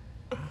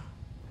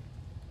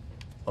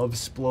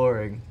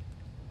 Exploring.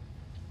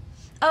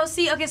 Oh,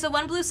 see, okay, so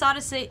One Blue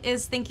Sawdust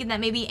is thinking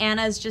that maybe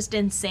Anna's just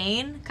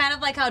insane, kind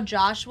of like how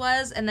Josh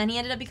was, and then he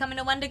ended up becoming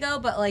a Wendigo,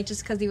 but like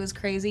just because he was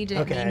crazy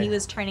didn't mean he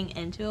was turning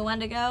into a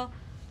Wendigo.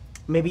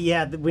 Maybe,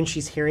 yeah, when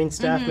she's hearing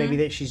stuff, maybe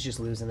that she's just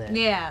losing it.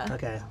 Yeah.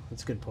 Okay,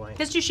 that's a good point.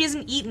 Because she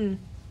hasn't eaten,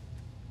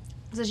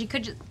 so she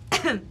could just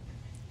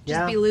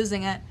Yeah. be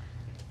losing it.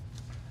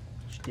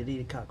 She did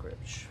eat a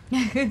cockroach.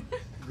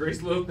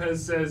 Grace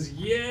Lopez says,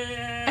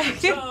 "Yeah,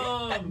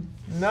 Tom."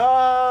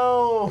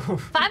 No.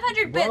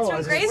 500 bits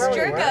from Grace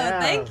Jerko.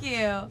 Thank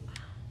you.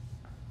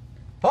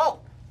 Oh.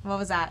 What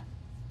was that?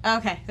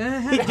 Okay.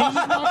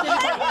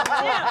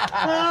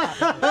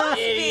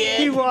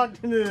 He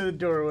walked into the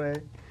doorway.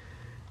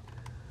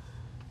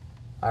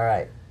 All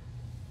right.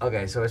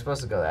 Okay, so we're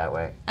supposed to go that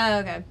way. Oh,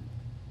 okay.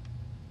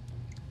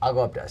 I'll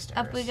go up the stairs.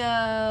 Up we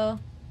go.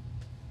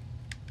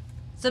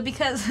 So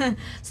because,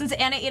 since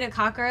Anna ate a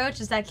cockroach,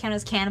 does that count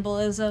as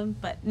cannibalism?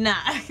 But nah.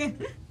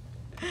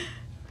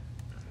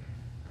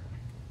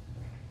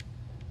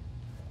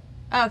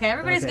 Okay,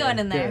 everybody's going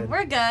in there. good.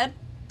 We're good.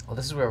 Well,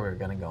 this is where we were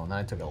gonna go, and then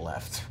I took a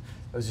left.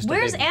 It was just a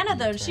Where's big Anna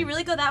though? Did U-turn. she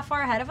really go that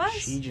far ahead of us?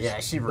 She just Yeah,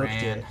 she booked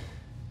ran. it.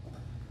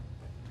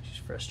 She's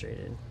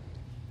frustrated.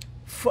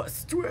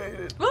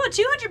 Frustrated. Ooh,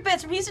 200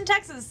 bits from Houston,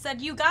 Texas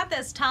said, "You got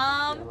this,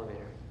 Tom."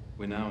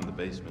 We're now in the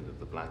basement of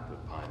the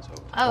Blackwood Pines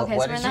Hotel. Oh, okay,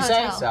 What so we're did in the you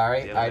say? hotel.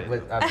 Sorry, I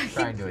was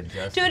trying to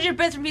adjust. 200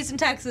 bits from Houston,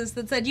 Texas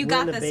that said, "You We're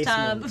got in the this,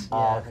 Tom." basement. Oh,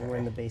 Yeah, okay. we're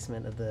in the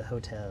basement of the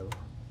hotel.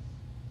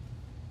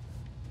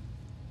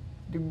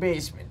 The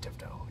basement of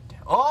the hotel.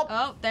 Oh!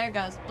 Oh, there it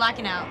goes.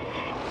 Blacking out.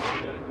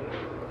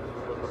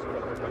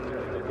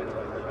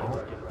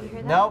 You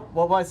hear that? Nope.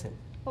 What was it?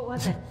 What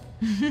was it?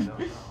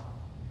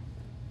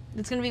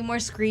 It's gonna be more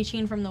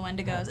screeching from the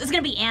Wendigos. It's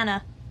gonna be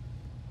Anna.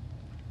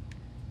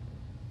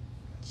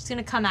 She's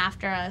gonna come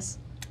after us.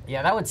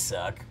 Yeah, that would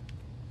suck.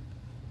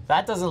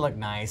 That doesn't look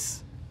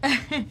nice.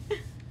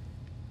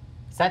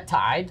 Is that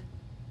tied?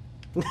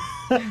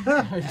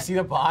 You see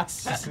the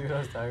box? You see what I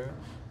was talking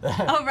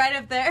about? Oh, right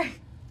up there.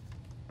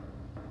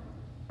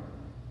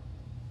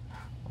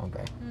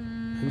 Okay.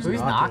 Who's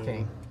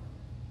knocking?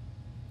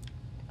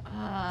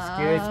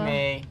 Excuse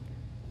me.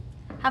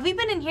 Have we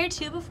been in here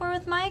too before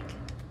with Mike?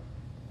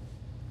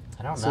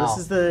 I don't So know. this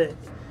is the.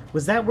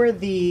 Was that where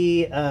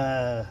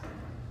the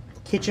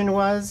kitchen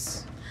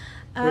was?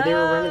 Where they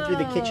were running through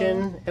the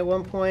kitchen at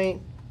one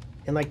point,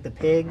 and like the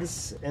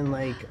pigs and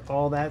like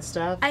all that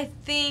stuff. I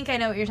think I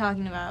know what you're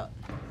talking about.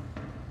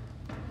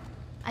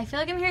 I feel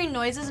like I'm hearing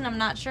noises and I'm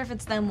not sure if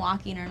it's them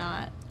walking or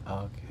not.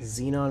 Okay.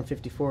 Xenon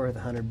 54 with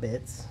 100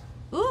 bits.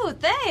 Ooh,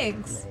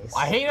 thanks. Nice.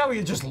 I hate how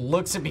he just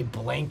looks at me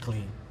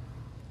blankly.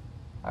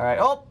 All right.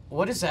 Oh,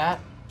 what is that?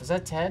 Is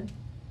that Ted?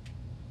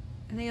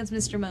 I think it's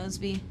Mr.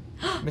 Mosby.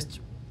 Mr.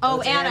 Oh,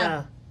 That's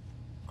Anna.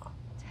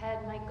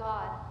 Ted, my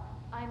God.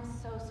 I'm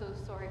so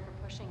sorry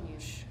for pushing you.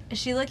 Does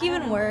she look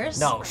even worse?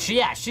 No,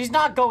 she's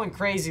not going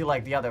crazy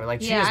like the other.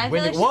 Like she Yeah, is I feel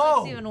winning. like she Whoa!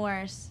 looks even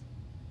worse.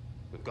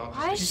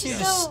 Why is Did she she so...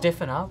 just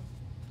stiffen up?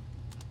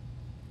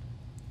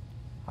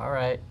 All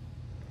right.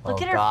 Look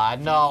oh at her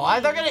God, no!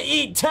 They're gonna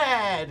eat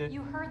Ted.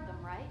 You heard them,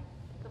 right?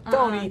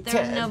 Don't eat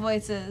There's Ted. no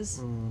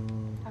voices.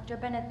 Dr.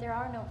 Bennett, there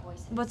are no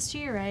voices. What's to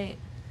your right?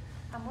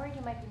 I'm worried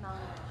you might be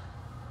malnourished.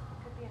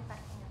 It could be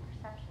affecting your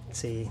perception. Let's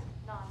see.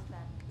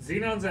 Nonsense.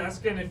 Xenon's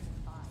asking if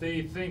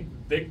they think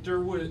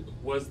Victor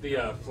was the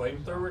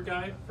flamethrower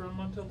guy from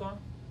Until Dawn.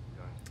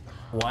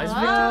 Was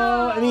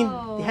I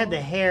mean, he had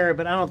the hair,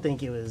 but I don't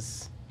think it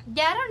was.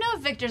 Yeah, I don't know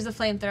if Victor's the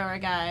flamethrower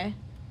guy.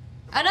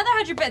 Another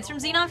 100 bits from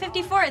Xenon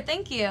 54.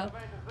 Thank you.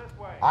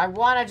 I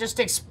wanna just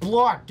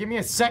explore. Give me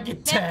a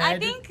second, Ted. And I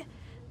think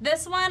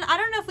this one, I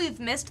don't know if we've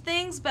missed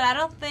things, but I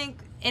don't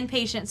think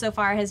Inpatient so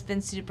far has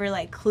been super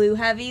like clue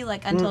heavy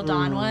like Until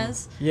Dawn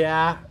was.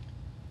 Yeah,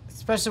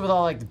 especially with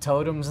all like the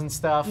totems and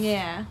stuff.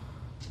 Yeah.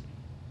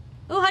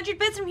 Ooh, 100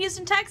 bits from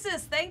Houston,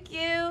 Texas. Thank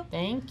you.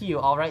 Thank you.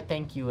 All right,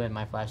 thank you. And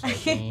my flashlight.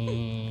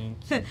 Thank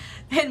you.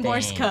 In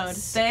Morse code.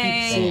 Thanks.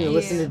 Thank See, you.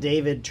 listen to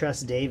David,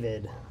 trust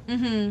David.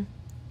 Mm-hmm.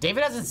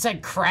 David hasn't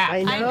said crap.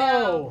 I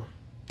know.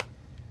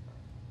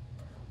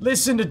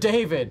 Listen to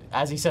David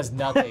as he says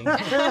nothing.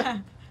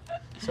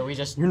 So we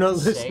just You're not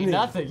say listening.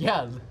 nothing.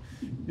 Yeah.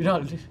 You're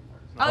not.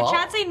 Oh, Well,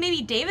 chat saying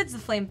maybe David's the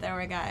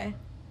flamethrower guy.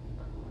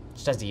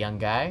 Just as a young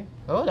guy.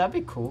 Oh, that'd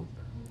be cool.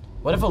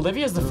 What if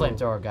Olivia's the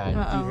flamethrower guy?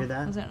 Uh-oh. Do you hear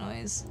that? What's that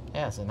noise?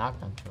 Yeah, it's a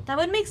knockdown too. That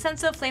would make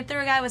sense though.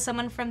 Flamethrower guy was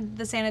someone from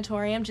the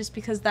sanatorium, just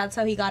because that's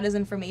how he got his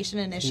information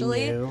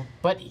initially. He knew.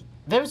 But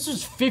there was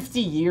just 50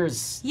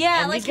 years.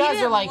 Yeah, and like these guys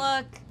he are didn't like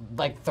look.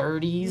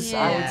 30s,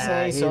 I would Yeah.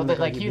 say. he So didn't that look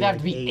like he'd he'd have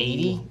to be like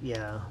 80.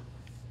 Yeah.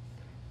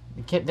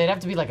 The kid, they'd have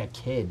to be like a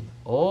kid.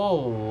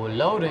 Oh,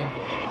 loading.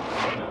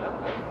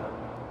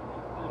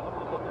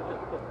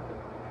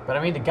 But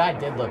I mean, the guy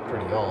did look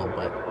pretty old,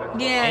 but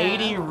Yeah.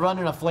 80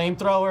 running a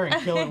flamethrower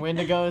and killing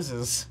Wendigos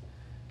is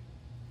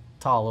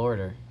tall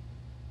order.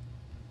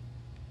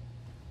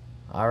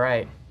 All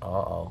right.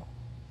 Uh-oh.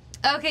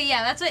 Okay,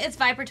 yeah, that's what it's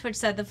Viper Twitch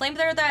said. The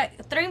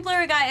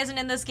flamethrower guy isn't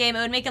in this game. It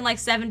would make him like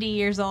 70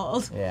 years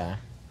old. Yeah.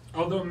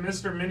 Although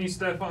Mr. Mini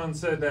Stefan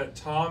said that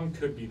Tom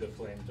could be the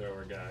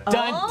flamethrower guy.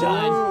 Dun Oh.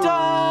 dun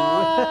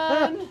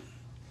dun!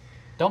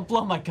 Don't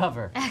blow my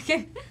cover.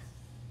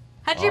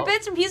 100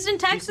 bits from Houston,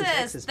 Texas.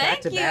 Texas,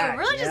 back Thank to you. back,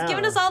 Really just yeah.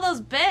 giving us all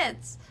those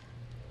bits.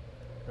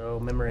 Oh,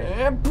 memory.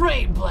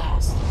 Brain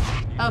blast.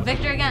 Oh,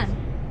 Victor again.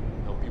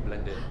 Help you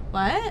blend in.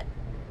 What?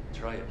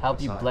 Try it.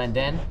 Help you Outside. blend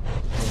in.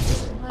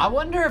 I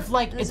wonder if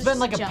like Is it's it been just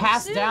like a a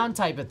passed jumpsuit? down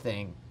type of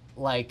thing,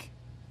 like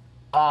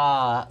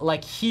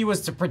he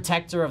was the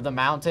protector of the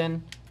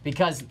mountain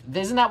because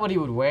isn't that what he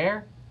would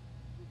wear,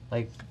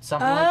 like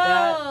something like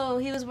that? Oh,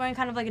 he was wearing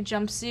kind of like a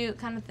jumpsuit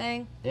kind of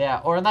thing.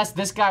 Yeah, or unless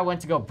this guy went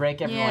to go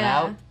break everyone Yeah.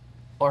 out,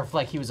 or if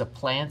like he was a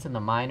plant in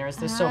the miners.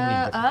 There's so many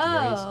different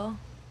theories. Oh.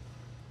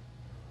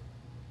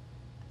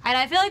 And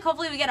I feel like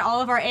hopefully we get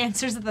all of our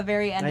answers at the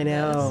very end I of this.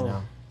 know.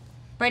 No.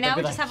 Right now They'll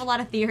we be just like- have a lot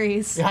of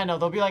theories. Yeah, I know.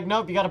 They'll be like,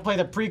 nope, you got to play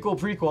the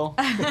prequel.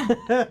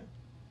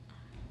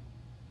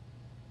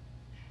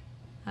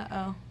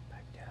 Uh-oh.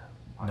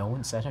 No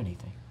one said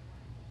anything.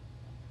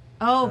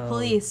 Oh,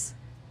 police.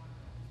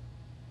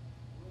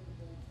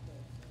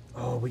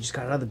 Oh, we just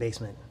got out of the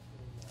basement.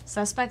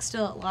 Suspect's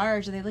still at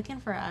large. Are they looking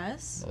for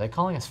us? Are they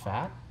calling us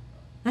fat?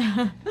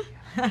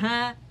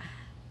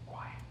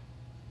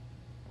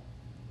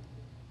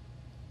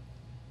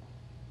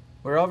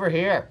 We're over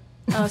here.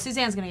 Oh,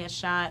 Suzanne's gonna get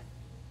shot.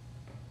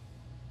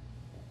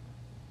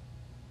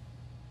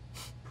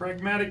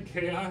 Pragmatic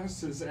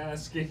Chaos is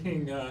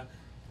asking,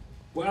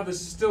 wow, this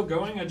is still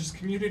going? I just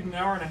commuted an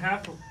hour and a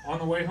half on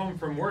the way home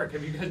from work.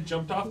 Have you guys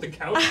jumped off the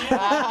couch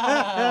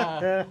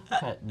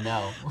yet?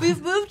 No.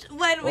 We've moved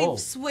when Oh. we've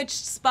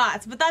switched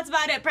spots, but that's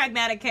about it,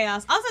 Pragmatic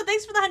Chaos. Also,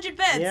 thanks for the 100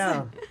 bits.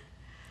 Yeah.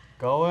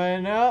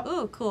 Going up.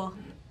 Ooh, cool.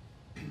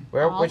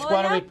 Which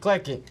one are we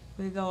clicking?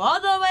 We go all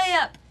the way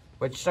up.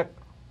 Which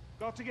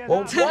Got to get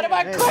well, up. what am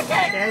I clicking?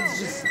 That's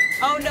just.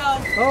 Oh no.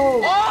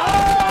 Oh.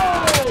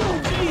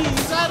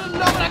 Jeez, I don't know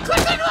what I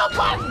clicked on the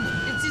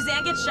button. Did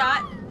Suzanne get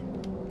shot?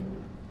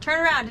 Turn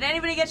around. Did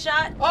anybody get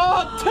shot?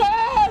 Oh,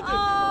 Ted!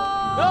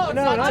 Oh.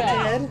 No, not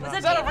Ted. Was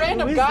Is that a David?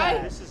 random Who is guy?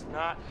 that? This is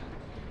not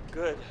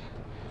good.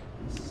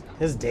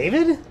 Is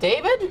David?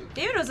 David?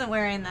 David wasn't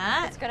wearing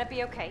that. It's gonna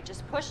be okay.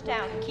 Just push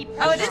down and keep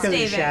Oh, it is Just 'cause of the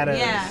David. shadows.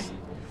 Yeah.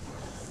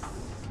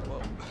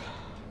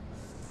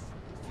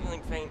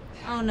 Feeling faint.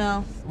 Oh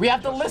no. We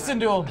have to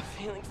listen to him.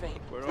 Feeling faint.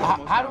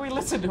 How do we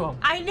listen to him?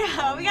 I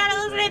know. We gotta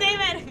listen to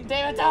David.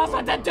 David, tell us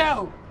what to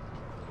do.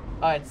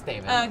 Oh, it's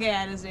David. Okay,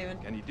 yeah, it is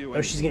David. Can you do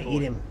Oh, she's gonna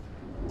eat him.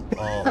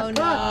 Oh. Oh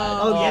no.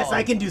 Oh, yes,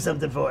 I can do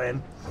something for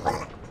him.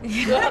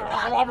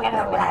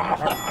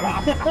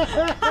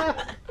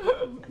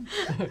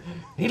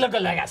 He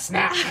looking like a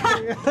snack.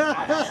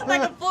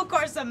 Like a full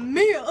course of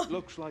meal.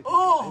 Looks like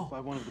Oh. he got hit by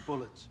one of the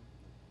bullets.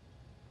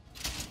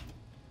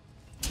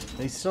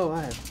 He's still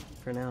alive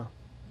for now.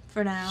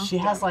 For now. She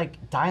has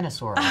like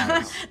dinosaur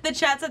eyes. The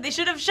chat said they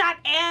should have shot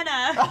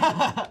Anna.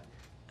 That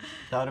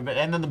would have been,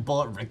 and then the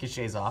bullet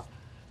ricochets off.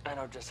 I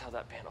know just how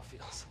that panel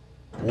feels.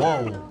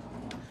 Whoa.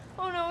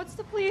 Oh no, it's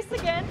the police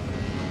again.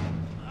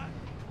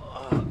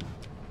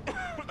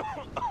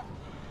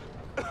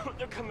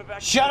 They're coming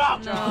back. Shut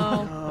up!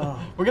 No.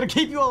 We're gonna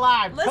keep you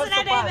alive. Listen Press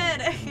to the button.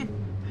 David.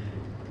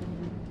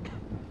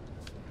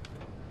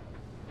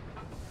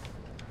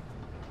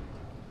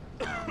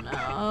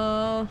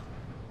 No.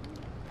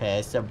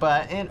 Press the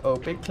button.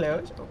 Open,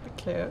 close. Open,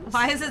 close.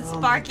 Why is it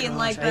sparking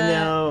like I that?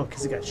 know,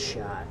 because he got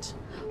shot.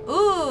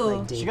 Ooh.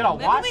 Like She got a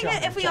Maybe watch we on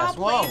get, her if we chest.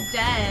 all played Whoa.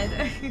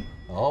 dead.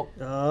 Oh.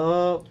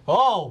 Oh.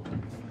 Oh.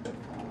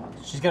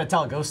 She's gonna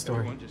tell a ghost story.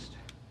 Everyone just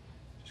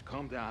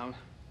calm down.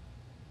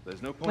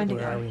 There's no point. Wendy.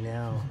 Where are we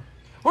now?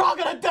 We're all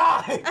gonna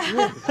die. We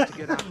have to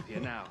get out of here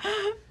now.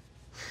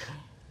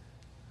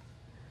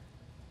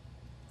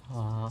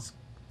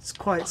 It's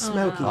quite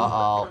smoky.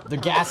 Uh-oh. They're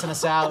gassing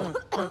us out.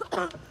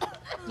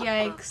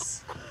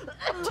 Yikes.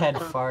 Ted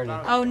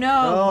farted. Oh no.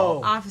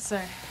 Oh.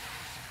 Officer.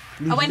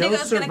 Leave A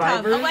Wendigo's no gonna come.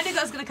 survivors? A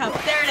Wendigo's gonna come.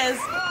 There it is.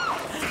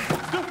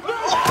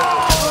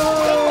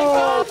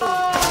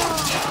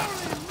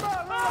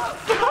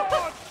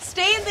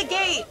 Stay in the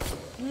gate.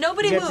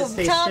 Nobody You have to move.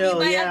 stay Tom, you still,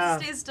 might yeah. have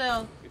to stay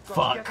still.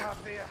 Fuck.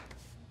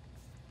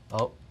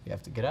 Oh, you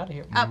have to get out of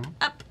here. Up,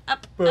 up,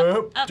 up,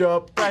 Boop, up.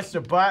 jump, press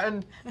the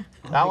button.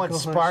 That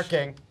one's gosh.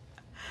 sparking.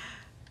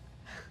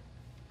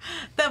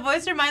 That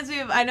voice reminds me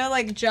of, I know,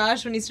 like,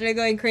 Josh, when he started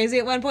going crazy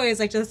at one point, he's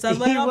like, just a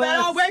little bit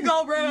of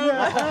wiggle room.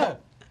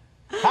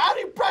 How do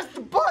you press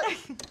the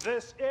button?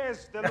 This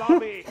is the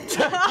lobby. You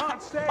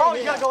can't stay Oh, you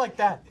here. gotta go like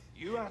that.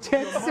 You have to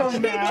Ted's go so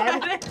on.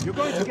 mad. You're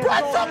going to get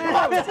Press all the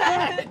out. button.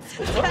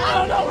 I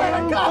don't know where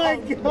to go.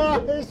 Oh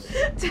my gosh.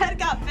 Ted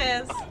got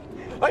pissed.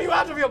 Are you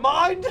out of your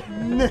mind?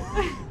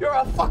 You're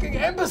a fucking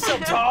imbecile,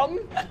 Tom.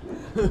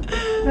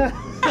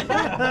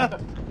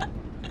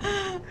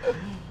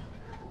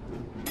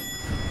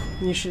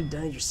 You should have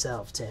done it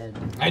yourself, Ted.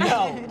 I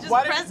know. Just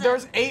Why press did, it.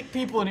 there's 8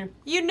 people in here.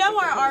 You know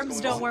our arms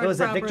don't work Oh, is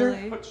that Victor?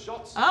 properly.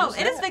 Oh,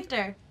 it is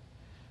Victor.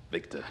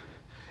 Victor,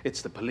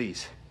 it's the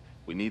police.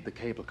 We need the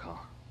cable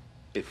car.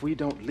 If we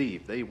don't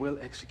leave, they will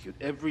execute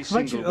every Why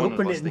don't single you one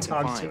open of it us and they can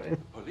talk to find.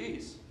 him?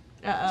 Police?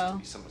 Uh-oh.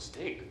 Be some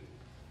mistake.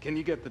 Can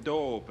you get the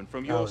door open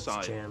from Oh, your it's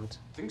side? jammed.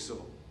 Think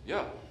so.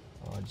 Yeah.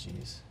 Oh,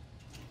 jeez.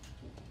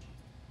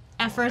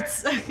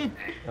 Efforts.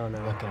 Oh no.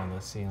 Looking on the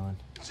ceiling.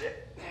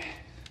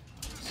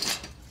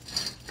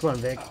 Come on,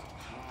 Vic.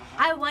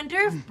 I wonder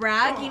if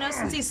Brad, you know,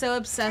 since he's so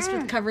obsessed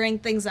with covering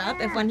things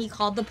up, if when he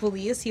called the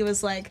police, he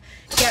was like,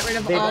 get rid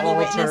of They've all the all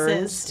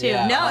witnesses, turned? too.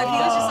 Yeah. No, if he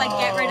was just like,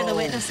 get rid of the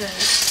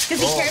witnesses.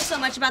 Because he cares so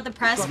much about the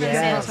press for the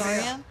Yes.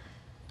 sanatorium.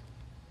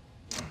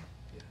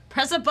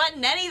 Press a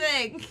button,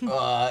 anything.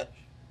 Uh.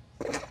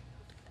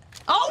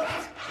 Oh!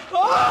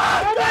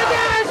 Oh my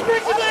gosh,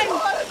 Victor!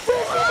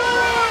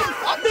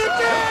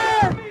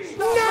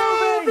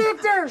 No,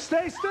 Victor!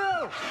 Stay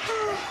still.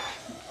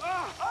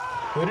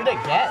 Who did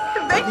it get?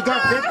 You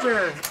got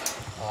Victor.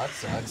 Oh, that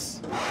sucks.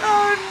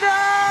 Oh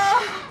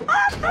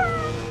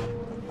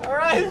no!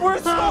 Alright, we're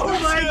so Oh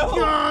my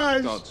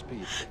gosh!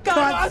 Godspeed.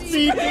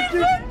 Godspeed, Victor!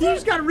 You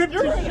just got ripped to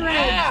shreds.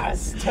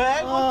 Ass,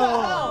 Ted, what the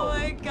Oh hell?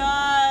 my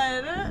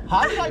god.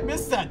 How did I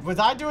miss that? Was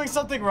I doing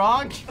something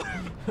wrong?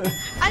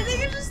 I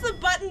think it's just the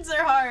buttons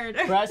are hard.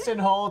 Press and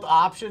hold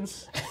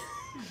options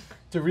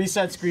to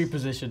reset screen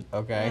position.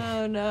 Okay.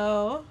 Oh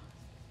no.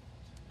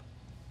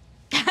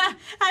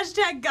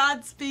 Hashtag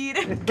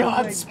Godspeed.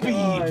 Godspeed,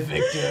 God.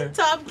 Victor.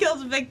 Tom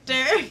kills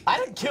Victor. I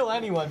didn't kill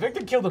anyone.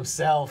 Victor killed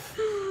himself.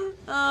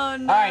 Oh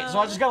no. Alright, so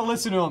I just gotta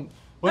listen to him.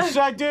 What should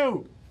I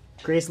do?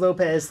 Grace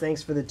Lopez,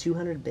 thanks for the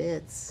 200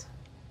 bits.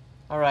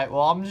 Alright,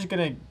 well I'm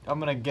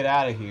gonna get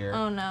out of here.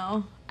 Oh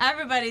no.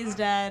 Everybody's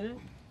dead.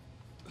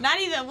 Not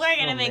even we're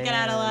gonna make it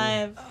out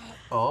alive.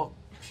 Oh,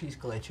 she's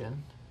glitching.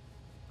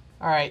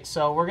 Alright,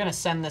 so we're gonna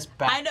send this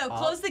back. I know, up.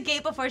 close the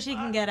gate before she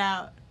can get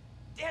out.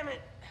 Damn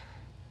it.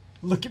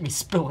 Look at me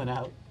spilling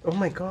out. Oh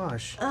my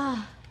gosh.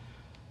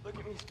 Look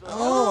at me spilling.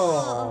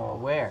 Oh,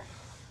 where?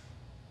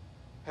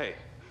 Hey,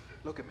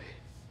 look at me.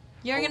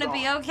 You're Hold gonna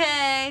be on.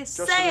 okay. Just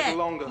a Say little it.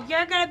 longer.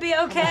 You're gonna be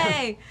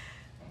okay.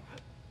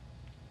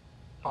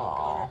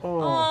 Aw.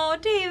 Oh,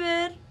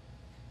 David.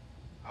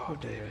 Oh,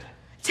 David.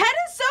 Ted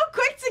is so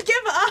quick to give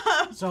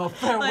up. So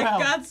farewell. Like,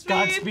 Godspeed.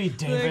 Godspeed,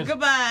 David.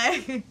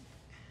 Goodbye.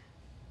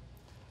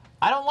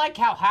 I don't like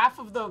how half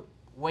of the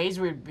ways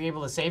we'd be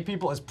able to save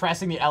people is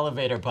pressing the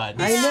elevator button.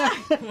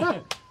 I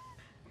know.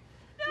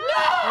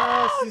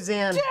 Oh,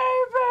 Suzanne.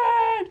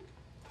 David!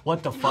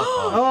 What the fuck?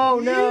 Oh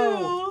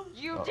no.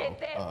 You did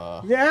this.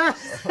 Yeah.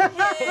 It's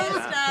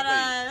not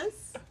us.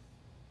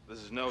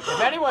 This is no If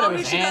anyone, it Oh,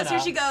 was here she Anna. goes. Here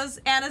she goes.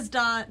 Anna's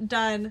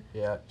done.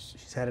 Yeah.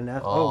 She's had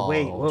enough. Oh, Oh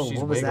wait, whoa, she's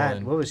what was that?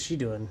 wiggling. What was she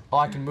doing? Oh,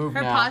 I can move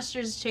Her now.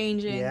 posture's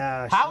changing.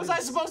 Yeah. How was I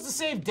supposed to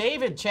save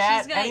David, chat?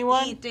 She's gonna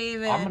Anyone? eat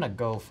David. I'm gonna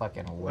go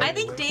fucking away. I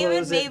think Close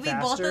David, it maybe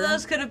both of faster.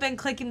 those could have been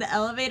clicking the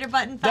elevator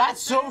button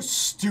That's faster. so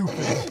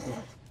stupid.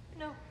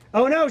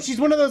 Oh no, she's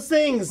one of those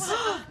things.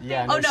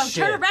 Yeah. Oh no,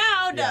 shit. turn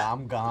around. Yeah,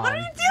 I'm gone. What are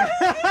you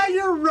doing?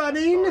 You're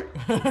running. I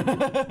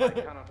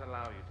cannot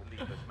allow you to leave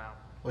this mountain.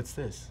 What's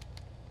this?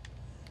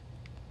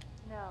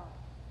 No.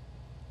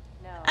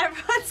 No.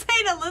 Everyone's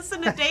saying to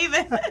listen to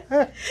David.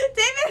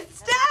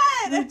 David's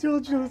I dead.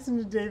 told you to listen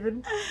to David.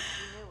 You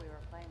knew we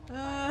were playing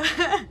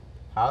with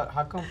fire.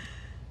 How come?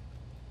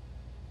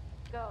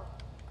 Go.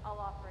 I'll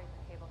operate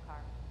the cable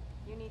car.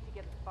 You need to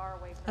get as far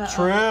away from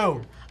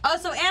True. Oh,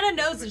 so Anna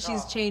knows that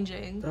she's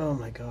changing. Oh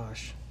my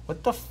gosh.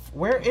 What the?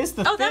 Where is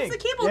the Oh, thing? that's the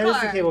cable Yeah, car.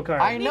 that's the cable car.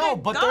 I know,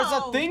 but there's a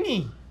go.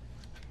 thingy.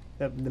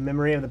 The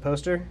memory of the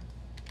poster.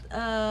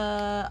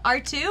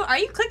 R2? Are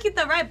you clicking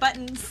the right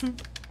buttons?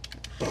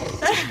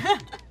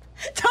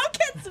 Don't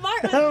get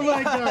smart with Oh me.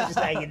 my gosh, just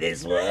like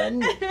this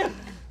one.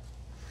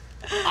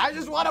 I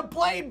just want to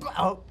play.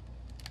 Oh,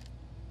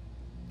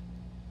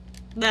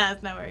 Nah,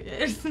 that's not where it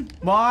is.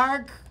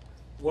 Mark.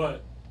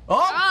 What?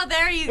 Oh, Oh,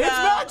 there you go.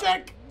 it's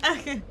magic.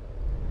 Okay.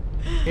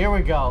 Here we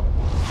go.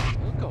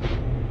 Welcome.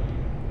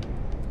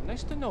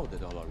 Nice to know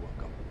that all are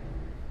welcome.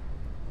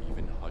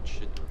 Even hot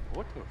shit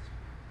reporters.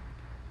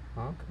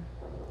 Okay.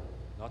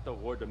 Not a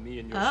word of me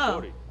in your Oh.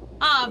 story.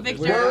 Ah,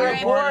 Victor. We're the all right.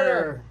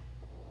 reporter.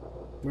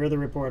 We're the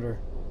reporter.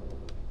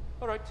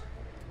 All right.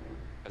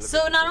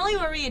 So not only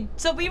were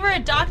we were a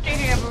doctor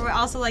here, but we're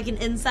also like an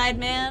inside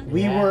man.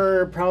 We Yeah.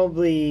 were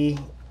probably.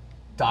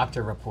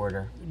 Doctor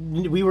reporter.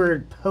 We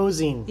were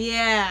posing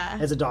Yeah.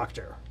 as a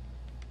doctor.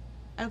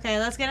 Okay,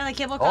 let's get in the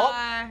cable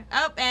car.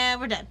 Oh, and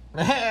we're done.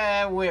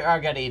 We are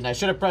gonna eat. I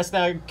should have pressed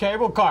that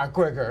cable car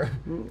quicker.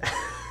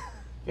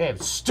 Yeah, I'm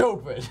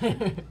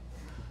stupid.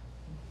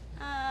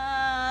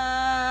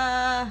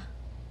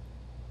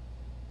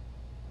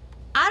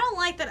 I don't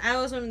like that I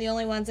was one of the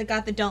only ones that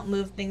got the don't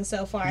move thing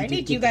so far. I did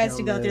need get you the guys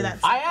to don't go through move. that.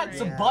 I had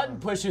some button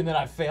pushing that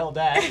I failed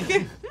at.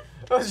 It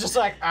was just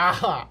like,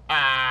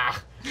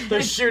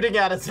 They're shooting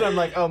at us, and I'm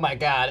like, oh my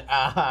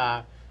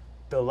god,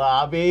 The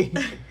lobby.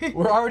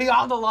 We're already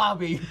on the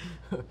lobby.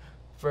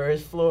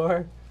 First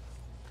floor.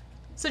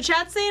 So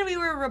chat's saying we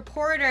were a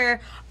reporter.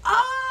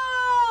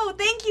 Oh,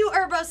 thank you,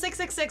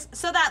 Urbo666.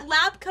 So that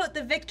lab coat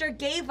that Victor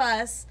gave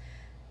us,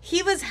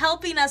 he was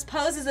helping us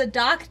pose as a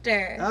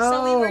doctor.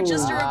 So we were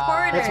just a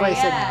reporter. That's why I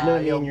yeah. said no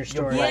me in your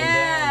story.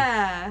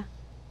 Yeah.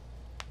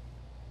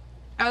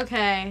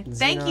 Okay.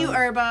 Thank you,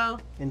 Urbo.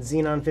 And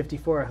Xenon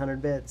 54,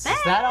 100 bits.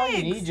 Is that all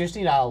you need? You just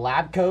need a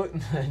lab coat?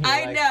 And you're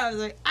I like- know. I was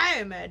like, I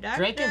am a doctor.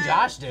 Drake and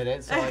Josh did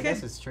it, so I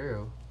guess it's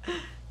true.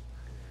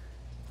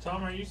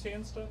 Tom, are you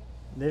seeing stuff?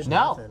 There's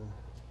No. nothing.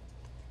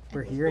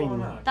 We're hearing.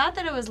 going on? Thought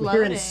that it was We're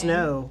loading. hearing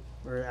snow.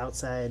 We're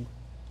outside.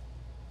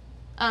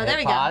 Oh, there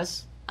Hit we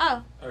pause. go.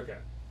 Oh. Okay.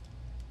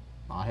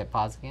 I'll hit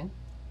pause again.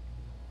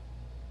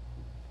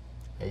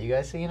 Are you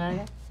guys seeing it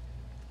yet?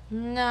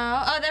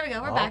 No. Oh, there we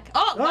go. We're Oh. back.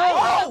 Oh, Oh,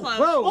 wow, so close.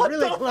 whoa, What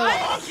really the close.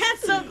 Why did it get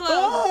so close?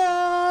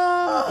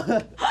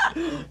 Oh!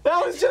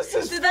 That was just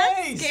his Did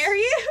face. that scare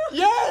you?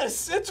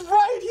 Yes, it's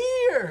right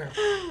here.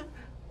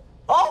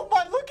 Oh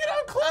my! Look at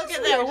how close Okay,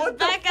 we there. are. Just What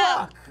the back fuck?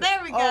 up. There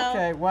we go.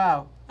 Okay.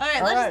 Wow. All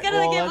right, let's just get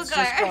in the cable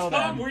car.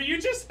 Tom, were you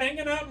just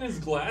hanging out in his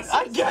glasses?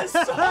 I guess so.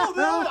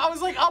 I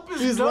was like up his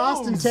He's nose.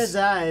 lost in Ted's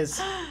eyes.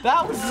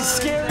 That was the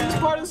scariest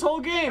part of this whole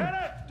game.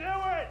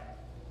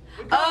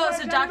 Oh,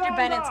 so Dr.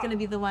 Bennett's going to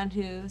be the one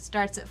who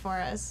starts it for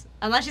us.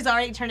 Unless she's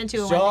already turned into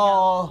a Wendigo.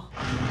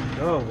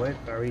 Oh, what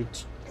are we?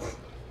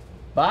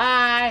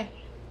 Bye.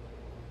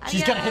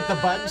 She's gonna hit the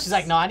button. She's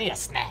like, no, I need a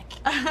snack.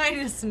 I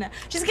need a snack.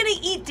 She's going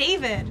to eat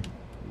David.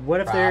 What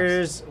if Props.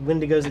 there's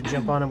Wendigos that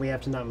jump on and we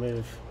have to not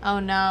move? Oh,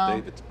 no.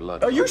 David's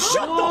blood. Oh, you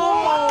shut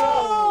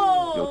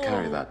Oh! You'll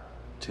carry that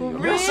to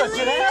your You're such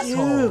an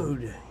asshole.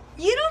 Dude.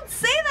 You don't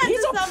say that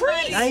He's to a somebody.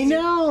 priest. I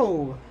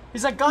know.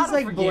 He's like, God He's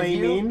like will forgive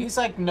you. blaming. He's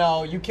like,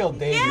 no, you killed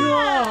David.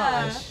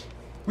 Yeah. Gosh.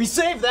 We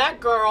saved that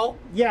girl.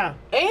 Yeah.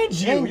 And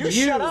you. And you you.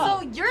 shut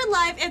up. So your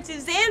life and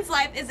Suzanne's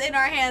life is in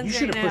our hands You right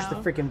should now. have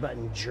pushed the freaking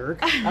button, jerk.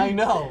 I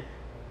know.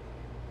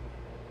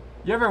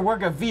 You ever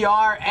work a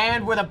VR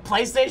and with a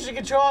PlayStation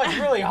controller? It's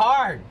really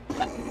hard.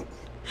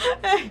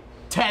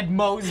 Ted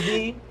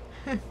Mosby.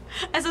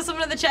 I saw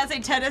someone in the chat say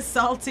Ted is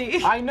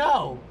salty. I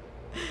know.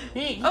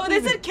 They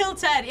said kill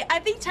Ted. Yeah, I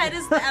think Ted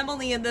is the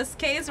Emily in this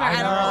case, where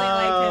I don't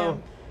really like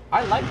him.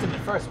 I liked him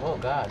at first. Oh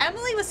God.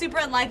 Emily was super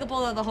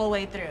unlikable though the whole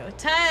way through.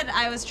 Ted,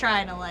 I was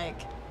trying to like.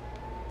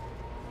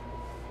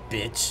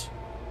 Bitch.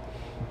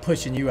 I'm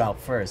pushing you out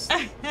first.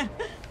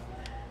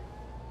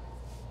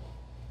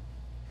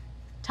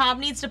 Tom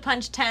needs to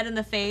punch Ted in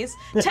the face.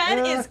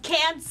 Ted is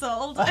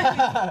canceled.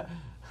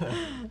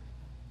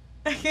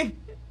 Ted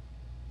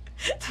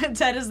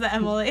is the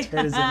Emily.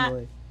 Ted is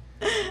Emily.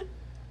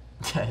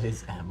 Ted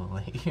is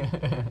Emily.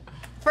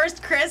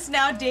 First Chris,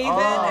 now David.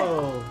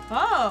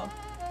 Oh.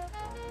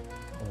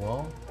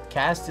 Well,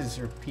 cast is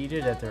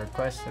repeated at the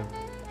request of...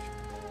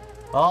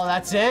 Oh,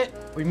 that's it?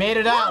 We made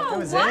it out. Whoa, That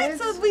was what? it?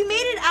 So we made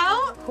it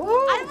out?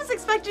 I was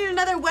expecting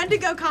another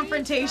Wendigo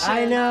confrontation.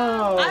 I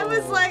know. I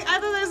was like, I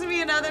thought there was gonna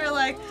be another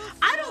like,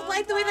 I don't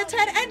like the way that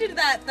Ted ended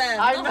that then.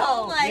 I The know.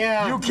 whole, like,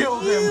 Yeah. You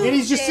killed him. And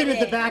he's just sitting at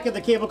did the back of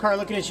the cable car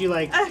looking at you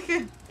like,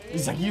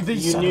 He's like, you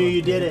knew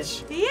you did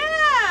it.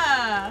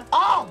 Yeah.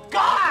 Oh,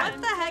 God!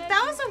 What the heck?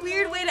 That was a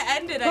weird way to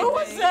end it, I think. Who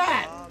was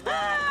that?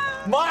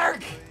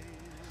 Marc!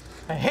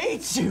 I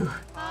hate you.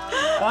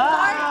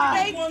 Marc,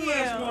 thank One you.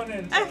 last one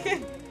in.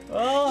 Okay.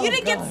 Oh, You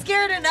didn't God. get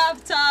scared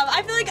enough, Tom.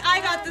 I feel like I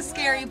got the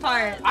scary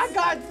part. I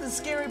got the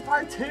scary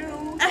part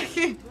too.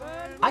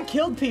 I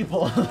killed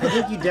people. I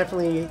think you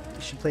definitely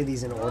should play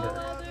these in order.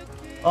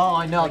 Oh,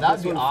 I know. Like That would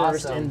this be one awesome.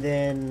 first, and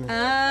then.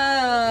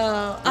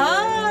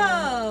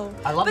 Oh.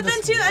 I love But this.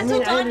 then too, I until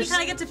mean, I dawn, you understand-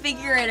 kind of get to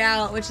figure it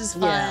out, which is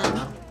fun.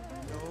 Yeah.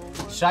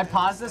 Should I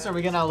pause this, or are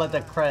we gonna let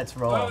the credits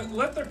roll?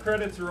 Let the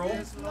credits roll.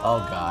 Oh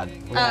God.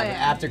 We have an yeah.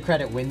 after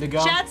credit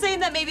Wendigo. Chat's saying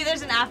that maybe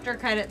there's an after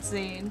credit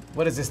scene.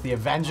 What is this? The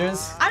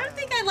Avengers? I don't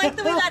think I like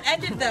the way that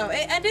ended though.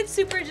 It ended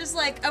super just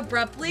like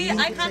abruptly.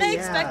 I kind of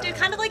expected,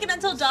 kind of like an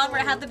Until Dawn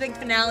where it had the big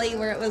finale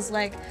where it was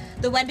like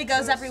the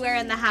Wendigos everywhere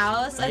in the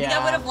house. I think I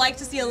Yeah. would have liked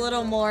to see a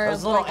little more. It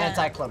was a of little like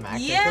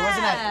anticlimactic. Yeah. There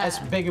wasn't as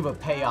big of a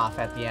payoff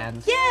at the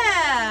end.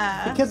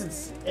 Yeah. Because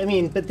it's, I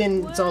mean, but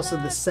then it's also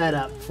the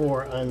setup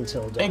for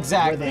Until Dawn.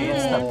 Exactly. where they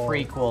It's the all-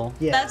 prequel.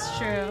 Yeah. That's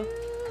true.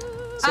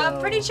 So-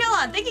 Pretty chill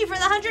on. Thank you for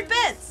the 100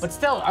 bits. But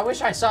still, I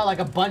wish I saw like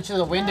a bunch of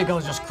the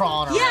Wendigos just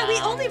crawling around. Yeah, we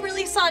only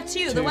really saw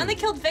two. The one that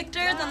killed Victor,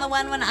 then the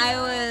one when I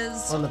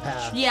was On the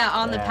path. Yeah,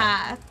 on the Yeah.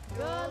 path.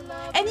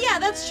 And yeah,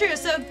 that's true.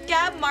 So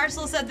Gab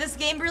Marshall said this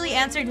game really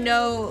answered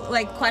no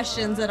like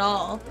questions at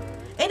all.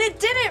 And it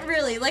didn't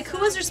really. Like who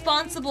was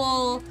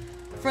responsible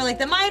for like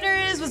the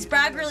miners? Was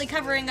Bragg really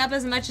covering up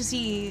as much as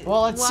he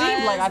Well, it was?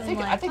 seemed like I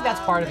And, think that's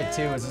part of it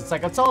too. Is it's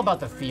like it's all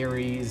about the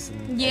theories.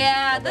 And,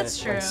 Yeah, and that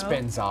that's it, like, true.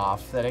 spins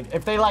off. That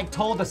if they like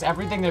told us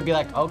everything, they'd be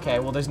like, okay,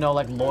 well, there's no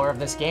like lore of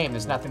this game.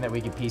 There's nothing that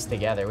we could piece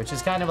together, which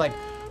is kind of like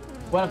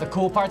one of the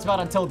cool parts about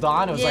Until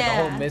Dawn. It was like a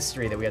whole Yeah.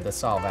 mystery that we had to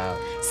solve out.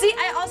 See,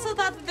 I also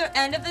thought that the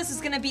end of this is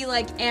gonna be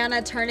like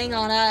Anna turning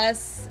on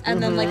us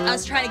and then like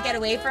us trying to get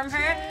away from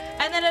her.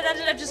 And then it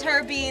ended up just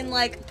her being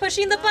like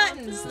pushing the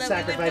buttons so that we would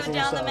go Sacrificing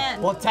down the herself.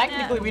 man. Well,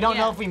 technically, Yeah. we don't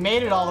Yeah. know if we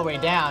made it all the way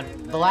down.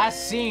 The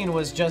last scene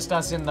was just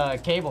us in the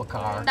cable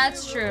car.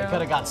 That's true. It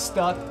could have got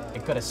stuck.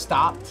 It could have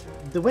stopped.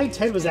 The way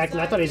Ted was acting,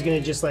 I thought he was gonna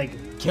just like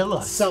Kill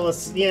us. sell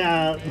us.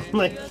 Yeah,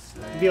 like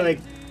be like,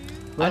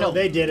 well, I know.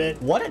 they did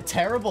it. What a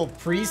terrible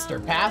priest or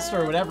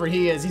pastor or whatever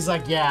he is. He's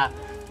like, yeah.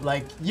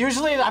 Like,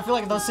 usually I feel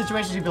like in those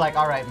situations you'd be like,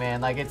 all right,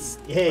 man, like it's,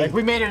 Hey. like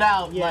we made it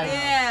out. Yeah. Like,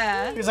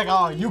 Yeah. he's like,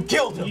 oh, you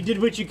killed him. You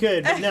did what you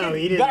could, but no,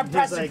 he You didn't. gotta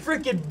press Just the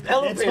like, freaking it's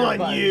elevator on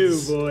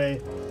buttons. you,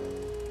 boy.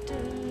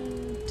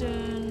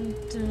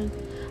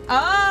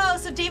 Oh,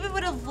 so David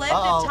would have lived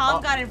Uh-oh, if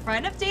Tom got in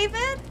front of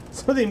David?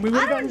 So then we would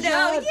I have don't gotten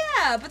know. shot.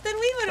 Yeah, but then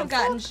we would have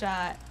gotten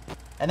shot.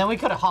 And then we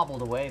could have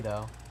hobbled away,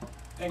 though.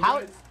 And How?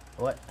 guys-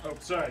 What? Oh,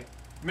 sorry.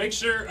 Make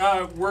sure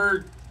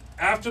we're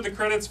after the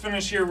credits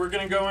finish here. We're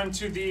gonna go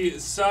into the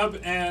sub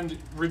and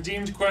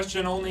redeemed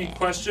question only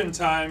question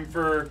time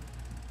for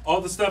all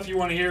the stuff you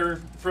want to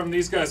hear from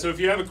these guys. So if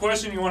you have a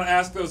question you want to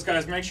ask those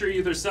guys, make sure you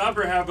either sub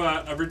or have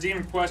a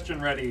redeemed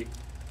question ready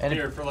And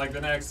here for like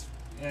the next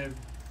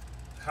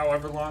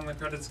however long the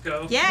credits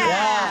go.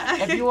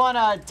 Yeah. If you want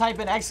to type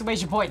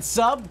in !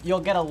 sub, you'll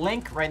get a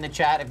link right in the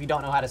chat if you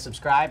don't know how to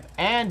subscribe.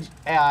 And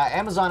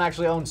Amazon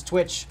actually owns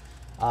Twitch.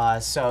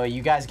 So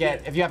you guys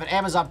get, if you have an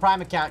Amazon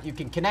Prime account, you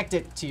can connect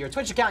it to your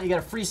Twitch account. You get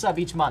a free sub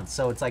each month.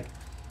 So it's like,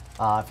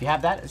 if you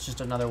have that, it's just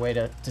another way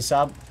to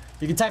sub.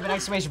 You can type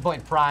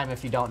in ! Prime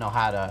if you don't know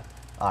how to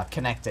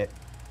connect it.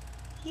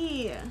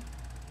 Yeah.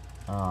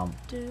 Um,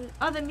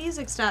 Oh, the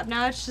music stopped.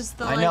 Now it's just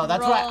the I know,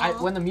 that's why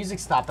roll. when the music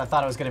stopped, I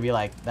thought it was going to be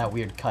like that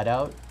weird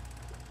cutout.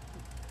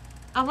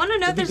 I want to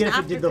know if It'd be there's an good if it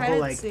after did the whole,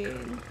 credit like-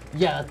 scene.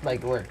 Yeah,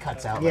 like where it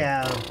cuts out. like-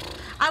 Yeah.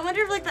 I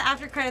wonder if like the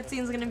after credit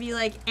scene is gonna be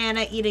like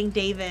Anna eating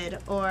David,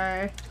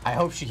 or I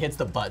hope she hits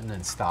the button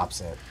and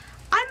stops it.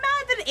 I'm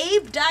mad that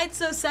Abe died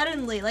so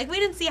suddenly. Like we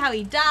didn't see how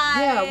he died.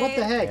 Yeah, what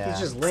the heck? Yeah. He's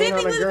just laying Same on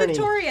thing a with gurney.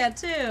 Victoria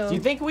too. Do you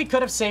think we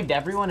could have saved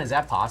everyone? Is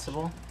that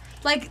possible?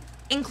 Like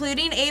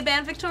including Abe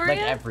and Victoria?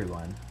 Like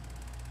everyone.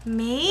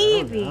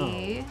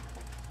 Maybe.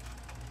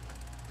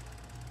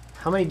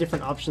 How many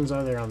different options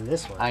are there on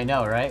this one? I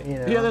know, right? You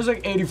know? Yeah, there's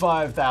like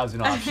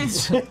 85,000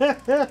 options.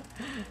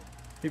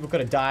 People could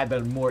have died,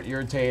 been more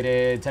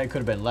irritated. Ted could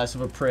have been less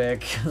of a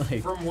prick.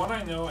 Like, from what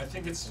I know, I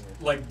think it's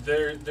like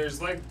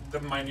there's like the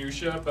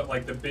minutia, but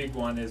like the big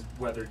one is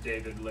whether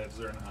David lives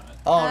or not.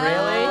 oh,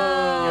 really?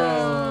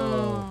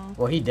 Oh.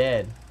 Well, he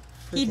did.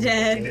 He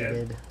did. He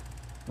did.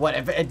 What?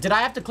 Did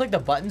I have to click the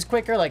buttons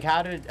quicker? Like,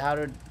 how did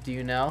do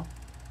you know?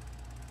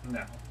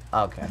 No.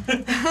 Okay.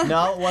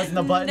 No, it wasn't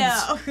the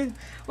buttons. No.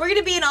 We're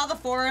gonna be in all the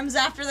forums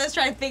after this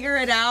trying to figure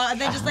it out,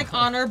 and then just like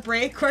on our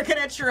break, we're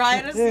gonna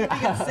try to see if we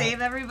can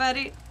save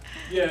everybody.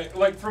 Yeah,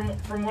 like from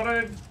what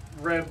I've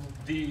read,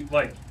 the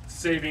like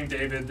saving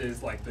David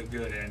is like the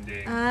good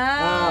ending. Oh.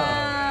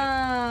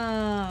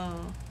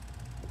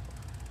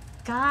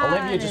 God.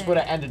 Olivia just would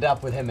have ended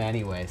up with him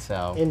anyway,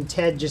 so. And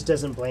Ted just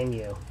doesn't blame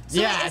you. So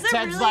yeah, is it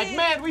Ted's really- like,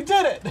 man, we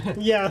did it.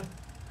 Yeah.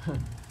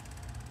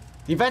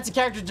 The events and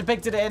characters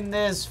depicted in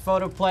this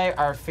photo play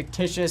are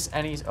fictitious.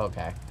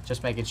 Okay,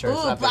 just making sure. it's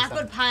Ooh, not based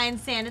Blackwood on... Pine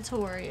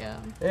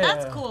Sanatorium. Yeah.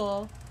 That's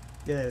cool.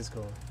 Yeah, that is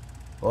cool.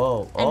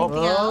 Whoa.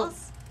 Anything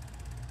else?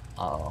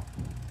 Uh-oh.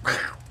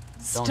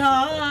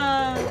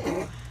 Stop.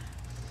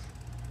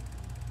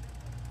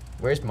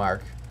 Where's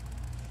Marc?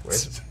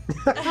 Where's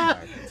Marc?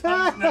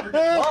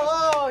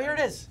 Oh, here it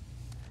is.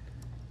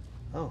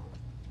 Oh.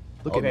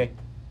 Look okay.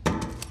 at me.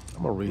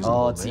 I'm a reasonable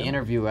Oh, it's man. the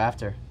interview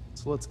after.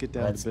 So let's get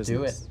down Let's to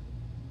business. do it.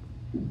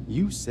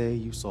 You say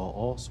you saw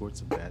all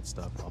sorts of bad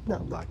stuff up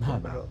on Blackpool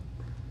Mountain.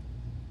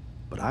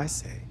 But I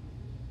say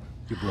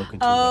you broke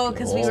into Oh, a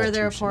 'cause we were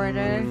the institution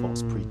reporter. under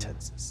false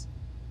pretenses.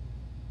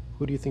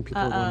 Who do you think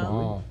people are going to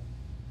believe?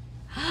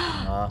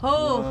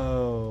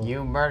 Oh.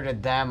 You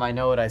murdered them. I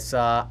know what I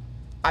saw.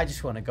 I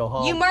just want to go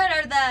home. You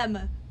murdered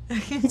them.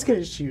 He's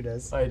gonna shoot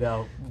us. I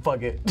know.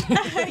 Fuck it.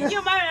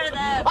 You murdered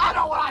them. I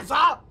know what I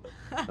saw.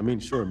 I mean,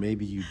 sure,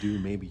 maybe you do,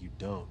 maybe you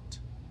don't.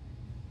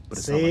 But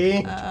it's not See?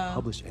 like you want to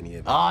publish any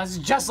of it. Oh, it's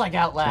just like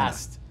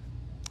Outlast.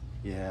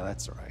 Yeah,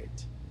 that's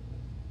right.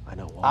 I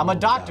know all I'm a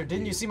doctor. about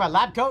Didn't you see my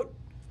lab coat?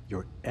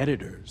 Your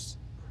editors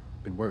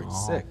been worried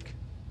sick.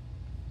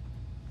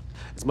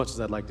 As much as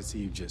I'd like to see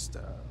you just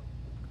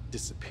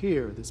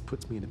disappear, this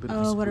puts me in a bit of a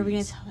squeeze. Oh, what are we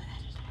gonna tell the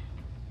editor?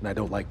 And I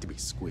don't like to be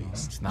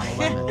squeezed. It's not a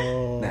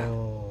lemon.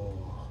 Now,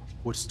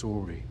 what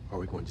story are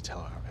we going to tell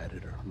our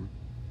editor?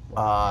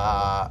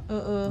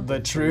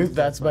 The truth.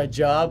 That's my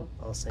job.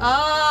 I'll say.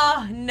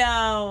 Oh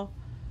no.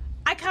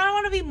 I kind of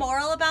want to be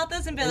moral about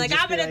this and be like,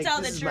 just I'm be gonna like,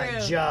 tell this the is truth. my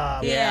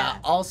job. Yeah,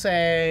 I'll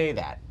say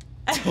that.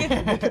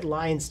 I could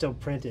lie and still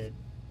print it.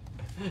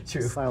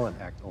 The silent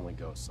act only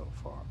goes so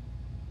far.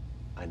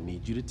 I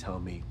need you to tell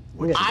me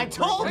We're what gonna I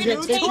told We're you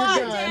gonna to take lie.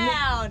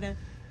 you down.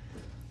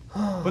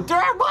 But there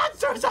are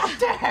monsters out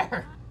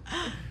there.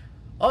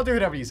 I'll do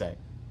whatever you say.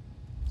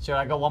 Should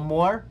I go one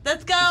more?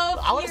 Let's go.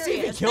 I want to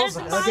see if he kills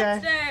There's us.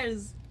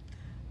 monsters.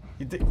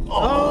 You think?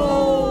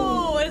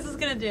 Oh, what is this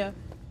gonna do?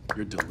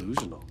 You're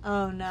delusional.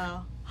 Oh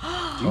no.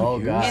 Do you hear God.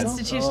 yourself?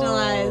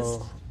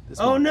 Institutionalized. This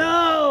Oh might-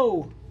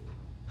 no!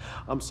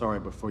 I'm sorry,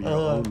 but for your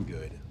own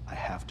good, I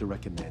have to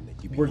recommend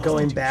that you be We're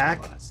going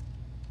back? institutionalized.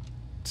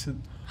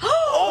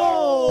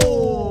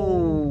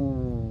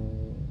 Oh.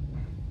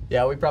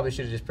 Yeah, we probably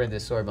should have just printed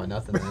this story about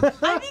nothing. Then.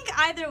 I think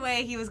either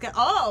way he was gonna.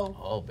 Oh.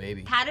 Oh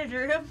baby. Padded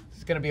room.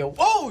 It's gonna be a.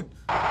 Oh.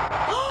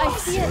 I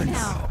see it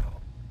now.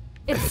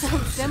 It's so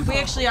simple. We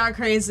actually are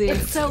crazy.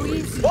 It's so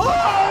easy.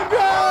 Oh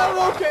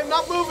God! Okay,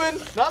 not moving.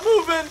 Not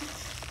moving.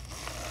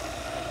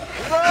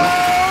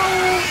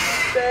 No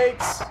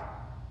mistakes.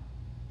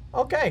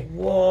 Okay.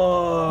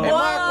 Whoa. Hey,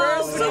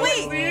 Marc, where's So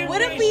wait,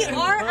 what if we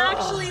are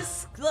actually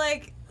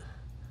like,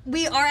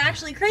 we are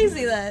actually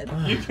crazy then?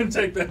 You can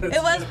take that.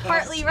 It was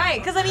partly right,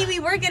 because I mean we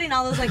were getting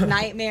all those like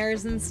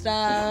nightmares and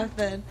stuff,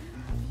 and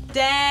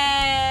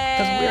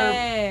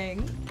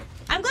dang.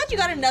 I'm glad you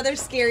got another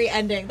scary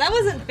ending. That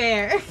wasn't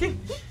fair. Here,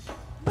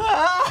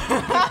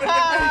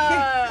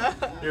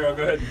 I'll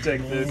go ahead and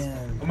take this.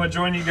 I'm gonna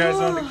join you guys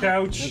on the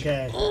couch.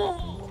 Okay.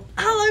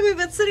 How long have we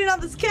been sitting on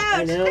this couch?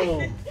 I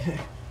know.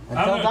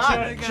 I don't know,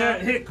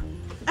 chat, hit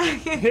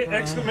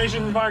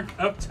exclamation mark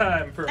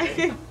uptime for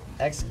me.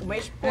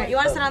 Exclamation Alright, you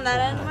want to sit on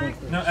that end,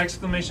 Marc? No,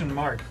 exclamation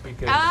mark,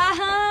 because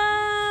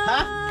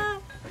Uh-huh.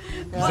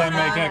 I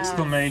make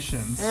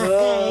exclamations.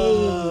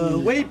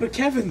 Wait, but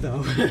Kevin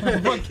though.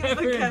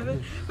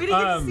 Kevin. We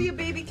didn't get to see a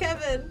baby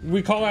Kevin.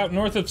 We call out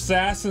North of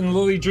Sass and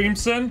Lily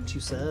Dreamson. 2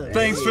 subs.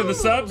 Thanks for the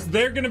subs.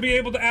 They're going to be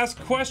able to ask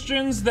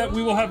questions that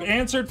we will have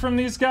answered from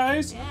these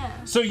guys. Yeah.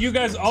 So you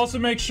guys also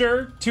make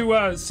sure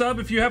to sub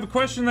if you have a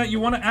question that you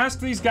want to ask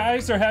these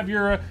guys, or have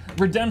your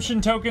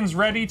redemption tokens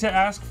ready to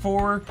ask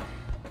for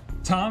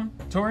Tom,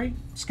 Tori,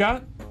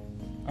 Scott.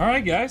 All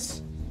right,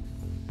 guys.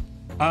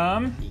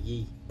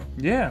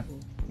 Yeah.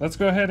 Let's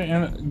go ahead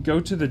and go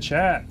to the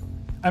chat.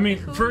 I mean,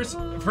 first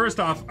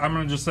off, I'm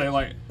gonna just say,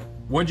 like,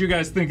 what'd you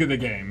guys think of the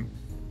game?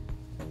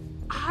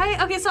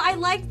 Okay, so I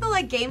liked the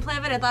like gameplay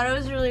of it. I thought it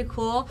was really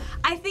cool.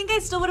 I think I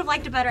still would have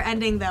liked a better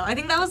ending though. I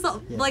think that was the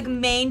like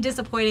main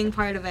disappointing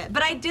part of it.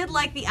 But I did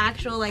like the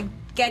actual like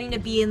getting to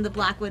be in the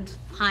Blackwood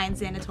Pine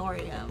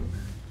Sanatorium.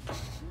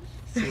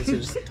 So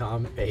just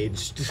Tom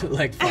aged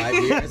like 5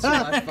 years,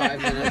 last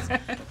 5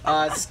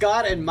 minutes.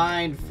 Scott and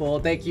Mindful,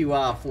 thank you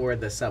for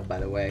the sub, by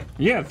the way.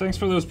 Yeah, thanks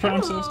for those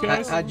prime subs,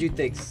 guys. How'd you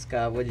think,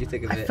 Scott? What'd you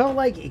think of it? I felt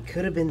like it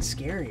could have been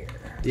scarier.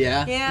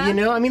 Yeah? Yeah. You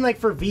know, I mean, like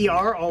for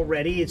VR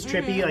already, it's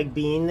trippy, like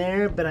being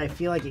there, but I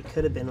feel like it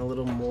could have been a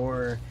little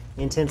more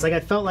intense. Like I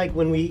felt like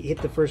when we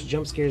hit the first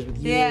jump scares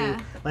with you,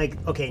 like,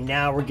 okay,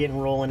 now we're getting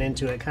rolling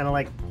into it, kind of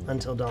like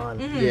Until Dawn.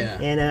 Yeah.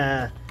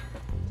 And,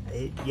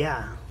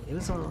 it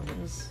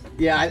was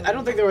Yeah, I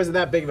don't think there was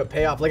that big of a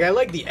payoff. Like, I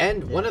like the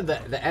end, one of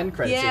the end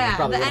credit scene was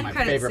probably one of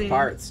my favorite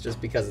parts,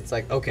 just because it's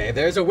like, okay,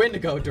 there's a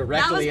Wendigo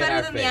directly in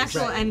our face. That was better than the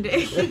actual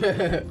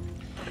ending.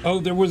 Oh,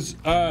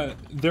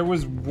 there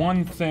was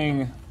one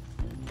thing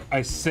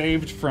I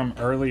saved from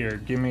earlier.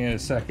 Give me a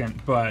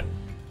second, but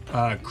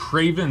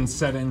Craven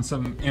set in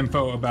some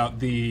info about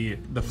the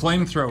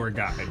flamethrower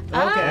guy.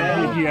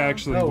 Okay. Who he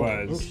actually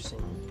was. Interesting.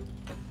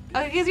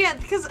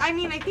 Because I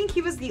mean, I think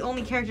he was the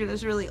only character that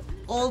was really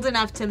old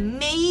enough to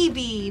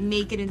maybe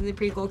make it into the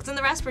prequel. Because then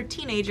the rest were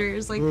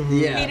teenagers, like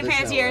Hayden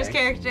Panettiere's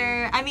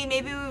character. I mean,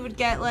 maybe we would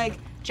get like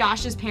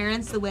Josh's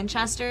parents, the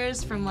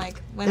Winchesters, from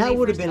like when That they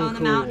would have first been on the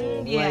cool.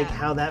 mountain. Yeah. Like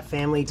how that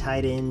family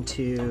tied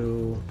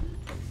into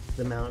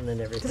the mountain and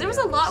everything. Because there was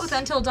a lot with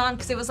Until Dawn,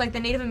 because it was like the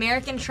Native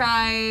American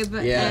tribe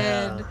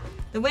and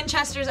the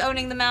Winchesters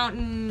owning the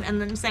mountain,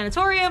 and then the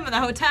sanatorium and the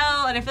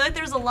hotel, and I feel like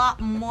there was a lot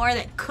more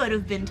that could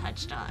have been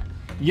touched on.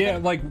 Yeah,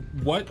 like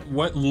what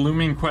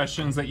looming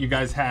questions that you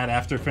guys had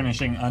after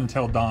finishing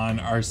Until Dawn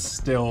are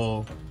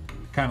still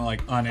kind of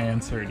like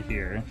unanswered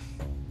here?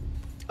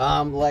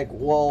 Like,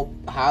 well,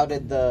 how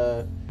did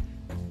the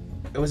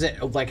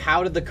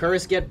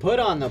curse get put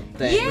on the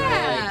thing?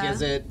 Yeah.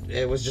 Like,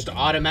 it was just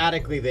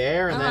automatically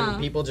there, and then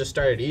people just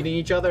started eating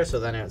each other, so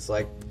then it's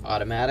like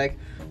automatic.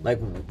 Like,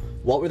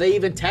 what were they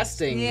even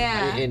testing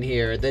in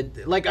here?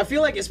 That, like, I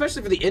feel like,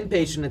 especially for the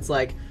inpatient, it's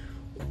like,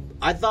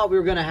 I thought we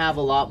were gonna have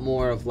a lot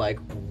more of like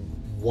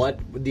what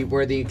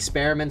were the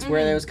experiments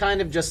where it was kind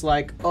of just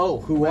like, oh,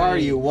 who are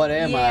you? What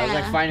am I? I was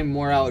like finding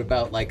more out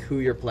about like who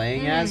you're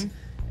playing as,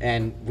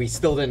 and we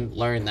still didn't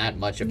learn that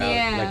much about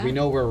it. Like, we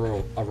know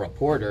we're a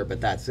reporter, but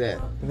that's it.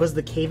 Was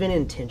the cave-in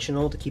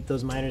intentional to keep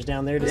those miners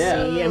down there to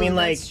see? I mean,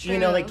 like, you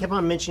know, they kept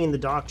on mentioning the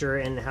doctor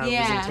and how it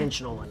was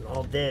intentional and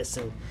all this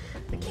and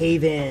the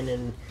cave-in,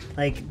 and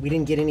like we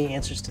didn't get any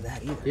answers to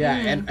that either. Yeah,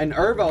 and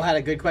Urbo had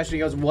a good question. He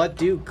goes, "What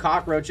do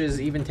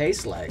cockroaches even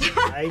taste like?"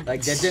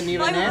 Like that didn't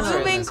even answer.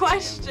 Like looming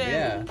questions.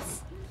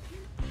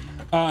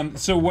 Yeah.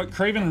 So what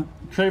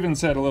Craven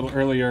said a little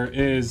earlier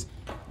is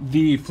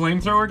the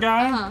flamethrower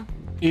guy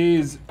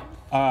is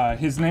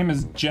his name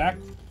is Jack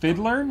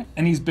Fiddler,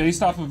 and he's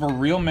based off of a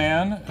real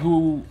man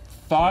who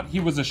thought he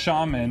was a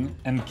shaman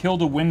and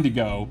killed a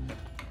Wendigo,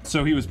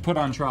 so he was put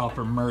on trial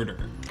for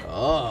murder.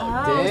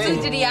 Oh, dang.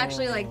 So did he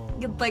actually like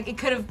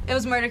it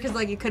was murder because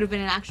like it could have been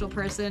an actual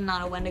person,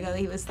 not a Wendigo that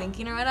he was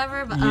thinking or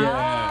whatever. But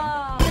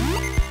yeah.